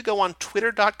like you to go on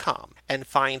Twitter.com and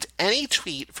find any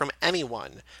tweet from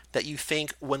anyone that you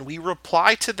think when we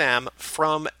reply to them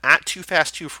from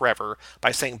 @TooFastTooForever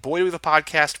by saying, boy, do we have a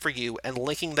podcast for you, and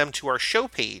linking them to our show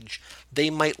page,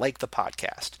 they might like the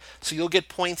podcast. So you'll get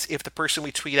points if the person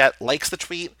we tweet at likes the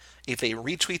tweet, if they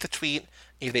retweet the tweet,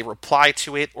 if they reply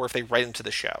to it, or if they write into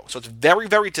the show. So it's very,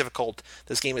 very difficult.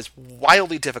 This game is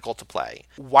wildly difficult to play.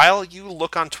 While you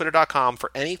look on Twitter.com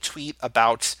for any tweet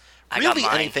about I got really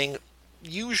mine. anything,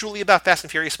 usually about Fast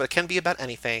and Furious, but it can be about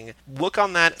anything, look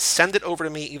on that, send it over to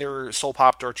me, either Soul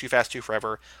Popped or Too Fast, Too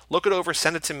Forever. Look it over,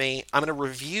 send it to me. I'm going to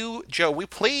review, Joe, we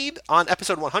played on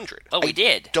episode 100. Oh, we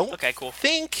did? Okay, cool.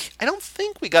 I don't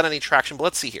think we got any traction, but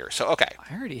let's see here. So, okay.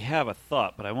 I already have a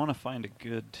thought, but I want to find a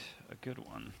good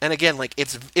one. And again,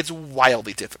 it's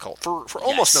wildly difficult for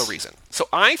almost Yes. no reason. So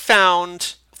I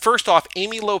found, first off,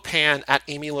 Amy Lopan at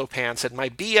Amy Lopan said, my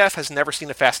BF has never seen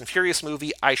a Fast and Furious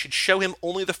movie. I should show him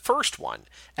only the first one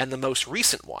and the most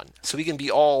recent one, so he can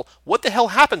be all, what the hell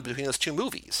happened between those two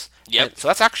movies? Yep. And so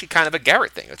that's actually kind of a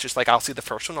Garrett thing. It's just I'll see the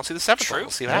first one, I'll see the seventh one, True.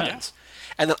 we'll see what happens.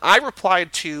 And then I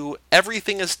replied to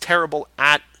Everything is Terrible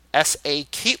at S.A.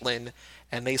 Caitlin,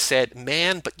 and they said,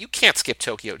 man, but you can't skip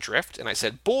Tokyo Drift. And I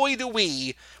said, boy, do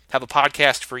we have a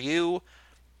podcast for you.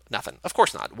 Nothing. Of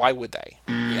course not. Why would they?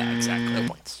 Yeah, exactly. No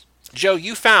points. Joe,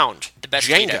 you found The best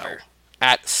tweet Django ever.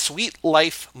 at Sweet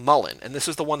Life Mullen. And this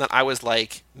is the one that I was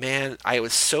like, man, I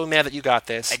was so mad that you got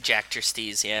this. I jacked your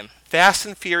steez, yeah. Fast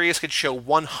and Furious could show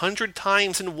 100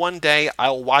 times in one day.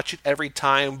 I'll watch it every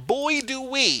time. Boy, do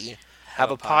we have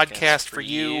a podcast for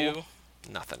you.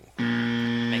 Nothing.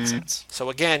 Makes sense. So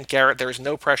again, Garrett, there's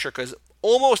no pressure because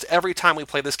almost every time we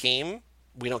play this game,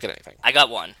 we don't get anything. I got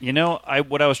one.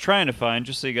 What I was trying to find,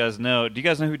 just so you guys know, do you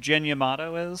guys know who Jen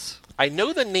Yamato is? I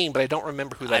know the name, but I don't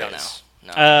remember who that I don't is. know.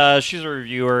 No. She's a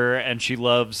reviewer, and she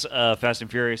loves Fast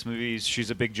and Furious movies. She's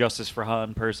a big Justice for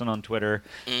Han person on Twitter.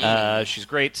 She's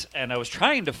great, and I was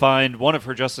trying to find one of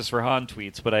her Justice for Han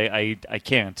tweets, but I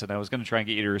can't, and I was going to try and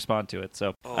get you to respond to it.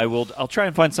 So I'll try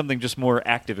and find something just more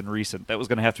active and recent. That was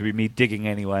going to have to be me digging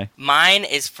anyway. Mine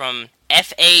is from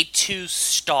FA2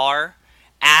 Star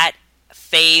at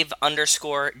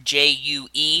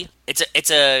fave_JUE.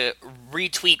 It's a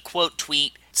retweet quote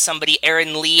tweet. Somebody,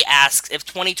 Aaron Lee, asks, if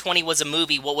 2020 was a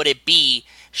movie, what would it be?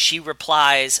 She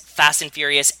replies, Fast and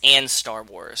Furious and Star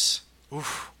Wars.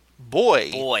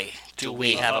 Boy, Do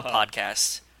we have a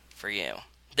podcast for you.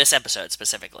 This episode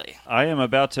specifically. I am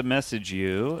about to message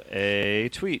you a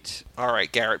tweet. All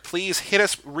right, Garrett, please hit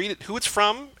us, read it, who it's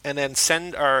from, and then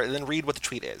then read what the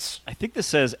tweet is. I think this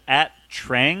says at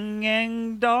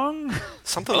Trangangdong.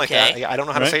 Something like that. Yeah, I don't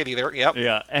know how to say it either. Yep.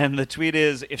 Yeah, and the tweet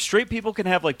is, if straight people can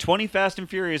have like 20 Fast and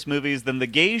Furious movies, then the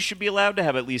gays should be allowed to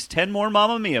have at least 10 more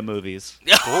Mamma Mia movies.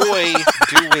 Boy,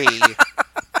 do we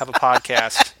have a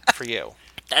podcast for you.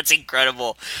 That's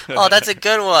incredible. Oh, that's a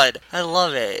good one. I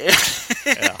love it.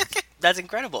 Yeah. That's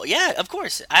incredible. Yeah, of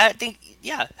course. I think,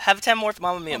 have 10 more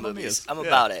Mamma Mia Mamma movies. Mias. I'm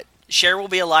about it. Cher will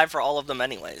be alive for all of them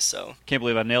anyways, so. Can't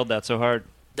believe I nailed that so hard.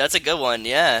 That's a good one,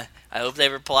 yeah. I hope they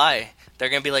reply. They're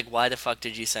going to be like, why the fuck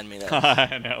did you send me that?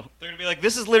 I know. They're going to be like,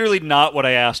 this is literally not what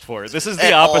I asked for. This is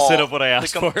the opposite of what I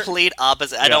asked for. The complete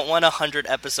opposite. Yeah. I don't want 100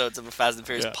 episodes of a Fast and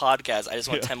Furious Yeah. podcast. I just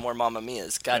want Yeah. 10 more Mamma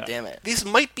Mias. God Yeah. damn it. This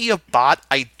might be a bot.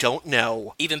 I don't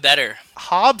know. Even better.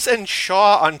 Hobbs and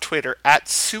Shaw on Twitter at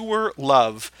Sewer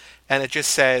Love, and it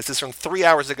just says, this is from 3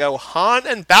 hours ago, Han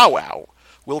and Bow Wow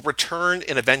will return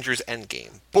in Avengers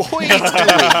Endgame. Boy, do we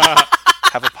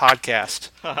have a podcast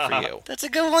for you. That's a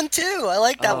good one, too. I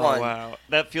like that one. Wow.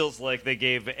 That feels like they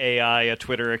gave AI a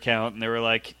Twitter account, and they were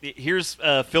like, here's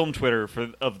film Twitter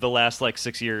of the last,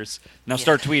 6 years. Now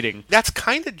start tweeting. That's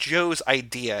kind of Joe's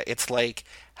idea. It's like,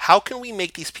 how can we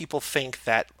make these people think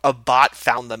that a bot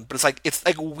found them? But it's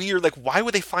like weird. Like, why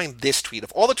would they find this tweet?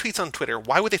 Of all the tweets on Twitter,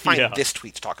 why would they find this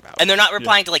tweet to talk about? And they're not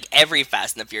replying to every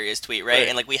Fast and the Furious tweet, right?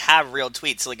 Right. And we have real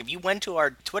tweets. So if you went to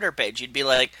our Twitter page, you'd be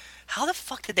like, how the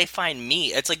fuck did they find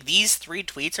me? It's like these 3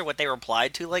 tweets are what they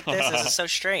replied to like this. This is so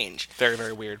strange. Very,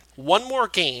 very weird. One more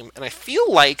game, and I feel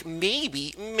like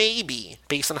maybe,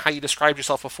 based on how you described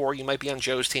yourself before, you might be on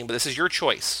Joe's team, but this is your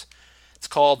choice. It's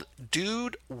called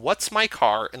Dude, What's My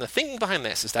Car? And the thing behind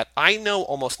this is that I know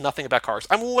almost nothing about cars.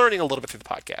 I'm learning a little bit through the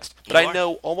podcast, but I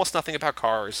know almost nothing about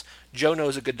cars. Joe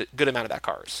knows a good amount about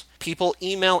cars. People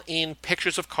email in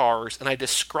pictures of cars, and I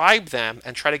describe them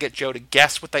and try to get Joe to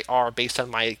guess what they are based on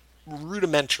my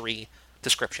rudimentary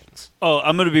descriptions. Oh,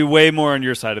 I'm going to be way more on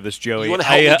your side of this, Joey. You wanna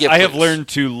help me give I have clues? learned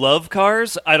to love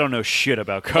cars. I don't know shit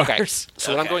about cars. Okay.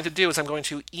 So what I'm going to do is I'm going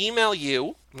to email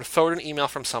you. I'm going to forward an email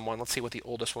from someone. Let's see what the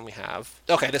oldest one we have.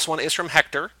 Okay, this one is from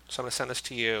Hector. So I'm going to send this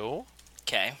to you.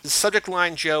 Okay. The subject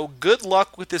line, Joe, good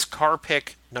luck with this car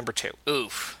pick number 2.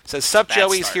 Oof. It says, Sup, Bad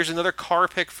Joey's, start. here's another car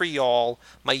pick for y'all.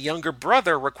 My younger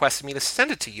brother requested me to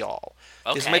send it to y'all.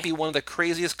 This Okay. might be one of the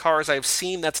craziest cars I've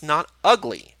seen that's not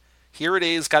ugly. Here it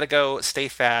is. Gotta go. Stay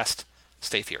fast.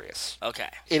 Stay furious. Okay.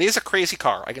 It is a crazy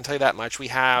car. I can tell you that much. We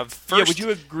have first. Yeah, would you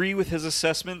agree with his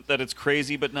assessment that it's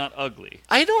crazy but not ugly?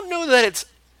 I don't know that it's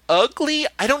ugly.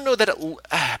 I don't know that it.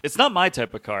 It's not my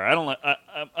type of car. I don't like.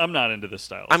 I'm not into this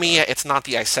style. I mean, yeah, it's not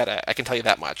the Isetta. I can tell you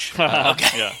that much.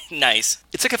 Okay. Yeah. Nice.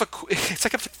 It's like if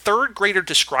a third grader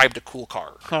described a cool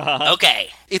car. Okay.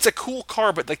 It's a cool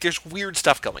car, but there's weird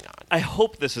stuff going on. I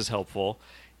hope this is helpful.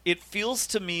 It feels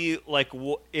to me like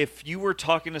if you were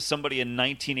talking to somebody in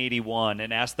 1981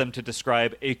 and asked them to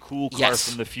describe a cool car Yes.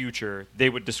 from the future, they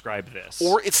would describe this.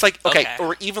 Or it's like, okay, Okay.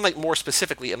 or even more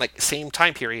specifically, in same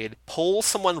time period, pull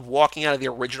someone walking out of the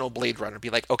original Blade Runner and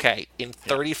be like, okay, in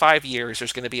 35 years,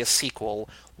 there's going to be a sequel.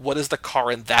 What does the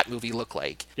car in that movie look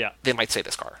like? Yeah. They might say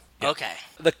this car. Okay.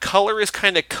 The color is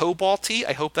kind of cobalty.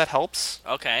 I hope that helps.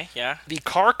 Okay. Yeah. The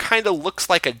car kind of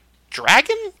looks like a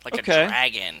dragon. Like Okay. a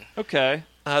dragon. Okay.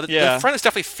 The front is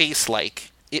definitely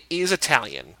face-like. It is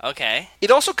Italian. Okay.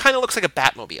 It also kind of looks like a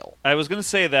Batmobile. I was going to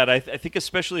say that. I think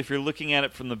especially if you're looking at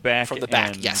it from the back. From the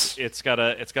back, end, yes. It's got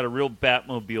a real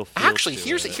Batmobile feel. Actually, to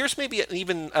here's it. here's maybe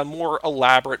even a more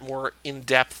elaborate, more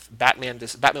in-depth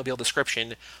Batmobile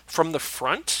description. From the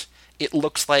front, it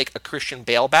looks like a Christian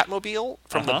Bale Batmobile.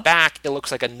 From the back, it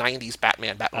looks like a 90s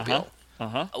Batman Batmobile.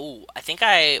 Oh, I think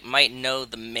I might know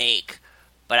the make,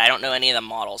 but I don't know any of the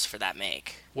models for that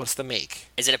make. What's the make?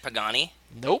 Is it a Pagani?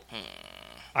 Nope.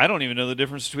 I don't even know the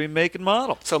difference between make and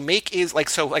model. So make is like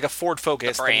a Ford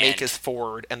Focus. The The make brand. is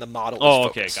Ford, and the model Oh, is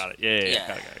okay, Focus. got it. Yeah. Yeah.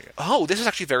 Got it. Oh, this is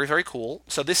actually very, very cool.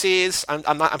 So this is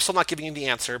I'm still not giving you the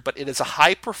answer, but it is a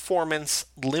high performance,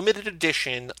 limited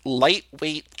edition,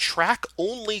 lightweight, track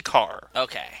only car.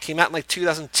 Okay. Came out in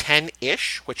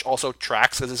 2010-ish, which also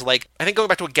tracks. This is I think going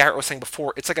back to what Garrett was saying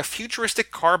before, it's like a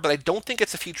futuristic car, but I don't think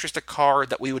it's a futuristic car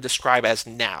that we would describe as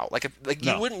now. No.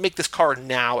 You wouldn't make this car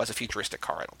now as a futuristic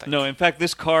car, I don't think. No, in fact,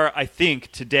 this car I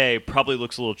think today probably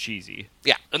looks a little cheesy.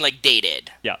 Yeah. And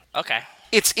dated. Yeah. Okay.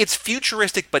 It's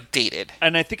futuristic but dated.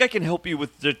 And I think I can help you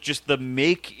with just the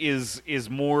make is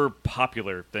more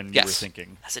popular than you were Yes.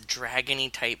 thinking. Has a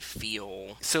dragony type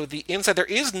feel. So the inside, there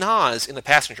is Nas in the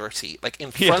passenger seat, like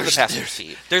in front Yeah. of the passenger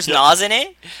seat. There's Nas in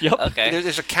it? Yep. Okay.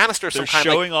 There's a canister of They're some kind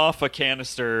of showing off a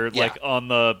canister Yeah. like on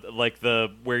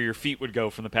the where your feet would go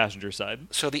from the passenger side.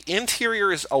 So the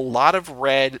interior is a lot of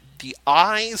red. The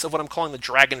eyes of what I'm calling the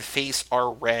dragon face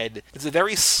are red. It's a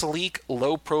very sleek,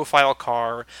 low-profile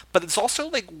car, but it's also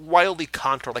like wildly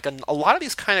contoured. Like a lot of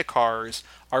these kind of cars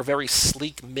are very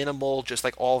sleek, minimal, just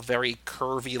like all very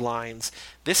curvy lines.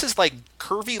 This is like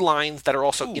curvy lines that are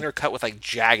also intercut with like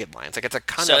jagged lines. Like it's a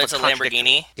kind So of it's a contradiction.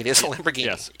 Lamborghini? It is a Lamborghini.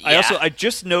 Yes. Yeah. I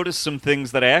just noticed some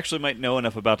things that I actually might know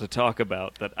enough about to talk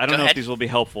about that I don't Go know ahead. if these will be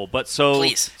helpful. But so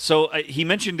Please. he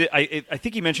mentioned it. I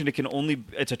think he mentioned it can only.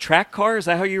 It's a track car. Is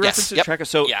that how you Yes. reference it? Yep. Track.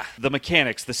 So Yeah. the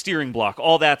mechanics, the steering block,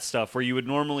 all that stuff, where you would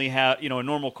normally have, a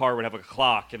normal car would have a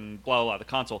clock and blah blah blah. The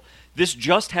console. This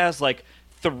just has like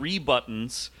 3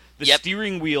 buttons. The Yep.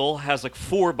 steering wheel has like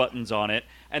 4 buttons on it.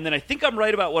 And then I think I'm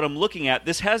right about what I'm looking at.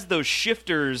 This has those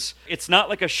shifters. It's not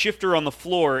like a shifter on the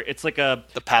floor. It's like a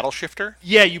The paddle shifter.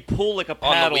 yeah, you pull like a On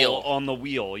the paddle wheel. on the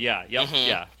wheel. Yeah, yep,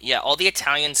 yeah. Yeah, all the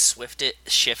Italians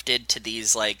shifted to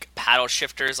these like paddle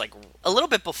shifters like a little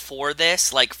bit before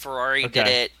this. Like Ferrari did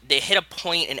Okay. it. They hit a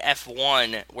point in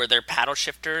F1 where their paddle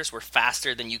shifters were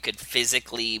faster than you could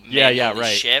physically manually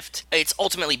right. shift. It's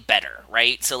ultimately better,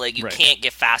 right? So like you Right. can't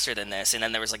get faster than this. And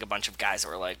then there was like a bunch of guys that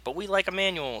were like, "But we like a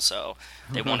manual," so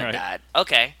they wanted Right. that.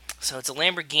 Okay. So it's a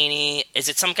Lamborghini. Is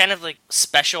it some kind of like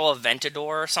special Aventador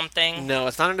or something? No,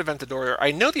 it's not an Aventador.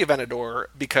 I know the Aventador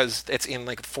because it's in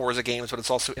like Forza games, but it's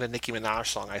also in a Nicki Minaj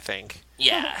song, I think.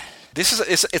 Yeah. This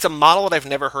is it's a model that I've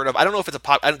never heard of. I don't know if it's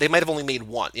they might have only made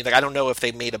one. Like I don't know if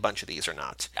they made a bunch of these or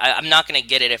not. I'm not gonna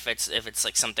get it if it's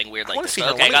like something weird I like want to this. see.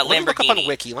 But Here. okay, I got let me look up on Lamborghini.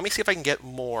 Wiki. Let me see if I can get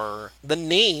more. The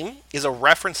name is a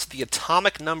reference to the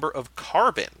atomic number of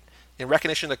carbon in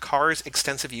recognition of the car's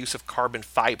extensive use of carbon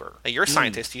fiber. Now you're a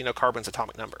scientist. You know carbon's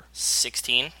atomic number.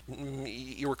 16,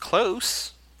 You were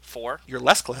close. 4, You're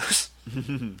less close.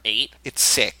 8, It's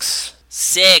 6.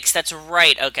 6. That's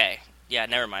right. Okay. Yeah,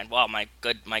 never mind. Wow, my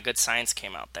good science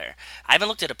came out there. I haven't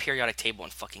looked at a periodic table in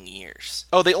fucking years.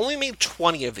 Oh, they only made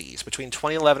 20 of these between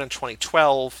 2011 and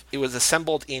 2012. It was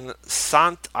assembled in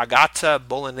Sant'Agata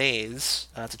Bolognese.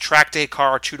 It's a track day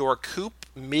car, 2-door coupe,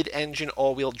 mid-engine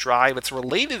all-wheel drive. It's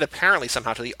related apparently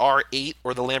somehow to the R8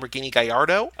 or the Lamborghini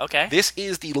Gallardo. Okay. This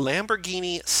is the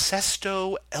Lamborghini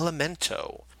Sesto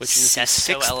Elemento, which is the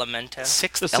Sesto sixth, Elemento.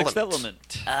 sixth The sixth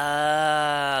element.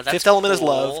 element. That's Fifth element is cool.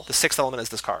 love. The sixth element is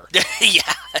this car.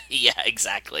 yeah,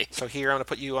 exactly. So here I'm going to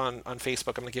put you on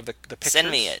Facebook. I'm going to give the pictures.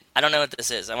 Send me it. I don't know what this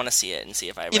is. I want to see it and see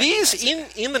if I It recognize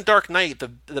is in the Dark Knight, the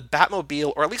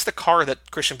Batmobile, or at least the car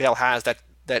that Christian Bale has that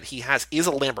he has is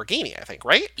a Lamborghini, I think,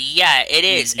 right? Yeah, it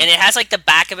is. And it has like the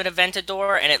back of an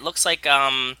Aventador, and it looks like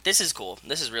this is cool.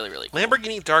 This is really, really cool.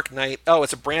 Lamborghini Dark Knight. Oh,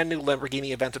 it's a brand new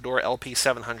Lamborghini Aventador LP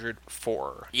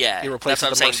 704. Yeah, It replaces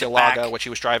that's the what I'm saying, the Murcielago, back. which he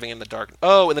was driving in the Dark.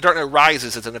 Oh, in the Dark Knight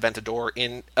Rises, it's an Aventador.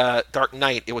 In Dark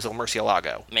Knight, it was a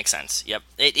Murcielago. Makes sense. Yep.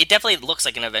 It definitely looks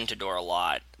like an Aventador a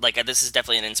lot. Like this is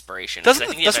definitely an inspiration. 'Cause I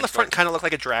think Doesn't the Aventador- front kind of look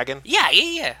like a dragon? Yeah.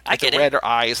 I Like get the it. red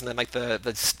eyes, and then like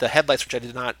the headlights, which I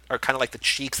did not, are kind of like the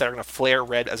cheeks that are going to flare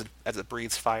red as it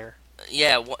breathes fire.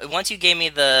 Yeah. Once you gave me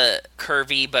the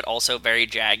curvy but also very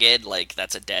jagged, like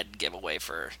that's a dead giveaway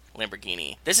for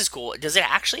Lamborghini. This is cool. Does it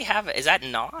actually have? Is that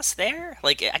NOS there?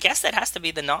 Like I guess that has to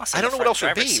be the NOS. In I don't the know what else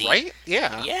front would be, driver's seat. right?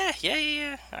 Yeah.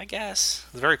 Yeah. I guess.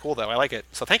 It's very cool though. I like it.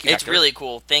 So thank you. It's Hector. really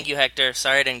cool. Thank you, Hector.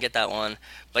 Sorry I didn't get that one.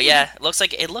 But yeah, it looks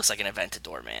like an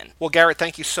Aventador, man. Well, Garrett,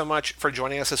 thank you so much for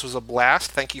joining us. This was a blast.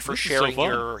 Thank you for This is so sharing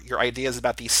fun. your ideas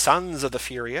about the Sons of the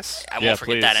Furious I Yeah, won't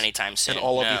forget please. that anytime soon. and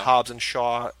all of the No. Hobbs and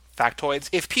Shaw factoids.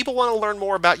 If people want to learn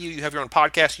more about you, you have your own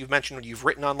podcast. You've mentioned you've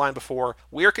written online before.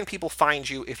 Where can people find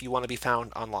you if you want to be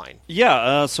found online?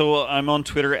 Yeah, so I'm on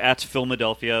Twitter at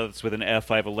Philadelphia. That's with an F.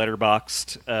 I have a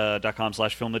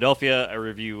letterboxd.com/Philadelphia. I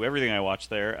review everything I watch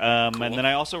there. Cool. And then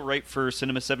I also write for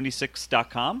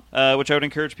cinema76.com, which I would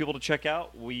encourage people to check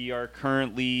out. We are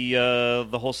currently,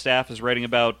 the whole staff is writing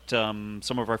about some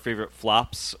of our favorite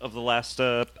flops of the last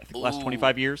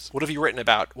 25 years. What have you written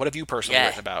about? What have you personally Yeah.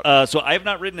 written about? So I have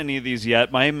not written any of these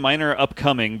yet. Mine are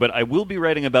upcoming, but I will be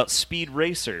writing about Speed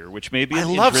Racer, which may be I of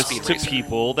love interest Speed to Racer.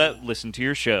 people that listen to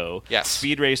your show. Yes.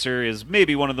 Speed Racer is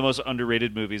maybe one of the most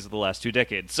underrated movies of the last 2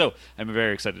 decades, so I'm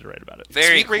very excited to write about it.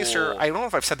 Very Speed Racer, cool. I don't know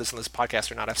if I've said this in this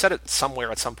podcast or not. I've said it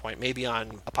somewhere at some point, maybe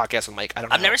on a podcast with Mike. I don't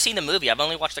know. I've never seen the movie. I've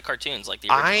only watched the cartoons, like the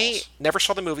I originals. never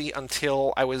saw the movie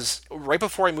until I was right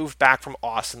before I moved back from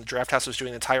Austin. The Draft House was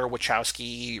doing the entire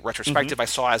Wachowski retrospective. I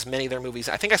saw as many of their movies.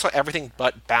 I think I saw everything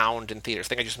but Bound in theaters. I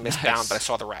think I just missed Bound, but I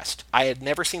saw the rest. I had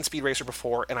never seen Speed Racer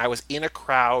before, and I was in a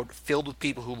crowd filled with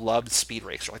people who loved Speed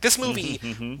Racer. Like this movie,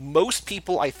 most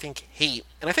people I think hate,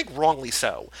 and I think wrongly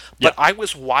so. But I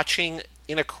was watching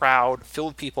in a crowd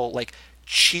filled with people like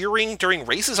cheering during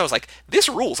races. I was like, this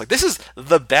rules. Like this is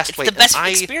the best way. the best And I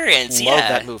experience, love yeah.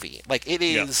 that movie. Like it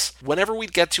is. Whenever we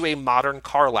get to a modern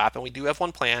car lap, and we do have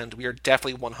one planned, we are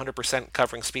definitely 100%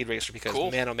 covering Speed Racer because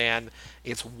Cool. man, oh man,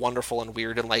 it's wonderful and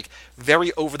weird and like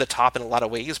very over the top in a lot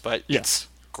of ways, but it's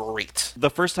great. The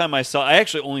first time I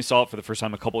actually only saw it for the first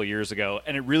time a couple of years ago,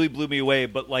 and it really blew me away,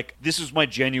 but like, this was my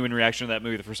genuine reaction to that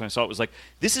movie the first time I saw it, was like,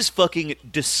 this is fucking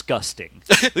disgusting.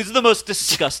 This is the most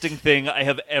disgusting thing I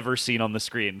have ever seen on the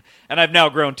screen. And I've now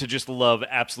grown to just love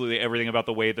absolutely everything about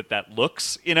the way that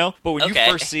looks, you know? But when you Okay.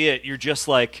 first see it, you're just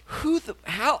like,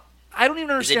 how? I don't even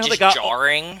Is it understand how they just got...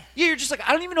 jarring? Yeah, you're just like,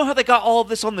 I don't even know how they got all of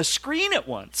this on the screen at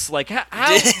once. Like, how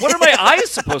what are my eyes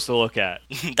supposed to look at?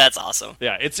 That's awesome.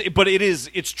 Yeah,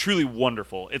 it's truly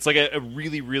wonderful. It's like a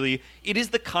really, really, it is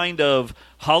the kind of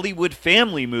Hollywood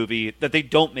family movie that they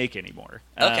don't make anymore.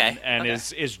 Okay, And okay.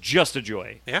 is just a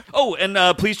joy. Yeah. Oh,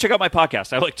 and please check out my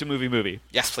podcast. I like to movie.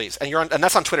 Yes, please. And you're on, and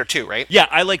that's on Twitter too, right? Yeah,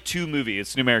 I like to movie.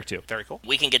 It's numeric 2. Very cool.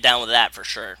 We can get down with that for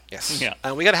sure. Yes. Yeah.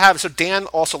 And we got to have, so Dan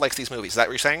also likes these movies. Is that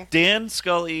what you're saying? Dan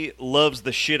Scully loves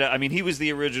the shit out. I mean, he was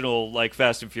the original like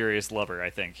Fast and Furious lover, I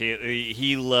think.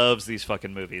 He loves these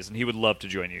fucking movies, and he would love to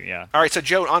join you, yeah. All right, so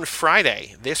Joe, on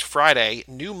Friday, this Friday,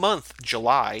 new month,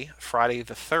 July, Friday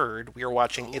the 3rd, we are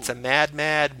watching It's a Mad,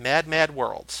 Mad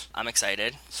World. I'm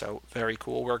excited. So, very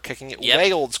cool. We're kicking it Yep.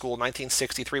 way old school,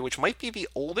 1963, which might be the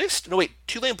oldest. No, wait,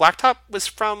 Two Lane Blacktop was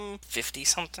from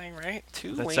 50-something, right?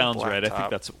 Two That Lane sounds right. I think Blacktop.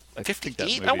 that's... I think 58? that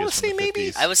movie I want is to from say the maybe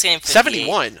 50s. I was saying 58.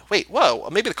 71. Wait, whoa.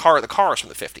 Maybe the car is from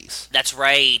the 50s. That's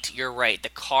right. You're right. The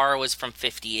car was from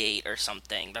 58 or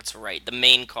something. That's right. The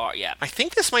main car, yeah. I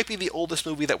think this might be the oldest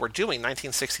movie that we're doing,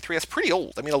 1963. That's pretty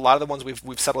old. I mean, a lot of the ones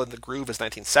we've settled in the groove is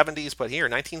 1970s, but here,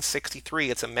 1963,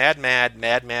 it's a mad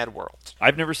world.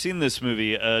 I've never seen this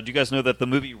movie. Do you guys know that the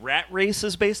movie Rat Race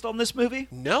is based on this movie?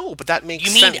 No, but that makes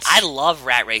You mean sense. I love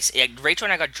Rat Race? Yeah, Rachel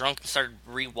and I got drunk and started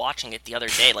rewatching it the other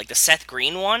day, like the Seth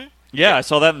Green one. Yeah, I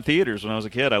saw that in theaters when I was a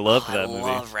kid. I loved that movie.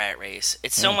 I love Rat Race.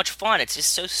 It's so much fun. It's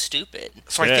just so stupid.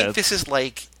 So I Yeah, think it's- this is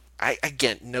like,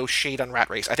 again, no shade on Rat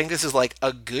Race. I think this is like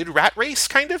a good Rat Race,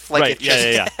 kind of. Like Right, it just,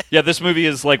 yeah. Yeah, this movie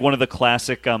is like one of the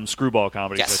classic screwball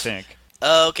comedies, Yes. I think.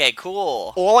 Okay,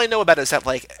 cool. All I know about it is that,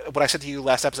 like, what I said to you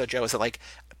last episode, Joe, is that, like,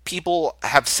 people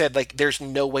have said, like, there's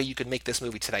no way you could make this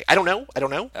movie today. I don't know.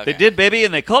 Okay. They did, baby,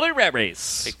 and they called it Rat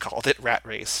Race. They called it Rat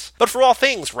Race. But for all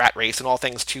things Rat Race and all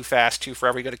things Too Fast, Too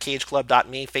Forever, you go to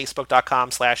cageclub.me,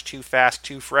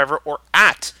 facebook.com/TooFast2Forever, or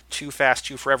at Too Fast,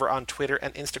 Too Forever on Twitter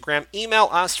and Instagram. Email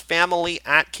us,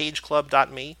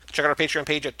 family@cageclub.me. Check out our Patreon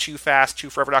page at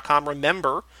TooFastTooForever.com.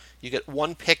 Remember, you get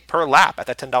one pick per lap at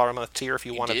that $10 a month tier if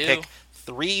you want to do. pick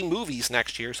 3 movies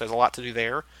next year, so there's a lot to do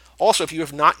there. Also, if you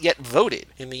have not yet voted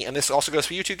and this also goes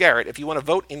for you too, Garrett, if you want to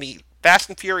vote in the Fast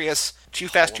and Furious Too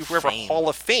Fast, Too Forever Fame. Hall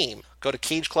of Fame, go to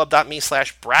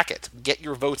cageclub.me/bracket. Get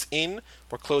your votes in.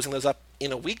 We're closing those up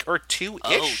in a week or 2-ish.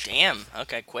 Oh, damn.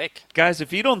 Okay, quick. Guys,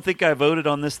 if you don't think I voted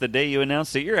on this the day you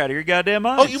announced it, you're out of your goddamn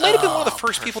mind. Oh, you might have been one of the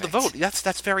first people to perfect. vote.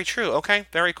 That's very true. Okay,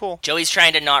 very cool. Joey's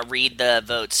trying to not read the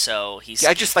votes, so he's. Yeah,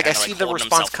 I just like I kinda, see the holding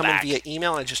response himself coming back. via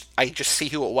email, and I just see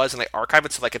who it was, and I archive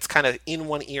it, so like it's kind of in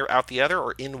one ear out the other,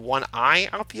 or in one eye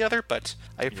out the other. But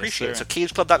I appreciate it. sir. So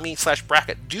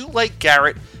cageclub.me/bracket. Do like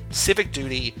Garrett, civic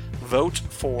duty, vote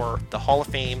for the Hall of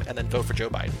Fame, and then vote for Joe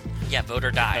Biden. Yeah, vote or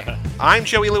die. I'm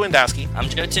Joey Lewandowski, I'm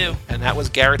Joe too. and that was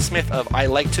Garrett Smith of I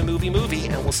Like to Movie,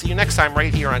 and we'll see you next time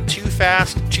right here on Too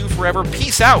Fast, Too Forever.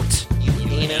 Peace out, you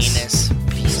anus Anus.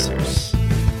 piecers.